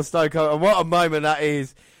the arm on Stone Cold. And what a moment that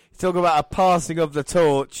is. He's talking about a passing of the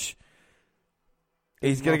torch.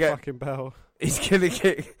 He's going to get... fucking bell. He's going to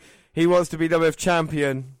get... He wants to be WWF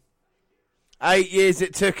champion. 8 years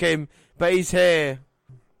it took him, but he's here.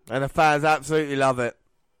 And the fans absolutely love it.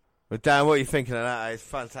 But Dan, what are you thinking of that? It's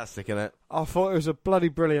fantastic, isn't it? I thought it was a bloody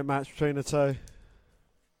brilliant match between the two.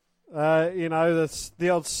 The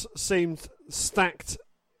odds seemed stacked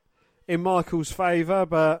in Michael's favour,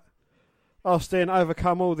 but Austin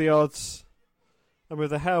overcome all the odds, and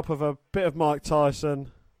with the help of a bit of Mike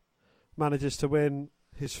Tyson, manages to win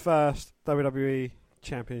his first WWE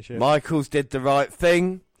Championship. Michaels did the right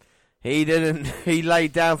thing. He didn't. He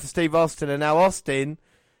laid down for Steve Austin, and now Austin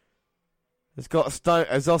has got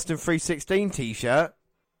a Austin 316 t-shirt.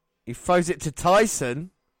 He throws it to Tyson.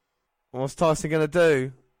 What's Tyson going to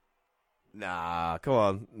do? Nah, come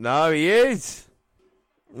on. No, he is.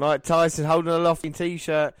 Mike Tyson holding a lofty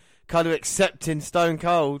t-shirt, kind of accepting Stone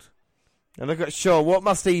Cold. And look at Shaw. What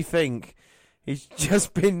must he think? He's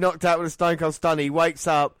just been knocked out with a Stone Cold stunner. He wakes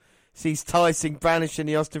up, sees Tyson brandishing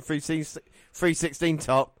the Austin 316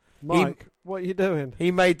 top. Mike, what are you doing?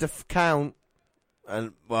 He made the count.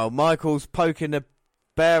 And, well, Michael's poking the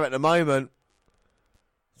bear at the moment.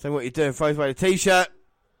 So what are you doing? Throws away the t-shirt.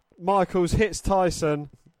 Michaels hits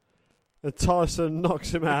Tyson, and Tyson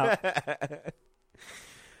knocks him out.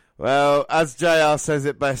 Well, as JR says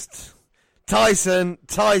it best, Tyson,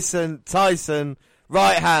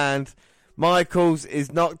 right hand. Michaels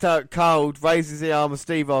is knocked out cold, raises the arm of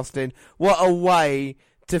Steve Austin. What a way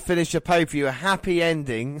to finish a pay-per-view. A happy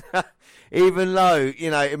ending. Even though,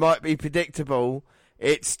 it might be predictable,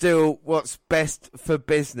 it's still what's best for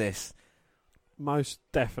business. Most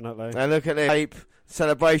definitely. And look at the tape.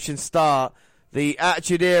 Celebration start. The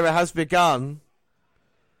Attitude Era has begun.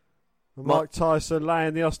 Mike Tyson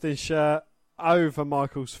laying the Austin shirt over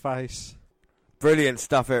Michael's face. Brilliant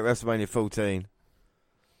stuff here at WrestleMania 14.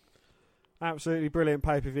 Absolutely brilliant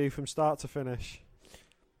pay-per-view from start to finish.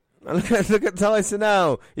 And look at Tyson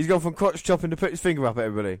now. He's gone from crotch chopping to put his finger up at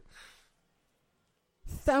everybody.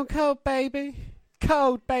 Stone cold, baby.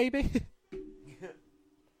 Cold, baby.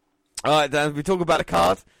 All right, Dan, we talk about the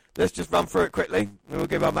card. Let's just run through it quickly, and we'll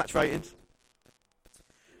give our match ratings.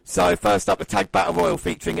 So, first up, the Tag Battle Royal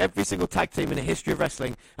featuring every single tag team in the history of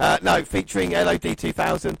wrestling. Featuring LOD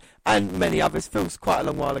 2000 and many others. Feels quite a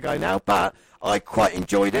long while ago now, but I quite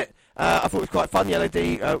enjoyed it. I thought it was quite fun, the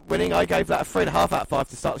LOD winning. I gave that a 3.5 out of 5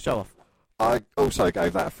 to start the show off. I also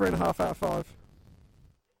gave that a 3.5 out of 5.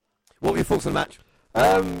 What were your thoughts on the match?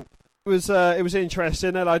 It was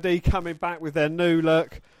interesting. LOD coming back with their new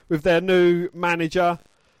look, with their new manager,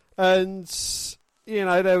 and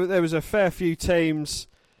there was a fair few teams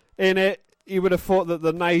in it. You would have thought that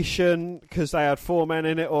the Nation, because they had 4 men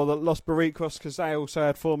in it, or the Los Barricos, because they also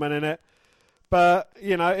had 4 men in it. But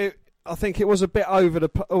I think it was a bit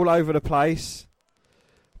all over the place.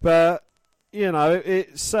 But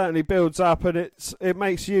it certainly builds up, and it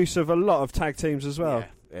makes use of a lot of tag teams as well.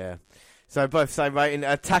 Yeah. So both same rating.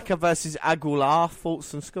 Attacker versus Aguilar.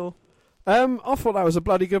 Thoughts and score? I thought that was a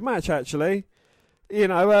bloody good match, actually.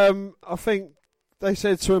 I think they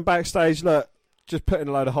said to him backstage, look, just put in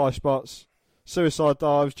a load of high spots, suicide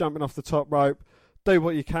dives, jumping off the top rope, do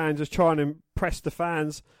what you can, just try and impress the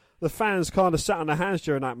fans. The fans kind of sat on their hands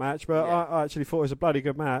during that match, but yeah. I actually thought it was a bloody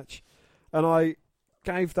good match, and I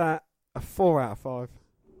gave that a 4 out of 5.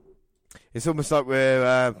 It's almost like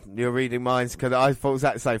you're reading minds, because I thought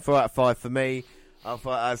exactly the same. 4 out of 5 for me. I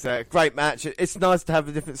thought it was a great match. It's nice to have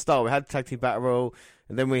a different style. We had Tag Team Battle Royal,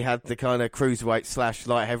 and then we had the kind of cruiserweight /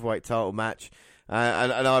 light heavyweight title match.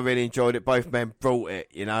 And I really enjoyed it. Both men brought it,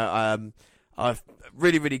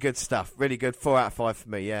 really, really good stuff. Really good. 4 out of 5 for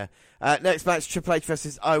me, yeah. Next match, Triple H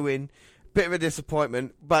versus Owen. Bit of a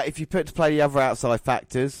disappointment, but if you put to play the other outside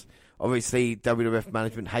factors, obviously WWF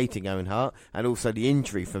management hating Owen Hart, and also the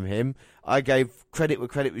injury from him, I gave credit where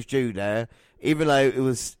credit was due there. Even though it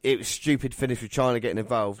was stupid finish with China getting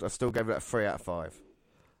involved, I still gave that a 3 out of 5.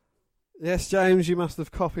 Yes, James, you must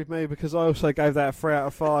have copied me, because I also gave that a 3 out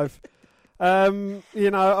of 5. I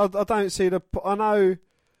don't see I know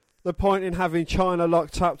the point in having China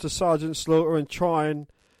locked up to Sergeant Slaughter and try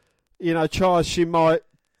as she might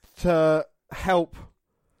to help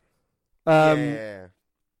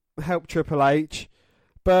Triple H,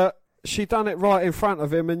 but she done it right in front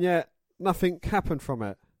of him, and yet nothing happened from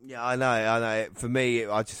it. Yeah, I know. For me,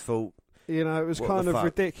 I just thought, it was kind of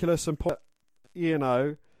ridiculous and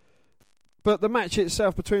But the match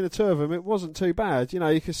itself between the two of them, it wasn't too bad.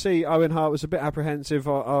 You could see Owen Hart was a bit apprehensive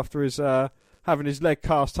after his having his leg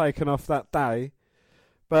cast taken off that day.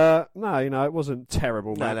 But no, it wasn't a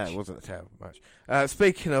terrible match. No, it wasn't a terrible match.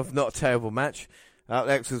 Speaking of not a terrible match, up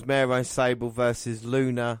next was Mero Sable versus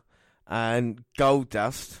Luna and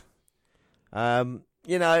Goldust.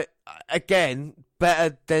 Again,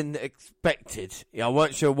 better than expected. I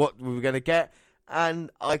wasn't sure what we were going to get.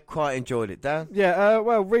 And I quite enjoyed it, Dan. Yeah,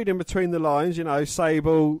 reading between the lines,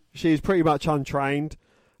 Sable, she's pretty much untrained.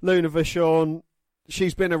 Luna Vachon,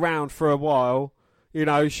 she's been around for a while.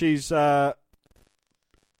 She's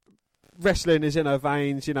wrestling is in her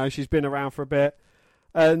veins. She's been around for a bit.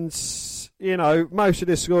 And, most of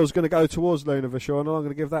this score is going to go towards Luna Vachon, and I'm going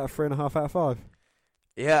to give that a 3.5 out of 5.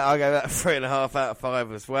 Yeah, I gave that a 3.5 out of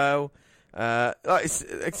 5 as well. It's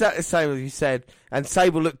exactly the same as you said, and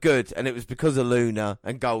Sable looked good, and it was because of Luna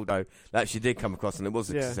and Goldo that she did come across, and it was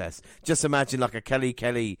a success. Just imagine like a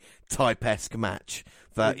Kelly type-esque match,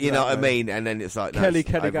 but you know what I mean. And then it's like Kelly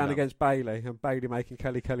going against Bailey, and Bailey making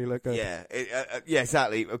Kelly look good. Yeah,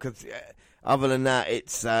 exactly. Because other than that,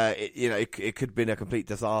 it could have been a complete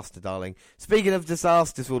disaster, darling. Speaking of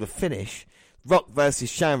disasters, the finish, Rock versus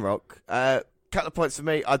Shamrock. Couple of points for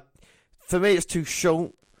me. For me, it's too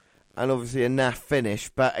short. And obviously a naff finish,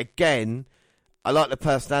 but again, I like the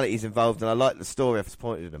personalities involved, and I like the story I've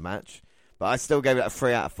pointed in the match, but I still gave it a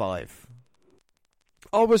 3 out of 5.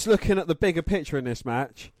 I was looking at the bigger picture in this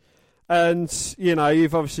match, and,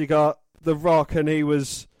 you've obviously got The Rock, and he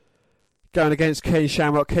was going against Ken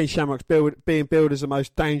Shamrock. Ken Shamrock's being billed as the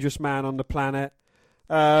most dangerous man on the planet,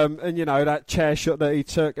 and, that chair shot that he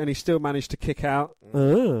took, and he still managed to kick out.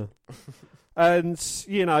 And,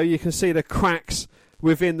 you can see the cracks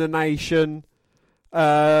within the Nation,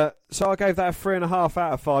 So I gave that a 3.5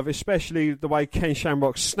 out of 5, especially the way Ken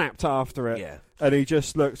Shamrock snapped after it. Yeah. And he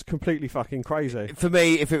just looked completely fucking crazy. For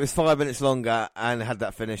me, if it was 5 minutes longer and had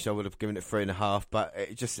that finish, I would have given it 3.5. But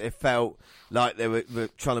it felt like they were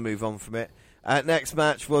trying to move on from it. Next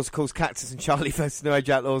match was, of course, Cactus and Charlie versus New Age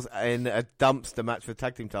Outlaws in a dumpster match for the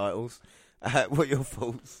tag team titles. What are your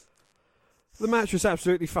thoughts? The match was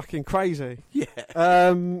absolutely fucking crazy. Yeah.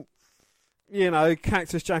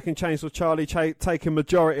 Cactus Jack and Chainsaw Charlie taking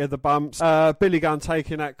majority of the bumps. Billy Gunn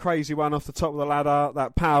taking that crazy one off the top of the ladder,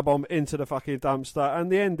 that powerbomb into the fucking dumpster.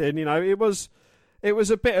 And the ending, it was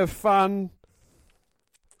a bit of fun,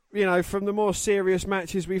 from the more serious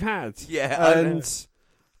matches we've had. Yeah, and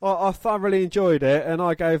I thoroughly enjoyed it, and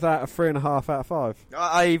I gave that a 3.5 out of 5.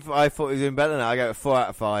 I thought it was even better than that. I gave it a 4 out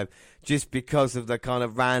of 5, just because of the kind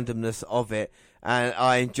of randomness of it. And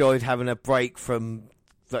I enjoyed having a break from,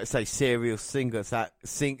 let's say, serious single action.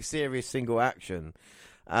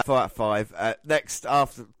 4 out of 5. Next,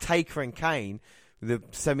 after Taker and Kane, the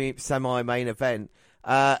semi-main event,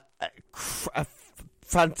 a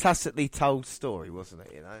fantastically told story, wasn't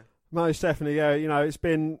it? Most definitely, yeah. It's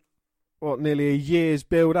been nearly a year's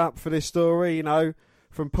build up for this story.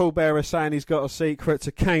 From Paul Bearer saying he's got a secret,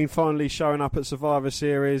 to Kane finally showing up at Survivor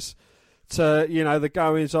Series, to the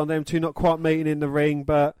goings on them two not quite meeting in the ring,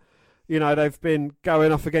 but they've been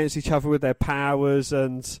going off against each other with their powers,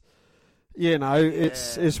 and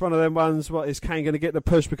it's one of them ones. What is Kane going to get the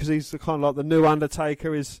push because he's the kind of like the new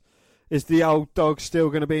Undertaker? Is the old dog still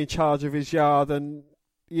going to be in charge of his yard? And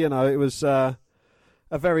it was a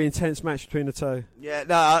very intense match between the two. Yeah,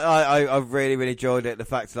 no, I really, really enjoyed it. The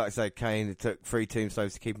fact, like I say, Kane, it took 3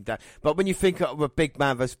 tombstones to keep him down. But when you think of a big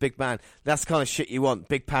man versus big man, that's the kind of shit you want.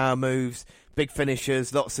 Big power moves, big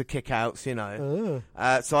finishers, lots of kick-outs, So I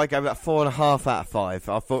gave that 4.5 out of 5.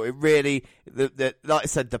 I thought it really, like I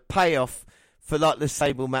said, the payoff for like the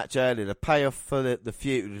Sable match earlier, the payoff for the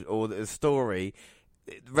feud or the story,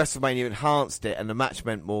 WrestleMania enhanced it, and the match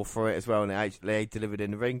meant more for it as well, and it actually delivered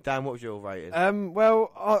in the ring. Dan, what was your rating?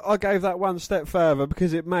 Well, I gave that one step further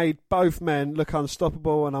because it made both men look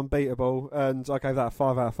unstoppable and unbeatable, and I gave that a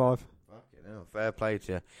 5 out of 5. Fucking hell, fair play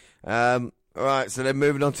to you. Alright, so then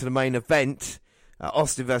moving on to the main event,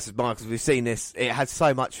 Austin versus Michaels. We've seen this, it had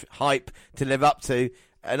so much hype to live up to,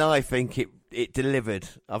 and I think it delivered.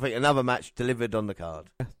 I think another match delivered on the card.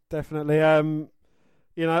 Definitely. All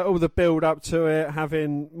the build up to it,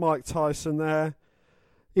 having Mike Tyson there.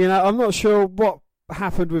 I'm not sure what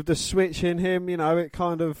happened with the switch in him. It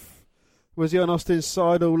kind of, was he on Austin's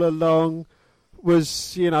side all along?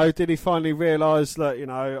 Did he finally realise that,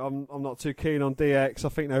 I'm not too keen on DX? I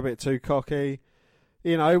think they're a bit too cocky.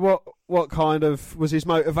 What kind of was his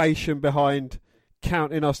motivation behind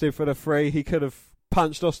counting Austin for the 3? He could have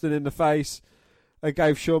punched Austin in the face and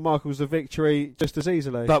gave Shawn Michaels the victory just as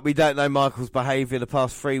easily. But we don't know Michaels' behaviour the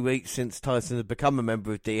past 3 weeks since Tyson had become a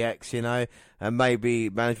member of DX, and maybe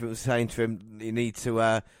management was saying to him, you need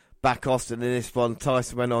to back Austin in this one.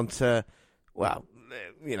 Tyson went on to,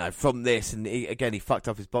 from this, and he fucked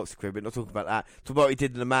up his boxing career, but not talking about that. Talking about what he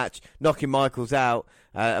did in the match, knocking Michaels out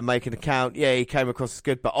and making a count. Yeah, he came across as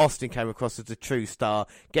good, but Austin came across as a true star,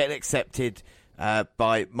 getting accepted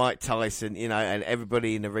by Mike Tyson, and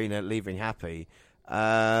everybody in the arena leaving happy.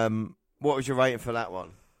 What was your rating for that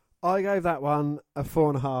one? I gave that one a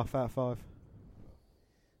 4.5 out of 5.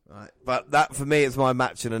 Right, but that for me is my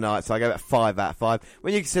match of the night, so I gave it a 5 out of 5.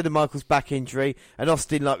 When you consider Michael's back injury and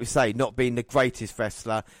Austin, like we say, not being the greatest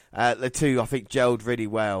wrestler, the two I think gelled really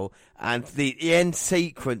well, and the end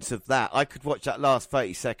sequence of that, I could watch that last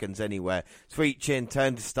 30 seconds anywhere. Sweet chin,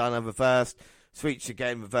 turn to stunner, reversed. Switch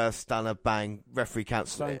again, reverse, stunner, bang, referee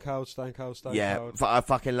counts. Stone cold. Yeah, I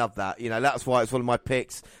fucking love that. That's why it's one of my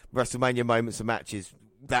picks, WrestleMania moments and matches,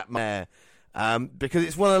 that man. Because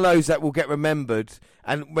it's one of those that will get remembered,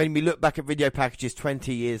 and when we look back at video packages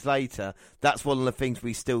 20 years later, that's one of the things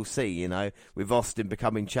we still see, with Austin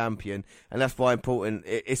becoming champion, and that's why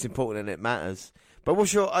it's important and it matters. But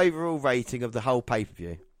what's your overall rating of the whole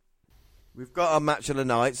pay-per-view? We've got our match of the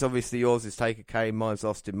night, so obviously yours is Taker Kane, mine's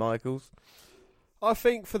Austin Michaels. I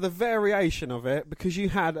think for the variation of it, because you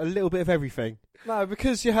had a little bit of everything. No,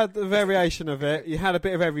 because you had the variation of it, you had a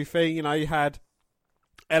bit of everything. You had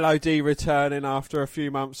LOD returning after a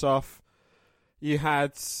few months off. You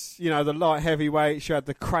had, the light heavyweights. You had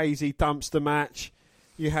the crazy dumpster match.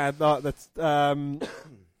 You had like the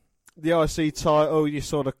IC title. You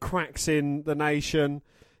saw the cracks in the nation.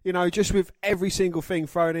 Just with every single thing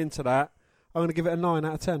thrown into that, I'm going to give it a 9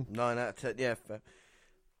 out of 10. 9 out of 10, yeah. Fair.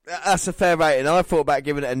 That's a fair rating. I thought about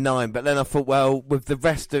giving it a 9, but then I thought, well, with the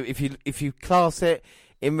rest of, if you class it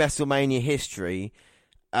in WrestleMania history,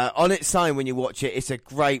 On its own, when you watch it, it's a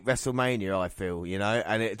great WrestleMania, I feel,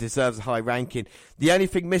 and it deserves a high ranking. The only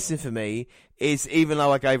thing missing for me is, even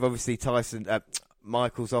though I gave, obviously, Tyson...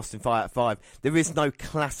 Michaels Austin 5 out of 5. There is no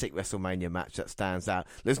classic WrestleMania match that stands out.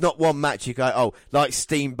 There's not one match you go, like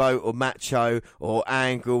Steamboat or Macho or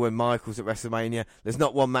Angle and Michaels at WrestleMania. There's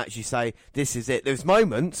not one match you say, this is it. There's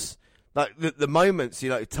moments, like the moments,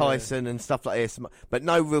 Tyson and stuff like this, but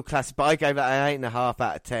no real classic. But I gave that an 8.5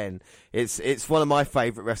 out of 10. It's one of my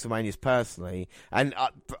favourite WrestleManias personally, and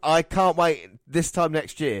I can't wait. This time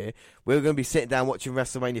next year, we're going to be sitting down watching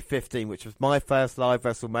WrestleMania 15, which was my first live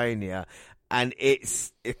WrestleMania. And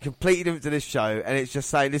it's completely different to this show, and it's just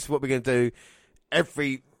saying this is what we're going to do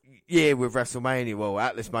every year with WrestleMania, well,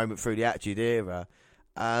 at this moment through the Attitude Era.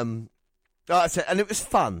 Like I said, and it was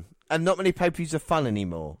fun, and not many pay-per-views are fun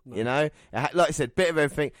anymore, Like I said, bit of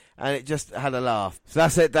everything, and it just had a laugh. So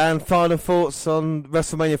that's it, Dan. Final thoughts on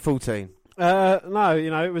WrestleMania 14? No,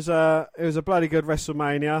 it was a bloody good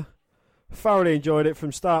WrestleMania. Thoroughly enjoyed it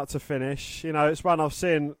from start to finish. It's one I've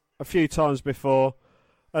seen a few times before.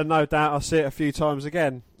 And no doubt I'll see it a few times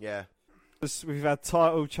again. Yeah. We've had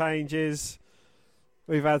title changes.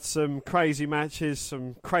 We've had some crazy matches,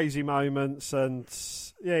 some crazy moments. And,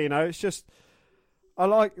 it's just... I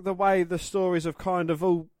like the way the stories have kind of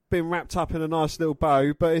all been wrapped up in a nice little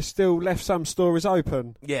bow, but it's still left some stories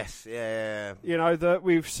open. Yes, yeah. That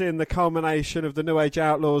we've seen the culmination of the New Age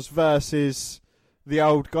Outlaws versus the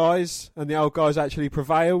old guys, and the old guys actually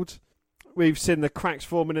prevailed. We've seen the cracks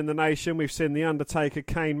forming in the nation. We've seen the Undertaker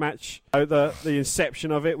Kane match, the inception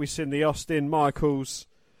of it. We've seen the Austin Michaels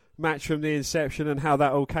match from the inception and how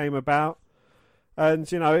that all came about. And,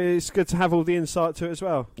 it's good to have all the insight to it as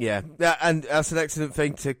well. Yeah, and that's an excellent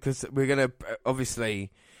thing because we're going to, obviously,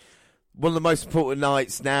 one of the most important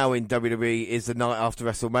nights now in WWE is the night after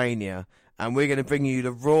WrestleMania. And we're going to bring you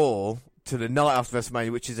the Raw to the night after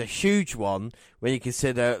WrestleMania, which is a huge one when you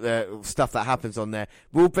consider the stuff that happens on there.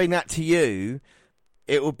 We'll bring that to you.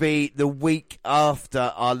 It will be the week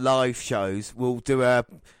after our live shows. We'll do a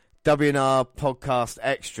WNR podcast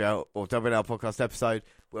extra or WNR podcast episode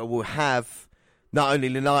where we'll have not only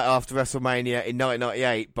the night after WrestleMania in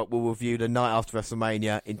 1998, but we'll review the night after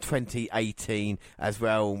WrestleMania in 2018 as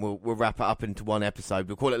well, and we'll wrap it up into one episode.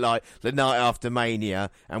 We'll call it like the night after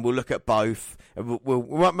Mania, and we'll look at both. And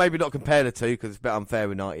we'll maybe not compare the two because it's a bit unfair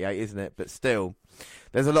with 98, isn't it? But still,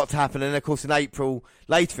 there's a lot to happen. And of course,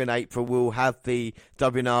 later in April, we'll have the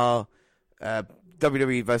WNR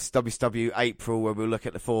WWE vs WCW April, where we'll look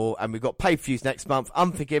at the 4, and we've got pay-per-views next month.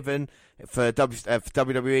 Unforgiven for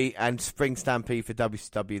WWE and Spring Stampede for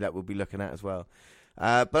WCW that we'll be looking at as well.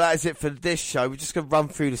 But that is it for this show. We're just going to run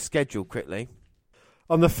through the schedule quickly.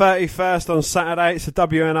 On the 31st, on Saturday, it's a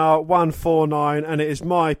WNR149, and it is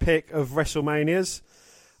my pick of WrestleManias.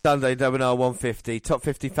 Sunday, WNR150, top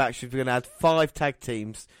 50 factions. We're going to add 5 tag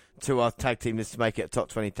teams to our tag team list to make it a top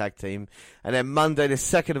 20 tag team. And then Monday, the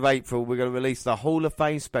 2nd of April, we're going to release the Hall of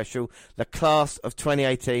Fame special, the Class of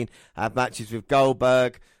 2018. Have matches with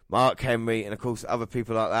Goldberg, Mark Henry, and of course other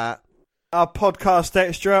people like that. Our podcast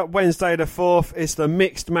extra, Wednesday the 4th, is the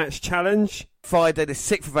Mixed Match Challenge. Friday the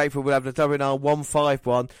 6th of April, we'll have the WNR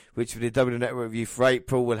 151, which will be the W Network review for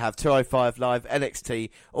April. We'll have 205 Live,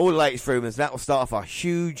 NXT, all the latest rumours. That will start off our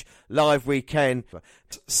huge live weekend.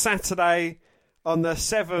 Saturday, on the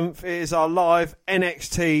 7th, it is our live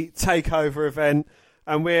NXT takeover event,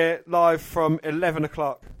 and we're live from 11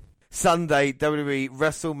 o'clock. Sunday, WWE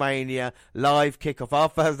WrestleMania live kickoff, our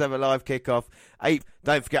first ever live kickoff.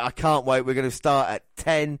 Don't forget, I can't wait. We're going to start at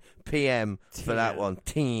 10 p.m. for that one.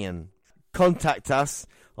 10. Contact us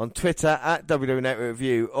on Twitter at WWE Network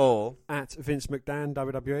Review or at Vince McDan,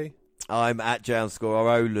 WWE. I'm at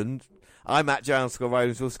J_Roland. I'm at J_Roland.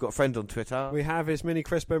 We've also got a friend on Twitter. We have his Mini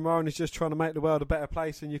Chris Benoit, and he's just trying to make the world a better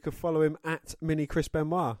place, and you can follow him at Mini Chris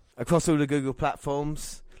Benoit. Across all the Google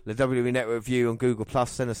platforms, the WWE Network Review on Google+.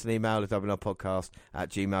 Send us an email, the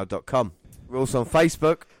WNRpodcast@gmail.com. We're also on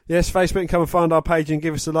Facebook. Yes, Facebook. You can come and find our page and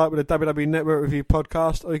give us a like with the WWE Network Review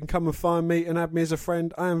podcast, or you can come and find me and add me as a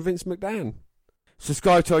friend. I am Vince McDan.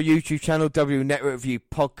 Subscribe to our YouTube channel, WWE Network Review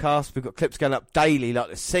Podcast. We've got clips going up daily, like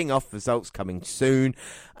the sing-off results coming soon.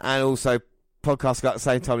 And also podcasts at the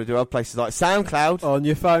same time we do other places like SoundCloud. On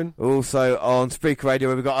your phone. Also on Spreaker Radio,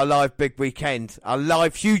 where we've got our live big weekend. Our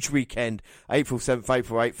live huge weekend. April 7th,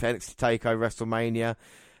 April 8th for NXT TakeOver WrestleMania.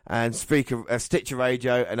 And Spreaker, Stitcher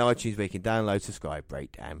Radio and iTunes, where you can download, subscribe,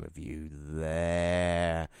 breakdown, review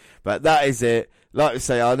there. But that is it. Like I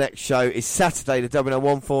say, our next show is Saturday, the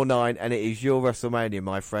WNR149, and it is your WrestleMania,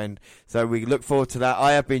 my friend. So we look forward to that.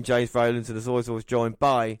 I have been James Rowlands, and as always joined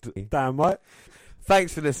by Dan White.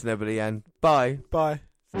 Thanks for listening, everybody, and bye. Bye.